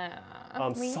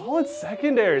 Solid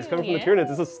secondaries coming from the Tyranids.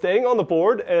 This is staying on the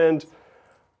board, and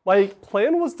my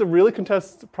plan was to really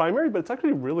contest primary, but it's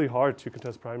actually really hard to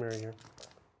contest primary here.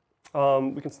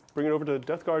 We can bring it over to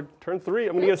Death Guard turn 3.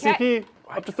 I'm gonna get a Okay. CP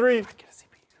up to 3.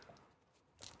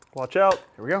 Watch out.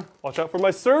 Here we go. Watch out for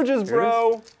my surges, Here it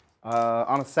bro.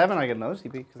 On a 7, I get another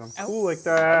CP because I'm cool like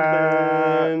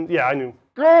that. And yeah, I knew.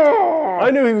 I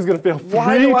knew he was gonna fail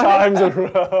 3 times in a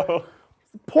row.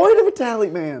 Point of a tally,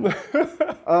 man.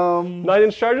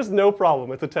 9-inch charges, no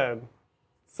problem. It's a 10.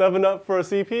 7 up for a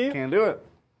CP. Can't do it.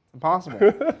 Impossible.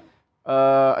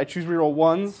 I choose reroll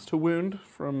 1s to wound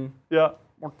from Yeah.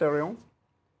 Mortarion.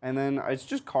 And then it's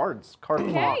just cards. Card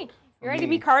Okay. block. You ready to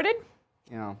be carded?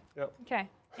 Yeah. Okay.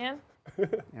 And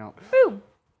Yeah. boom.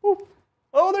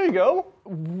 Oh, there you go.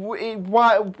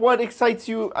 What excites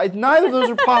you? Neither of those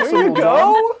are possible. There you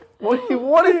John. go.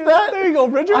 What is that? There you go,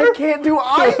 Bridger. I can't do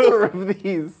either of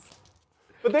these.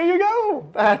 But there you go.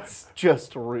 That's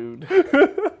just rude.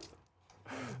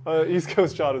 East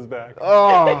Coast John is back.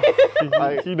 Oh,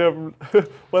 He never.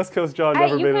 West Coast John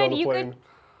never made it on the plane.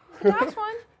 Last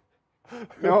one.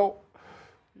 no,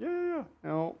 Yeah.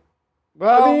 no.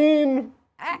 Well, I mean,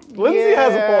 Lindsay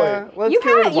has a point. Let's You get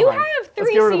rid of have behind. Let's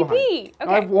 3 get rid of CP. behind. Okay.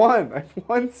 No, I have 1. I have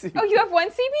 1 CP. Oh, you have 1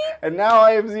 CP? And now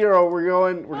I have 0. We're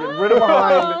getting rid of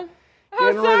behind. Oh,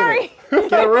 Getting sorry. rid of it.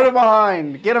 Get rid of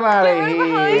behind. Get him out Get of rid of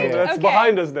behind? here. That's Okay.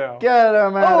 behind us now. Get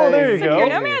him out Oh, of there you here. go. You're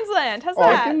no man's land. How's Oh,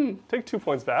 I that? can Take 2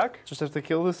 points back. just have to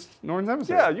kill this Norn's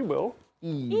emissary. Yeah, you will.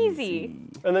 Easy.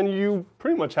 And then you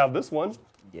pretty much have this one.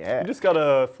 Yeah. You just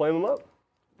gotta flame them up.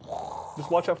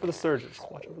 Just watch out for the surges.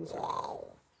 Watch out for the surges.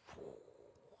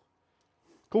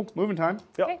 Cool. Moving time.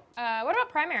 Yep. Okay. What about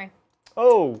primary?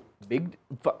 Oh, Big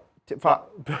five.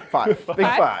 Big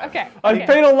 5. Okay. I okay.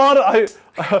 paid a lot of.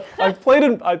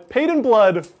 I paid in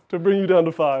blood to bring you down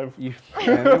to 5.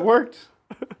 And it worked.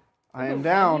 I am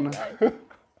down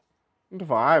to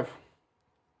 5.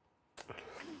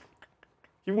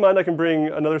 Keep in mind, I can bring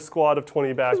another squad of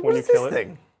 20 back when you kill it.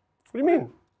 thing? What do you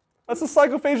mean? That's a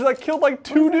psychophagia that killed like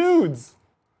 2 dudes.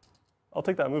 I'll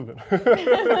take that movement.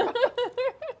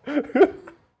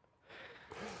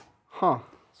 Huh.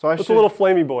 So I It's a should little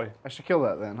flamey boy. I should kill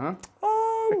that then, huh?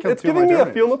 killed It's 2 of my giving me a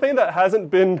Terminators. feel no pain that hasn't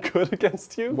been good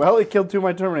against you. Well, it killed 2 of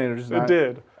my Terminators. It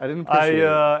did. I didn't appreciate it.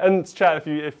 And chat,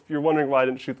 if you're wondering why I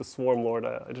didn't shoot the Swarm Lord,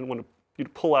 I didn't want you to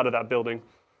pull out of that building.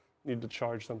 You need to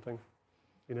charge something,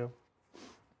 you know?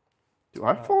 Do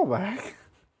I fall back?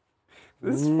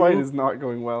 This fight is not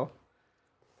going well.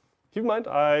 Keep in mind,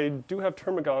 I do have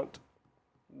Termagant.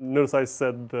 Notice I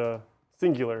said the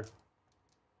singular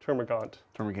Termagant.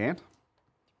 Termagant?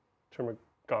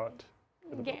 Termagant.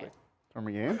 in the Gant.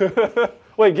 building. Termagant?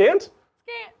 Wait, Gant?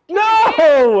 Gant.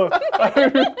 No!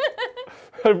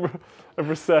 I've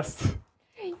recessed.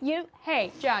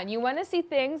 Hey, John, you want to see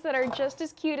things that are just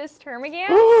as cute as Termagants?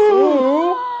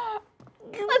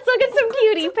 Let's look at some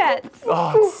cutie pets.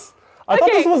 Oh, I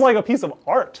thought this was like a piece of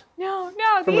art. No,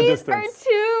 From a these are distance.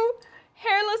 2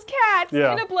 hairless cats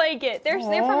Yeah. in a blanket. They're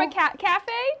from a cat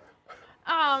cafe.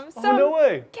 Oh, no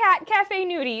way. Cat cafe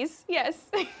nudies. Yes.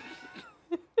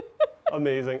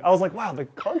 Amazing. I was like, wow, the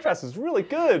contrast is really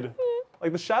good.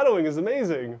 Like the shadowing is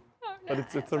amazing. Oh, But no.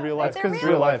 it's a real life. Because it's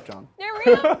real life, John. They're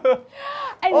real.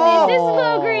 And this is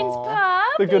Little Green's pup.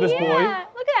 The goodest boy. Yeah.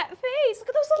 Look at that face. Look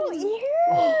at those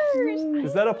little ears.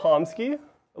 Is that a Pomsky? It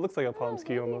looks like a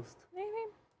Pomsky almost. Maybe.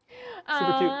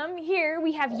 Super cute. Here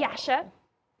we have Yasha.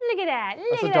 Look at that. Look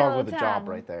That's at a that dog little with a job tongue.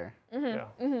 right there.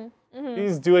 Yeah.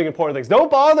 He's doing important things.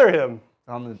 Don't bother him.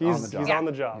 On the He's job. on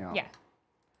the job. Yeah.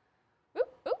 Yeah. Oop,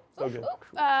 oop, So oop, good. oop.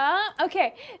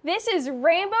 Okay, this is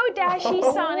Rainbow Dashy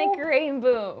Sonic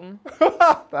Rainboom.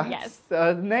 That's Yes.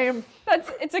 the name.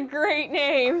 It's a great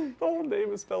name. The whole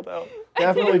name is spelled out.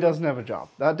 Definitely doesn't have a job.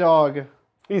 That dog,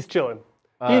 He's chilling.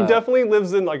 He definitely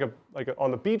lives in like a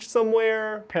on the beach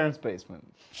somewhere, parents' basement.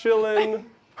 chilling.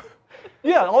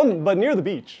 Yeah, but near the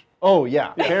beach. Oh yeah,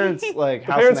 parents like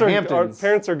House in Parents the are Hamptons.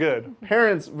 parents are good.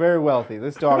 Parents very wealthy.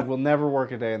 This dog will never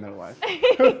work a day in their life.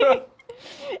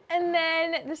 And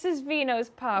then this is Vino's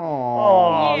pup.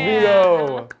 Aw, Yeah.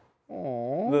 Vino.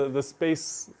 Aww. The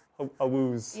space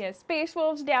awoos. Yeah, Space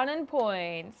Wolves down in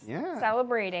points. Yeah.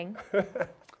 Celebrating.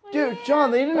 Dude,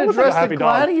 John, they didn't That looks like a address the happy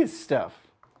dog. Gladius stuff.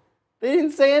 They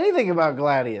didn't say anything about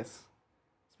Gladius.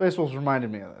 Space Wolves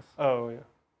reminded me of this. Oh yeah.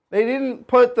 They didn't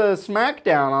put the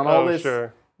smackdown on all Oh this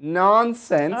sure.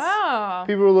 nonsense. Oh.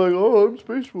 People are like, oh, I'm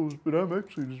Space Wolves, but I'm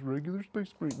actually just regular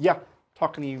Space Marine. Yeah,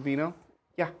 talking to you, Vino.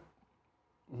 Yeah.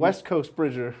 West Coast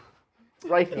Bridger.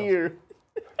 Right here.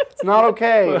 It's not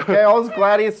okay. Okay, all this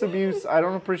Gladius abuse, I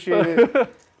don't appreciate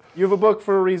it. You have a book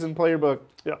for a reason. Play your book.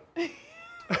 Yeah.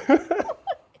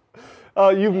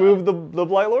 You've moved the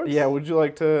Blight Lords? Yeah, would you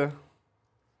like to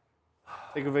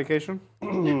take a vacation?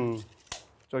 Would you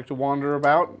like to wander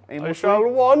about aimlessly? I shall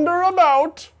wander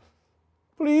about.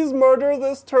 Please murder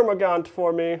this termagant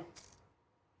for me.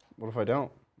 What if I don't?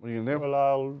 What are you gonna do?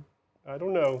 Well, I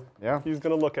don't know. Yeah. He's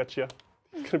gonna look at you.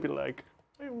 He's gonna be like,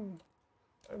 I'm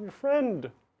your friend.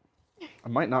 I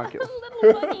might not kill.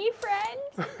 Little bunny friend.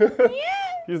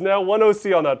 Yeah. He's now 1 OC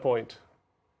on that point.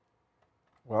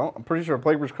 Well, I'm pretty sure a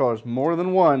Plague Bridge Crawler is more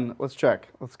than one. Let's check.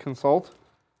 Let's consult.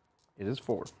 It is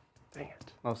 4. Dang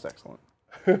it. Most excellent.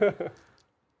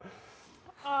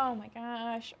 Oh my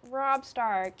gosh. Rob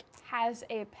Stark has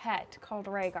a pet called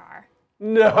Rhaegar.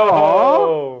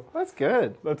 No. That's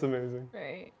good. That's amazing.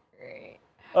 Right, right.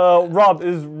 Rob,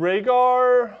 is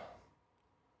Rhaegar?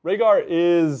 Rhaegar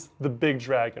is the big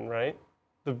dragon, right?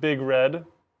 The big red.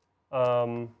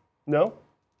 No?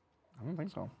 I don't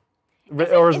think so.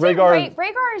 Or is Rhaegar?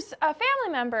 Rhaegar's a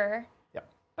family member. Yeah.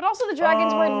 But also the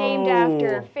dragons were named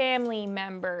after Oh. family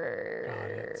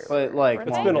members. But like,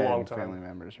 It's mom been a and long time. family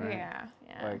members, right? Yeah,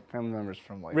 yeah. Like family members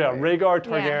from like. Yeah, way- Rhaegar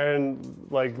Targaryen,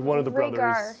 like one of the Rhaegar,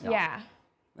 brothers. yeah.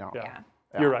 Yeah. Yeah.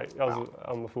 Yeah. You're right.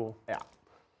 I'm a fool. Yeah.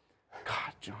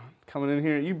 God, John, coming in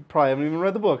here, you probably haven't even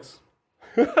read the books.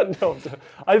 No,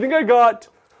 I think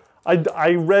I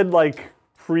read like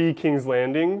pre-King's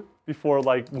Landing before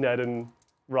like Ned and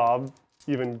Rob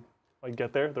even like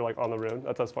get there. They're like on the road.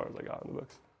 That's as far as I got in the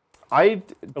books. I I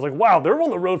was like, wow, they're on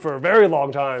the road for a very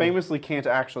long time. famously can't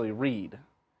actually read,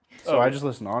 so I just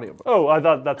listen to audiobooks. Oh, I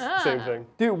thought that's the same thing.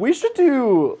 Dude, we should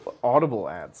do Audible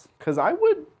ads, cause I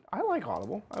like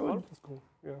Audible. That's cool.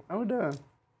 Yeah. I would.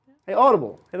 Hey,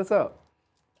 Audible, hit us up.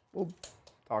 We'll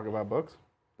talk about books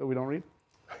that we don't read.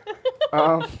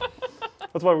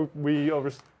 That's why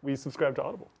we subscribe to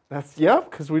Audible. That's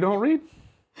because we don't read.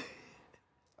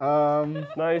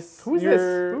 Nice. Who is this?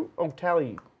 Who? Oh,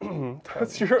 Tally.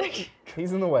 That's your.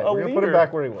 He's in the way. A We're gonna put him leader.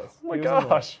 back where he was. Oh my He was in the way.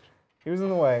 gosh. He was in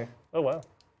the way. Oh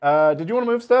wow. Did you want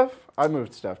to move stuff? I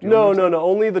moved stuff. Do you wanna No, move no, no.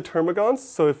 Only the Termagants.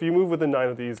 So if you move within 9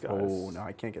 of these guys. stuff? Oh no,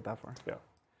 I can't get that far. Yeah.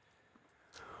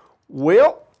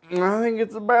 Well, I think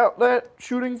it's about that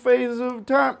shooting phase of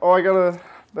time. Oh, I gotta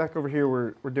back over here.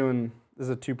 We're doing. This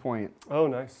is a 2-point. Oh,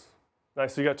 nice.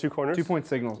 Nice. So you got 2 corners. 2-point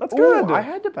signals. That's Ooh, good. I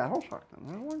had to battle shock them.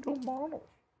 I don't want to do models.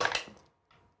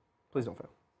 Please don't fail.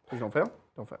 Please don't fail.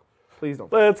 Don't fail. Please don't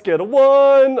fail. Let's get a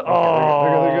 1. Okay,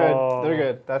 Oh. they're good. They're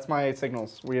good. That's my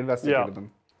signals. We investigated Yeah.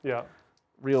 them. Yeah.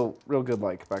 Real good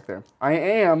like back there. I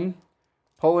am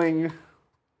pulling.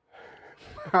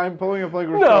 I'm pulling a Plague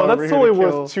Bridge No, Crawler over that's here only to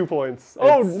kill. worth 2 points.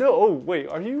 Oh It's- no! Oh wait,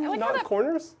 are you like not how in that-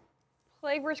 corners?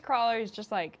 Plague Bridge Crawler is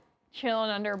just like chilling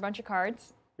under a bunch of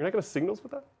cards. You're not gonna signals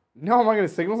with that? No, I'm not gonna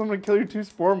signals. I'm gonna kill your 2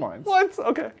 spore mines. What?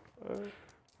 Okay.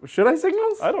 Should I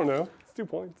signals? I don't know. It's 2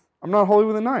 points. I'm not holy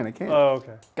with a 9. I can't. Oh,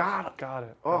 okay. Got it. Got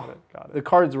it. Oh. Got it. Got The it.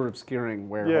 cards were obscuring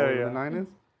where Yeah, holy with yeah. a 9 is.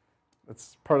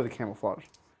 That's part of the camouflage.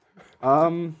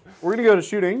 We're gonna go to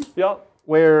shooting, Yeah.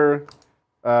 where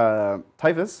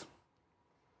Typhus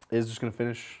is just gonna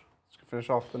finish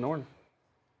off the Norn.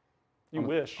 You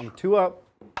wish. I'm 2 up.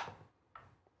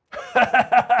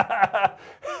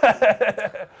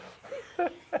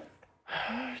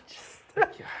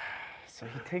 So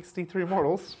he takes D3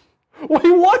 mortals. Wait,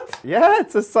 what? Yeah,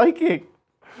 it's a psychic.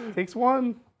 Takes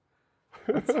 1.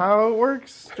 That's how it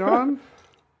works, John.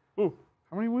 Ooh.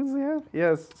 How many wounds do he have? He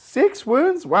has 6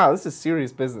 wounds? Wow, this is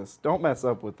serious business. Don't mess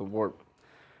up with the warp.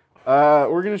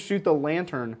 We're going to shoot the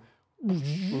lantern.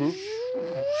 That's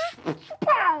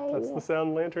the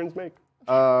sound lanterns make.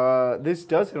 This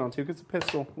does hit on 2 because it's a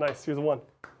pistol. Nice. Here's a 1.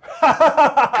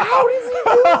 How does he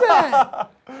do that?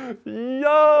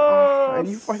 Yes. And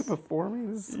you fight before me?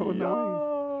 This is so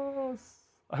annoying. Yes.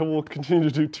 I will continue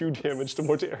to do 2 damage to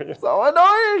Mortarion. So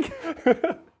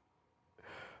annoying!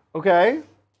 Okay.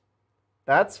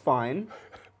 That's fine.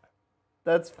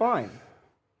 That's fine.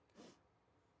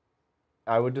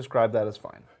 I would describe that as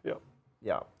fine. Yep.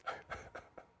 Yeah.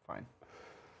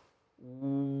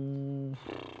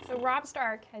 So Rob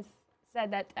Stark has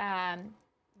said that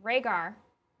Rhaegar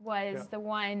was the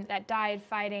one that died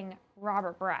fighting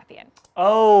Robert Baratheon.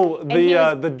 Oh,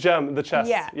 was- the gem, the chest.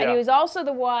 Yeah, and he was also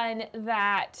the one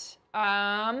that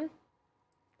was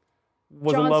in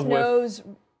Jon love Snow's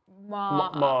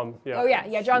mom. Mom. Yeah. Oh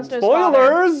yeah, Jon Snow's Spoilers.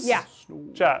 father. Yeah.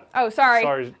 Chat. Oh, sorry.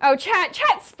 Sorry. Oh, chat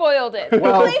spoiled it.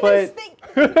 Well,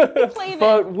 Claim it.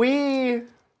 but we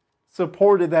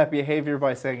supported that behavior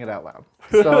by saying it out loud.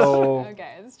 So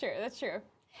Okay, that's true. That's true.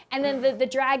 And then the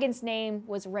dragon's name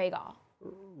was Rhaegal.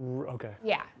 Okay.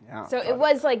 Yeah. Yeah. So it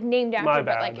was like named after, My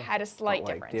but like bad. had a slight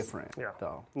like difference. different, Yeah.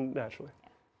 though. Naturally.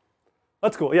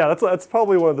 That's cool. Yeah, that's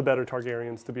probably one of the better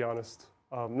Targaryens, to be honest.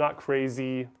 Not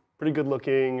crazy, pretty good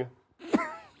looking,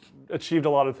 achieved a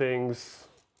lot of things,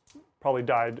 probably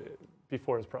died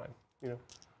before his prime, you know?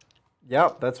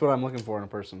 Yep, that's what I'm looking for in a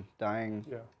person. Dying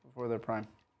Yeah. before their prime.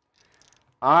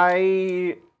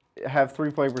 I have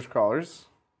 3 Plagueburst Crawlers.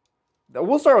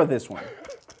 We'll start with this one.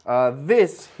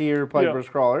 This here, Plagueburst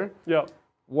Crawler. Yeah.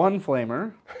 1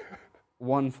 Flamer.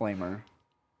 1 Flamer.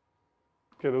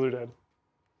 Okay, those are dead.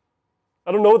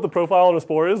 I don't know what the profile on a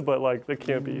spore is, but like they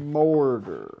can't be.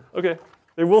 Mortar. Okay,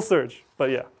 they will surge, but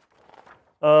yeah.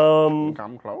 No,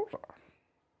 Come closer.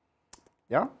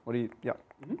 Yeah? What do you... Yeah.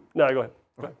 go ahead.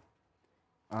 Go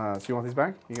ahead. So you want these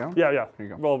back? You go? Yeah. Here you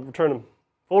go. Well, return them.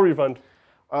 Full refund.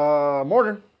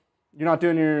 Mortar. You're not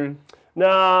doing your...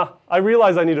 Nah, I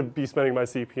realize I need to be spending my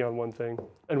CP on one thing,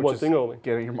 and Which one is thing only.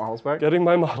 Getting your models back? Getting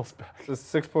my models back. So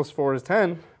 6 plus 4 is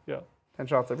 10. Yeah. 10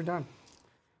 shots every time.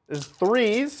 There's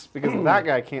 3s, because that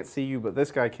guy can't see you, but this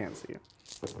guy can't see you.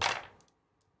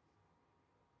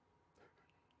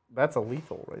 That's a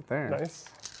lethal right there. Nice.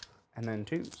 And then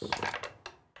 2s.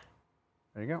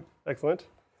 There you go. Excellent.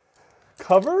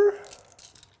 Cover?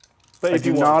 The I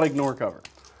do AP1. not ignore cover.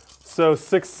 So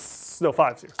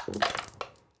 5s here.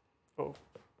 Oh.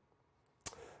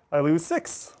 I lose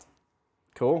 6.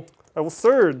 Cool. I will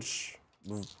surge.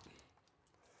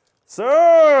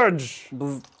 Surge!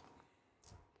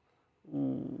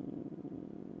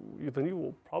 Then you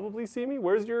will probably see me.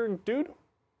 Where's your dude?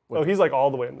 Oh, he's like all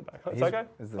the way in the back. Is that guy?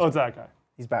 is this Oh, it's that guy.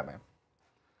 He's Batman.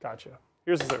 Gotcha.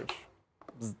 Here's the surge.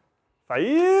 5.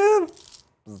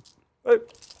 Hey.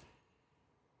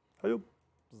 How you?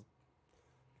 You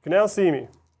can now see me.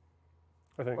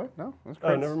 I think. What? No, there's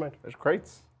crates. Oh, never mind. There's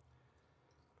crates.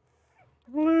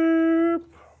 Bleep.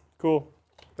 Cool.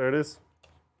 There it is.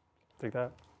 Take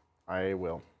that. I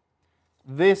will.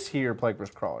 This here,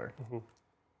 Plagueburst Crawler.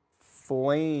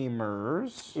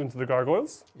 Flamers. Into the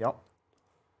gargoyles. Yep.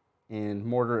 And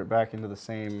mortar it back into the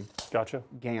same Gotcha.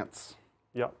 Gantz.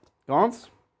 Yep. Gaunts?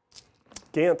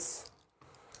 Gantz.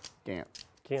 Gantz.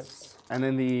 Gantz. And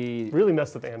then the Really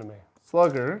messed up anime.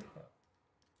 Slugger.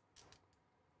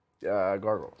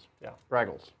 Gargoyles. Yeah.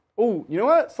 Graggles. Oh, you know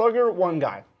what? Slugger, 1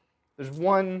 guy. There's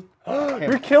 1.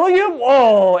 You're killing him?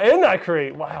 Oh, and that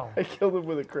crate. Wow. I killed him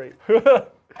with a crate.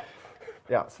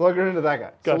 Yeah, Slugger into that guy.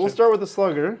 So Gotcha. we'll start with the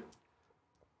Slugger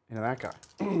into that guy.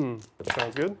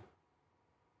 Sounds good.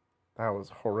 That was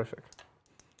horrific.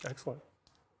 Excellent.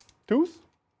 2s?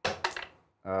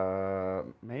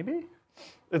 Maybe?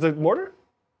 It's a mortar?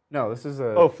 No, this is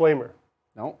a... Oh, flamer.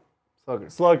 No, Slugger.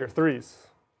 Slugger, 3s.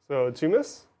 So 2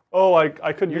 miss? Oh, I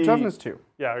could Your be... toughness 2.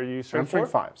 Yeah, are you I'm strength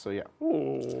strength 4? 5, so yeah.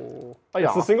 Ooh. Oh, yeah.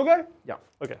 It's the single guy? Yeah.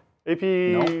 Okay. AP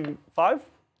Nope. 5?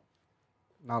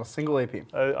 Not a single AP.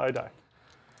 I die.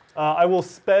 I will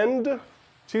spend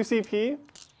 2 CP,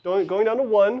 going down to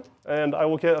 1, and I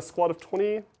will get a squad of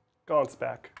 20 Gaunts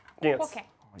back. Gantz. Okay.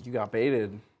 Oh, you got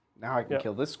baited. Now I can Yeah,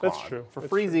 kill this squad. that's true. For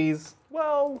That's freezies.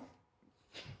 Well,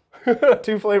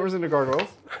 2 flavors into gargoyles.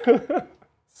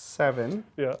 7.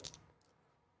 yeah.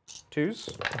 2s.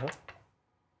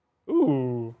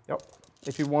 Ooh. Yep.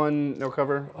 AP1, no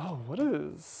cover. Oh, what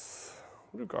do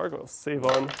gargoyles save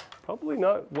on? Probably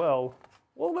not well.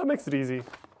 Well, that makes it easy.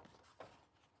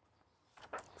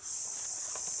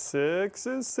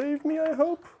 6s save me, I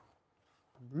hope.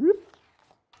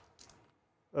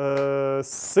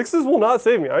 6s will not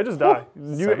save me. I just die.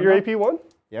 Your AP 1?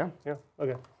 Yeah. Yeah.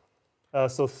 Okay.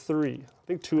 So 3. I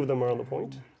think 2 of them are on the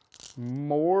point.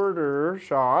 Mortar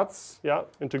shots. Yeah,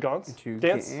 into Gaunts. 2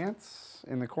 Dance. Gantz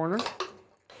in the corner.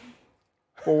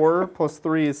 4 plus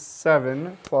 3 is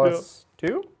 7 plus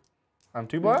 2. I'm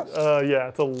 2 blasts. Yeah,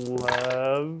 it's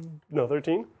 11. No,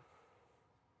 13.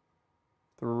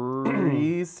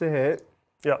 3s to hit.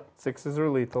 Yeah. 6s are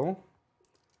lethal.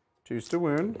 2s to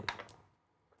wound.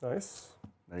 Nice.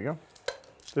 There you go.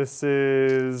 This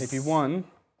is AP1.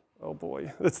 Oh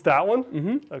boy, it's that one.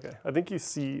 Mm-hmm. Okay, I think you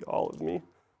see all of me.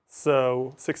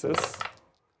 So 6s.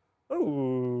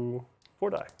 Oh, 4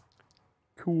 die.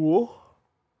 Cool.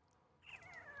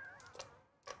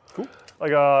 I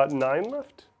got 9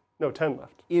 left? No, 10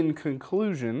 left. In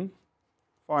conclusion,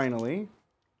 finally,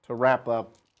 to wrap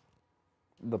up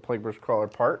the Plagueburst Crawler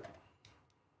part,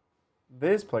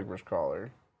 this Plagueburst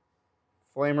Crawler,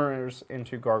 Flamers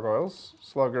into Gargoyles,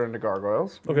 Slugger into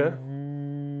Gargoyles. Okay.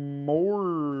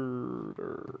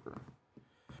 Mortar.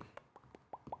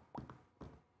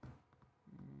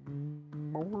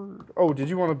 Oh, did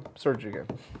you want to search again?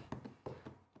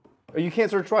 Oh, you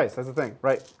can't search twice. That's the thing.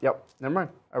 Right. Yep. Never mind.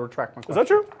 I retract my question. Is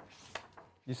that true?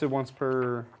 You said once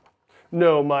per...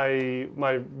 No, my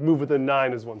move within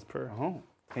 9 is once per. Oh.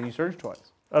 Can you search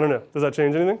twice? I don't know. Does that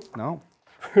change anything? No.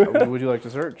 What would you like to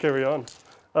search? Carry on.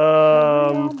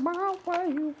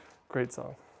 Great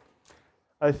song.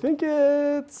 I think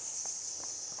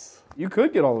it's... You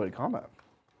could get all the way to combat.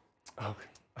 Okay.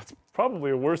 That's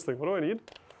probably a worse thing. What do I need?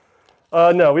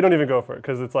 No, we don't even go for it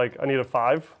because it's like I need a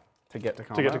 5 To get to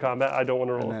combat? to get to combat. I don't want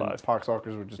to roll And a then 5.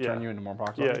 Poxwalkers would just turn you into more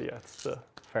Poxwalkers? Yeah, yeah. It's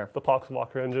Fair. the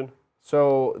Poxwalker engine.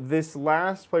 So this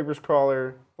last Plagueburst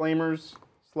Crawler, Flamers,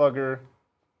 Slugger,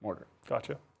 Mortar.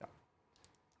 Gotcha.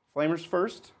 Flamers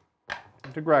first,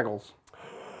 into Graggles.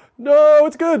 No,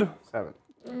 it's good. 7.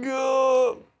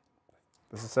 Good.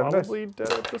 This is 7 dice. Probably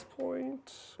dead at this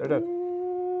point. They're dead.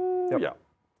 Yep. Yeah.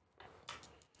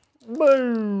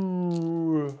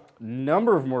 Boo.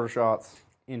 Number of mortar shots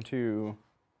into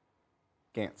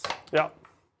Gantz. Yeah.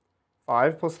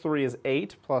 5 plus 3 is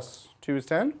 8, plus 2 is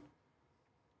 10.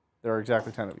 There are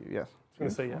exactly 10 of you, yes. I'm going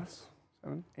to say yes.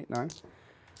 7, 8, 9.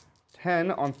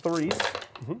 10 on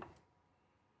 3s.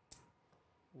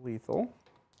 Lethal.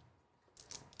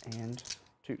 And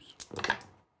 2s. All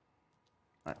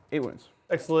right, 8 wounds.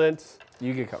 Excellent.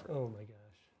 You get covered. Oh my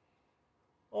gosh.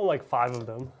 Oh, like 5 of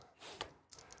them.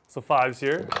 So 5's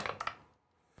here.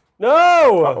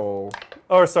 No! Uh-oh.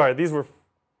 Oh, sorry. These were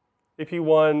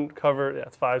AP1, cover. Yeah,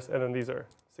 it's 5s. And then these are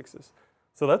 6s.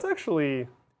 So that's actually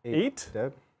 8.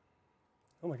 Dead.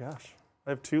 Oh my gosh. I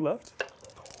have 2 left.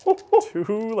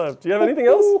 2 left. Do you have anything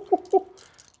else?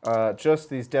 Just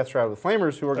these Death Shroud with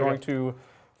Flamers who are going to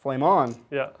flame on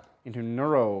Yeah. into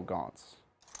Neuro Gaunts.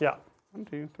 Yeah. 1,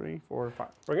 2, 3, 4, 5.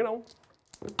 Bring it on.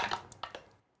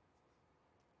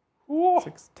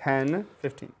 6, 10,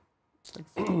 15. 6,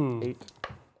 8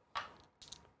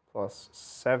 plus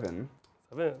 7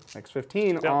 7. makes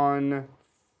 15 Yeah. on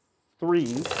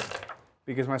 3s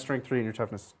because my strength 3 and your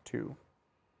toughness 2.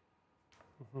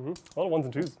 A lot of 1s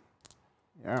and 2s.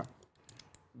 Yeah.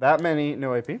 That many,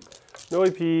 no AP. No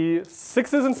AP.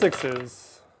 6s and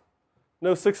 6s.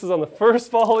 No 6s on the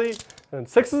first volley. And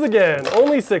 6s again.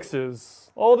 Only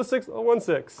 6s. All the 6. Oh, 1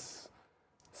 6.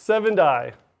 7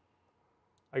 die.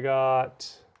 I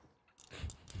got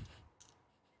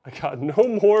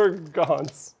no more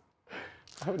gaunts.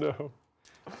 Oh no.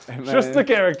 And Just the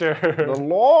character. The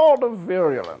Lord of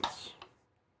Virulence.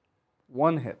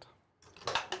 1 hit.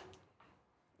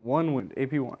 1 wound.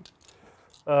 AP 1.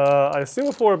 I assume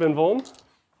a 4 invuln.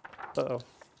 Uh-oh.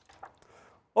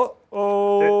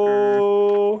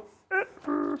 Uh-oh.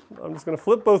 I'm just going to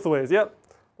flip both ways. Yep.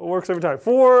 It works every time.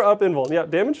 4 up invuln. Yeah,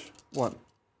 damage. 1.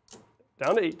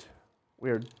 Down to 8. We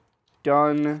are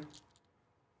done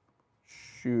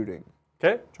shooting.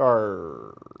 Okay.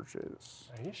 Charges.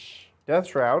 Nice. Death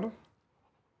Shroud.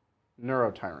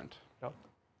 Neuro Tyrant. Yep.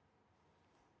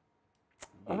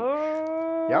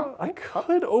 Yeah. I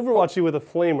could overwatch you with a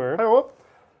flamer. Oh,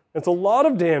 It's a lot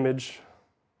of damage.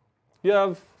 You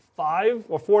have 5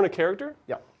 or 4 in a character?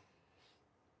 yeah.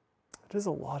 It is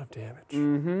a lot of damage.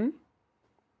 Mm-hmm.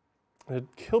 It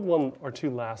killed 1 or 2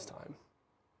 last time.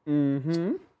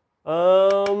 Mm-hmm.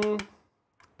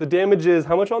 The damage is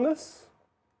how much on this?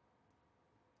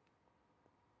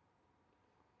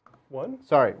 1?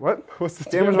 Sorry, what? What's the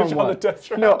Damage on the what? Death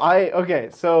Shroud? No, okay,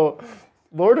 so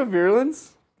Lord of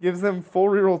Virulence gives them full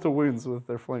reroll to wounds with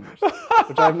their flamers,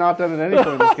 which I've not done at any point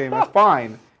in this game. That's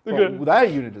fine, but Okay.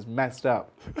 that unit is messed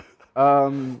up.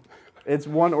 It's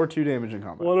 1 or 2 damage in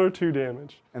combat. 1 or 2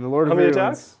 damage. And the Lord How of many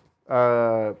Virulence,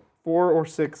 4 or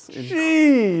 6 in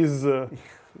Jeez!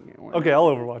 Yeah, whatever. Okay, I'll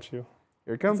overwatch you.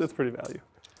 Here it comes. It's pretty value.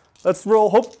 Let's roll,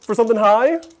 hope for something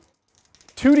high.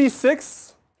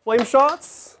 2d6 flame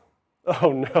shots.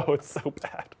 Oh no, it's so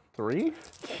bad. 3?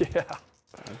 Yeah.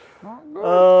 Not good.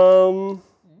 Um,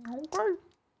 Okay.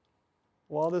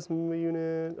 while this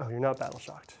unit, oh, you're not battle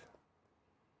shocked.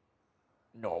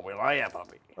 Nor will I ever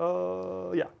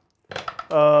be. Yeah.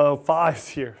 5's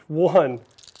here. 1,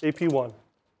 AP 1.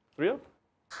 3 up.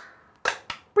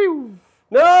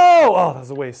 No! Oh, that was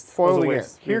a waste. That was Foiled a again.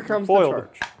 waste. Here You comes foiled. the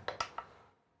charge.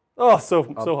 Oh, so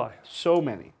high. So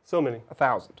many. So many.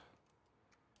 1,000.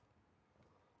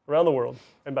 Around the world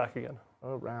and back again.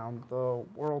 Around the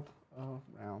world.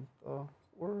 Around the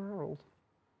world.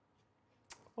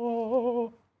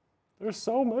 Oh, there's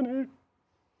so many.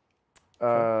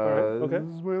 Okay.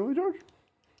 This is my only charge.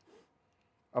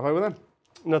 I'll fight with them.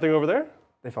 Nothing over there?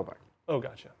 They fell back. Oh,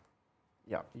 gotcha.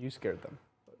 Yeah, you scared them.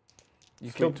 You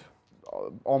Still killed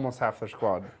almost half their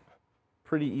squad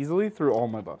pretty easily through all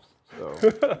my buffs. So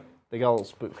they got a little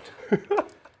spooked.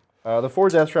 The 4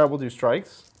 death trap will do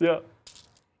strikes. Yeah.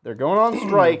 They're going on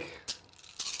strike.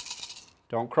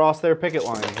 Don't cross their picket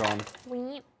line, John.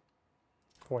 Weep.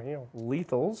 Wow.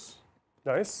 Lethals.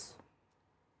 Nice.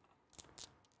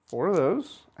 4 of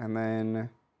those. And then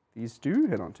these do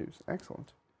hit on 2s.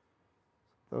 Excellent.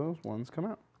 Those ones come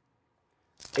out.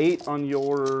 8 on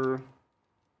your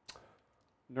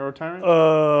Neurotyrant?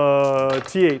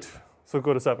 T8. So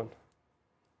go to 7.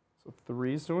 So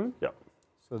 3s to win? Yep.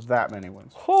 So that many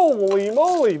wins. Holy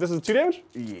moly! This is 2 damage?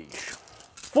 Yeesh.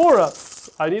 4-ups.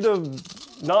 I need to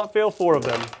not fail 4 of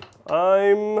them.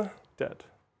 I'm dead.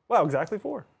 Wow, exactly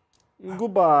 4.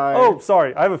 Goodbye. Oh,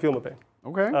 sorry. I have a feel no pain.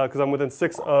 Okay. Because I'm within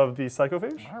 6 of the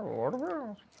Psychophage.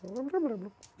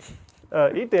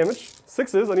 8 damage.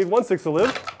 6s. I need 1 6 to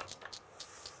live.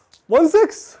 1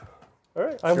 6. All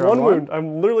right. I have You're 1 on 1? wound.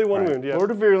 I'm literally 1 wound. Yeah.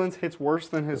 Lord of Virulence hits worse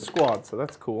than his squad, so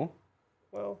that's cool.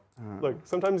 Well, look.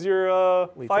 Sometimes you're a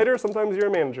fighter. Sometimes you're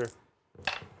a manager.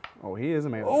 Oh, he is a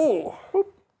man. Oh.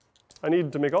 Whoop. I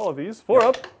need to make all of these. 4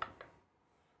 up.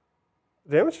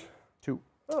 Damage? 2.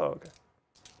 Oh,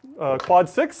 okay. Quad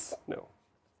 6? No.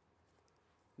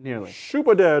 Nearly.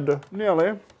 Super dead.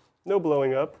 Nearly. No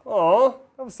blowing up. Aw,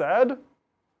 that was sad.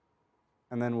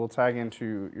 And then we'll tag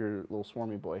into your little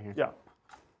swarmy boy here. Yeah.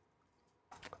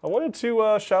 I wanted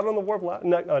to shout on the warp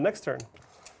next turn.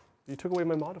 You took away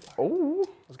my modifier. Oh.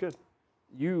 That was good.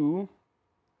 You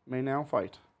may now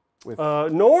fight with...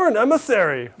 Norn,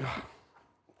 Emissary.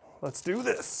 Let's do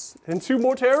this. Into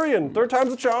Mortarion. 3rd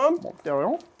time's a charm.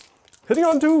 Hitting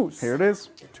on 2s. Here it is.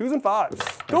 2s and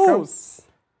 5s. Dos.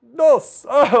 Dos.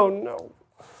 Oh, no.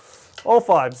 All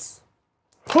 5s.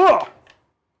 Huh.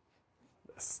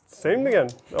 Same again.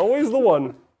 Always the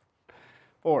 1.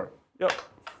 4. Yep.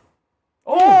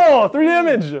 Oh, 3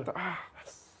 damage.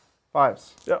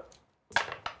 5s. Yep.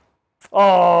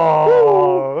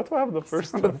 Oh, that's what happened the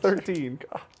first The time. 13.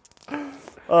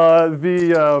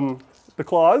 The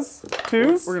claws.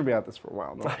 2s. We're going to be at this for a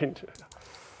while. No?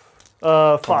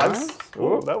 5s.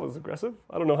 Oh, that was aggressive.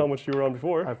 I don't know how much you were on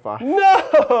before. I have 5.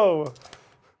 No!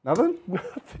 Nothing?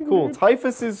 Cool.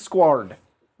 Typhus is squared.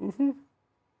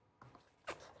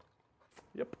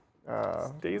 Yep.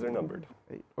 Days are numbered.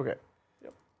 8. Okay.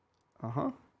 Yep.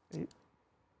 8.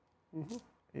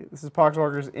 8. This is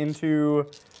Poxwalkers into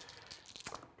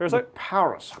Parasite?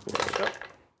 Parasite. Yep.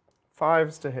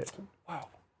 5s to hit. Wow.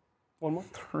 1 more.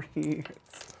 3.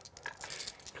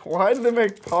 Why did they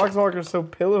make Poxwalkers so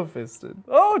pillow-fisted?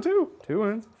 Oh, 2. 2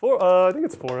 wins. 4. I think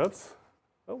it's 4-ups.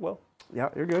 Oh, well. Yeah,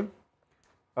 you're good.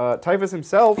 Typhus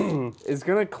himself is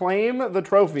going to claim the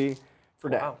trophy for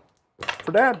Dad. Wow.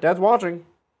 For Dad. Dad's watching.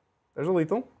 There's a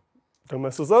lethal. Don't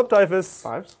mess us up, Typhus.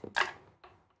 5s.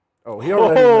 Oh, he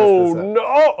already messed this up.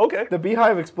 No! Okay. The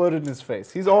beehive exploded in his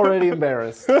face. He's already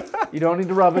embarrassed. You don't need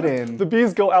to rub it in. The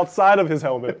bees go outside of his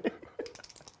helmet.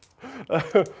 4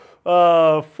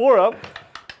 up.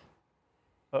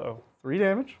 Uh-oh. 3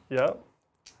 damage. Yeah.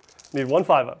 Need 1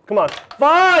 5-up. Come on.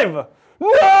 5!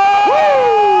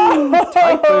 No!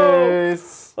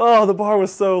 Typhus! Oh, the bar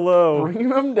was so low. Bring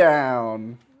them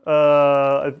down.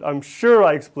 I'm sure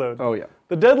I explode. Oh, yeah.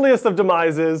 The deadliest of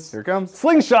demises. Here it comes.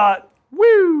 Slingshot.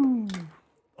 Woo!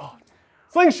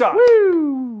 Slingshot.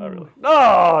 Woo! Not really.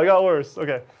 Oh, it got worse.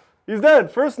 Okay. He's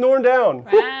dead. First Norn down.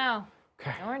 Wow.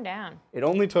 Going down. It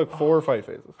only took 4 fight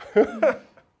phases.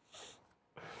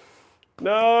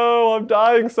 No, I'm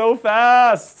dying so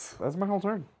fast. That's my whole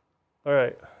turn. All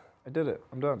right. I did it.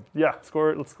 I'm done. Yeah,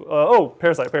 score. Let's. Oh,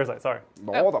 parasite. Sorry.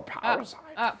 All the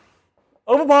parasite.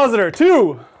 Ovipositor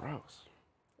 2. Gross.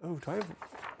 Oh, do I have?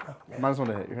 Minus 1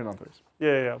 to hit. You're hitting on 3s.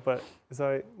 Yeah. But is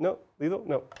I no lethal?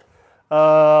 No.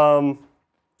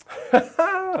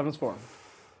 Heaven's form.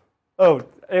 Oh,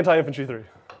 anti-infantry 3.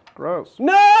 Gross.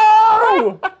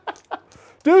 No!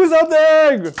 Do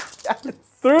something! Yes.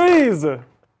 3s.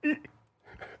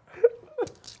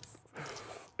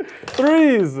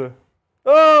 3s.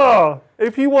 Oh,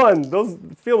 AP1. Those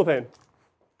feel the pain.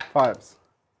 5s.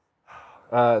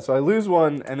 So I lose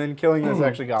 1, and then killing this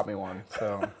actually got me 1.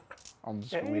 So I'll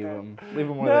just leave them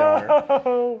where they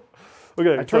are.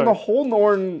 Okay. I turned the whole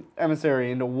Norn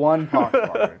emissary into 1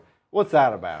 poxwalker. What's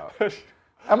that about?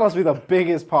 That must be the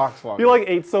biggest poxwalker. You like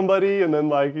ate somebody and then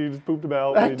like you just pooped him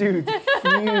out. That dude's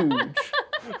huge.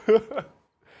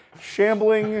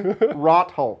 Shambling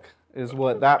Rot Hulk is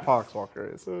what that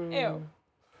Poxwalker is. Ew.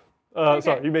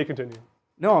 Sorry, you may continue.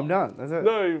 No, I'm done. That's it.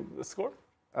 No, the score?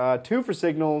 2 for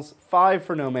Signals, 5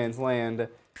 for No Man's Land. There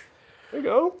you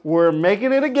go. We're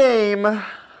making it a game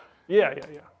Yeah.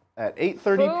 at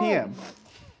 8:30 Boom. p.m.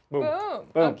 Boom. Boom.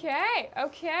 Boom. Okay.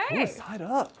 Okay. Ooh, it's tied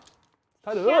up.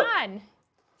 Tied it up. John,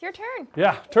 it's your turn.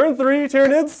 Yeah, turn 3,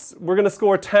 Tyranids. We're going to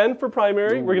score 10 for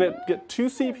primary. We're going to get 2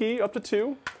 CP, up to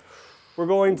 2. We're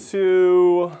going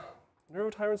to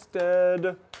Neuro-Tyrant's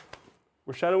dead.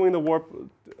 We're shadowing the warp.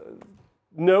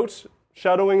 Note,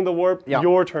 shadowing the warp, Yeah.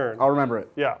 your turn. I'll remember it.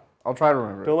 Yeah, I'll try to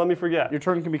remember don't it. let me forget. Your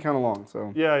turn can be kind of long,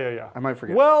 so Yeah. I might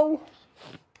forget. Well,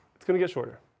 it's going to get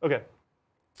shorter. Okay.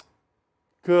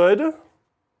 Good.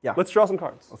 Yeah. Let's draw some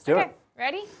cards. Let's do Okay. it.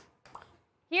 Ready?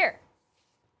 Here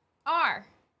are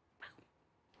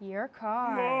your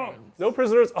cards. No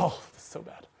prisoners. Oh, this is so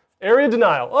bad. Area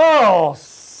denial. Oh,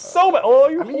 so bad. Oh,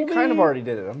 you're I mean, you kind of already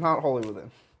did it. I'm not wholly within.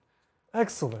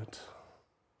 Excellent.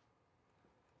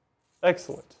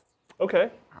 Excellent. Okay.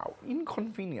 How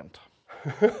inconvenient.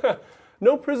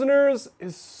 No prisoners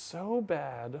is so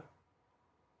bad.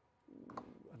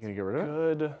 You gonna get rid of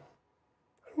it? Good.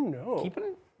 I don't know. Keeping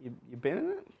it? You binning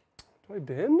it? Do I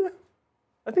bin?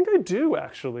 I think I do,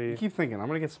 actually. Keep thinking. I'm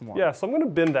gonna get some more. Yeah, so I'm going to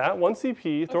bin that. 1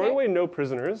 CP. Throwing Okay. away no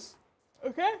prisoners.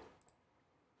 Okay.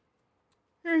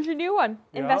 Here's your new one.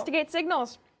 Yeah. Investigate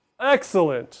signals.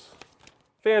 Excellent.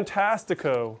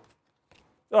 Fantastico.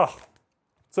 Oh,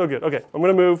 so good. Okay, I'm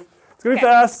going to move. It's going to be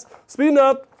Okay. fast. Speeding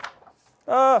up.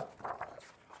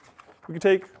 We can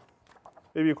take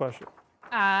maybe a question.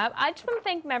 I just want to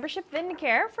thank Membership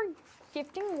Vindicare for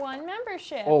gifting 1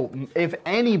 membership. Oh, if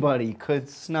anybody could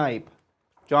snipe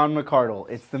John McCardle,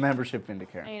 it's the membership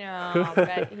Vindicare. I know,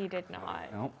 but he did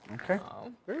not. No? Okay.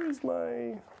 Oh. Where is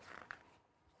my...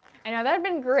 I know, that'd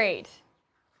been great.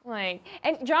 Like,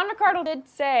 and John McCardle did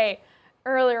say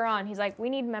earlier on, he's like, we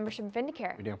need Membership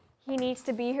Vindicare. We do. He needs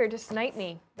to be here to snipe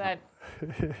me, but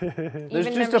There's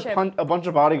even just membership. a bunch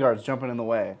of bodyguards jumping in the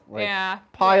way. Like, Yeah,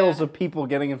 piles yeah. of people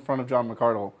getting in front of John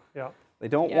McCardle. Yeah. They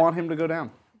don't Yeah. want him to go down.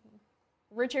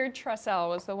 Richard Trussell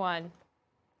was the one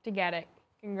to get it.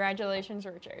 Congratulations,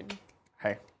 Richard.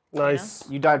 Hey, Nice.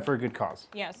 you died for a good cause.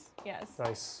 Yes, yes.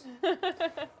 Nice.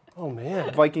 Oh,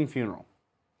 man. Viking funeral.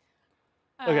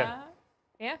 Okay.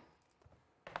 Yeah.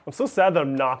 I'm so sad that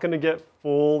I'm not going to get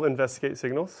full investigate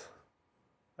signals.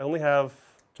 I only have...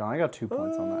 John, I got 2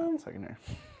 points on that secondary.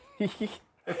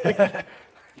 I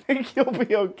think you'll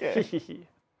be okay.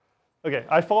 Okay,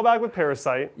 I fall back with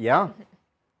Parasite. Yeah.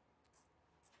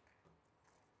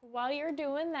 While you're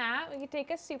doing that, we could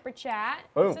take a super chat.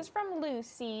 Oh. This is from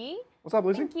Lucy. What's up,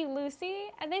 Lucy? Thank you, Lucy.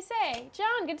 And they say,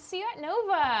 John, good to see you at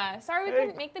Nova. Sorry we Hey.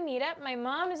 couldn't make the meetup. My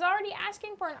mom is already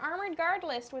asking for an armored guard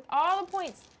list with all the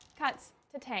points cuts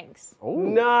to tanks. Oh,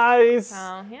 Nice.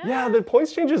 Oh, yeah. Yeah, the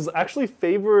points changes actually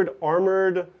favored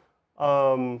armored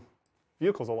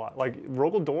vehicles a lot. Like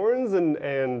Rogel Dorns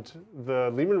and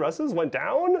the Lehman Russes went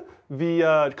down.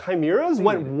 The Chimeras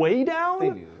went way down. They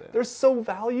knew that. They're so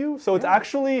value. So it's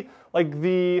actually like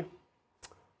the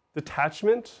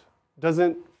detachment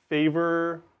doesn't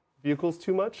favor vehicles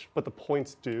too much, but the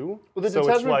points do. well, the So it's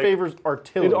detachment like- favors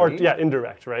artillery, Yeah,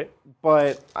 indirect, right?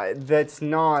 but that's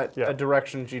not Yeah. a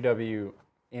direction GW,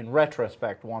 in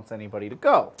retrospect, wants anybody to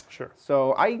go. Sure.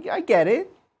 So I get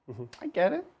it. I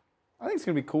get it. I think it's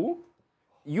going to be cool.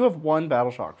 You have 1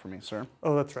 battle shock for me, sir.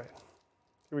 Oh, that's right.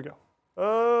 Here we go.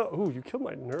 Ooh, you killed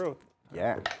my neuro.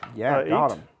 Yeah. Yeah, 8.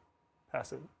 got him.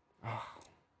 Pass it.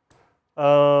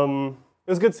 It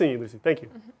was good seeing you, Lucy. Thank you.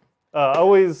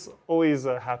 Always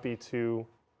happy to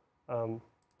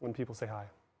when people say hi.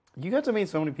 You got to meet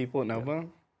so many people at Nova,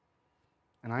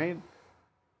 and I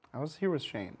was here with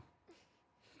Shane.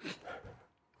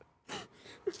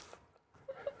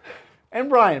 And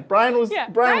Brian. Brian was Yeah,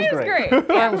 Brian was Brian was great. great.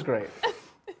 Brian was great.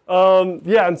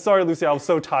 Yeah, and sorry, Lucy, I was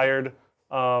so tired.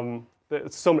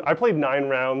 I played 9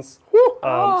 rounds.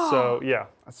 So yeah,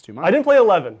 That's too much. I didn't play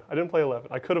 11.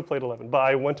 I could have played 11, but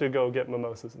I went to go get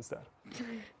mimosas instead.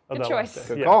 Of Good that last choice. day.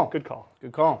 Good Yeah, call. Good call.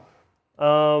 Good call.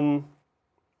 I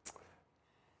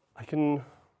can.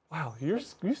 Wow, you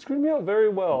screwed me out very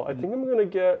well. I think I'm gonna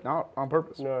get Not on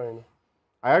purpose. 9.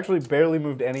 I actually barely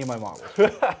moved any of my models.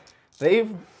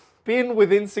 They've been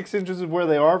within 6 inches of where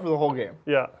they are for the whole game.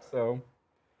 Yeah. So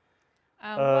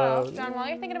Well, John, while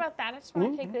you're thinking about that, I just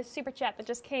want to take this super chat that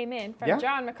just came in from Yeah.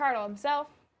 John McCardle himself,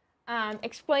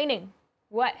 explaining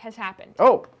what has happened.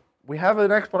 oh, we have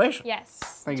an explanation. Yes.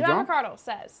 Thank you, John John. McCardle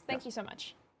says, thank you so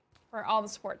much for all the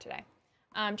support today.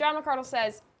 John McCardle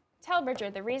says, tell Bridger,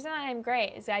 the reason I am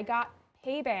great is I got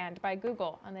pay banned by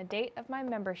Google on the date of my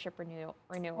membership renewal.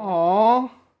 Aw,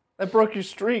 That broke your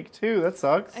streak too. That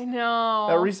sucks. I know.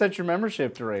 That resets your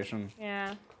membership duration.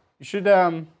 Yeah. You should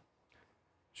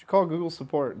call Google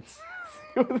support and see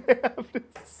what they have to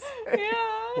say. Yeah.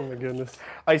 Oh my goodness.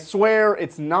 I swear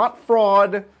it's not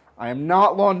fraud. I am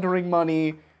not laundering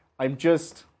money. I'm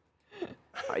just,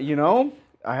 you know,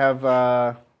 I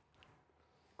have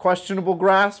questionable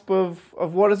grasp of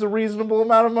what is a reasonable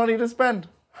amount of money to spend.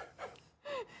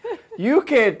 You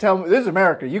can't tell me, this is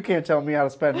America, you can't tell me how to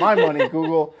spend my money,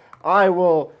 Google. I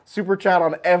will super chat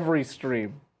on every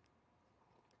stream.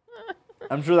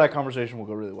 I'm sure that conversation will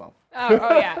go really well.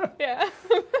 Oh yeah. Yeah.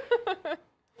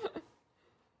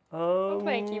 Well,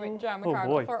 thank you, John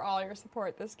McCarville, for all your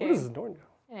support this game. Where does Norn go?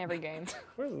 In every game.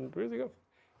 Where does he go?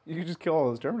 You could just kill all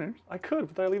those Terminators. I could,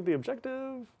 but then I leave the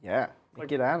objective. Yeah,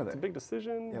 get out of there. It's a big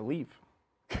decision. Yeah, leave.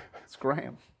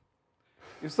 Scram.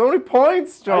 You have so many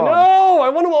points, John. I know! I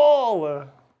want them all!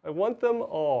 I want them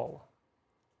all.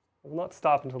 I will not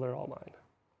stop until they're all mine.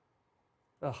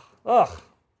 Ugh. Ugh.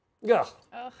 Ugh.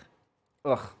 Ugh.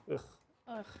 Ugh. Ugh.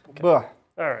 Ugh. Buh.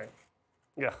 All right.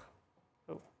 Yeah.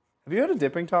 Have you had a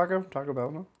dipping taco? Taco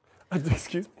Bell, no?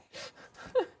 Excuse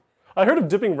me? I heard of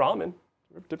dipping ramen.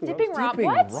 Dipping ramen.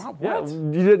 ramen? What? Yeah.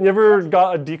 You never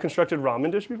got a deconstructed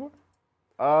ramen dish before?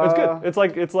 It's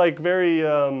good. It's like very.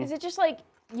 Is it just like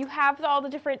you have all the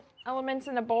different elements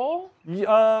in a bowl?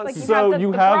 Like you so have the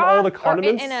you have all the broth, or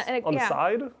condiments in a- on the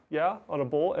side, yeah, on a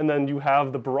bowl, and then you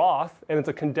have the broth, and it's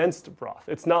a condensed broth.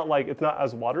 It's not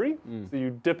as watery. So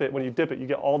you dip it. When you dip it, you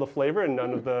get all the flavor and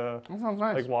none of the That sounds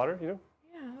nice. like water. You know.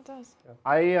 Yeah, it does.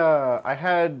 I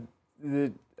had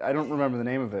I don't remember the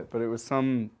name of it, but it was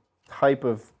some type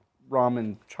of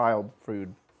ramen child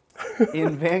food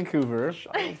in Vancouver,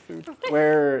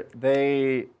 where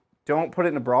they don't put it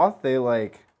in a broth. They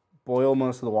like boil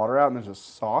most of the water out, and there's a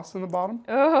sauce in the bottom.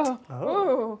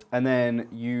 Oh. And then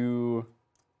you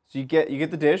get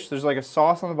the dish. There's like a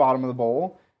sauce on the bottom of the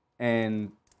bowl,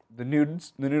 and the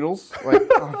noodles like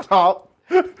on top,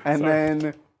 and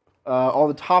then all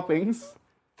the toppings.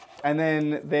 And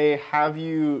then they have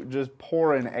you just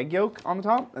pour an egg yolk on the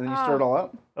top, and then you stir it all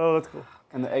up. Oh, that's cool.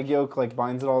 And the egg yolk like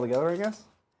binds it all together, I guess.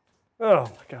 Oh my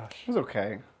gosh. It was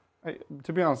okay.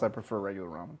 To be honest, I prefer regular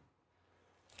ramen.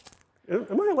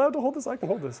 Am I allowed to hold this? I can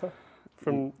hold this, huh? I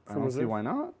From don't see reserve. why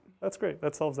not. That's great.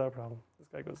 That solves that problem. This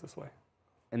guy goes this way.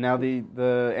 And now the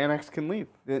annex can leave.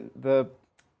 The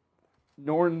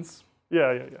Norn's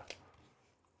Yeah.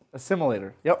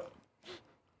 assimilator. Yep.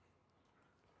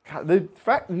 God, the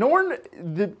fact Norn,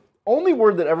 the only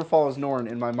word that ever follows Norn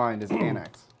in my mind is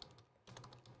annex,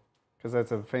 because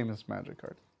that's a famous magic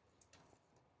card.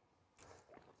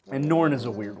 And Norn is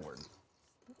a weird word.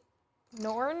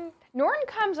 Norn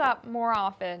comes up more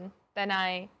often than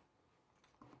I.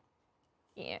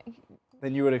 Yeah.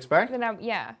 Than you would expect. Than I.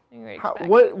 Yeah. You would expect.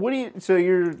 What do you? So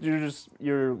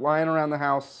you're lying around the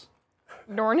house.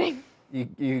 Norning.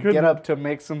 You get up to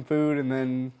make some food, and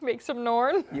then Make some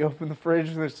Norn. you open the fridge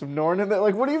and there's some Norn in there.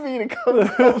 Like, what do you mean it comes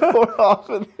more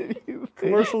often than you think?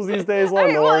 Commercials these days, a lot I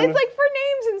of mean, well, Norn. it's like for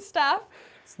names and stuff.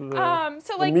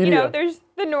 So like you know, there's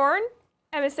the Norn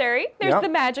emissary. There's Yep. the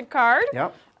magic card.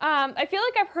 Yep. I feel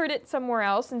like I've heard it somewhere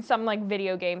else in some like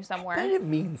video game somewhere. But it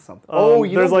means something. Oh,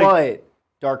 you know there's, like- what?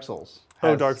 Dark Souls. Oh,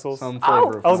 has Dark Souls. Some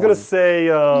flavor of I was gonna Norn. say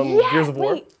Yeah, Gears of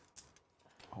War. wait.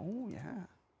 Oh yeah.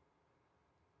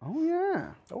 Oh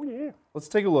yeah. Oh yeah. Let's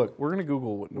take a look. We're gonna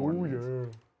Google what Norn Oh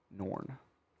means. Norn.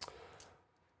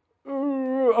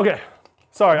 Okay.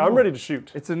 Sorry, I'm ready to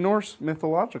shoot. It's a Norse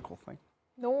mythological thing.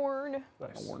 Norn.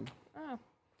 Nice. Norn. Oh.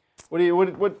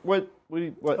 What?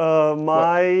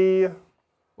 My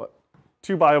What?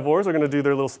 two biovores are going to do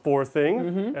their little spore thing,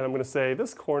 and I'm going to say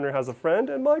this corner has a friend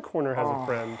and my corner has a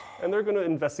friend, and they're going to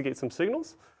investigate some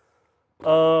signals.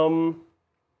 I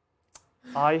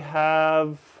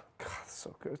have. God,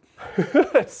 so good.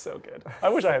 It's so good. I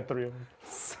wish I had three of them.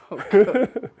 So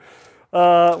good.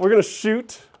 We're going to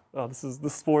shoot. Oh, the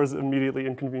spore is immediately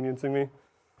inconveniencing me.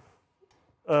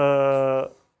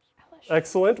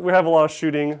 Excellent. We have a lot of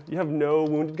shooting. You have no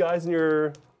wounded guys in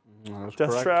your That's Death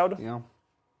correct. Shroud? Yeah.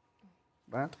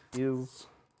 That is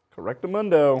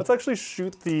correctamundo. Let's actually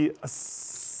shoot the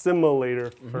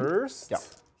assimilator first. Yep.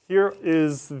 Here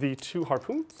is the two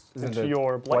harpoons Isn't into it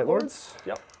your Blight Blight Lords.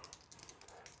 Yep.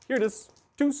 Here it is.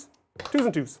 Twos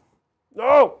and twos.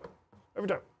 No! Every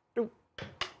time. Two.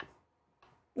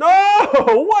 No!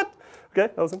 What?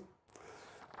 Okay, that was him.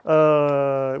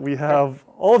 We have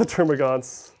all the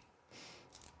Termagants.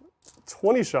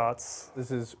 20 shots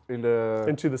This is into.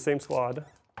 into the same squad.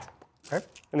 Okay.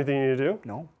 Anything you need to do?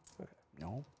 No.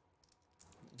 No.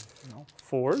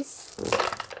 Fours.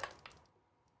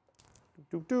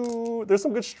 There's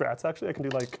some good strats actually. I can do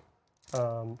like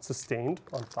Sustained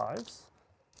on 5s,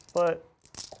 but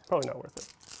probably not worth it.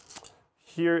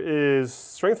 Here is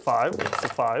Strength 5, so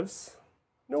 5s.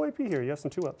 No AP here, you have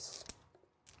some 2-ups.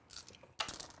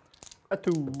 A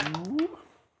 2.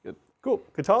 Good. Cool,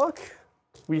 good talk.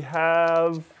 We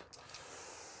have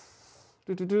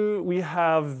the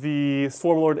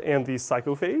Swarmlord and the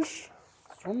Psychophage.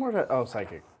 Swarmlord, oh,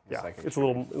 Psychic. Yeah, Psychic. it's a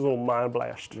little mind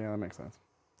blast. Yeah, that makes sense.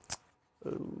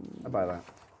 I buy that.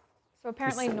 So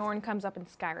apparently Norn comes up in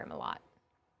Skyrim a lot.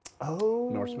 Oh.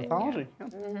 Norse mythology. Yeah.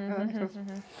 Yeah, that makes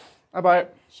sense. I buy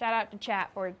it. Shout out to chat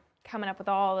for coming up with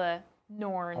all the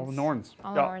Norns. All the Norns.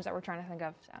 All the Norns that we're trying to think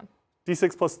of. So.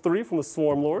 D6 plus 3 from the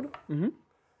Swarmlord.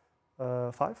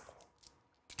 5.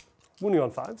 Wounding on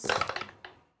 5s.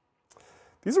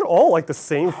 These are all like the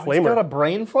same flamer. He's got a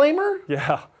brain flamer?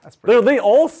 Yeah. That's pretty They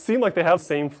all seem like they have the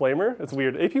same flamer. It's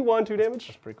weird. AP1, 2 damage.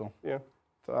 That's pretty cool. Yeah.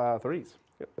 3s.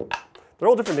 Yep. They're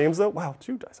all different names though. Wow,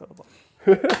 2 dice out of luck.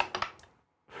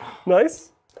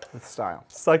 Nice. With style.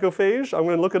 Psychophage. I'm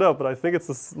going to look it up, but I think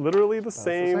it's literally the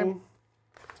same.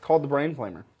 It's called the brain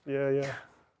flamer. Yeah, yeah.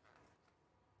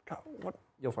 God, what?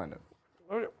 You'll find it.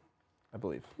 Oh, yeah. I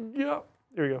believe. Yeah.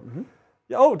 Here we go.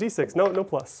 Yeah. Oh, D6. No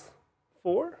plus.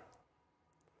 4.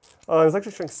 It's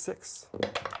actually strength 6.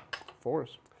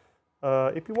 4s.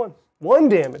 AP1. 1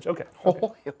 damage. Okay.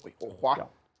 Wow.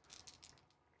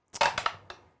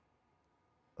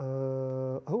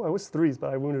 I was 3s,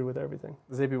 but I wounded with everything.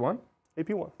 Is it AP1?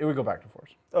 AP1. It would go back to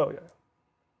 4s. Oh, yeah.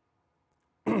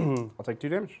 I'll take 2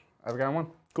 damage. I've got 1.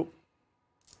 Cool.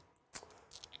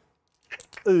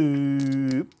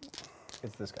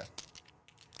 It's this guy.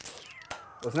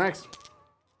 What's next?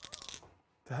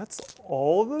 That's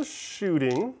all the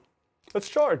shooting. Let's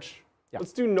charge. Yeah.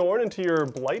 Let's do Norn into your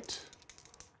Blight.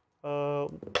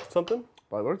 Something.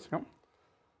 Blight Lords? Yep.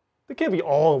 They can't be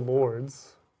all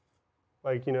lords.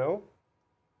 Like, you know?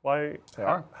 Why? They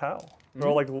are. How? They're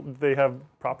all like, they have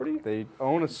property? They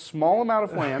own a small amount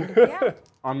of land Yeah.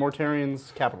 on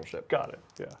Mortarian's capital ship. Got it.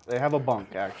 Yeah. They have a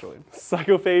bunk, actually.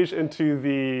 Psychophage into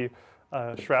the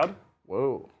Shroud.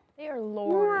 Whoa. They are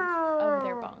lords of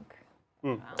their bunk.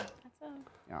 Wow.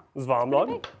 That's a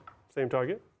Zvomlod. Same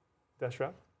target. Death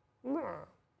Shroud.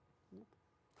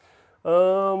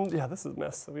 Yeah, this is a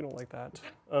mess. We don't like that.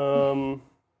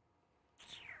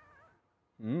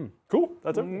 Cool.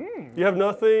 That's it. You have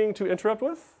nothing to interrupt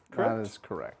with, correct? That is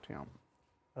correct, yeah.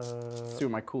 Let's see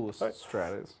what my coolest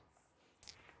strat is.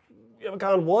 You have a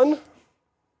con 1.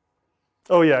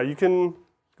 Oh yeah, you can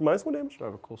minus 1 damage. Do I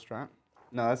have a cool strat?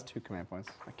 No, that's 2 command points.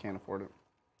 I can't afford it.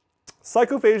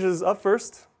 Psychophage is up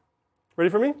first. Ready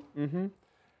for me? Mm-hmm.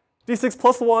 D6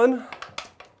 plus 1.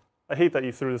 I hate that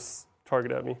you threw this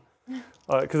target at me.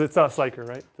 Because it's not Psyker,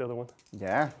 right? The other one.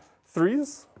 Yeah.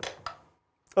 3s.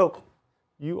 Oh,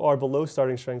 you are below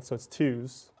starting strength, so it's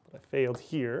 2s. But I failed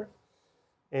here.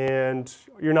 And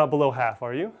you're not below half,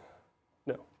 are you?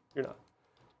 No, you're not.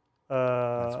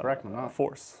 That's correct, I'm not.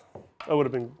 Force. It would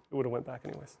have went back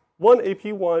anyways. 1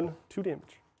 AP1, 2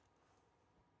 damage.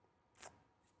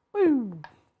 Woo!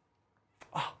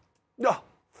 Ah.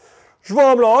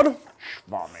 Schwarmlord.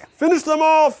 Finish them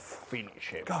off. Finish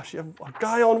him. Gosh, you have a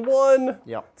guy on 1.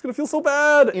 Yep. It's gonna feel so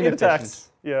bad. 8 Inefficient. attacks.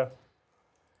 Yeah.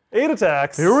 8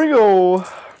 attacks. Here we go.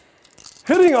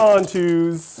 Hitting on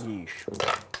 2s. Yeesh.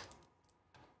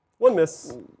 1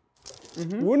 miss.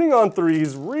 Wounding on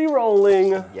 3s.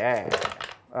 Re-rolling. Yeah.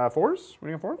 4s? What do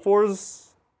you got 4s? 4s.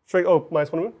 Strength. Oh,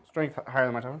 minus 1 wound. Strength higher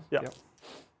than my toughness? Yeah. Yep.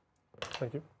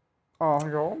 Thank you. Oh,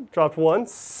 go. Dropped 1.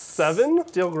 7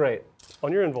 Still great.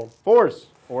 on your invuln. 4s.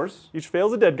 4s. Each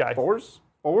fails a dead guy. 4s.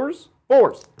 4s.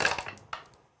 4s.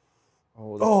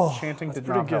 Oh, the chanting That's did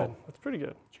pretty not good. help. That's pretty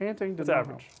good. Chanting did That's not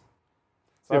average.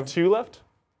 So you have 2 left?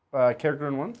 help. Character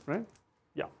in 1, right?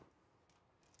 Yeah.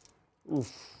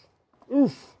 Oof.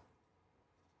 Oof.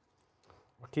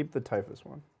 I'll keep the Typhus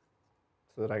one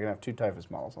so that I can have 2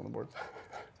 Typhus models on the board.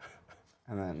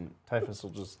 And then Typhus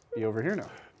will just be over here now.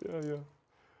 Yeah,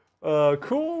 yeah.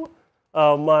 Cool.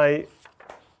 My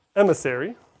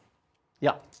emissary.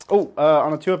 Yeah. Oh,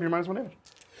 on a 2-up, you're minus 1 damage.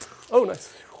 Oh,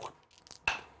 nice.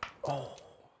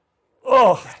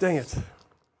 Oh, dang it.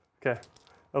 Okay,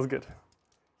 that was good.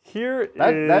 Here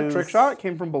That is... trick shot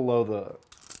came from below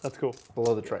That's cool.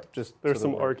 the tray. Just There's so that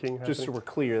some we're- arcing Just so happening. we're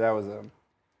clear, that was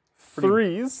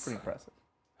pretty 3s. impressive.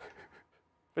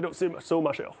 I don't say so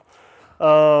myself.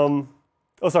 Oh,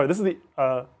 sorry. This is the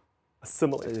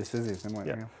assimilate. This is the assembly.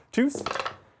 Yeah. Yeah. 2s.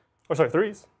 Oh, sorry.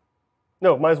 3s.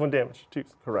 No, minus 1 damage. 2s.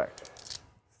 Correct.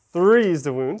 3s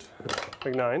to wound.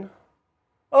 Like 9.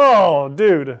 Oh,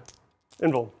 dude.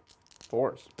 Invul.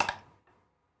 4s.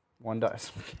 1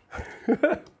 dice.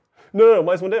 No,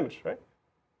 minus 1 damage, right?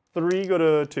 3 go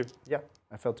to 2. Yeah,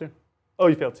 I failed 2. Oh,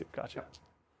 you failed 2. Gotcha.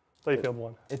 Thought you failed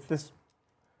 1. It's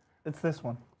this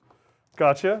one.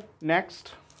 Gotcha.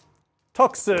 Next.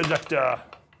 Toxidector.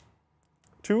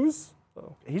 2s.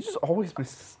 Oh. He just always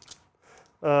misses.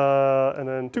 And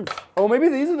then 2. Oh, maybe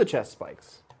these are the chest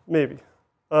spikes. Maybe.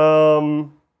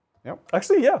 Yep.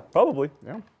 Actually, yeah, probably.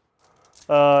 Yeah.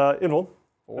 Invul.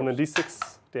 And then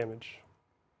D6 damage.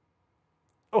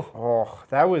 Oh,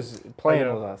 that was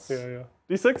playing with us. Yeah.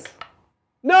 D6?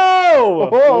 No!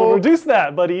 We'll reduce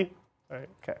that, buddy. All right.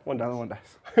 Okay, One another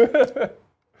dice. one dice.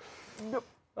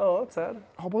 Oh, that's sad.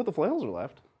 Oh, both the flails are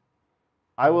left.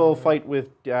 I will fight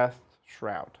with Death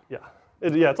Shroud. Yeah.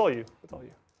 It's all you. It's all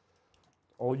you.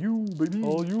 All you, baby.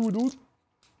 All you, dude.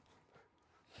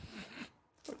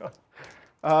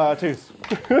 Twos.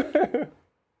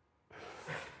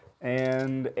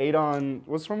 And 8 on,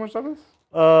 what's how much stuff is?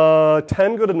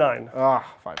 10 go to 9. 5.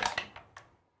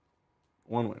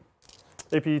 1 win.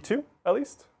 AP 2, at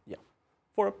least? Yeah.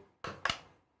 4 up.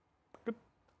 Good.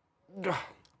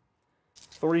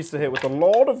 3s to hit with the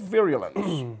Lord of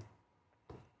Virulence.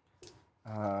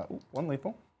 1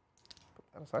 lethal. Put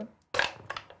that aside.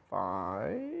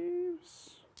 5s.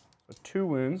 So 2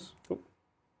 wounds.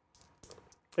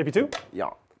 AP 2? Yeah.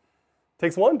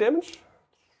 Takes 1 damage.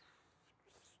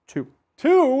 2.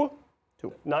 2?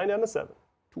 2. 9 down to 7.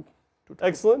 2.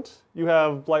 Excellent. You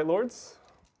have Blight Lords.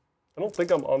 I don't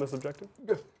think I'm on this objective.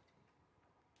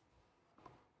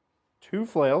 2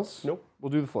 flails. Nope. We'll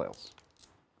do the flails.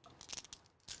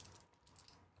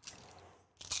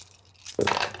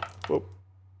 Whoa.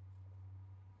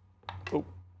 Oh. Do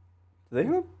they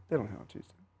have? They don't have on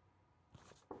Tuesday.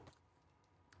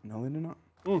 No, they do not.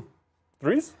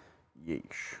 3s?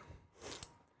 Yeesh.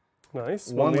 Nice.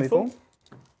 1 lethal.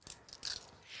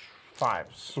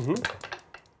 5s.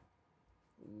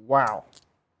 Wow.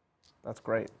 That's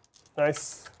great.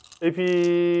 Nice. AP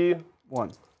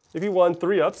 1. AP 1,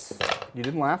 3 ups. You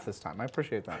didn't laugh this time. I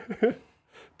appreciate that.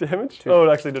 Damage? 2. Oh,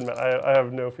 it actually didn't matter. I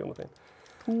have no feeling of pain.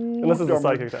 And this is a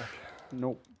psychic attack.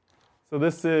 Nope. So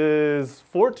this is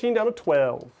 14 down to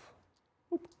 12.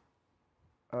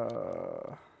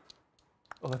 Oh,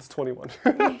 that's 21.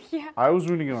 Yeah. I was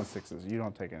wounding it on 6s. You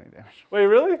don't take any damage. Wait,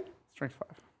 really? Strength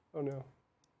 5. Oh, no.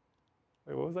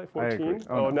 Wait, what was that? I agree. 14?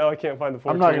 Oh, no. Now I can't find the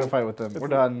 14. I'm not going to fight with them. We're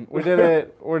done. We did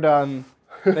it. We're done.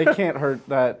 They can't hurt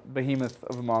that behemoth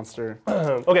of a monster.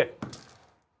 Okay.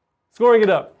 Scoring it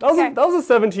up. That was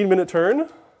a 17-minute turn.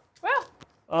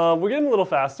 Well, We're getting a little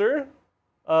faster.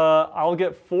 I'll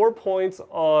get 4 points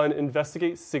on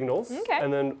investigate signals. Okay.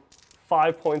 And then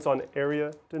 5 points on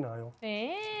area denial.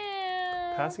 and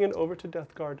Passing it over to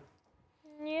Death Guard.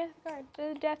 yeah, guard,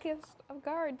 the deathest of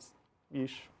guards.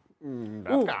 Yeesh.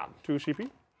 Death Guard. 2 sheepy.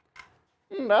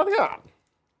 Death Guard.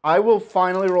 I will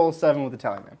finally roll a 7 with the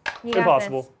tally man. You got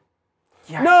Impossible. this.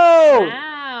 Yes. No!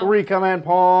 Wow. 3 command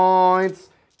points.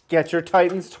 Get your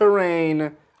Titans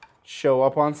terrain. Show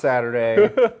up on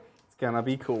Saturday. It's gonna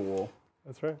be cool.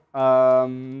 That's right.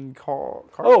 Cards?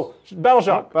 Oh, Battle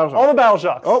Shock. Battle Shock. All the Battle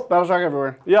Shocks. Oh, Battle Shock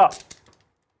everywhere. Yeah,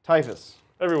 Typhus.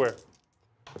 everywhere.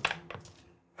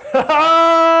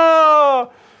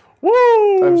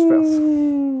 Woo! Typhus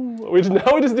fails.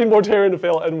 Now we just need more Terran to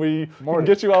fail, and we can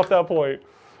get you off that point.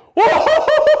 Whoa!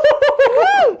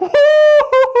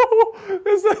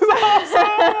 This is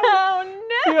awesome!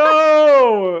 Oh no!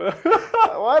 Yo!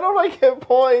 Why don't I get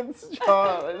points,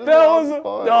 John? I just That lost was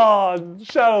points. oh,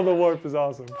 Shadow of the Warp is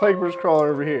awesome. Plague Burst Crawler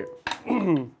over here.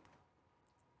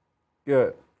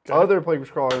 Good. Other Plague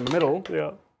Burst Crawler in the middle.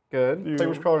 Yeah, Good. Plague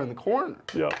Burst Crawler in the corner.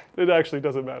 yeah. It actually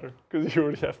doesn't matter because you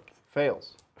already have.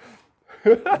 Fails.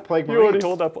 Plague You already Marines.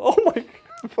 hold that. Oh my!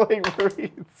 Plague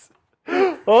Marines.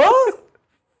 Huh?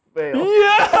 Fail.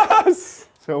 Yes!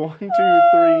 So 1, 2,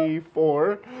 3,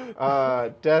 4.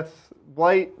 Death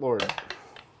Blight Lord.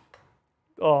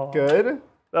 Oh, Good.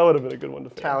 that would have been a good one to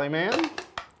fail. Tallyman.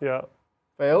 Yeah.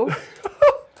 Fails.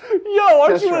 Yo,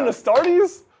 aren't Death you in the Shroud.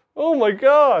 Starties? Oh my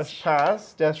gosh.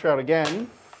 Pass. Death Shroud again.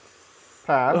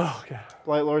 Pass. Oh, okay.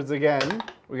 Blight Lords again.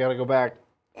 We gotta go back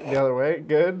the other way.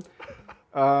 Good.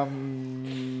 Oh.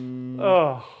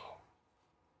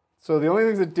 So the only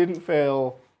things that didn't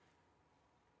fail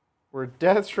were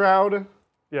Death Shroud,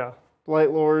 Yeah.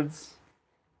 Blight Lords,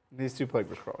 and these 2 Plague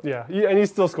Burst Crawlers. Yeah. And you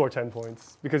still score 10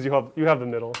 points because you have the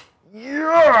middle.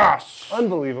 Yes!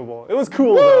 Unbelievable. It was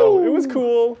cool though. It was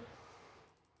cool.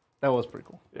 That was pretty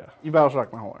cool. Yeah. You battle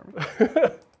shocked my whole army.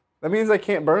 That means I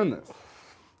can't burn this.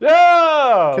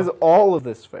 Yeah. Because all of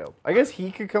this failed. I guess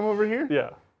he could come over here. Yeah.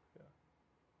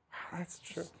 That's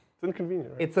just, It's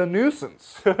inconvenient, right? it's a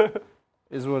nuisance,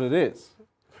 is what it is.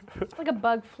 It's like a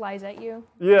bug flies at you.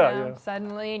 Yeah, yeah.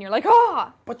 Suddenly, and you're like,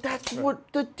 oh! But that's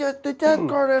what the Death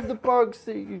Guard have the bugs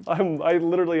that you. I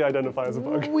literally identify as a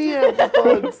bug. We have the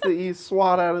bugs that you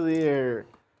swat out of the air.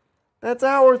 That's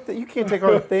our thing. You can't take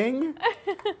our thing.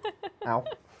 Ow.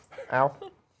 Ow.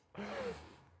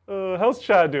 How's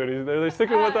Chad doing? Are they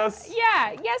sticking with us?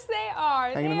 Yeah, yes they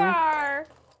are. Hanging in They there? are.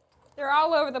 They're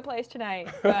all over the place tonight.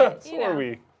 But, So are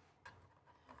we.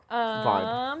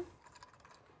 John,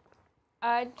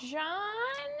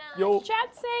 Yo.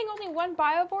 chat's saying only one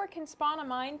biovore can spawn a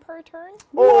mine per turn.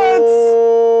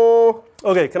 Oh.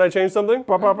 Okay, can I change something?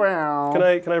 Ba-ba-bow.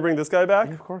 Can I bring this guy back?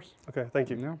 Of course. Okay, thank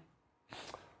you. No.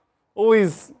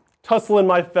 Always tussling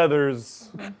my feathers,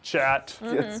 chat.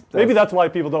 Maybe that's why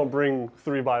people don't bring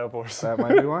 3 biovores. That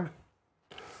might be why.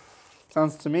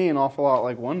 Sounds to me an awful lot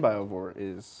like one biovore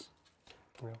is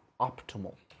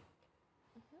optimal.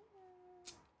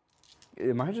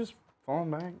 Am I just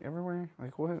falling back everywhere?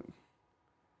 Like what?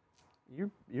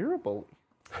 You're a bully.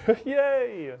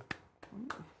 Yay!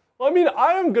 Well, I mean,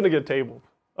 I am gonna get tabled.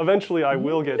 Eventually, I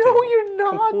will get tabled. No, you're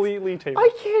not. Completely tabled. I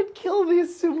can't kill the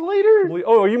assimilator.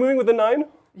 Oh, are you moving with the 9?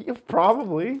 Yeah,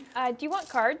 probably. Do you want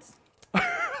cards? Did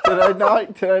I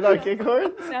not get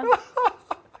cards? No.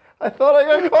 I thought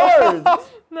I got cards.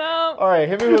 No. All right,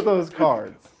 hit me with those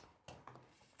cards.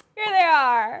 Here they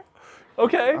are.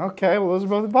 Okay. Okay, well those are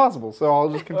both impossible, so I'll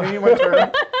just continue my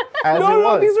turn as No, it no,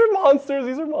 was. these are monsters.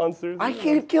 These are monsters. I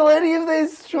can't kill any of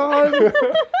this, Sean.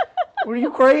 Were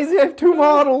you crazy? I have 2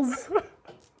 models.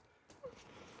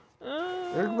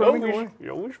 They're running away.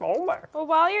 You always fall back. Well,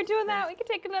 while you're doing that, we can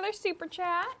take another super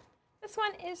chat. This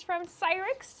one is from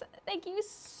Cyrix. Thank you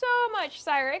so much,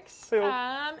 Cyrix.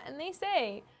 Hey-o. And they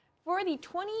say, for the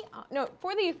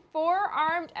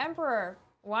 4-armed emperor,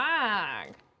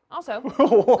 wag. Also,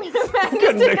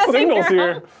 Getting mixed signals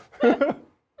here. I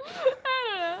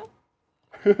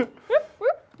don't know.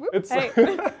 It's Hey.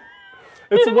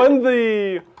 it's when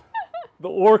the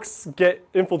orcs get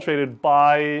infiltrated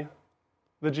by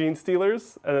the gene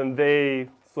stealers, and then they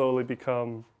slowly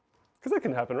become. Because that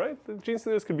can happen, right? The gene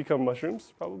stealers could become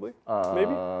mushrooms, probably.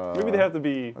 Maybe they have to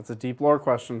be. That's a deep lore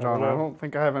question, John. I know. don't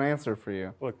think I have an answer for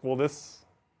you. Look, well, this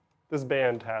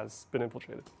band has been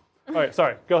infiltrated. All right,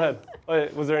 sorry. Go ahead.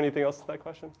 Was there anything else to that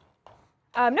question?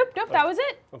 Nope, that was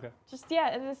it. Okay, Just,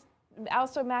 yeah,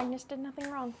 also Magnus did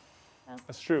nothing wrong.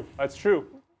 that's true. That's true.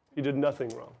 He did nothing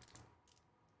wrong.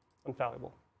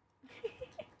 Infallible.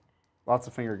 Lots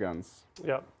of finger guns.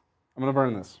 Yeah. I'm gonna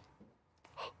burn this.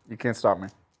 You can't stop me.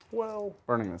 Well.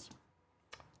 Burning this.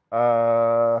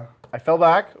 I fell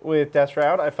back with Death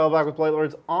Shroud. I fell back with Blight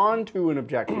Lords onto an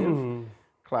objective.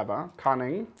 Clever,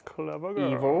 cunning, Clever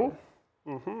girl. evil.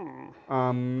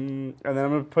 And then I'm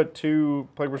gonna put 2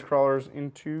 Plagueburst Crawlers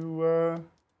into.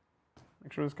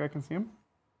 Make sure this guy can see him.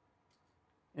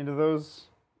 Into those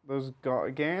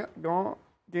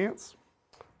Gants.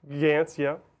 Gants,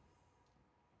 yeah.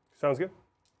 Sounds good.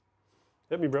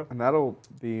 Hit me, bro. And that'll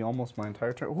be almost my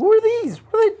entire turn. Who are these?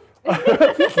 What are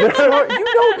they? You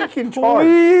know he can charge.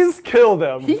 Please kill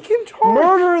them. He can charge.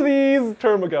 Murder these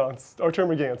termagants or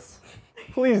termagants.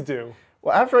 Please do.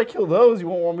 Well, after I kill those, you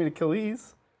won't want me to kill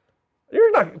these.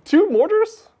 You're not 2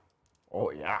 mortars?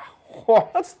 Oh yeah.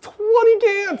 That's 20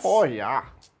 gants. Oh yeah.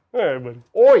 All right, buddy.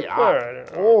 Oh yeah. All right.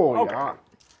 Oh Okay. yeah.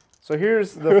 So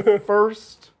here's the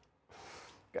first.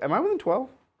 Am I within 12?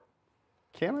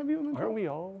 Can I be within 12? Aren't we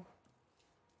all?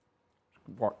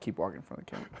 Keep walking in front of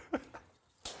the camera.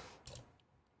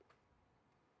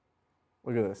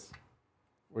 Look at this.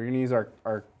 We're gonna use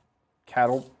our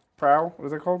cattle prow. What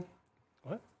is it called?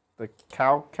 What? The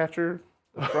cow catcher.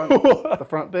 The front, the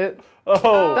front bit.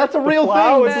 Oh, That's a real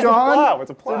plow? thing, It's John. a plow.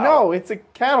 It's a plow. No, it's a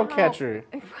cattle catcher.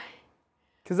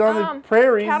 Because on the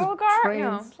prairies, Cattle guard? trains.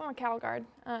 No, it's not a cattle guard.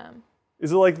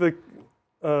 Is it like the?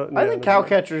 I think cow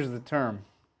catcher is the term.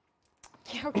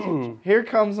 Okay. Here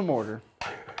comes a mortar.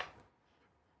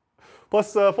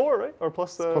 Plus 4, right? Or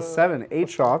plus. Plus 7, 8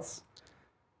 shots.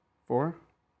 4.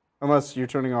 Unless you're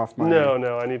turning off my.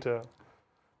 No, I need to.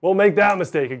 Won't make that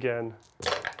mistake again.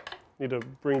 Need to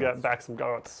bring that back some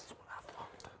gaunts.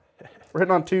 We're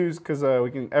hitting on 2s because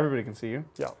everybody can see you.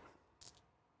 Yeah.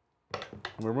 And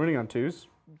we're winning on 2s.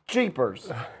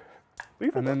 Jeepers.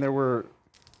 Lethal. And then there were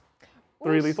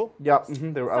 3 lethal. Yeah,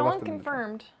 they were. I Someone left them in the trunk.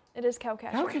 confirmed. It is cow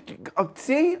catcher. How could you?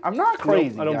 See, I'm not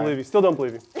crazy. Nope, I don't guys. believe you. Still don't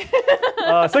believe you.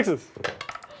 6s.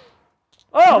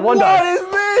 Oh, one What died. is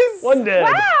this? 1 dead.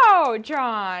 Wow,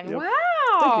 John. Yep.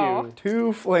 Wow. Thank you.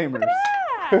 2 flamers.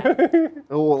 Yeah.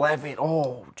 Oh, 11.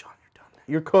 Oh, John, you're done.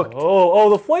 You're cooked. Oh,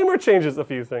 the flamer changes a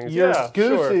few things. Your yeah,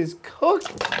 goose sure. is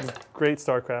cooked. Great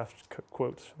StarCraft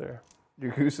quote there.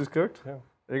 Your goose is cooked? Yeah.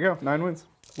 There you go. 9 wins.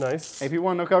 Nice.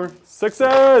 AP1, no cover.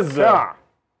 6s. Yeah.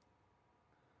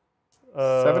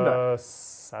 7 die.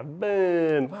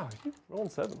 7. Wow, you keep rolling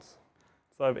 7s.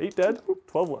 So I have 8 dead,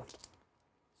 12 left.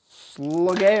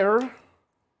 Slugger.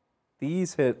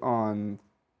 These hit on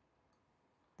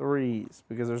 3s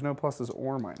because there's no pluses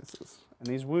or minuses. And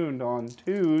these wound on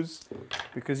 2s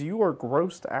because you are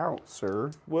grossed out,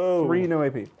 sir. Whoa. 3, no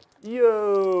AP.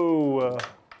 Yo.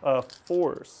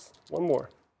 4s. One more.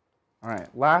 All right,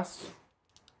 last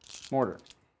mortar.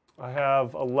 I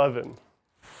have 11.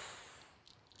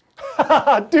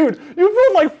 Dude, you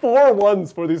rolled like 4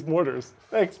 1s for these mortars.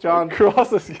 Thanks, John. Across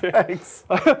this game. Thanks.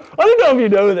 I don't know if you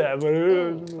know that, but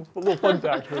a little fun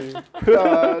fact for you.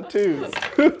 2s.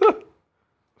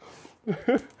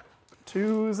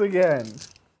 2s again.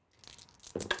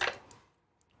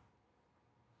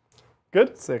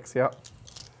 Good? 6, yeah.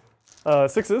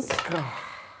 6s.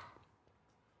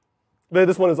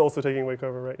 This one is also taking away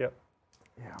cover, right? Yeah.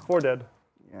 Yeah. 4 dead.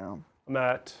 Yeah. I'm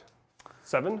at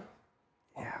 7.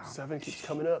 Yeah. 7 keeps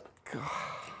coming up.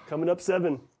 Coming up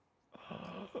 7.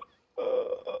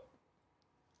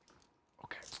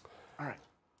 Okay. All right.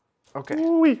 Okay.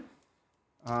 Ooh-wee.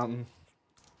 I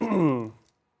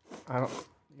don't.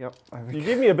 Yep. I think You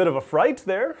gave me a bit of a fright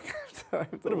there. I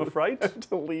Bit of a fright. have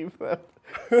to leave them.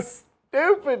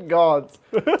 Stupid gods.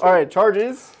 All right.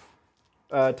 Charges.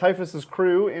 Typhus's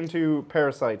crew into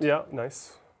Parasite Yeah,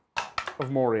 nice.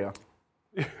 of Moria.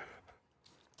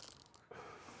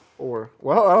 Or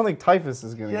well, I don't think Typhus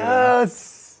is gonna.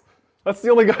 Yes! That's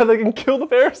the only guy that can kill the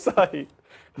parasite. Get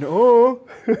no.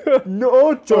 No,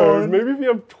 Or John. maybe if you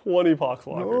have 20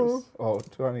 poxwalkers. No. Oh,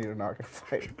 20 are not gonna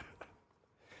fight.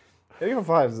 Hitting on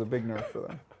 5 is a big nerf for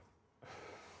them.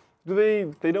 Do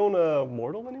they don't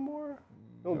mortal anymore?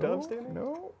 No, devastating?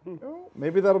 No. No.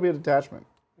 Maybe that'll be a detachment.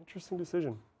 Interesting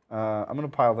decision. I'm gonna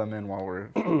pile them in while we're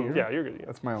here. Yeah, you're good. Yeah.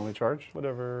 That's my only charge.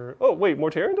 Whatever. Oh, wait,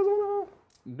 Mortarion doesn't want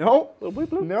No. to? Little bleep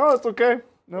bloop? No, it's okay.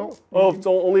 No. Oh,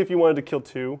 so only if you wanted to kill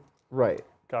 2. Right.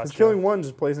 Gotcha. Because killing 1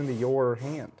 just plays into your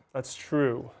hand. That's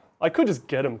true. I could just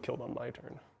get him killed on my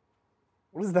turn.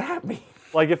 What does that mean?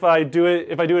 Like if I do it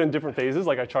in different phases,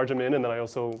 like I charge them in and then I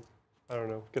also, I don't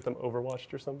know, get them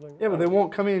overwatched or something. Yeah, but they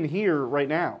won't come in here right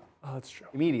now, Oh, that's true.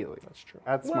 immediately. That's true.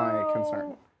 That's my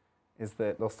concern. Is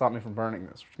that they'll stop me from burning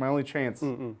this, which is my only chance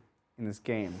in this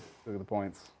game. Look at the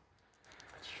points.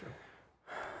 That's true.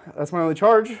 That's my only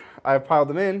charge. I've piled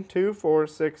them in. 2, 4,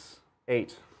 6,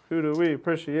 8. Who do we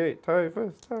appreciate?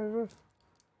 Typhus, Typhus.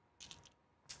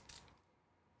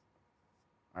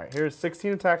 All right, here's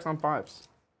 16 attacks on 5s.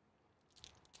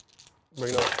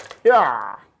 Bring it up.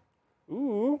 Yeah.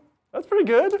 Ooh, that's pretty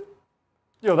good.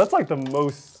 Yo, that's like the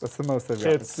most. That's the most they've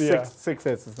gotten. Hits, yeah. 6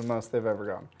 hits is the most they've ever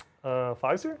gotten.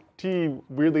 5s here? T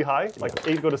weirdly high, like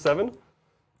 8 go to 7.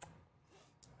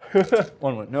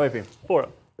 1 win, no AP. 4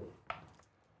 up.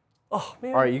 Oh,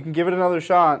 man. All right, you can give it another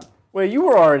shot. Wait,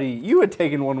 you had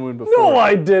taken 1 wound before. No,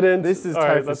 I didn't. This is All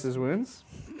right, Typhus's wounds.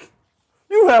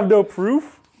 You have no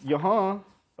proof. Yeah-huh. All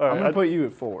I'm right, gonna put you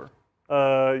at 4.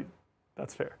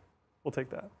 that's fair. We'll take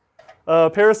that.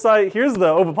 Parasite, here's the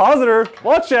ovipositor.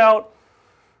 Watch out.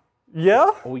 Yeah?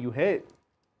 Oh, you hit.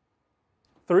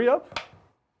 3 up.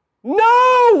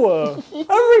 No!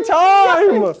 Every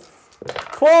time!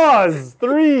 Claws,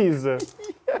 3s.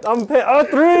 I'm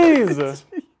 3s.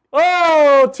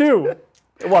 Oh, 2.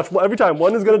 Watch, every time.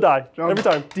 1 is going to die. John's every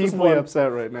time. Just deeply 1.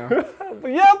 upset right now.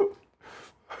 Yep.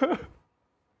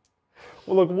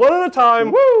 Well, look, 1 at a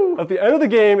time. Woo! At the end of the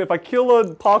game, if I kill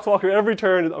a poxwalker every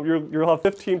turn, you'll have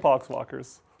 15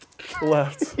 poxwalkers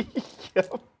left.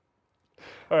 Yep.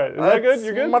 All right, is that good?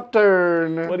 You're good? My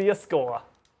turn. What do you score?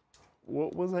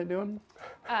 What was I doing?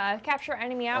 Capture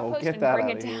enemy outpost Get and that bring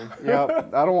out it of down. here.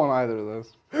 Yep, I don't want either of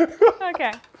those.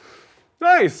 Okay.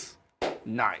 Nice.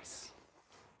 Nice.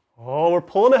 Oh, we're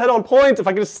pulling ahead on points. If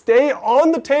I can just stay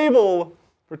on the table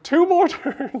for 2 more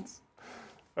turns.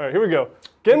 All right, here we go.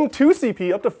 Getting 2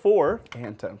 CP up to 4.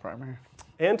 And 10 primary.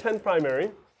 And 10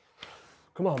 primary.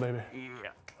 Come on, baby.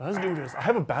 Yeah. Let's do this. I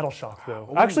have a battle shock,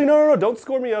 though. Actually, no. Don't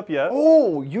score me up yet.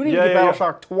 Oh, you need to get battle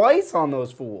shock twice on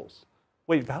those fools.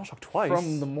 Wait, battle shock twice?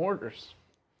 From the mortars.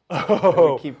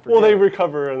 Oh, keep well, they forgetting.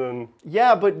 recover and then...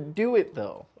 Yeah, but do it,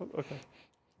 though. Okay.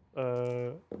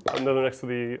 Another next to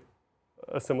the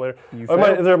assimilator. You Oh,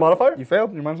 failed. is there a modifier? You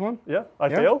failed? Your minus 1? Yeah, I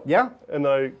fail. Yeah. And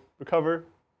then I recover.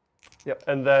 Yep.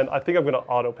 And then I think I'm going to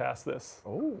auto pass this.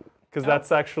 Oh. Because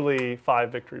that's actually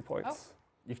 5 victory points.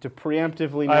 You have to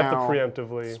preemptively now. I have to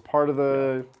preemptively. It's part of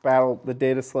the battle, the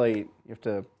data slate. You have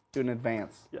to do it in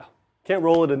advance. Yeah. Can't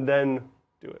roll it and then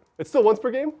do it. It's still once per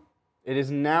game? It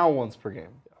is now once per game.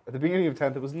 At the beginning of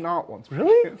 10th, it was not once per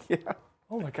Really? game. Yeah.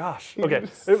 Oh my gosh. Okay.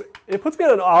 It puts me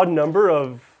at an odd number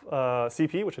of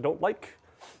CP, which I don't like,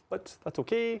 but that's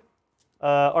okay.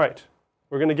 All right.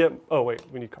 We're going to get. Oh, wait.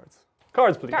 We need cards.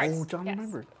 Cards, please. Cards. Oh, John Yes.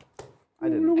 remembered. I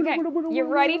didn't. Okay, you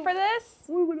ready for this?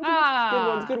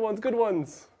 Ah. Good ones, good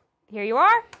ones. Here you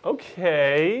are.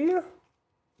 Okay.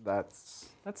 That's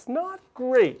That's not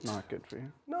great. not good for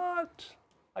you. Not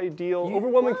ideal.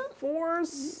 Overwhelming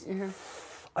force. Yeah.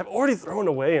 I've already thrown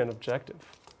away an objective.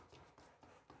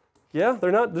 Yeah,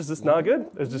 they're not. This is just not good.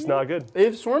 It's just not good.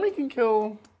 If Swarmy can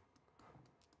kill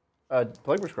a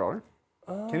Plague Crawler,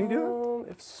 can he do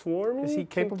If Swarmy Is he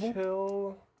can capable? kill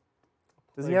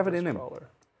that? Does he have it in him? Crawler.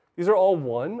 These are all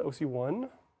one. OC one.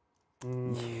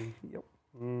 Yep.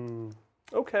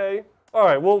 Okay. All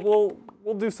right. We'll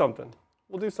do something.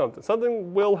 We'll do something.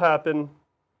 Something will happen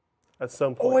at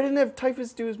some point. Oh, I didn't have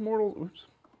Typhus do his mortal. Oops.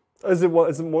 Is it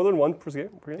more than one per game?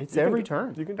 It's You can every do-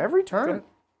 turn. You can Every Go turn. ahead.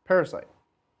 Parasite.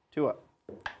 2 up.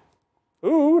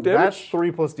 Ooh, damage. That's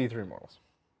 3 plus D3 mortals.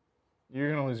 You're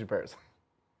gonna lose your Parasite.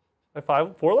 I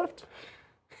have 4 left.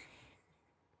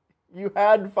 You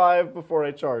had 5 before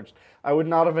I charged. I would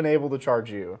not have been able to charge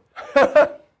you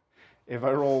if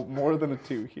I roll more than a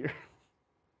 2 here.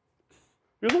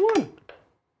 You're the one.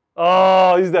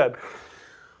 Oh, he's dead.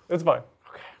 It's fine.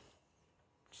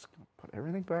 Just gonna put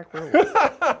everything back where it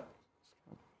was.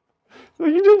 So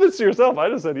you did this to yourself. I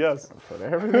just said yes. Put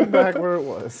everything back where it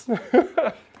was.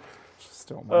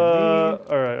 Still my All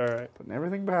knee. right. Putting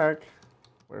everything back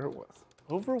where it was.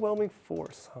 Overwhelming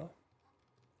force, huh?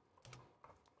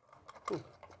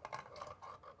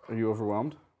 Are you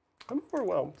overwhelmed? I'm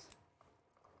overwhelmed.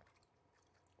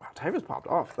 Wow, Typhus popped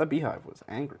off. That beehive was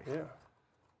angry. Yeah.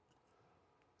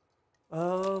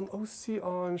 OC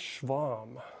on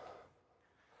Schwarm.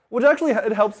 Which actually,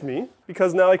 it helps me,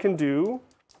 because now I can do,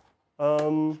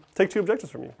 take 2 objectives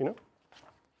from you, you know?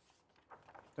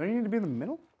 Don't you need to be in the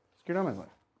middle? Secure no man's land.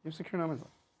 You have secure no man's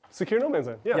land. Secure no man's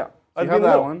land, yeah. Yeah. So I'd you be have in the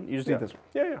that middle. one. You just need this one.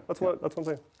 Yeah, that's what I'm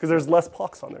saying. Because there's less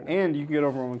pox on there now. And you can get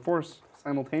overwhelming force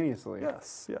simultaneously.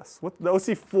 Yes. What, the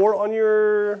OC4 on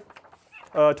your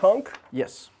Tonk?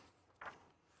 Yes.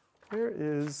 Where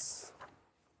is...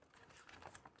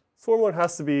 Swarmlord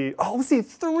has to be... Oh,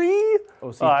 OC3?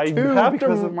 OC2 I have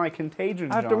because to- of my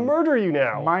contagion, I have to John. mur you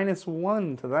now.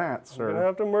 -1 to that, I'm going to sir.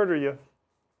 have to murder you.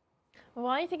 Well,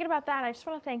 while you're thinking about that, I just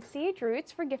want to thank Siege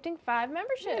Roots for gifting 5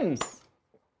 memberships.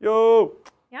 Yo!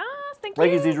 Yes, thank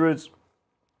Thank you. you, Siege Roots.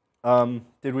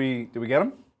 Did we get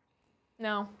them?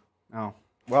 No. Oh.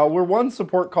 Well, we're 1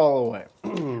 support call away.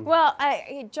 Well,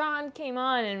 John came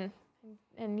on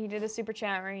and he did a super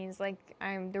chat where he's like,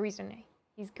 "I'm the reason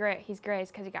he's gray is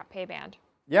because he got pay banned."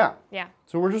 Yeah. Yeah.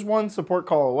 So we're just 1 support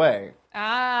call away.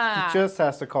 Ah. He just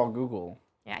has to call Google.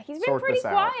 Yeah, he's been sort pretty this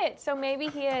out. quiet, so maybe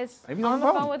he is Maybe on the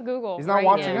phone with Google. He's not right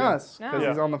watching now. us because No.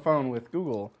 he's on the phone with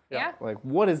Google. Yeah. Like,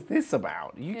 what is this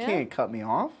about? You Yeah. can't cut me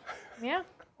off. Yeah.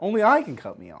 Only I can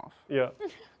cut me off. Yeah.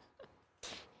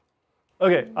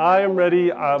 Okay, I am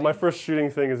ready. My first shooting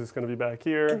thing is just going to be back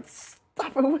here.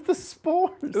 Stop it with the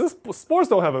spores. Spores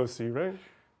don't have OC, right?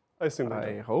 I assume they I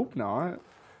don't. hope not.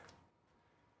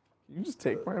 You just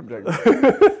take my objective.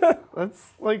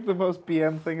 That's like the most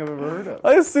BM thing I've ever heard of.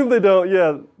 I assume they don't.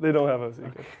 Yeah, they don't have OC.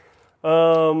 Okay.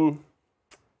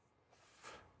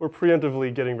 We're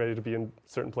preemptively getting ready to be in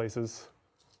certain places.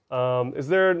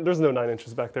 There's no 9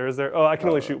 inches back there, is there? Oh, I can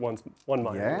only shoot one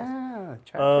mine. Yeah,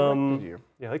 chat corrected you.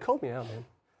 Yeah, they called me out, man.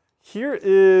 Here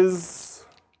is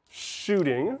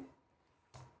shooting.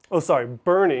 Oh, sorry,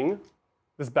 burning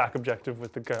this back objective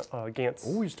with the Gantz.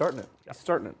 Oh, you're starting it. Yeah.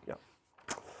 Starting it. Yeah.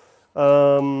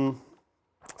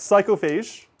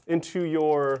 Psychophage into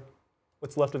your,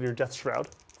 what's left of your Death Shroud.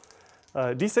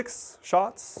 D6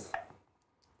 shots,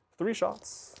 3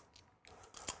 shots.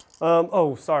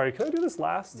 Oh, sorry, can I do this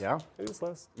last? Yeah. Can I do this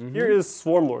last? Here is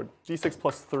Swarmlord, D6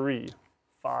 plus 3,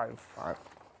 5. 5.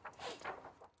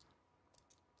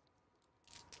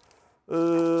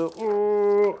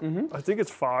 I think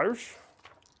it's 5.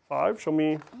 5, show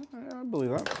me I believe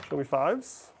that.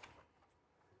 5s.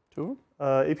 2.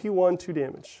 AP 1, 2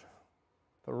 damage.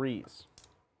 3s.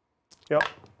 Yep.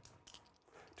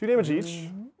 2 damage each.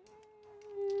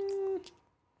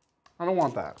 I don't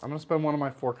want that. I'm going to spend 1 of my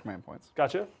 4 command points.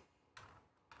 Gotcha.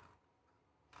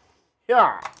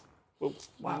 Yeah. Whoa,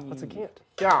 wow, that's a Gant.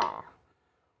 Yeah.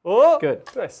 Oh, Good.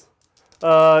 Nice.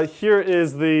 Here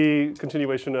is the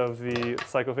continuation of the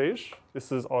Psychophage.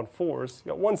 This is on 4s.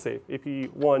 You got 1 save. AP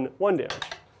 1, 1 damage.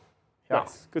 Yeah.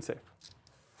 Nice. Good save.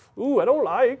 Ooh, I don't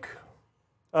like.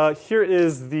 Here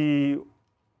is the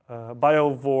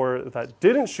Biovore that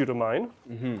didn't shoot a mine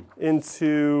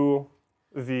into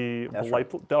the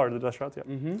Death Shrouds.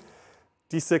 Yeah.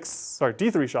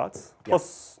 D3 shots,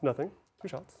 plus nothing, 2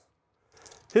 shots.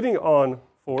 Hitting on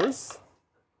 4s.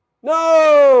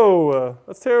 No!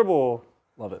 That's terrible.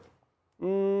 Love it.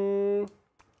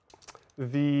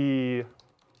 The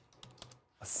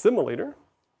assimilator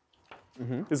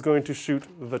is going to shoot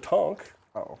the tonk.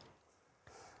 Oh.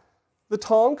 The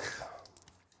tonk,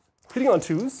 hitting on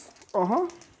 2s. Uh-huh.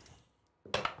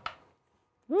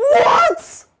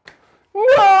 What?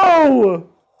 No!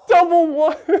 Double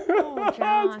 1. Oh,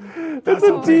 John. That's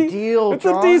a big deal, It's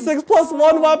John. a D6 plus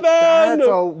 1 weapon.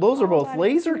 Those are both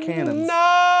laser cannons.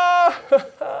 No!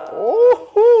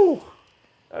 Oh,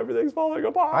 everything's falling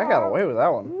apart. I got away with that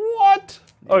one. What?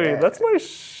 Okay, Yeah. that's my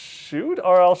shoot,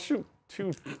 or I'll shoot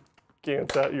 2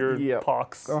 gants at your Yep.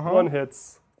 pox. Uh-huh. 1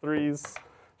 hits, 3s,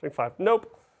 drink 5.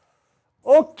 Nope.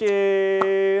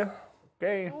 Okay.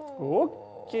 Okay.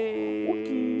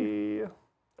 Okay.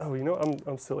 Oh, you know,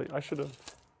 I'm silly. I should have.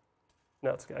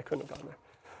 No, it's okay. I couldn't have gotten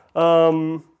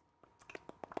there.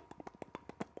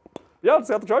 Yeah, let's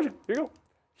have to charge it. Here you go.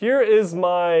 Here is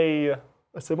my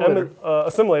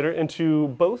assimilator into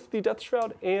both the Death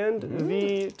Shroud and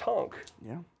the Tonk.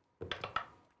 Yeah.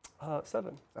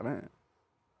 7.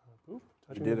 Boop.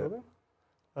 Touching did the it.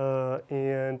 building.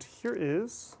 And here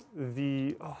is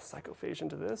the psychophage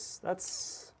into this.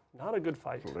 That's not a good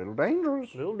fight. A little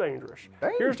dangerous. A little dangerous.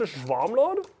 Here's the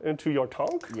Schwarmlord into your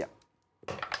Tonk. Yeah.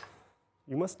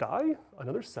 You must die.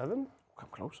 Another 7. Come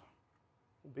closer.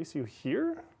 Base you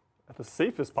here at the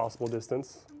safest possible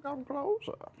distance. Come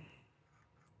closer.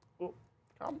 Oh.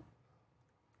 Come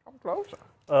closer.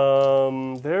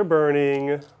 They're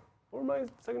burning. What are my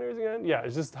secondaries again? Yeah,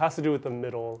 it just has to do with the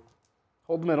middle.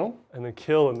 Hold the middle. And then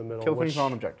kill in the middle. Kill things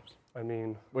on objectives. I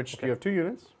mean. Which you have 2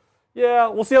 units. Yeah,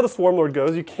 we'll see how the Swarmlord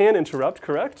goes. You can interrupt,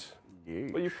 correct? Yeah.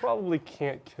 But you probably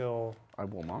can't kill. I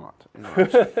will not.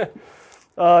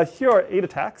 Here are 8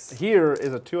 attacks. Here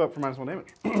is a 2-up for -1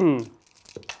 damage.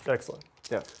 Excellent.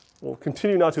 Yeah. We'll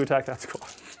continue not to attack that squad.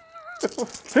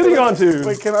 Hitting on 2s.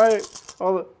 Wait, can I?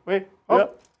 Wait.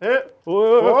 Up. Hit.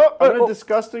 Whoa. I'm gonna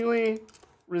disgustingly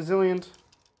resilient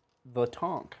the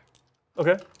Tonk.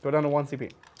 Okay. Go down to 1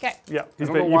 CP. Okay. Yeah. You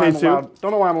You paid 2.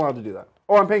 Don't know why I'm allowed to do that.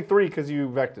 Oh, I'm paying 3 because you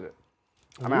vected it.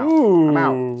 I'm out. Ooh. I'm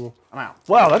out. I'm out.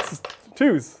 Wow, that's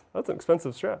 2s. That's an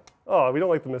expensive strat. Oh, we don't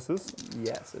like the misses.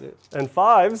 Yes, it is. And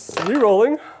 5s,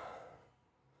 re-rolling.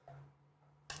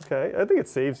 Okay, I think it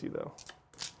saves you though.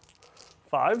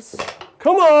 5s.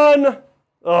 Come on!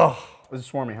 Oh, This is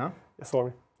swarmy, huh? yeah,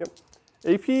 Stormy. Yep.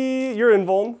 AP, you're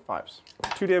invuln. 5s.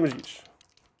 2 damage each.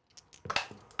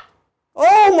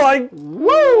 Oh my!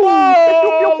 Woo!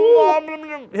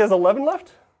 He has 11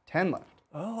 left? 10 left.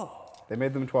 Oh. They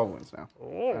made them 12 wounds now.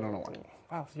 I don't know why.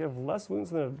 Wow, so you have less wounds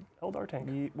than an Eldar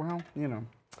tank. Well, you know,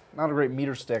 not a great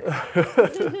meter stick.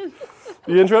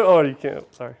 You intro? Oh, you can't.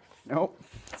 Sorry. Nope.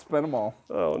 Spend them all.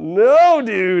 Oh no,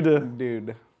 dude.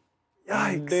 Dude.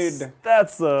 Yikes. Dude.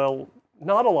 That's not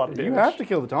a lot of damage. You have to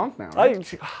kill the Tonk now, right?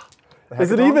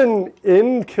 Is it even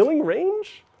in killing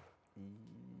range?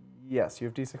 Yes, you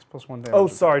have D6 plus 1 damage. Oh,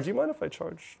 sorry. Do you mind if I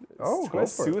charge? Oh, Can go I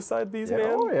for it. suicide these, Yeah,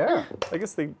 man? oh, yeah. I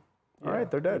guess they. All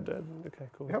right, they're dead. Okay,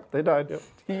 cool. Yep, they died. Yep.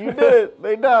 You did it.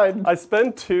 They died. I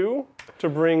spend 2 to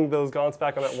bring those gaunts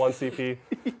back on that 1 CP.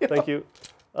 Thank you.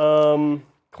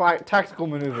 Tactical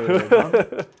maneuver there,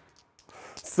 John.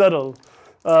 Settled.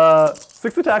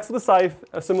 6 attacks with a scythe,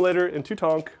 assimilator, and 2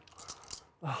 tonk.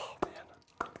 Oh man.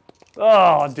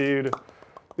 Oh, dude.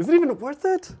 Is it even worth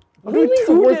it? I'm doing Really?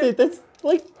 2 Worth it? That's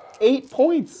like 8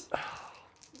 points.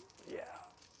 Yeah.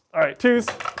 All right, 2s.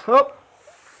 Oh.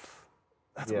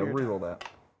 That's Yeah, weird. reroll that.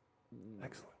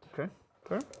 Excellent. Okay.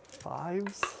 Okay.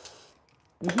 5s.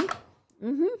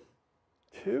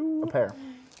 2. A pair.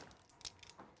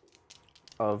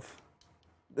 Of.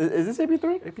 Is this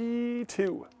AP3? Maybe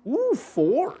 2. Ooh,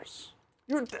 4s.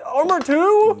 You're armor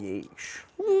 2? Yeesh.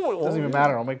 Doesn't even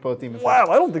matter. I'll make both demons. Wow,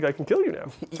 I don't think I can kill you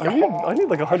now. I need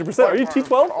like 100%. Are you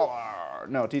T12?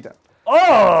 No, T10.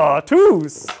 Ah,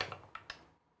 2s.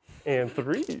 And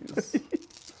 3s.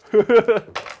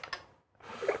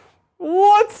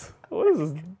 What? What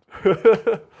is this?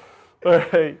 All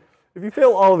right. If you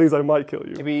fail all of these, I might kill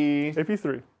you. Maybe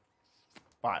AP3.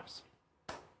 5s.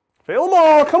 Fail them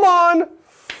all. Come on.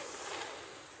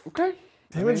 Okay.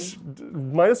 Damage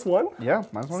 -1. Yeah,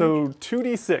 -1. So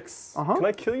 2d6. Uh-huh. Can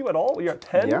I kill you at all? You're at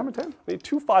 10? Yeah, I'm at 10. I need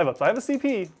 2 5-ups. I have a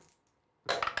CP.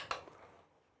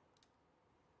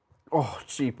 Oh,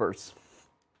 jeepers.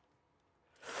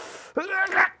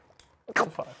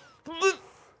 5.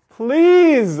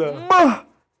 Please.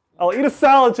 I'll eat a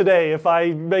salad today if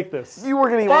I make this. You were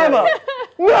gonna eat 5 one. up.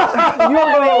 You were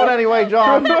gonna eat one anyway,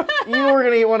 John. You were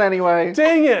gonna eat one anyway.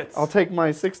 Dang it. I'll take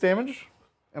my 6 damage.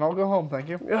 and I'll go home. Thank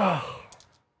you. Are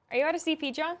you out of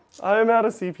CP, John? I'm out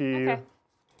of CP. Okay.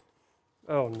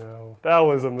 Oh no, that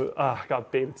was I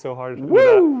got baited so hard. To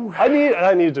do that.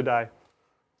 I needed to die.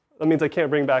 That means I can't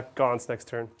bring back Gaunts next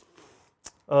turn.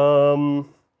 Have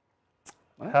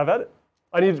at it.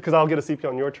 I need because I'll get a CP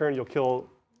on your turn. You'll kill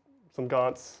some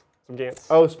Gaunts, some Gants.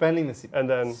 Oh, spending the CP. And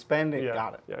then spending. yeah,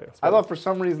 Got it. Yeah. I thought for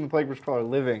some reason the Plague Bruce Crawler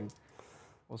living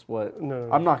was what. No.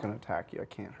 I'm not going to attack you. I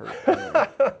can't hurt you.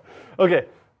 Okay.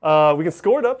 We can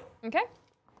score it up, Okay.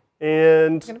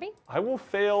 and Gonna be? I will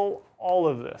fail all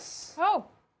of this. Oh.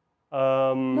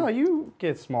 No, you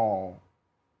get small.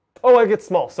 Oh, I get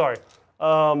small. Sorry.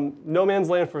 No Man's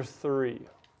Land for 3. Is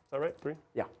that right? 3.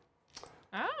 Yeah.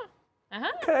 Ah.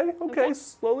 Uh-huh. Okay.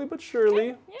 Slowly but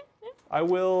surely. Yeah. I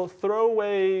will throw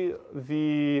away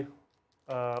the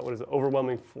what is it?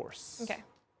 Overwhelming Force. Okay.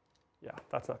 Yeah,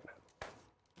 that's not gonna happen.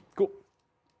 Cool.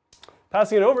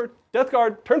 Passing it over. Death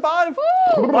Guard. Turn 5.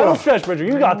 Final stretch, Bridger.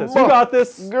 You got this. You got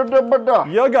this. You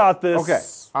got this. Okay,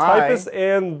 Typhus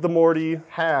and the Morty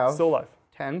Have still alive.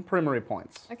 10 primary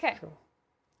points. Okay.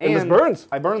 And this burns.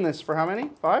 I burn this for how many?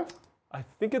 5? I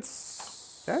think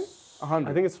it's 10? 100.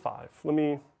 I think it's 5. Let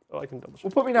me. Oh, I can double check.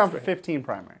 We'll put me down for 15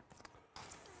 primary.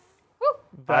 Woo.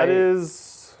 That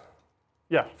is.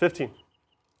 Yeah, 15.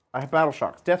 I have Battle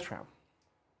Shocks. Death Trap.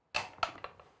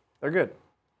 They're good.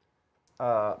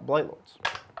 Blight Lords.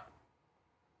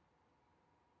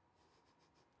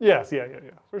 Yes, yeah,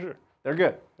 for sure. They're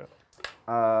good.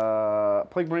 Yeah.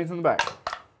 Plague Marines in the back.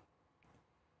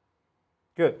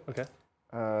 Good. Okay.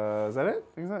 Is that it?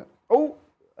 I think that's it. Oh,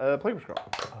 Plague Bruce Crawler.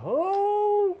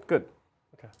 Oh. Good.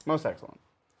 Okay. Most excellent.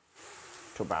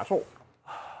 To battle.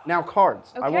 Now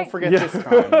cards. I Okay. won't forget this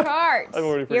time. Cards. I've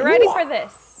already You're forgotten. ready for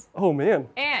this. Oh man.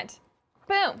 And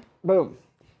boom. Boom.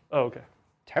 Oh, okay.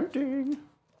 Tempting.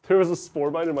 There was a spore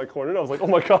mine in my corner, and I was like, oh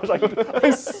my gosh, I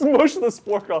smushed the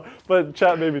spore crawl. But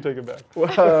chat made me take it back.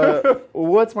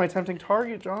 What's my tempting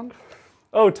target, John?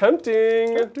 Oh,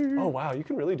 tempting. Oh, wow, you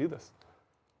can really do this.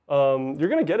 You're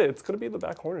going to get it. It's going to be in the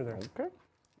back corner there. Okay.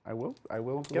 I will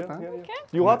get that. Yeah.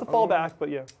 You'll have to fall back, but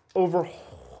yeah.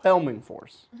 Overwhelming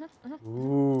force.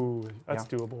 Ooh, that's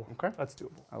doable. Okay. That's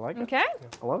doable. I like it. Okay.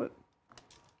 I love it.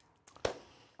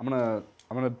 I'm gonna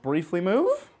briefly move.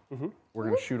 We're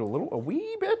gonna shoot a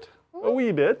wee bit, A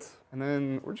wee bit. and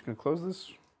then we're just gonna close this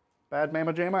bad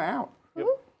mama jamma out. Yep.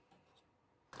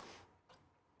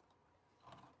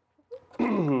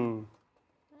 Oh,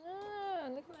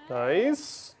 look at that.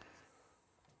 Nice.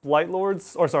 Blight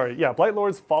Lords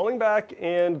falling back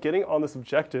and getting on this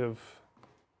objective.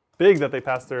 Big that they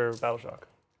passed their Battle Shock.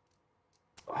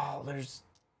 Oh, there's.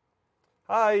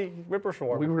 Hi, Ripper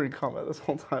Swarm. We were in combat this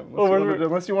whole time.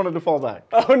 Unless you wanted to fall back.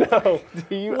 Oh no.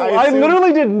 I assume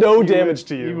literally did no damage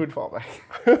to you. You would fall back.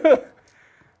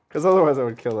 Because otherwise I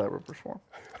would kill that Ripper Swarm.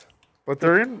 But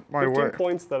they're in my 15 way.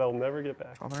 points that I'll never get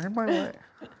back. Oh, they're in my way.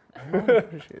 I really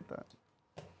appreciate that.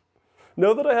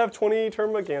 Know that I have 20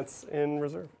 Termagants in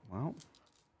reserve. Well,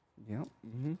 yep.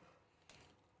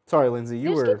 Sorry, Lindsay, They you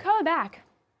just were. keep coming back.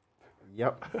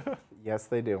 Yep. Yes,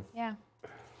 they do. Yeah.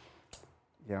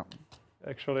 Yep.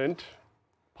 Excellent.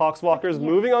 Poxwalkers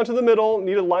moving onto the middle.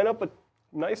 Need to line up a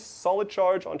nice solid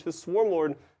charge onto his Swarm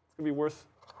Lord. It's going to be worth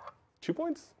 2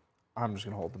 points? I'm just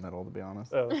going to hold the middle, to be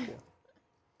honest. Oh, yeah.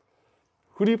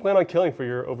 Who do you plan on killing for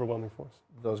your overwhelming force?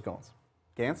 Those Gants.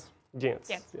 Gants? Gants.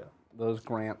 Gants. Yeah. Those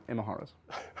Grant Imaharas.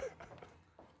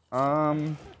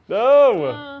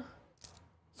 No!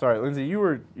 Sorry, Lindsay,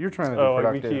 you're trying to do Oh, we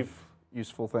productive,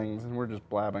 useful things, and we're just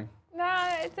blabbing.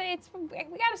 Nah, it's we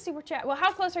got a super chat. Well,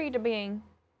 how close are you to being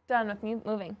done with me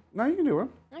moving? No, you can do it.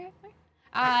 Okay.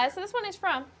 So this one is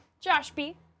from Josh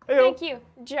B. Heyo. Thank you,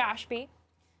 Josh B.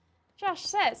 Josh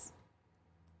says,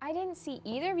 I didn't see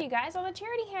either of you guys on the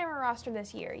Charity Hammer roster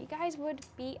this year. You guys would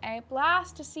be a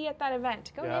blast to see at that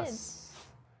event. Go Nids. Yes.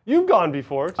 You've gone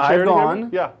before. To I've Charity Hammer? gone.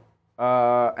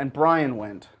 Yeah. And Brian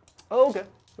went. Oh, okay.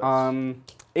 Nice.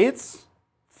 It's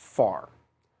far.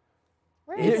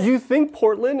 Where is You think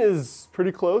Portland is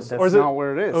pretty close? That's or is not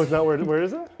where it is. Oh, it's not where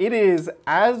is it? It is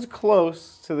as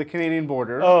close to the Canadian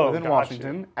border within gotcha.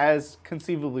 Washington as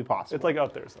conceivably possible. It's like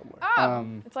up there somewhere.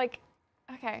 Oh, it's like,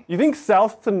 okay. You think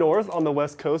south to north on the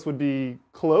west coast would be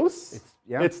close?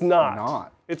 It's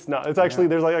not. It's not. It's actually,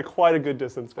 there's like quite a good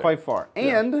distance there. Quite far.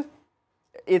 And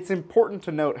it's important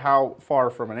to note how far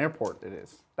from an airport it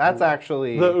is. That's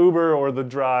actually... The Uber or the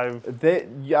drive.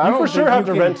 You for sure have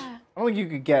to rent. I don't think you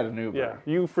could get an Uber. Yeah,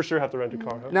 you for sure have to rent a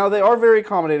car. Huh? Now, they are very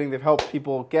accommodating. They've helped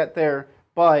people get there,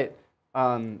 but...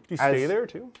 You stay there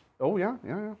too? Oh, yeah.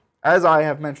 As I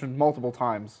have mentioned multiple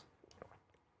times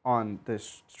on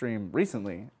this stream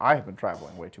recently, I have been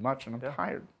traveling way too much, and I'm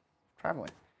tired of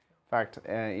traveling. fact,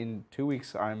 in 2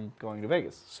 weeks, I'm going to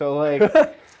Vegas. So, like,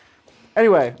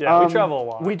 anyway. Yeah, we travel a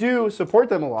lot. We do support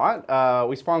them a lot.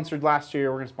 We sponsored last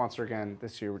year. We're going to sponsor again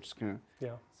this year. We're just going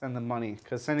to send them money.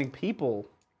 Because sending people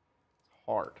is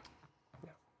hard.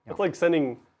 Yeah. It's like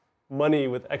sending money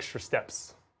with extra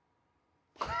steps.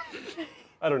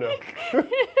 I don't know.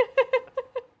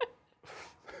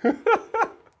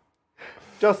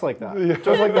 Just like that. Yeah.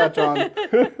 Just like that,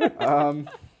 John.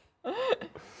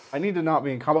 I need to not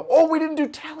be in combat. Oh, we didn't do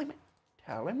Tallyman.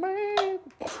 Tallyman.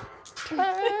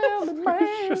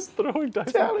 Tallyman. Just throwing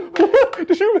dice. Tallyman.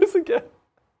 Did you miss again?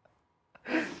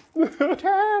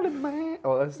 Tallyman.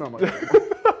 Oh, that's not my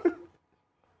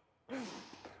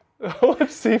How much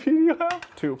CP do you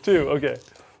have? 2. 2, okay.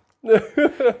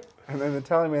 And then the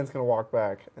Tallyman's going to walk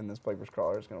back, and this Plague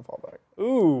Crawler is going to fall back.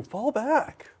 Ooh, fall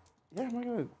back. Yeah, I'm not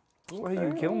going to let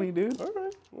you kill me, dude. All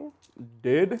right. Well.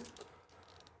 Dude.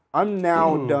 I'm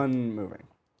now done moving.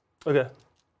 Okay.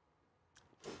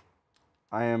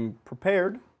 I am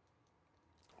prepared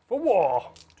For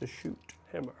war. to shoot.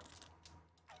 Hammer.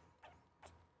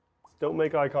 Don't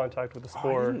make eye contact with the I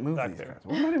spore didn't move back these there. guys.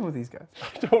 What am I doing with these guys?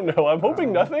 I don't know. I'm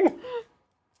hoping nothing.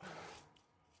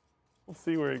 We'll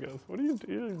see where he goes. What are you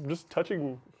doing? You're just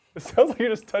touching. It sounds like you're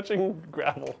just touching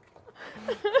gravel.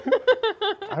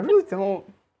 I really don't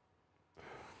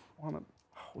want to.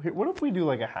 What if we do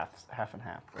like a half and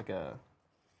half, like a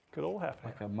Good old half.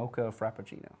 like a mocha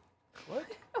frappuccino? What?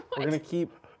 We're gonna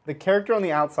keep the character on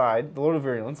the outside, the Lord of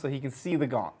Virulence, so he can see the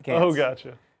gants. Oh,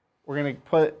 gotcha. We're gonna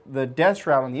put the Death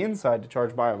Shroud on the inside to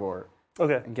charge Biovore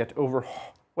Okay. and get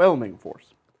overwhelming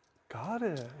force. Got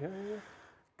it. Yeah.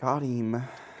 Got him.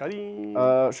 Got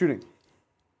him. Shooting.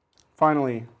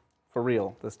 Finally, for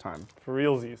real this time. For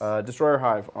realsies. Destroyer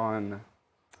Hive on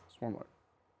Swarmlord.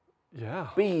 Yeah.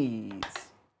 Bees.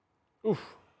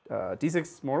 Oof.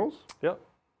 D6 mortals. Yep.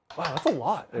 Wow, that's a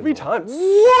lot. Every a time.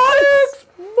 What?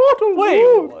 Mortal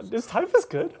Wait, is Typhus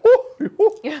good?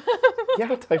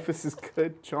 Yeah, Typhus is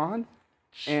good, John.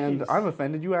 And Jeez. I'm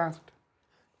offended you asked.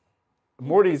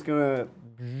 Morty's gonna.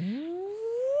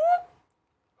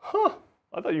 Huh.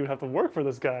 I thought you would have to work for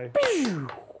this guy.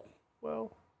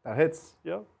 Well, That hits.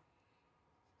 yeah.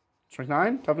 Strength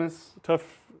 9, toughness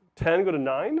Tough 10, go to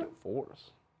 9.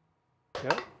 4s.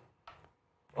 Yeah.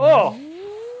 Oh!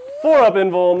 4 up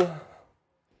invuln.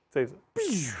 Saves it.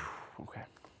 Okay.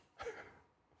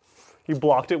 He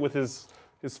blocked it with his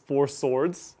 4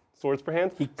 swords per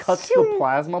hand. He cuts the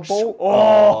plasma bolt.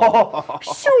 Oh!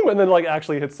 Shoom! And then like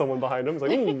actually hits someone behind him. He's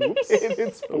like, ooh, whoops. It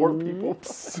hits 4 people.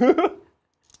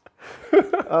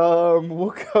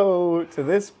 We'll go to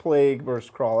this Plague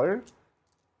Burst Crawler.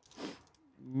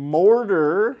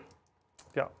 Mortar.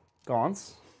 Yeah.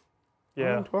 Gaunts.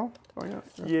 Yeah. 12? Oh, yeah.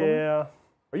 Yeah.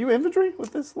 Are you infantry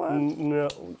with this lad? No.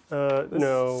 This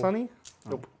No. Sunny?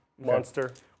 Nope. Okay.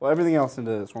 Monster. Well, everything else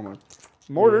into Swarmlord.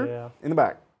 Mortar Yeah. in the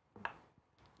back.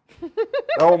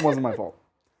 That one wasn't my fault.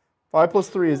 5 plus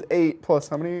 3 is 8 plus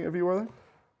how many of you are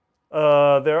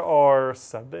there? There are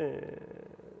 7.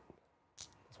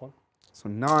 This one. So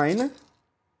 9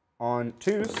 on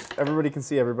 2s. Everybody can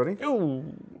see everybody. Ooh.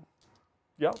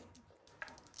 Yeah.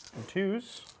 And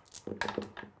 2s.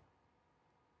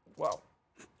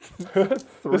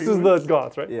 This is the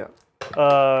gaunts, right? Yeah.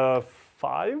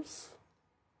 5s?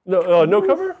 No, no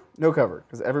cover? No cover,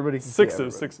 because everybody can see 6s,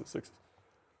 everybody. 6s.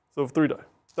 So 3 die.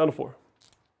 Down to 4.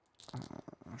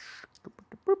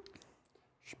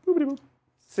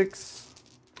 6.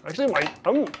 Actually,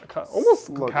 I'm almost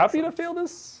Slug happy to fail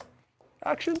this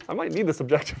action. I might need this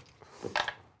objective.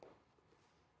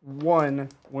 1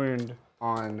 wound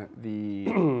on the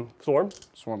Swarm.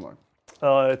 Swarmlord.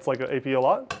 It's like an AP a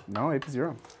lot. No, AP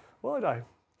 0. Well, I die.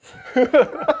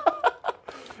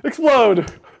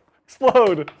 Explode!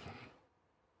 Explode!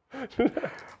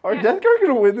 Are Death Guard going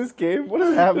to win this game? What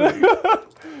is happening?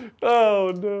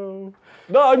 Oh, no.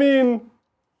 No, I mean,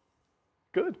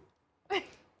 good.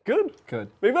 Good.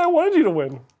 Good. Maybe I wanted you to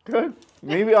win. Good.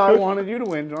 Maybe I wanted you to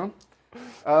win, John.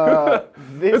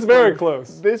 It's very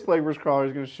close. This Plague Burst Crawler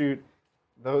is going to shoot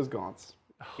those gaunts.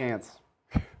 Gants.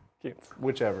 Can't.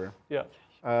 Whichever. Yeah.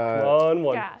 Come On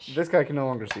 1. Gosh. This guy can no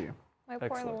longer see you. My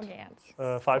poor little Excellent.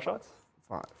 Gans. 5 shots?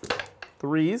 5.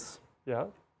 3s. Yeah.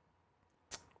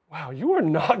 Wow, you are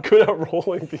not good at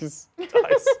rolling these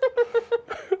dice.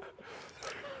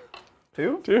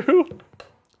 2. 2.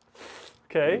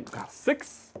 Okay.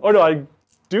 6. Oh no, I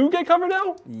do get cover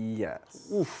now?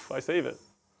 Yes. Oof, I save it.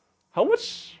 How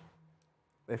much?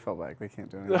 They fell back. They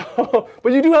can't do anything.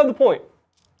 But you do have the point.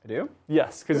 I do?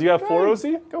 Yes, because you have 4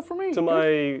 OC Go for me. to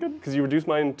my, because you reduced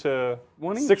mine to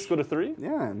 1 each. 6 go to 3.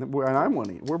 Yeah, and I'm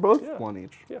 1 each. We're both Yeah. 1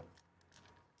 each. Yeah.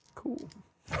 Cool.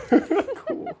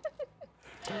 Cool.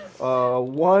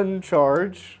 One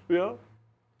charge, Yeah.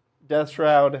 Death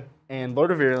Shroud, and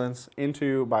Lord of Virulence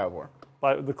into Biowar.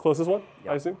 By the closest one,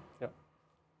 I assume? Yeah.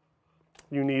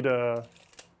 You need a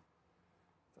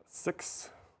 6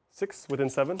 within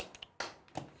 7.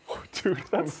 Dude,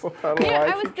 that's...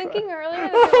 I was thinking earlier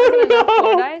that there wasn't enough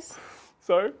floor dice.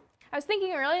 Sorry? I was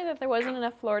thinking earlier that there wasn't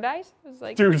enough floor dice. It was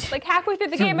like, Dude, like halfway through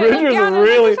the game, I Bridges looked down and I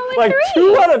really, was like, like there's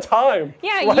only 2 3. at a time.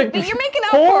 Yeah, like, you're making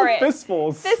up 4 for it.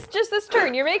 fistfuls. This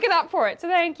turn, you're making up for it, so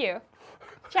thank you.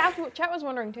 Chat was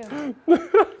wondering too.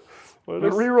 What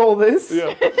is- Reroll this.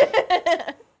 Yeah.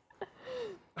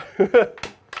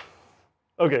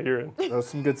 Okay, you're in. That was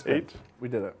some good spin. 8. We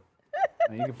did it.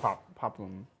 Now you can pop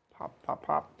them.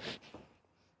 Pop.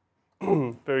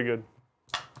 Very good.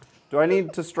 Do I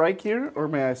need to strike here, or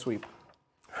may I sweep?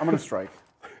 I'm gonna strike.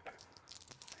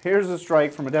 Here's a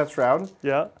strike from a Death Shroud.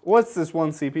 Yeah. What's this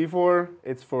 1 CP for?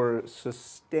 It's for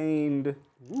sustained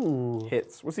Ooh.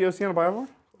 hits. What's the OC on a Biowar?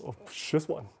 Oh, just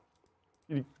 1.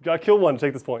 You gotta kill 1 to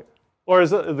take this point. Or is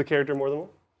the character more than 1?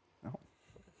 No.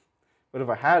 But if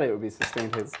I had it, it would be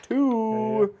sustained hits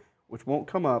 2, which won't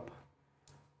come up.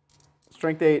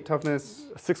 Strength 8, toughness.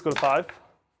 6 go to 5.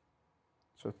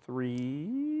 So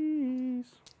 3s.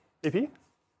 AP?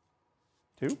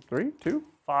 2, 3, 2.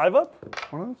 5 up.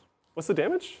 One of those. What's the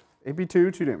damage? AP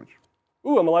 2, 2 damage.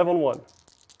 Ooh, I'm alive on 1.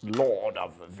 Lord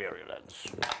of Virulence.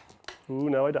 Ooh,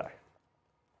 now I die.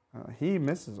 He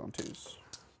misses on 2s.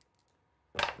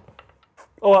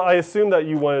 Oh, I assume that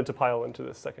you wanted to pile into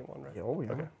this second one, right? Oh,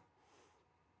 yeah. Okay.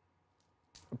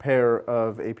 A pair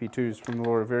of AP2s from the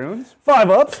Lord of Virulence. 5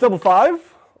 ups, double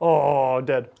 5. Oh,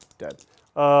 dead. Dead.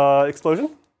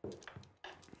 Explosion?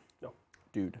 No.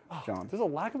 Dude, John. There's a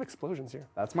lack of explosions here.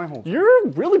 That's my whole. You're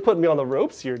really putting me on the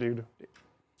ropes here, dude.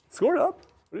 Score it up.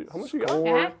 How much you got?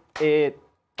 Score it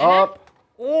up.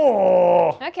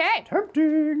 Oh! Okay.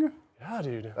 Tempting. Yeah,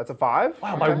 dude. That's a 5.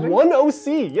 Wow, by 1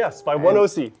 OC. Yes, by 1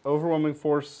 OC. Overwhelming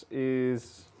Force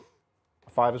is a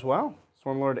 5 as well.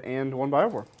 Stormlord and 1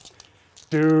 Biowar.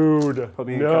 Dude. Put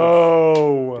me in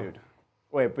No. Dude.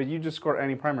 Wait, but you just scored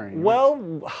any primary.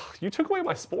 Well, you took away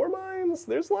my spore mines.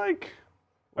 There's like...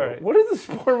 All right. What does the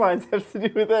Spore Mines have to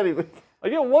do with anything? I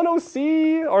get 1 OC,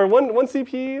 or 1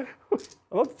 CP.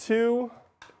 I'm up to 2.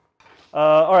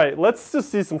 All right, let's just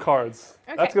see some cards.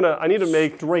 Okay. That's gonna, I need to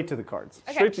make... Straight to the cards.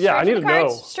 Okay. Straight to- yeah, I need the to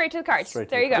cards, know. Straight to the cards. Straight to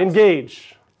There the you go.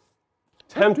 Engage.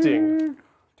 Tempting.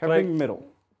 Tempting middle.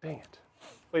 Dang it.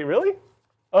 Wait, really?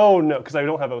 Oh, no, because I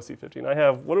don't have OC 15. I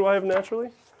have, what do I have naturally?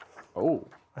 Oh.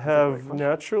 I have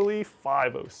naturally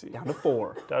 5 OC. Down to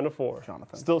 4. Down to 4.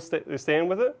 Jonathan. Still you're staying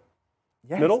with it?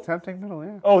 Yes, Middle? Tempting middle,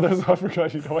 yeah. Oh, there's, I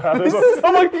forgot you don't have this. This is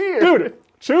I'm like, here. dude,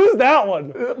 choose that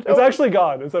one. It's actually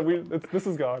gone. This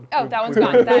is gone. Oh, that one's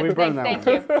gone. we burned that Thank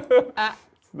you.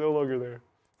 It's no longer there.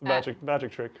 It's a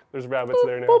magic trick. There's rabbits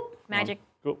there now. Magic.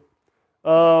 Cool.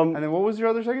 And then what was your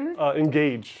other secondary?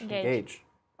 Engage. Engage.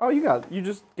 Oh, you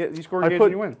score engage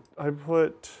and you win. I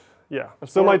put, yeah.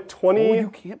 So my 20. Oh, you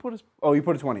can't put a. Oh, you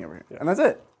put a 20 over here. Yeah. And that's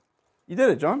it. You did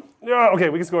it, John. Yeah, okay,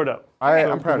 we can score it up.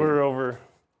 I'm proud of you.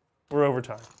 We're over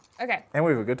time. Okay. And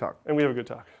we have a good talk. And we have a good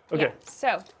talk. Okay. Yeah,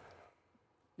 so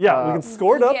Yeah, we can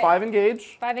score it up. Yeah. 5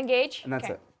 engage. 5 engage. And that's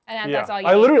okay. it. And Yeah. that's all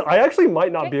you I actually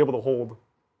might not be able to hold.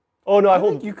 Oh no, I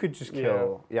hold. You could just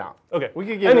kill. Yeah. Okay. We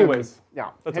could give Anyways. Yeah.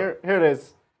 That's Here it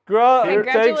is. Thanks for the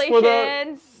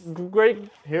Congratulations. great.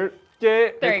 Here.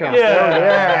 There you go. Yeah.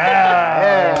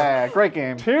 Yeah. Great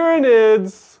game.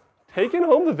 Tyranids taking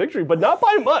home the victory, but not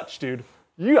by much, dude.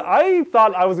 I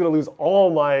thought I was gonna lose all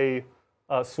my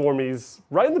swarmies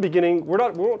right in the beginning. We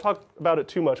won't talk about it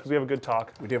too much because we have a good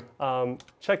talk. We do.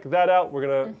 Check that out. We're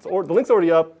gonna. The link's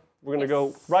already up. We're gonna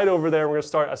go right over there. We're gonna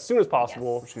start as soon as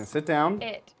possible. We're just gonna sit down.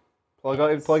 It.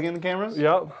 Plug in the cameras.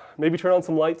 Yeah. Maybe turn on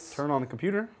some lights. Turn on the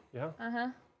computer. Yeah.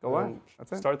 Go live.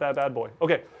 That's it. Start that bad boy.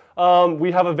 Okay.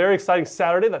 We have a very exciting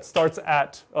Saturday that starts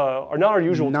at not our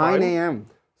usual 9 time. a.m.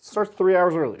 Starts 3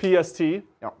 hours early. PST.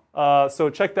 Yeah. So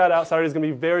check that out. Saturday's gonna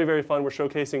be very, very fun. We're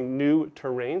showcasing new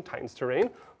terrain, Titans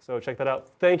terrain. So check that out.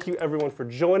 Thank you everyone for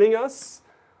joining us.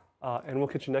 And we'll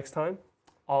catch you next time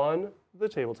on the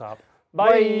tabletop.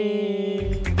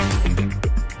 Bye.